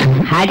ಕಾಮ.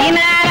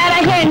 16ರ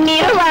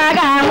ಹೆಣ್ಣಿರುವಾಗ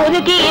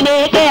ಮುದುಕಿ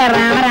ಬೇಕೆ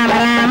ರಾಮ ರಾಮ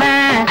ರಾಮ.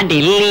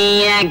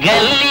 ಡಿಲ್ಲಿಯ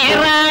ಗಲ್ಲಿ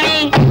ರಾಣಿ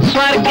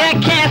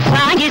ಸ್ವರ್ಗಕ್ಕೆ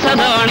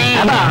ಸಾಗಿಸೋದೋಣೆ.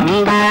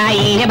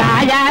 ಬೊಂಬಾಯಿ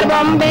ಬಾಜಾರ್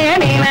ಬೊಂಬೆ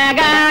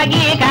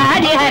ನಿನಗಾಗಿ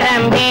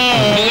ಕಾದಿಹರಂಬೆ.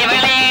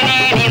 ಇವಳೇನೆ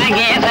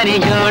ನಿನಗೆ ಸರಿ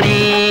ಜೋಡಿ.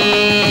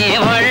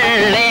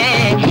 ಒಳ್ಳೆ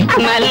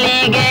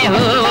ಮಲ್ಲಿಗೆ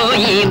ಹೂ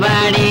ಈ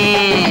ಬಾಡಿ.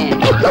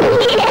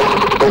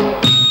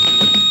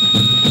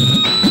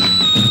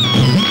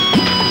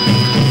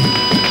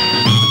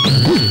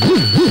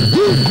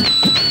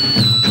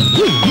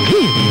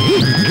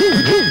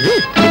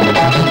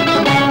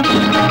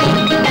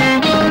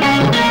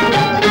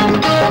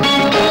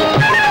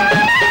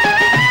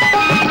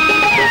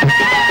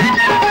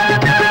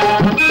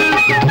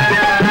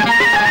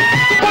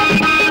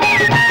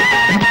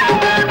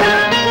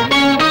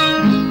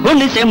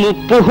 ಹುಲಿಸೆ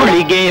ಮುಪ್ಪು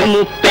ಹುಳಿಗೆ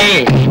ಮುಪ್ಪೆ,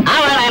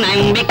 ಅವಳ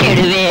ನಂಬಿ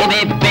ಕೆಡುವೆ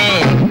ಬೆಪ್ಪೆ.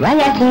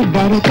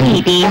 ವಯಸ್ಸಿದ್ದರೆ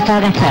ಪ್ರೀತಿ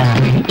ಸೊಗಸ,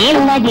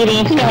 ಇಲ್ಲದಿರೆ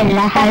ಎಲ್ಲ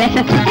ಹಳಸ.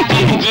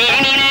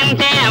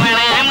 ಜೇನಿನಂತೆ ಅವಳ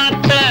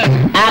ಮುತ್ತು,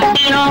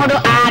 ಅತ್ತಿ ನೋಡು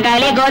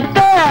ಆಗಲೇ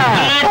ಗೊತ್ತು.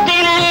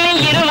 ಮತ್ತಿನಲ್ಲಿ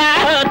ಇರುವ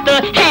ಹೊತ್ತು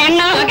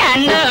ಹೆಣ್ಣು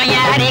ಗಂಡು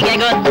ಯಾರಿಗೆ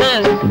ಗೊತ್ತು.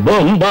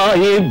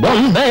 ಬೊಂಬಾಯಿ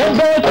ಬೊಂಬೆ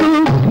ಬೇಕು,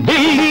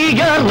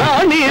 ದಿಲ್ಲಿಯ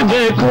ರಾಣಿ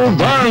ಬೇಕು,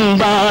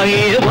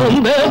 ಬೊಂಬಾಯಿ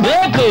ಬೊಂಬೆ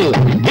ಬೇಕು,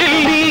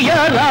 ದಿಲ್ಲಿಯ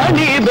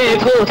ರಾಣಿ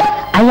ಬೇಕು.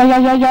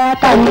 ಅಯ್ಯಯ್ಯಯ್ಯ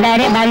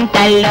ತೊಂದರೆ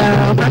ಬಂತಲ್ಲೋ,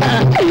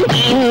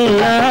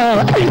 ಇನ್ನು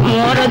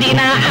 3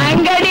 ದಿನ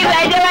ಅಂಗಡಿ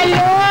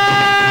ರಜವಲ್ಲೋ.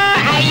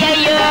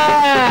 ಅಯ್ಯಯ್ಯೋ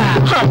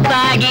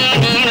ಹೊತ್ತಾಗಿ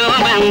ನೀನು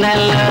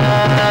ಬಂದಲ್ಲೋ,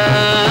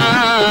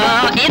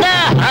 ಇದು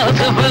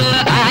ಹೌಸ್ಫುಲ್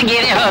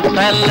ಆಗಿರೆ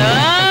ಹೊತ್ತಲ್ಲೋ.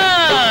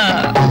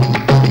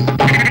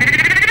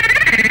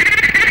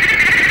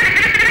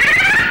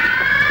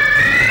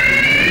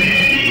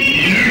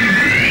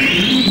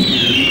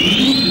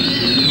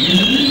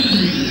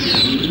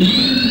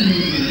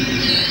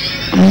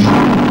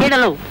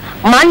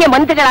 ಮಾನ್ಯ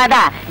ಮಂತ್ರಿಗಳಾದ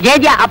ಜೆ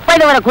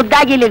ಅಪ್ಪಯ್ಯನವರ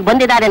ಖುದ್ದಾಗಿ ಇಲ್ಲಿಗೆ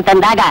ಬಂದಿದ್ದಾರೆ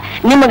ಅಂತಂದಾಗ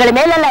ನಿಮ್ಮಗಳ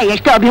ಮೇಲೆಲ್ಲ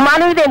ಎಷ್ಟು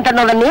ಅಭಿಮಾನವಿದೆ ಅಂತ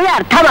ಅನ್ನೋದನ್ನ ನೀವೇ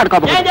ಅರ್ಥ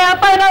ಮಾಡ್ಕೋಬಹುದು.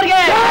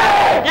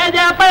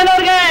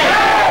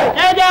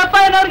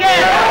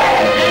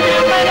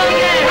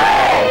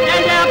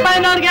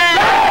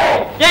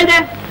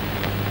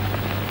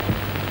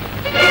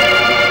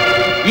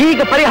 ಈಗ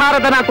ಪರಿಹಾರ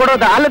ಧನ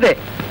ಕೊಡೋದು ಅಲ್ಲದೆ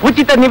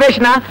ಉಚಿತ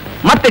ನಿವೇಶನ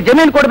ಮತ್ತೆ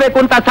ಜಮೀನು ಕೊಡಬೇಕು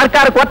ಅಂತ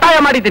ಸರ್ಕಾರಕ್ಕೆ ಒತ್ತಾಯ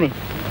ಮಾಡಿದ್ದೀನಿ.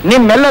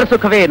 ನಿಮ್ಮೆಲ್ಲರ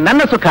ಸುಖವೇ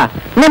ನನ್ನ ಸುಖ,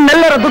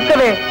 ನಿಮ್ಮೆಲ್ಲರ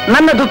ದುಃಖವೇ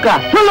ನನ್ನ ದುಃಖ.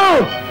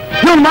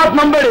 ಇವನ್ ಮಾತು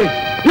ನಂಬೇಡಿ,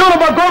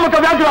 ಇವನೊಬ್ಬ ಗೋಮುಖ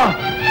ವ್ಯಾಘ್ರ.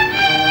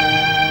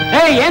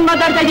 ಏನ್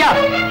ಮಾತಾಡ್ತಾ ಇದ್ಯಾ?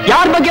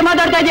 ಯಾರ ಬಗ್ಗೆ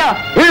ಮಾತಾಡ್ತಾ ಇದ್ಯಾ?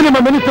 ನಿಮ್ಮ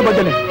ಮಿನಿಸ್ಟರ್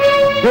ಬಗ್ಗೆನೆ.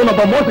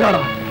 ಇವನೊಬ್ಬ ಮೋಸಗಾರ,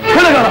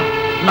 ಕೆಳಗಾರ,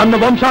 ನನ್ನ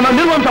ವಂಶನ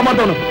ನಿರ್ವಂಶ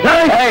ಮಾಡೋನು.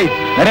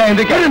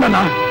 ನನ್ನ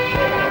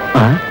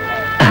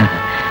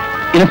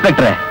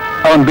ಇನ್ಸ್ಪೆಕ್ಟ್ರೆ,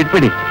 ಅವನ್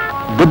ಬಿಟ್ಬಿಡಿ,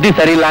 ಬುದ್ಧಿ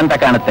ಸರಿ ಇಲ್ಲ ಅಂತ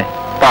ಕಾಣುತ್ತೆ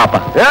ಪಾಪ.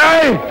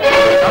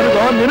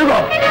 ನನಗೋ ನಿನಗೋ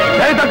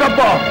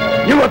ತಕ್ಕಪ್ಪ,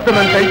 ಇವತ್ತು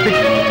ನನ್ನ ಕೈ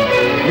ಸಿಕ್ಕಿ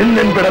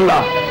ಇನ್ನೇನ್ ಬಿಡಲ್ಲ,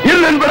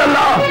 ಇನ್ನೇನ್ ಬಿಡಲ್ಲ.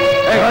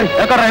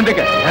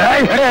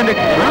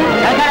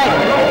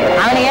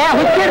 ಅವನಿಗೆ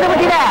ಹುಚ್ಚಿಡ್ದು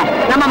ಬಿಟ್ಟಿದೆ.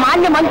 ನಮ್ಮ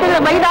ಮಾನ್ಯ ಮಂತ್ರಿಗಳ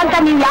ಬೈದ ಅಂತ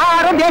ನೀವು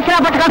ಯಾರು ಬೇಸರ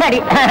ಪಟ್ಕೋಬೇಡಿ.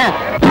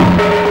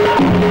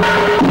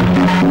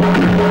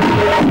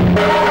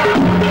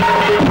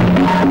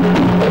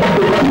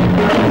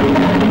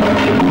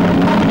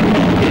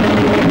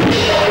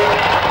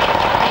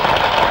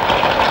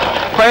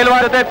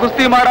 ಪೈಲ್ವಾರತೆ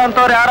ಕುಸ್ತಿ ಮಾಡೋ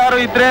ಅಂತವ್ರು ಯಾರು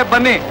ಇದ್ರೆ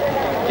ಬನ್ನಿ.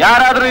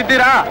 ಯಾರಾದ್ರೂ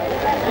ಇದ್ದೀರಾ?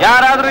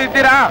 ಯಾರಾದ್ರೂ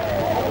ಇದ್ದೀರಾ?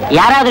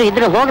 ಯಾರಾದ್ರೂ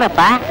ಇದ್ರೆ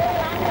ಹೋಗ್ರಪ್ಪ.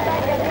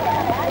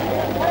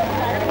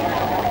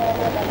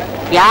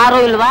 ಯಾರು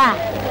ಇಲ್ವಾ?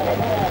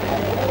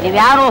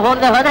 ನೀವ್ಯಾರು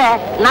ಹೋಗದೆ ಹೋದ್ರೆ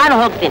ನಾನು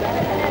ಹೋಗ್ತೀನಿ.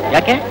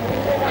 ಯಾಕೆ?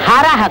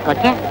 ಹಾರ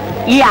ಹಾಕೋಕೆ.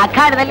 ಈ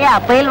ಅಖಾಡದಲ್ಲಿ ಆ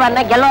ಪೈಲ್ವನ್ನ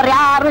ಗೆಲ್ಲೋರು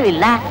ಯಾರು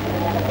ಇಲ್ಲ.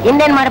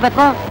 ಇನ್ನೇನ್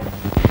ಮಾಡ್ಬೇಕು?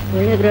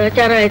 ಒಳ್ಳೆ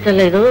ಗ್ರಹಚಾರ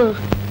ಆಯ್ತಲ್ಲ ಇದು.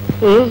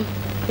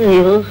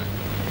 ಅಯ್ಯೋ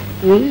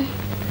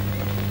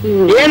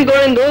ಏನ್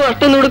ಗೋವಿಂದು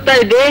ಅಷ್ಟೊಂದು ಹುಡುಕ್ತಾ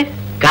ಇದ್ದಿ?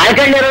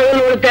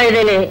 ಕಾಳ್ಕೊಂಡಿರೋದು ಹುಡುಕ್ತಾ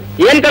ಇದ್ದೇನೆ.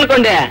 ಏನ್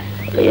ಕಳ್ಕೊಂಡೆ?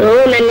 ಅಯ್ಯೋ,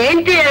 ನನ್ನ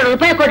ಹೆಂಡತಿ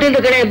 ₹2 ಕೊಟ್ಟಿದ್ದು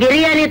ಕಡೆ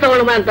ಬಿರಿಯಾನಿ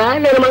ತಗೊಂಡ್ ಬಾ ಅಂತ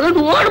ನನ್ನ ಮಗದು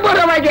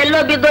ಓಡ್ಬರೋವಾಗಿ ಎಲ್ಲೋ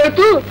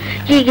ಬಿದ್ದೋಯ್ತು.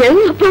 ಈಗ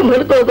ಹೆಂಗಪ್ಪ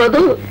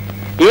ಮಲ್ಕೋಬೋದು?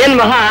 ಏನ್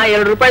ಮಹಾ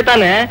 ₹2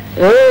 ತಾನೆ?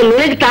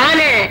 ನಿನಗ್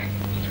ತಾನೆ,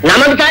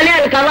 ನಮಗ್ ತಾನೇ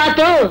ಅಲ್ಲಿ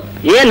ಕವಾತು.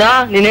 ಏನ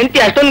ನಿನ್ ಹೆಂಡತಿ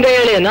ಅಷ್ಟೊಂದು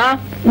ಗೈಯಾಳೇನೋ?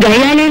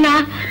 ಗಯಾಳಿನ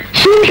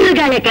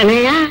ಸುಂಟ್ರಗಾಳೆ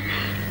ಕಣಯ್ಯ.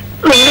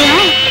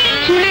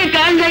 ಸುಳಿ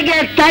ಕಾಣ್ದಾಗೆ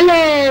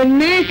ತಲೆ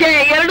ಮೀಸೆ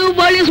 2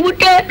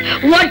 ಬೋಳಿಸ್ಬಿಟ್ಟೆ.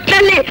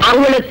 ಒಟ್ಟಲ್ಲಿ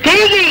ಅವಳ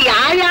ಕೈಗೆ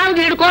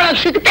ಯಾವ್ಯಾವ್ದು ಹಿಡ್ಕೊಳಕ್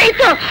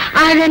ಸಿಗ್ತಾಯ್ತು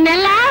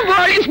ಅದನ್ನೆಲ್ಲ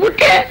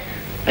ಬೋಳಿಸ್ಬಿಟ್ಟೆ.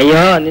 ಅಯ್ಯೋ,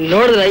 ನಿನ್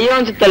ನೋಡಿದ್ರೆ ಅಯ್ಯೋ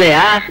ಅನ್ಸುತ್ತಲ್ಲಯ್ಯ.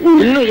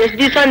 ಇನ್ನು ಎಷ್ಟ್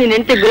ದಿವಸ ನಿನ್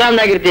ಹೆಂಡತಿ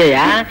ಗುಲಾಮ್ನಾಗಿರ್ತೀಯ?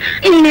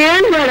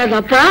 ಇನ್ನೇನ್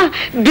ಮಾಡೋದಪ್ಪ,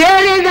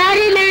 ಬೇರೆ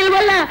ದಾರಿನೇ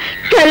ಇಲ್ವಲ್ಲ.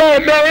 ತಲೆ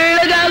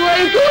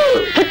ಬೆಳ್ಳಗಾಗೋಯ್ತು.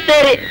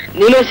 ಸತ್ತೇರಿ,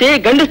 ನೀನು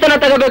ಗಂಡಸ್ತನ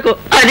ತಗೋಬೇಕು.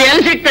 ಅದು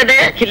ಎಲ್ಲಿ ಸಿಗ್ತದೆ?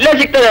 ಇಲ್ಲೇ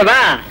ಸಿಗ್ತದೆ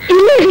ಬಾ.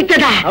 ಇಲ್ಲೇ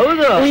ಸಿಗ್ತದ?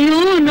 ಹೌದು.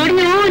 ಅಯ್ಯೋ ನೋಡಿ,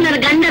 ನನ್ನ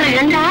ಗಂಡನ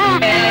ಗಂಡ.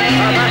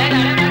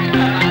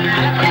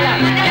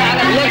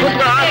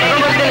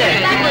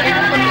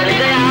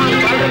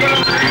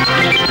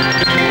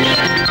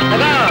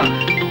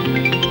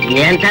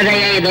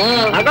 ಎಂತದಯ್ಯ ಇದು?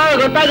 ಅಗೋ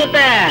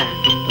ಗೊತ್ತಾಗುತ್ತೆ.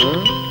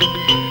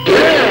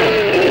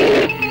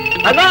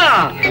 ಅಗೋ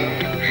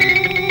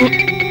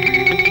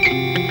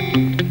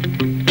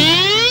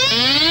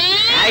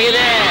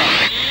ಆಗಿದೆ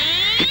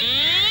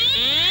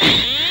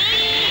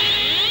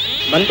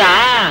ಬಂತ?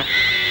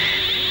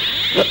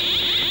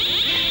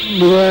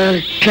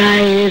 ಬರ್ತಾ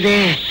ಇದೆ.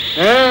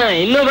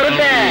 ಇನ್ನೂ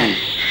ಬರುತ್ತೆ.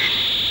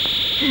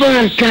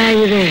 ಬರ್ತಾ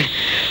ಇದೆ.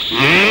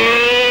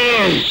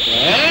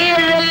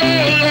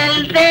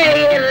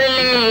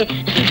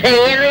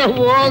 ಸೇರಿ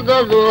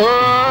ಹೋಗೋದು,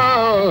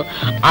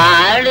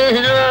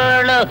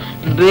 ಆಡಿಸೋಳು,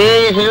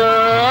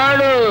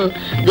 ಬೀಸೋಳು,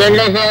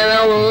 ಗಂಡಸರ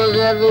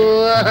ಹೋಗೋದು,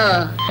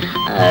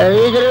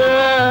 ಆಡಿದ್ರು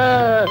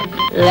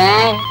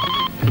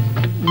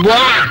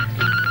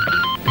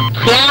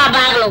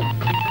ಬಾಗ್ಲು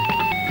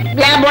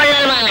ಬೋಳ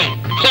ಮನೆ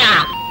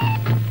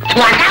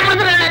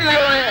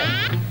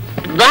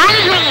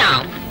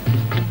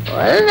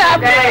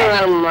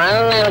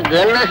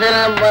ಗಂಡಸರ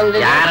ಬಂದು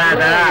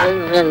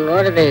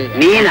ನೋಡಿದೆ.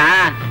 ನೀನಾ?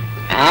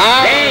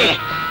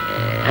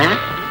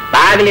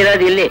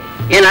 ಬಾಗಿಲಿರೋದು ಇಲ್ಲಿ,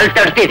 ಏನ್ ಅಲ್ಲಿ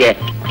ತಡ್ತಿದೆ?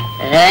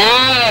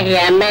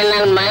 ಆಮೇಲೆ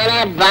ನನ್ನ ಮಗನೇ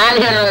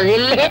ಬಾಗಿಲಿರೋದು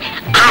ಇಲ್ಲಿ,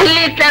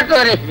 ಅಲ್ಲಿ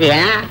ತೋರಿಸ್ತೀಯ?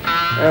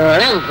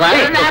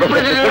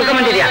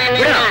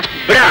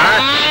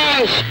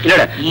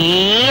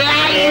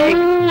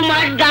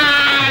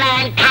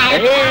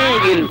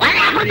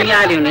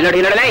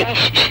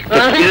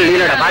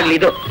 ಬಾಗಿಲು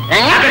ಇದು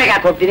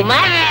ಯಾಕೆ ಹೋಗ್ತೀನಿ?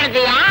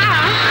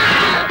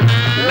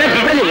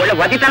 ಒಳ್ಳೆ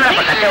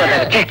ಒದಿತಾನಪ್ಪ ಕತ್ತೆ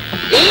ಹೋದಾಗ.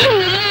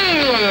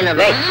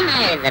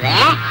 ಇದ್ರೆ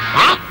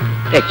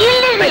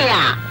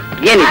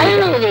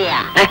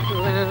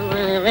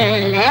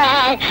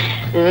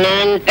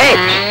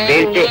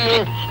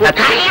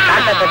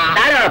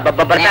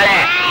ಬರ್ತಾಳೆ.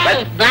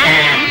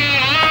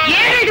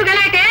 ಏನಿದು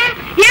ಗಲಾಟೆ?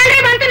 ಏನ್ರಿ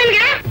ಬಂತು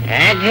ನಿಮ್ಗೆ?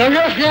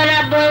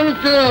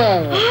 ಬಂತು.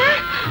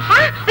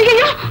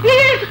 ಅಯ್ಯೋ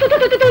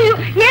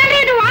ಏನ್ರಿ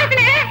ಇದು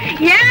ವಾಸನೆ?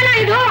 ಏನ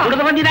ಇದು?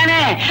 ಹುಡುಗ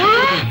ಬಂದಿದ್ದಾನೆ.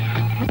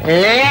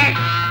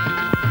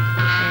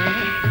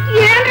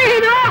 ಏನ್ರಿ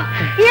ಇದು?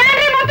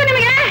 ಏನ್ರಿ ಬಂತು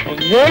ನಿಮಗೆ?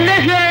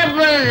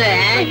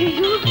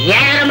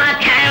 ಯಾರು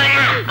ಮಾತಾಡ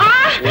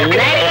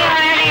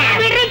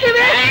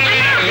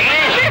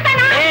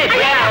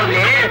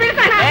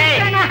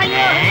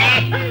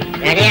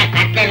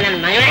ಕತ್ತೆ ನನ್ನ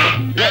ಮಗಳ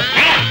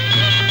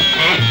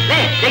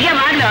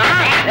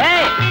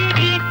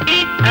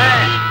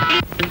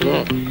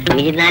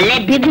ಇದನ್ನಲ್ಲೇ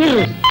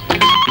ಬಿದ್ದಿರು.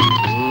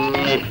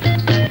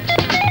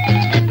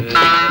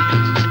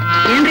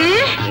 ಏನ್ರಿ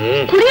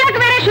ಕುಡಿಯಕ್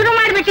ಬೇರೆ ಶುರು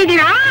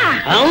ಮಾಡ್ಬಿಟ್ಟಿದ್ದೀರಾ?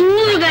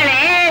 ಹೌದುಗಳೇ,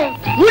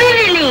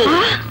 ಕುಡಿದಿನಿ.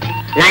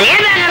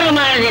 ನಾನೇನಾದ್ರು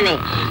ಮಾಡಿದ್ದೀನಿ.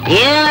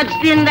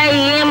 ಇವತ್ತಿಂದ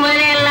ಈ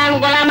ಮನೆಯಲ್ಲ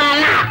ಗುಲಾಮ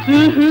ಅಲ್ಲ,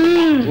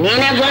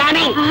 ನೀನೇ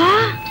ಗುಲಾಮಿ.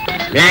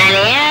 ನಾನು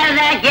ಹೇಳ್ದ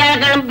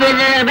ಕೇಳ್ಕೊಂಡು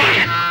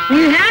ಬಿದ್ದಿರ್ಬೇಕು.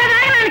 ನೀವ್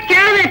ಹೇಳ್ದಾಗ ನಾನು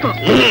ಕೇಳ್ಬೇಕು.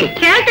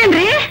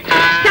 ಕೇಳ್ತೇನ್ರಿ,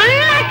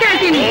 ಚೆನ್ನಾಗಿ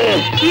ಕೇಳ್ತೀನಿ.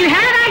 ನೀವ್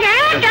ಹೇಳ್ದಾಗ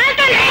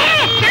ಕೇಳ್ತೇನೆ.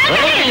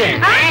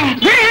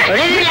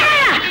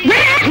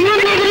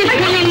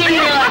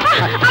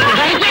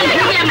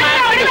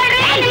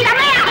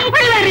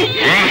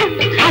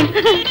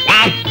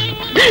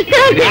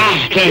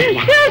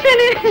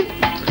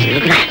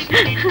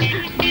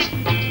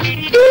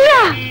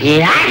 ಈ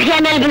ಹಾಸಿಗೆ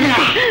ಮೇಲೆ ಬಿದ್ರ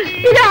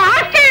ಇದು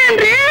ಹಾಸಿಗೆ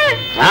ಏನ್ರಿ?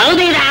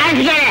 ಹೌದು, ಇದು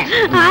ಹಾಸಿಗೆ.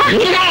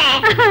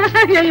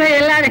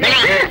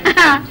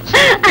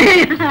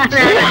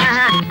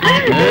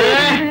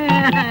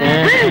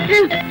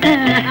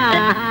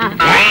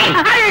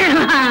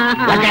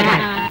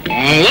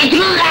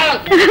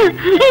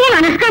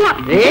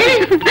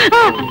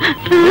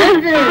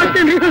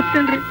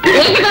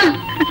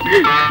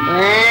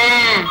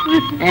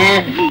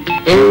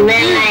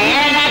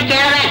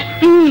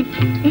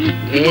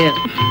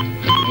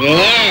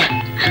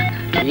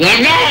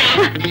 ಎಲ್ಲ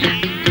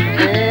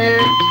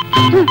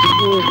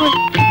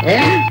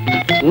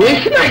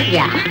ಮಿಸ್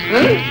ಮಾಡ್ತೀಯಾ?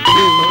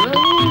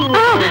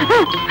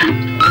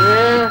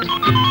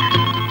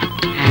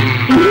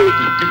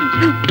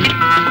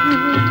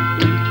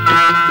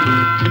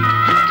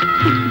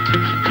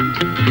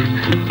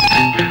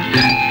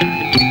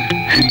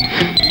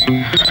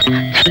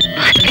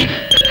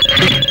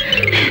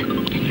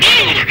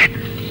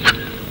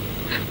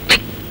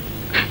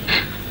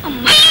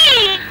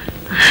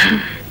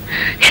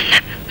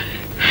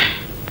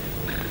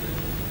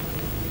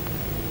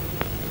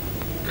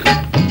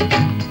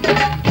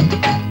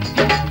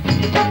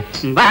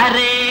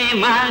 ಬಾರೆ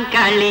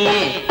ಮಾಂಕಾಳಿಯೇ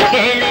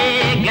ಕೇಳೆ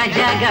ಗಜ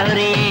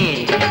ಗೌರಿ,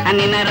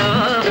 ನಿನ್ನ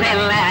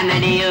ರೂಪೆಲ್ಲ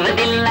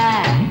ನಡೆಯೋದಿಲ್ಲ,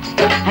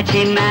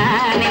 ಚಿನ್ನ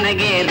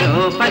ನಿನಗೆ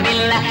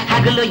ರೂಪವಿಲ್ಲ,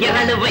 ಹಗಲು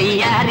ಎರಡು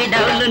ವೈಯಾರಿ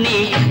ಡೌಲು ನೀ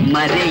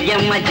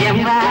ಮರೆಯಮ್ಮ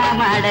ಜಂಬ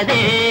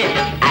ಮಾಡದೆ.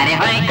 ಅರೆ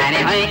ಹೊಯ್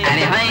ಅರೆ ಹೊಯ್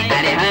ಅರೆ ಹೊಯ್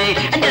ಅರೆ ಹೊಯ್.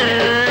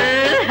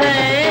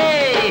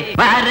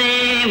 ಬಾರೆ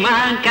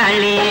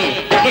ಮಾಂಕಾಳಿಯೇ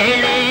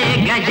ಕೇಳೆ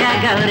ಗಜ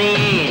ಗೌರಿ,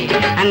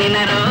 ನಿನ್ನ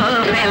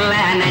ರೂಪೆಲ್ಲ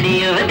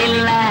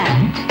ನಡೆಯೋದಿಲ್ಲ,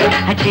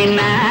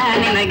 ಚಿನ್ನ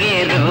ನಿನಗೆ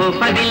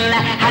ರೂಪವಿಲ್ಲ,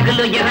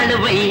 ಹಗಲು ಎರಡು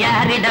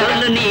ವೈಯಾರಿ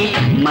ಡೌಲು ನೀ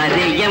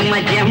ಮರೆಯಮ್ಮ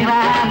ಜಂಬ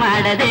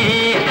ಮಾಡದೆ.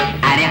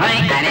 ಅರೆ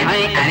ಹೊಯ್ ಅರೆ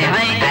ಹೊಯ್ ಅರೆ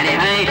ಹೊಯ್ ಅರೆ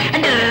ಹೊಯ್.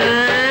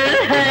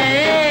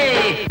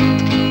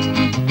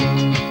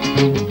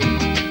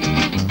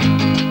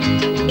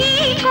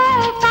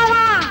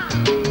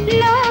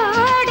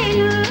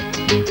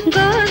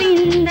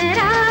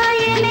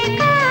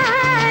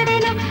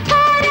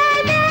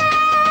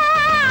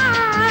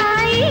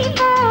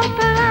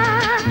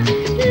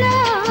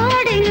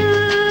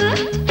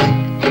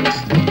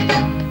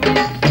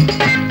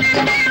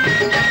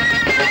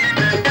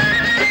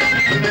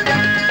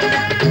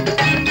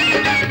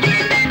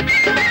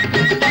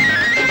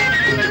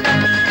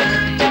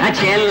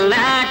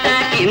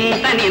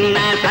 ಚೆಲ್ಲಾಟಕ್ಕಿಂತ ನಿನ್ನ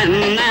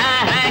ಸಣ್ಣ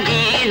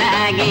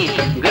ಗೀಳಾಗಿ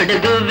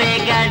ಗುಡುಗುವೆ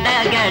ಗಡ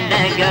ಗಡ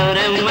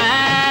ಗೌರಮ್ಮ,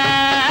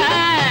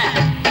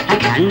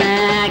 ಕಣ್ಣ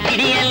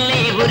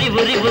ಕಿಡಿಯಲ್ಲಿ ಬುರಿ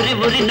ಬುರಿ ಬುರಿ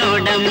ಬುರಿ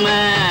ನೋಡಮ್ಮ,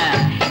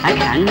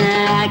 ಕಣ್ಣ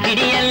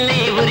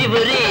ಕಿಡಿಯಲ್ಲಿ ಬುರಿ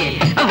ಬುರಿ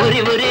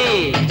ಬುರಿ ಬುರಿ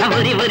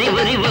ಬುರಿ ಬುರಿ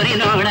ಬುರಿ ಬುರಿ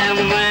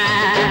ನೋಡಮ್ಮ.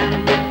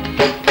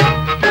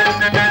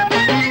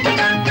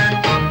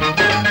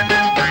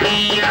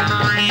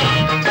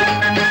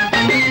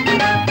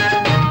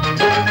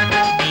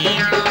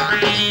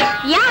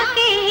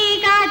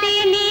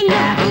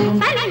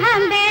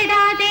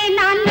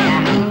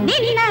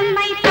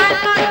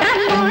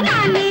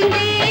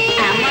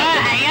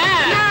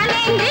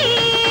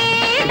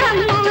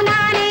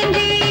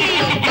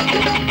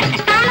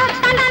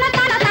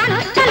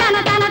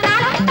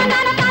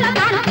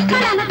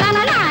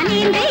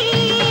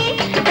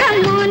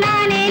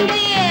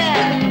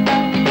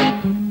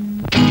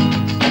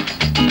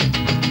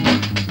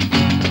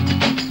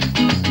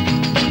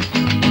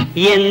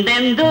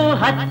 ಎಂದೆಂದು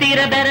ಹತ್ತಿರ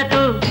ಬೆರೆತು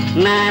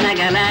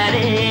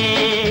ನಾನಗಲಾರೆ,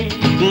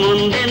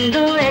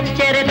 ಮುಂದೆಂದು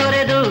ಎಚ್ಚರೆ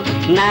ತೊರೆದು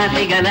ನಾ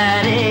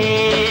ಸಿಗಲಾರೆ,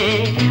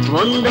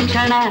 ಒಂದು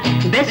ಕ್ಷಣ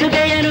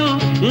ಬೆಸುಗೆಯನು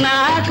ನಾ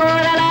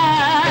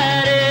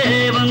ಕೋರಲಾರೆ,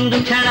 ಒಂದು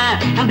ಕ್ಷಣ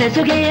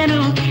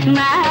ಬೆಸುಗೆಯನು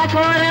ನಾ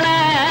ಕೋರಲಾರೆ.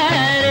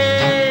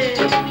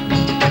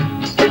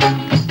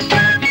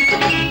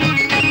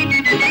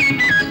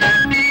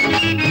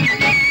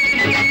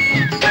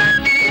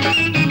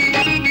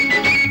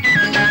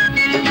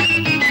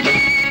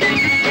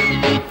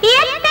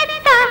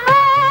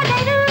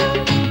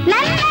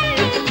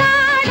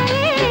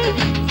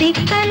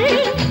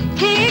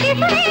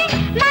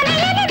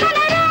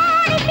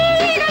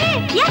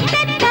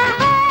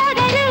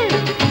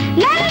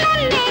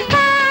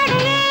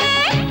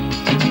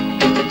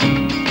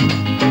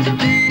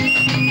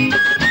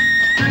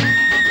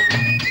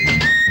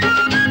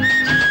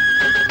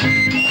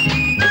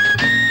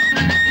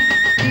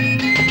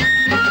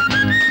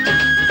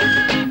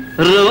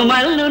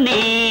 ರೂಮಲ್ಲು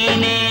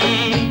ನೀನೆ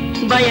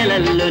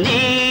ಬಯಲಲ್ಲು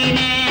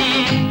ನೀನೆ,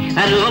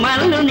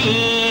 ರೂಮಲ್ಲು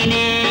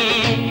ನೀನೆ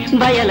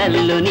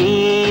ಬಯಲಲ್ಲು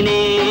ನೀನೆ,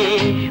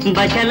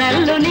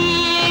 ಬಚಲಲ್ಲು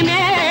ನೀನೆ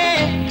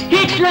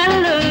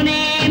ಹಿಟ್ಲಲ್ಲು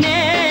ನೀನೆ,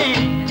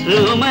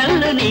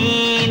 ರೂಮಲ್ಲು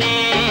ನೀನೆ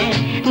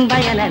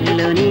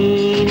ಬಯಲಲ್ಲು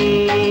ನೀನೆ.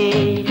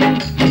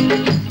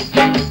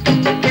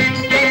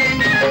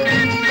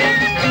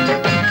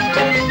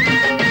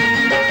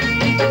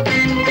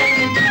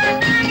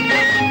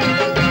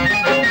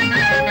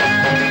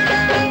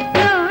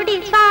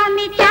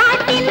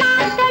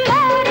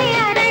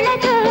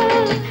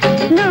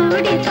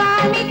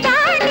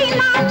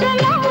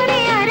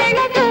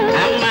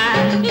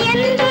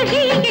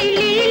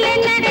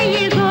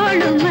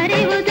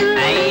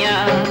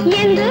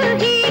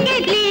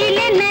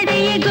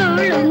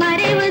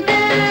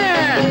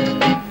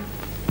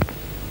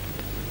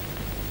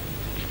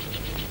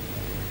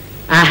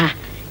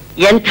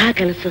 ಎಂಥ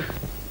ಕನಸು.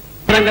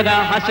 ರಂಗದ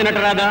ಹಾಸ್ಯ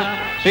ನಟರಾದ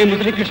ಶ್ರೀ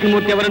ಮುಸುರಿ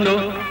ಕೃಷ್ಣಮೂರ್ತಿ ಅವರನ್ನು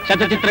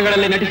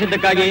ಶತಚಿತ್ರಗಳಲ್ಲಿ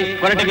ನಟಿಸಿದ್ದಕ್ಕಾಗಿ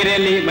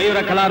ಕೊರಟಗೆರೆಯಲ್ಲಿ ಮಯೂರ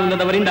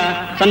ಕಲಾವೃಂದದವರಿಂದ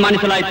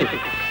ಸನ್ಮಾನಿಸಲಾಯಿತು.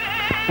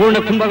 ಪೂರ್ಣ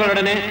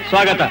ಕುಂಭಗಳೊಡನೆ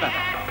ಸ್ವಾಗತ.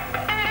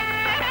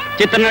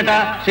 ಚಿತ್ರನಟ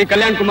ಶ್ರೀ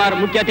ಕಲ್ಯಾಣ್ ಕುಮಾರ್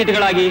ಮುಖ್ಯ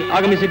ಅತಿಥಿಗಳಾಗಿ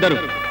ಆಗಮಿಸಿದ್ದರು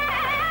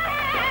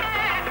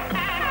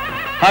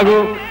ಹಾಗೂ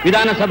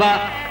ವಿಧಾನಸಭಾ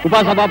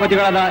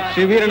ಉಪಸಭಾಪತಿಗಳಾದ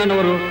ಶ್ರೀ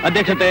ವೀರಣ್ಣನವರು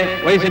ಅಧ್ಯಕ್ಷತೆ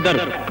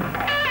ವಹಿಸಿದ್ದರು.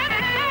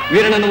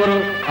 ವೀರಣ್ಣನವರು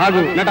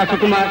ಹಾಗೂ ನಟ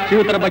ಸುಕುಮಾರ್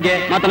ಶ್ರೀಯುತರ ಬಗ್ಗೆ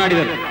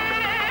ಮಾತನಾಡಿದರು.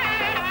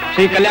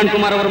 ಶ್ರೀ ಕಲ್ಯಾಣ್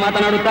ಕುಮಾರ್ ಅವರು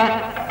ಮಾತನಾಡುತ್ತಾ,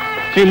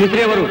 ಶ್ರೀ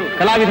ಮುಸುರಿ ಅವರು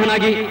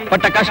ಕಲಾವಿದನಾಗಿ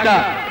ಪಟ್ಟ ಕಷ್ಟ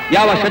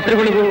ಯಾವ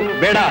ಶತ್ರುಗಳಿಗೂ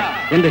ಬೇಡ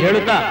ಎಂದು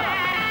ಹೇಳುತ್ತಾ,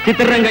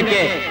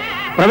 ಚಿತ್ರರಂಗಕ್ಕೆ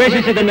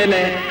ಪ್ರವೇಶಿಸಿದ ಮೇಲೆ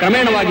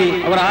ಕ್ರಮೇಣವಾಗಿ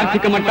ಅವರ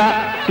ಆರ್ಥಿಕ ಮಟ್ಟ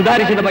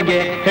ಸುಧಾರಿಸಿದ ಬಗ್ಗೆ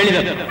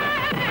ಹೇಳಿದರು.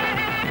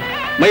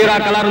 ಮಯೂರ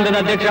ಕಲಾವೃಂದದ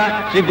ಅಧ್ಯಕ್ಷ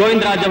ಶ್ರೀ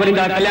ಗೋವಿಂದರಾಜ್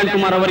ಅವರಿಂದ ಕಲ್ಯಾಣ್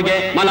ಕುಮಾರ್ ಅವರಿಗೆ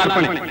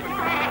ಮಾಲಾರ್ಪಣೆ.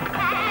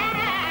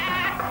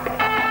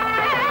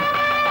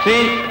 ಶ್ರೀ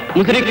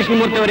ಮುಸುರಿ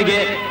ಕೃಷ್ಣಮೂರ್ತಿ ಅವರಿಗೆ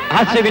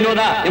ಹಾಸ್ಯ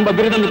ವಿನೋದ ಎಂಬ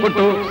ಬಿರುದನ್ನು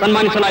ಕೊಟ್ಟು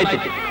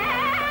ಸನ್ಮಾನಿಸಲಾಯಿತು.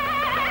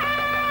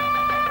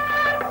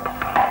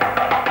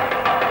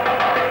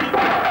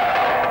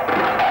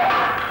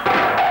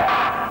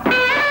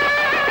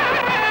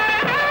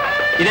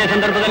 ಇದೇ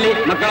ಸಂದರ್ಭದಲ್ಲಿ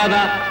ಮಕ್ಕಳಾದ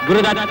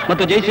ಗುರುರಾಜ್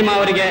ಮತ್ತು ಜಯಸಿಂಹ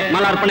ಅವರಿಗೆ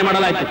ಮಾಲಾರ್ಪಣೆ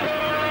ಮಾಡಲಾಯಿತು.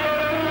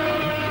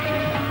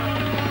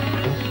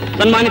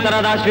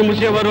 ಸನ್ಮಾನಿತರಾದ ಶ್ರೀ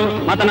ಮುಸುರಿ ಅವರು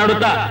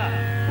ಮಾತನಾಡುತ್ತಾ,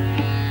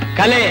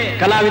 ಕಲೆ,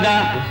 ಕಲಾವಿದ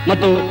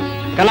ಮತ್ತು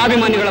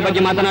ಕಲಾಭಿಮಾನಿಗಳ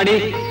ಬಗ್ಗೆ ಮಾತನಾಡಿ,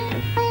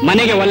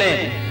 ಮನೆಗೆ ಒಲೆ,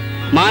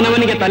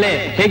 ಮಾನವನಿಗೆ ತಲೆ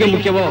ಹೇಗೆ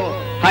ಮುಖ್ಯವೋ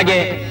ಹಾಗೆ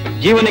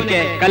ಜೀವನಕ್ಕೆ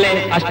ಕಲೆ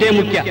ಅಷ್ಟೇ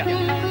ಮುಖ್ಯ.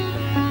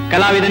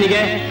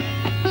 ಕಲಾವಿದನಿಗೆ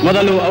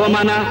ಮೊದಲು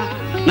ಅವಮಾನ,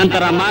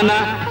 ನಂತರ ಮಾನ,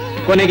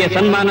 ಕೊನೆಗೆ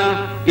ಸನ್ಮಾನ.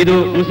 ಇದು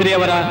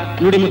ಮುಸುರಿಯವರ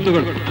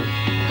ನುಡಿಮುತ್ತುಗಳು.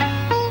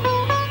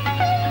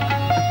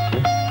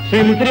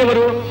 ಶ್ರೀ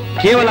ಮುಸುರಿಯವರು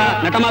ಕೇವಲ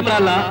ನಟ ಮಾತ್ರ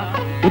ಅಲ್ಲ,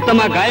 ಉತ್ತಮ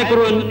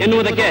ಗಾಯಕರು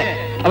ಎನ್ನುವುದಕ್ಕೆ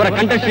ಅವರ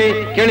ಕಂಠಶ್ರೀ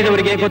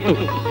ಕೇಳಿದವರಿಗೆ ಗೊತ್ತು.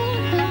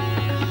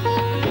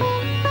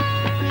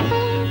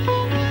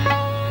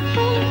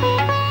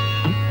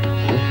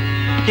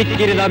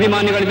 ಕಿಕ್ಕಿರಿದ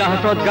ಅಭಿಮಾನಿಗಳಿಂದ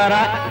ಹರ್ಷೋದ್ಗಾರ,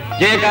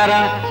 ಜಯಕಾರ.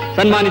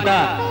 ಸನ್ಮಾನಿತ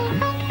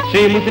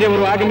ಶ್ರೀ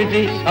ಮುಸುರಿಯವರು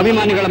ಆಗಮಿಸಿ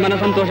ಅಭಿಮಾನಿಗಳ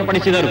ಮನ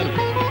ಸಂತೋಷಪಡಿಸಿದರು.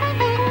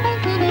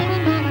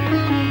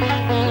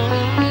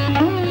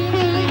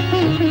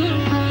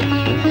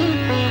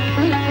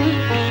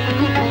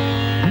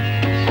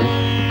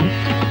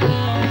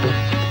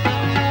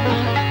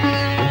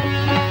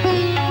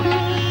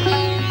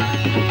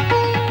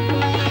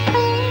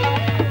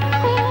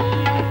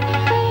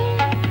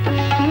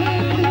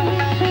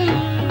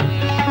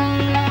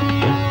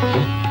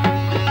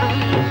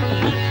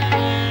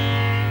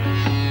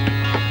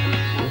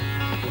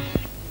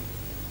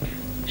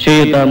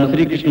 ಶ್ರೀಯುತ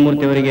ಮುಸುರಿ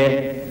ಕೃಷ್ಣಮೂರ್ತಿ ಅವರಿಗೆ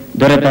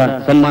ದೊರೆತ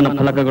ಸನ್ಮಾನ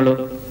ಫಲಕಗಳು,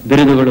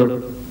 ಬಿರುದುಗಳು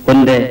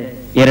ಒಂದೇ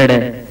ಎರಡೇ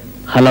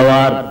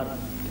ಹಲವಾರು.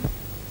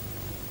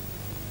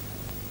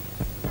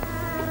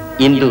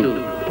 ಇಂದು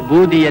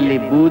ಬೂದಿಯಲ್ಲಿ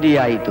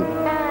ಬೂದಿಯಾಯಿತು.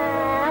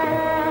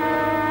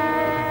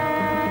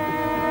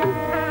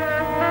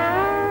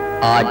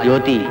 ಆ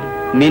ಜ್ಯೋತಿ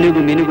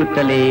ಮಿನುಗು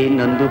ಮಿನುಗುತ್ತಲೇ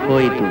ನೊಂದು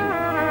ಹೋಯಿತು.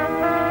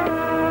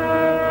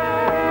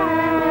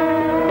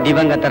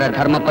 ದಿವಂಗತರ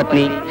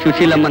ಧರ್ಮಪತ್ನಿ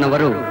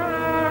ಸುಶೀಲಮ್ಮನವರು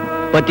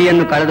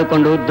ಪತಿಯನ್ನು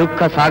ಕಳೆದುಕೊಂಡು ದುಃಖ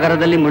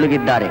ಸಾಗರದಲ್ಲಿ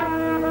ಮುಳುಗಿದ್ದಾರೆ.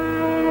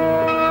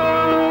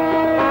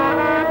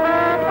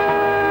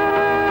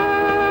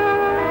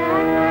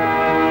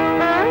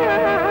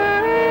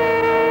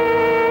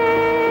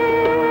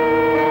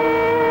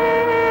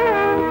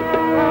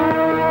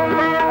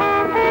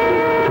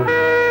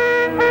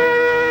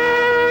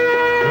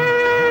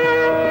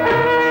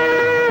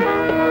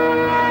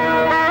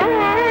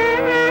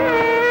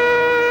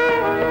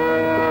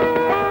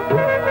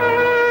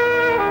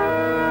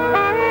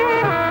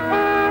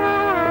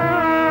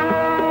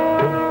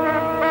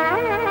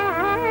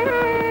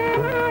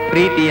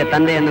 ಪ್ರೀತಿಯ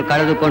ತಂದೆಯನ್ನು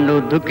ಕಳೆದುಕೊಂಡು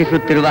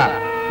ದುಃಖಿಸುತ್ತಿರುವ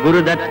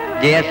ಗುರುದತ್,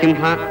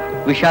 ಜಯಸಿಂಹ,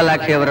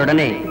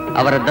 ವಿಶಾಲಾಕ್ಷಿಯವರೊಡನೆ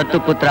ಅವರ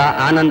ದತ್ತುಪುತ್ರ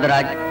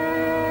ಆನಂದರಾಜ್,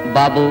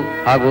 ಬಾಬು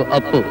ಹಾಗೂ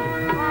ಅಪ್ಪು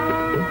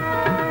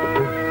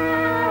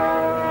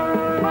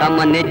ತಮ್ಮ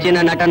ನೆಚ್ಚಿನ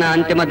ನಟನ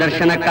ಅಂತಿಮ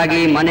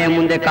ದರ್ಶನಕ್ಕಾಗಿ ಮನೆಯ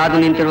ಮುಂದೆ ಕಾದು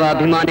ನಿಂತಿರುವ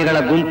ಅಭಿಮಾನಿಗಳ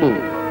ಗುಂಪು.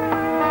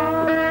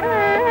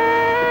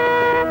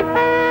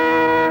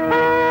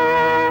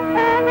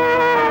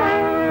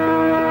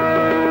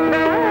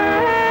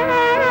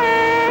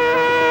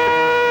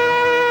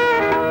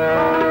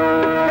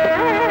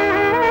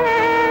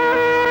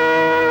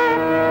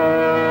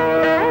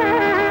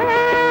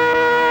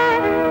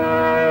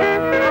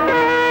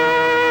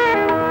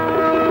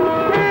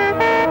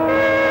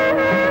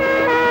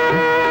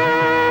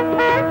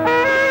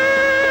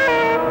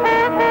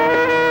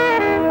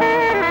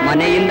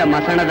 ಮನೆಯಿಂದ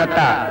ಮಸಣದತ್ತ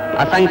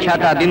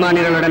ಅಸಂಖ್ಯಾತ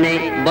ಅಭಿಮಾನಿಗಳೊಡನೆ,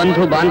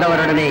 ಬಂಧು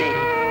ಬಾಂಧವರೊಡನೆ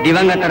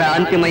ದಿವಂಗತರ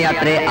ಅಂತಿಮ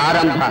ಯಾತ್ರೆ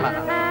ಆರಂಭ.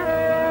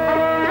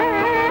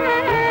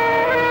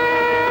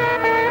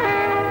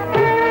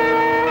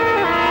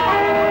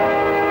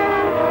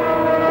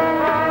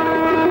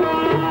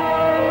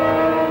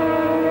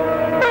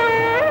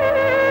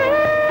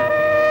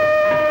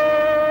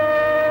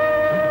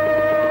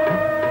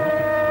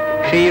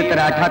 ಶ್ರೀಯುತರ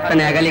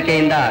ಹಠಾತ್ತನೆ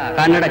ಅಗಲಿಕೆಯಿಂದ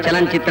ಕನ್ನಡ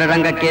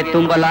ಚಲನಚಿತ್ರರಂಗಕ್ಕೆ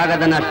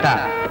ತುಂಬಲಾಗದ ನಷ್ಟ.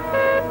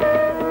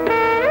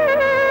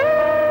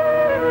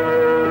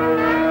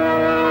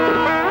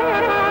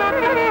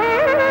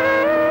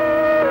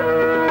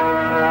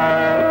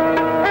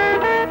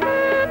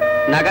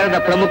 ನಗರದ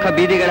ಪ್ರಮುಖ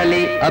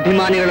ಬೀದಿಗಳಲ್ಲಿ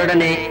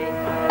ಅಭಿಮಾನಿಗಳೊಡನೆ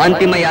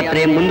ಅಂತಿಮ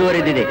ಯಾತ್ರೆ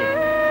ಮುಂದುವರೆದಿದೆ.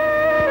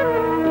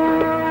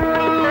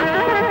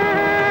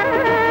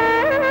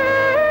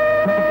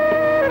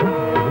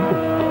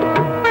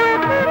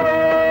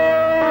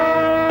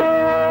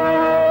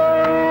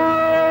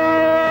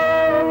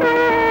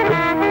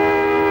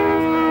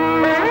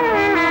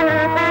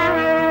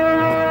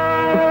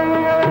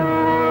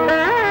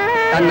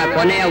 ತನ್ನ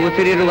ಕೊನೆಯ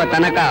ಉಸಿರಿರುವ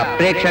ತನಕ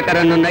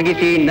ಪ್ರೇಕ್ಷಕರನ್ನು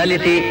ನಗಿಸಿ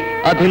ನಲಿಸಿ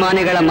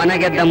ಅಭಿಮಾನಿಗಳ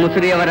ಮನಗೆದ್ದ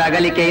ಮುಸುರಿಯವರ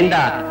ಅಗಲಿಕೆಯಿಂದ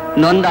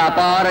ನೊಂದ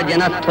ಅಪಾರ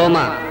ಜನಸ್ತೋಮ.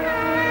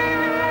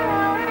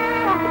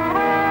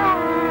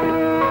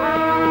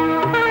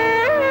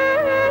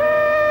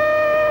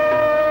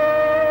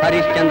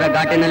 ಹರಿಶ್ಚಂದ್ರ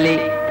ಘಾಟಿನಲ್ಲಿ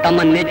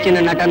ತಮ್ಮ ನೆಚ್ಚಿನ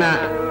ನಟನ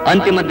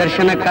ಅಂತಿಮ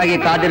ದರ್ಶನಕ್ಕಾಗಿ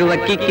ಕಾದಿರುವ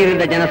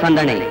ಕಿಕ್ಕಿರಿದ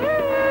ಜನಸಂದಣಿ.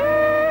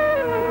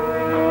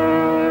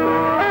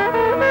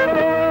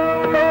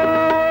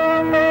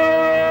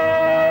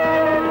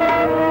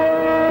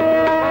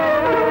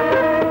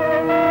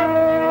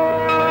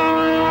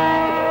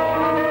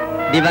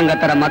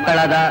 ದಿವಂಗತರ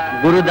ಮಕ್ಕಳಾದ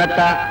ಗುರುದತ್ತ,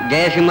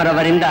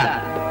 ಜಯಸಿಂಹರವರಿಂದ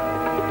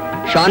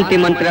ಶಾಂತಿ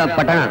ಮಂತ್ರ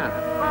ಪಠಣ.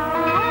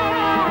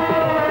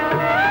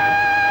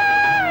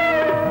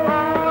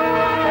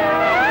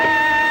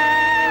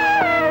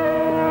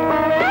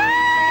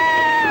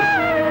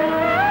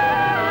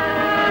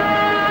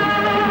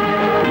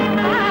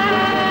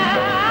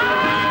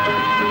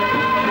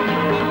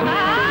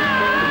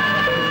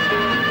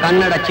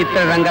 ಕನ್ನಡ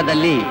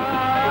ಚಿತ್ರರಂಗದಲ್ಲಿ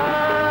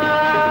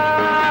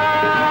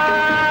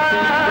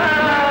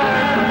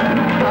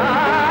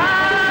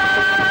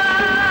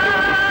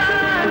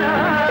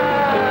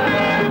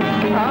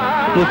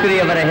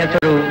ಮುಸುರಿಯವರ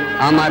ಹೆಸರು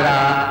ಅಮರ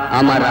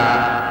ಅಮರ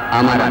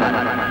ಅಮರ.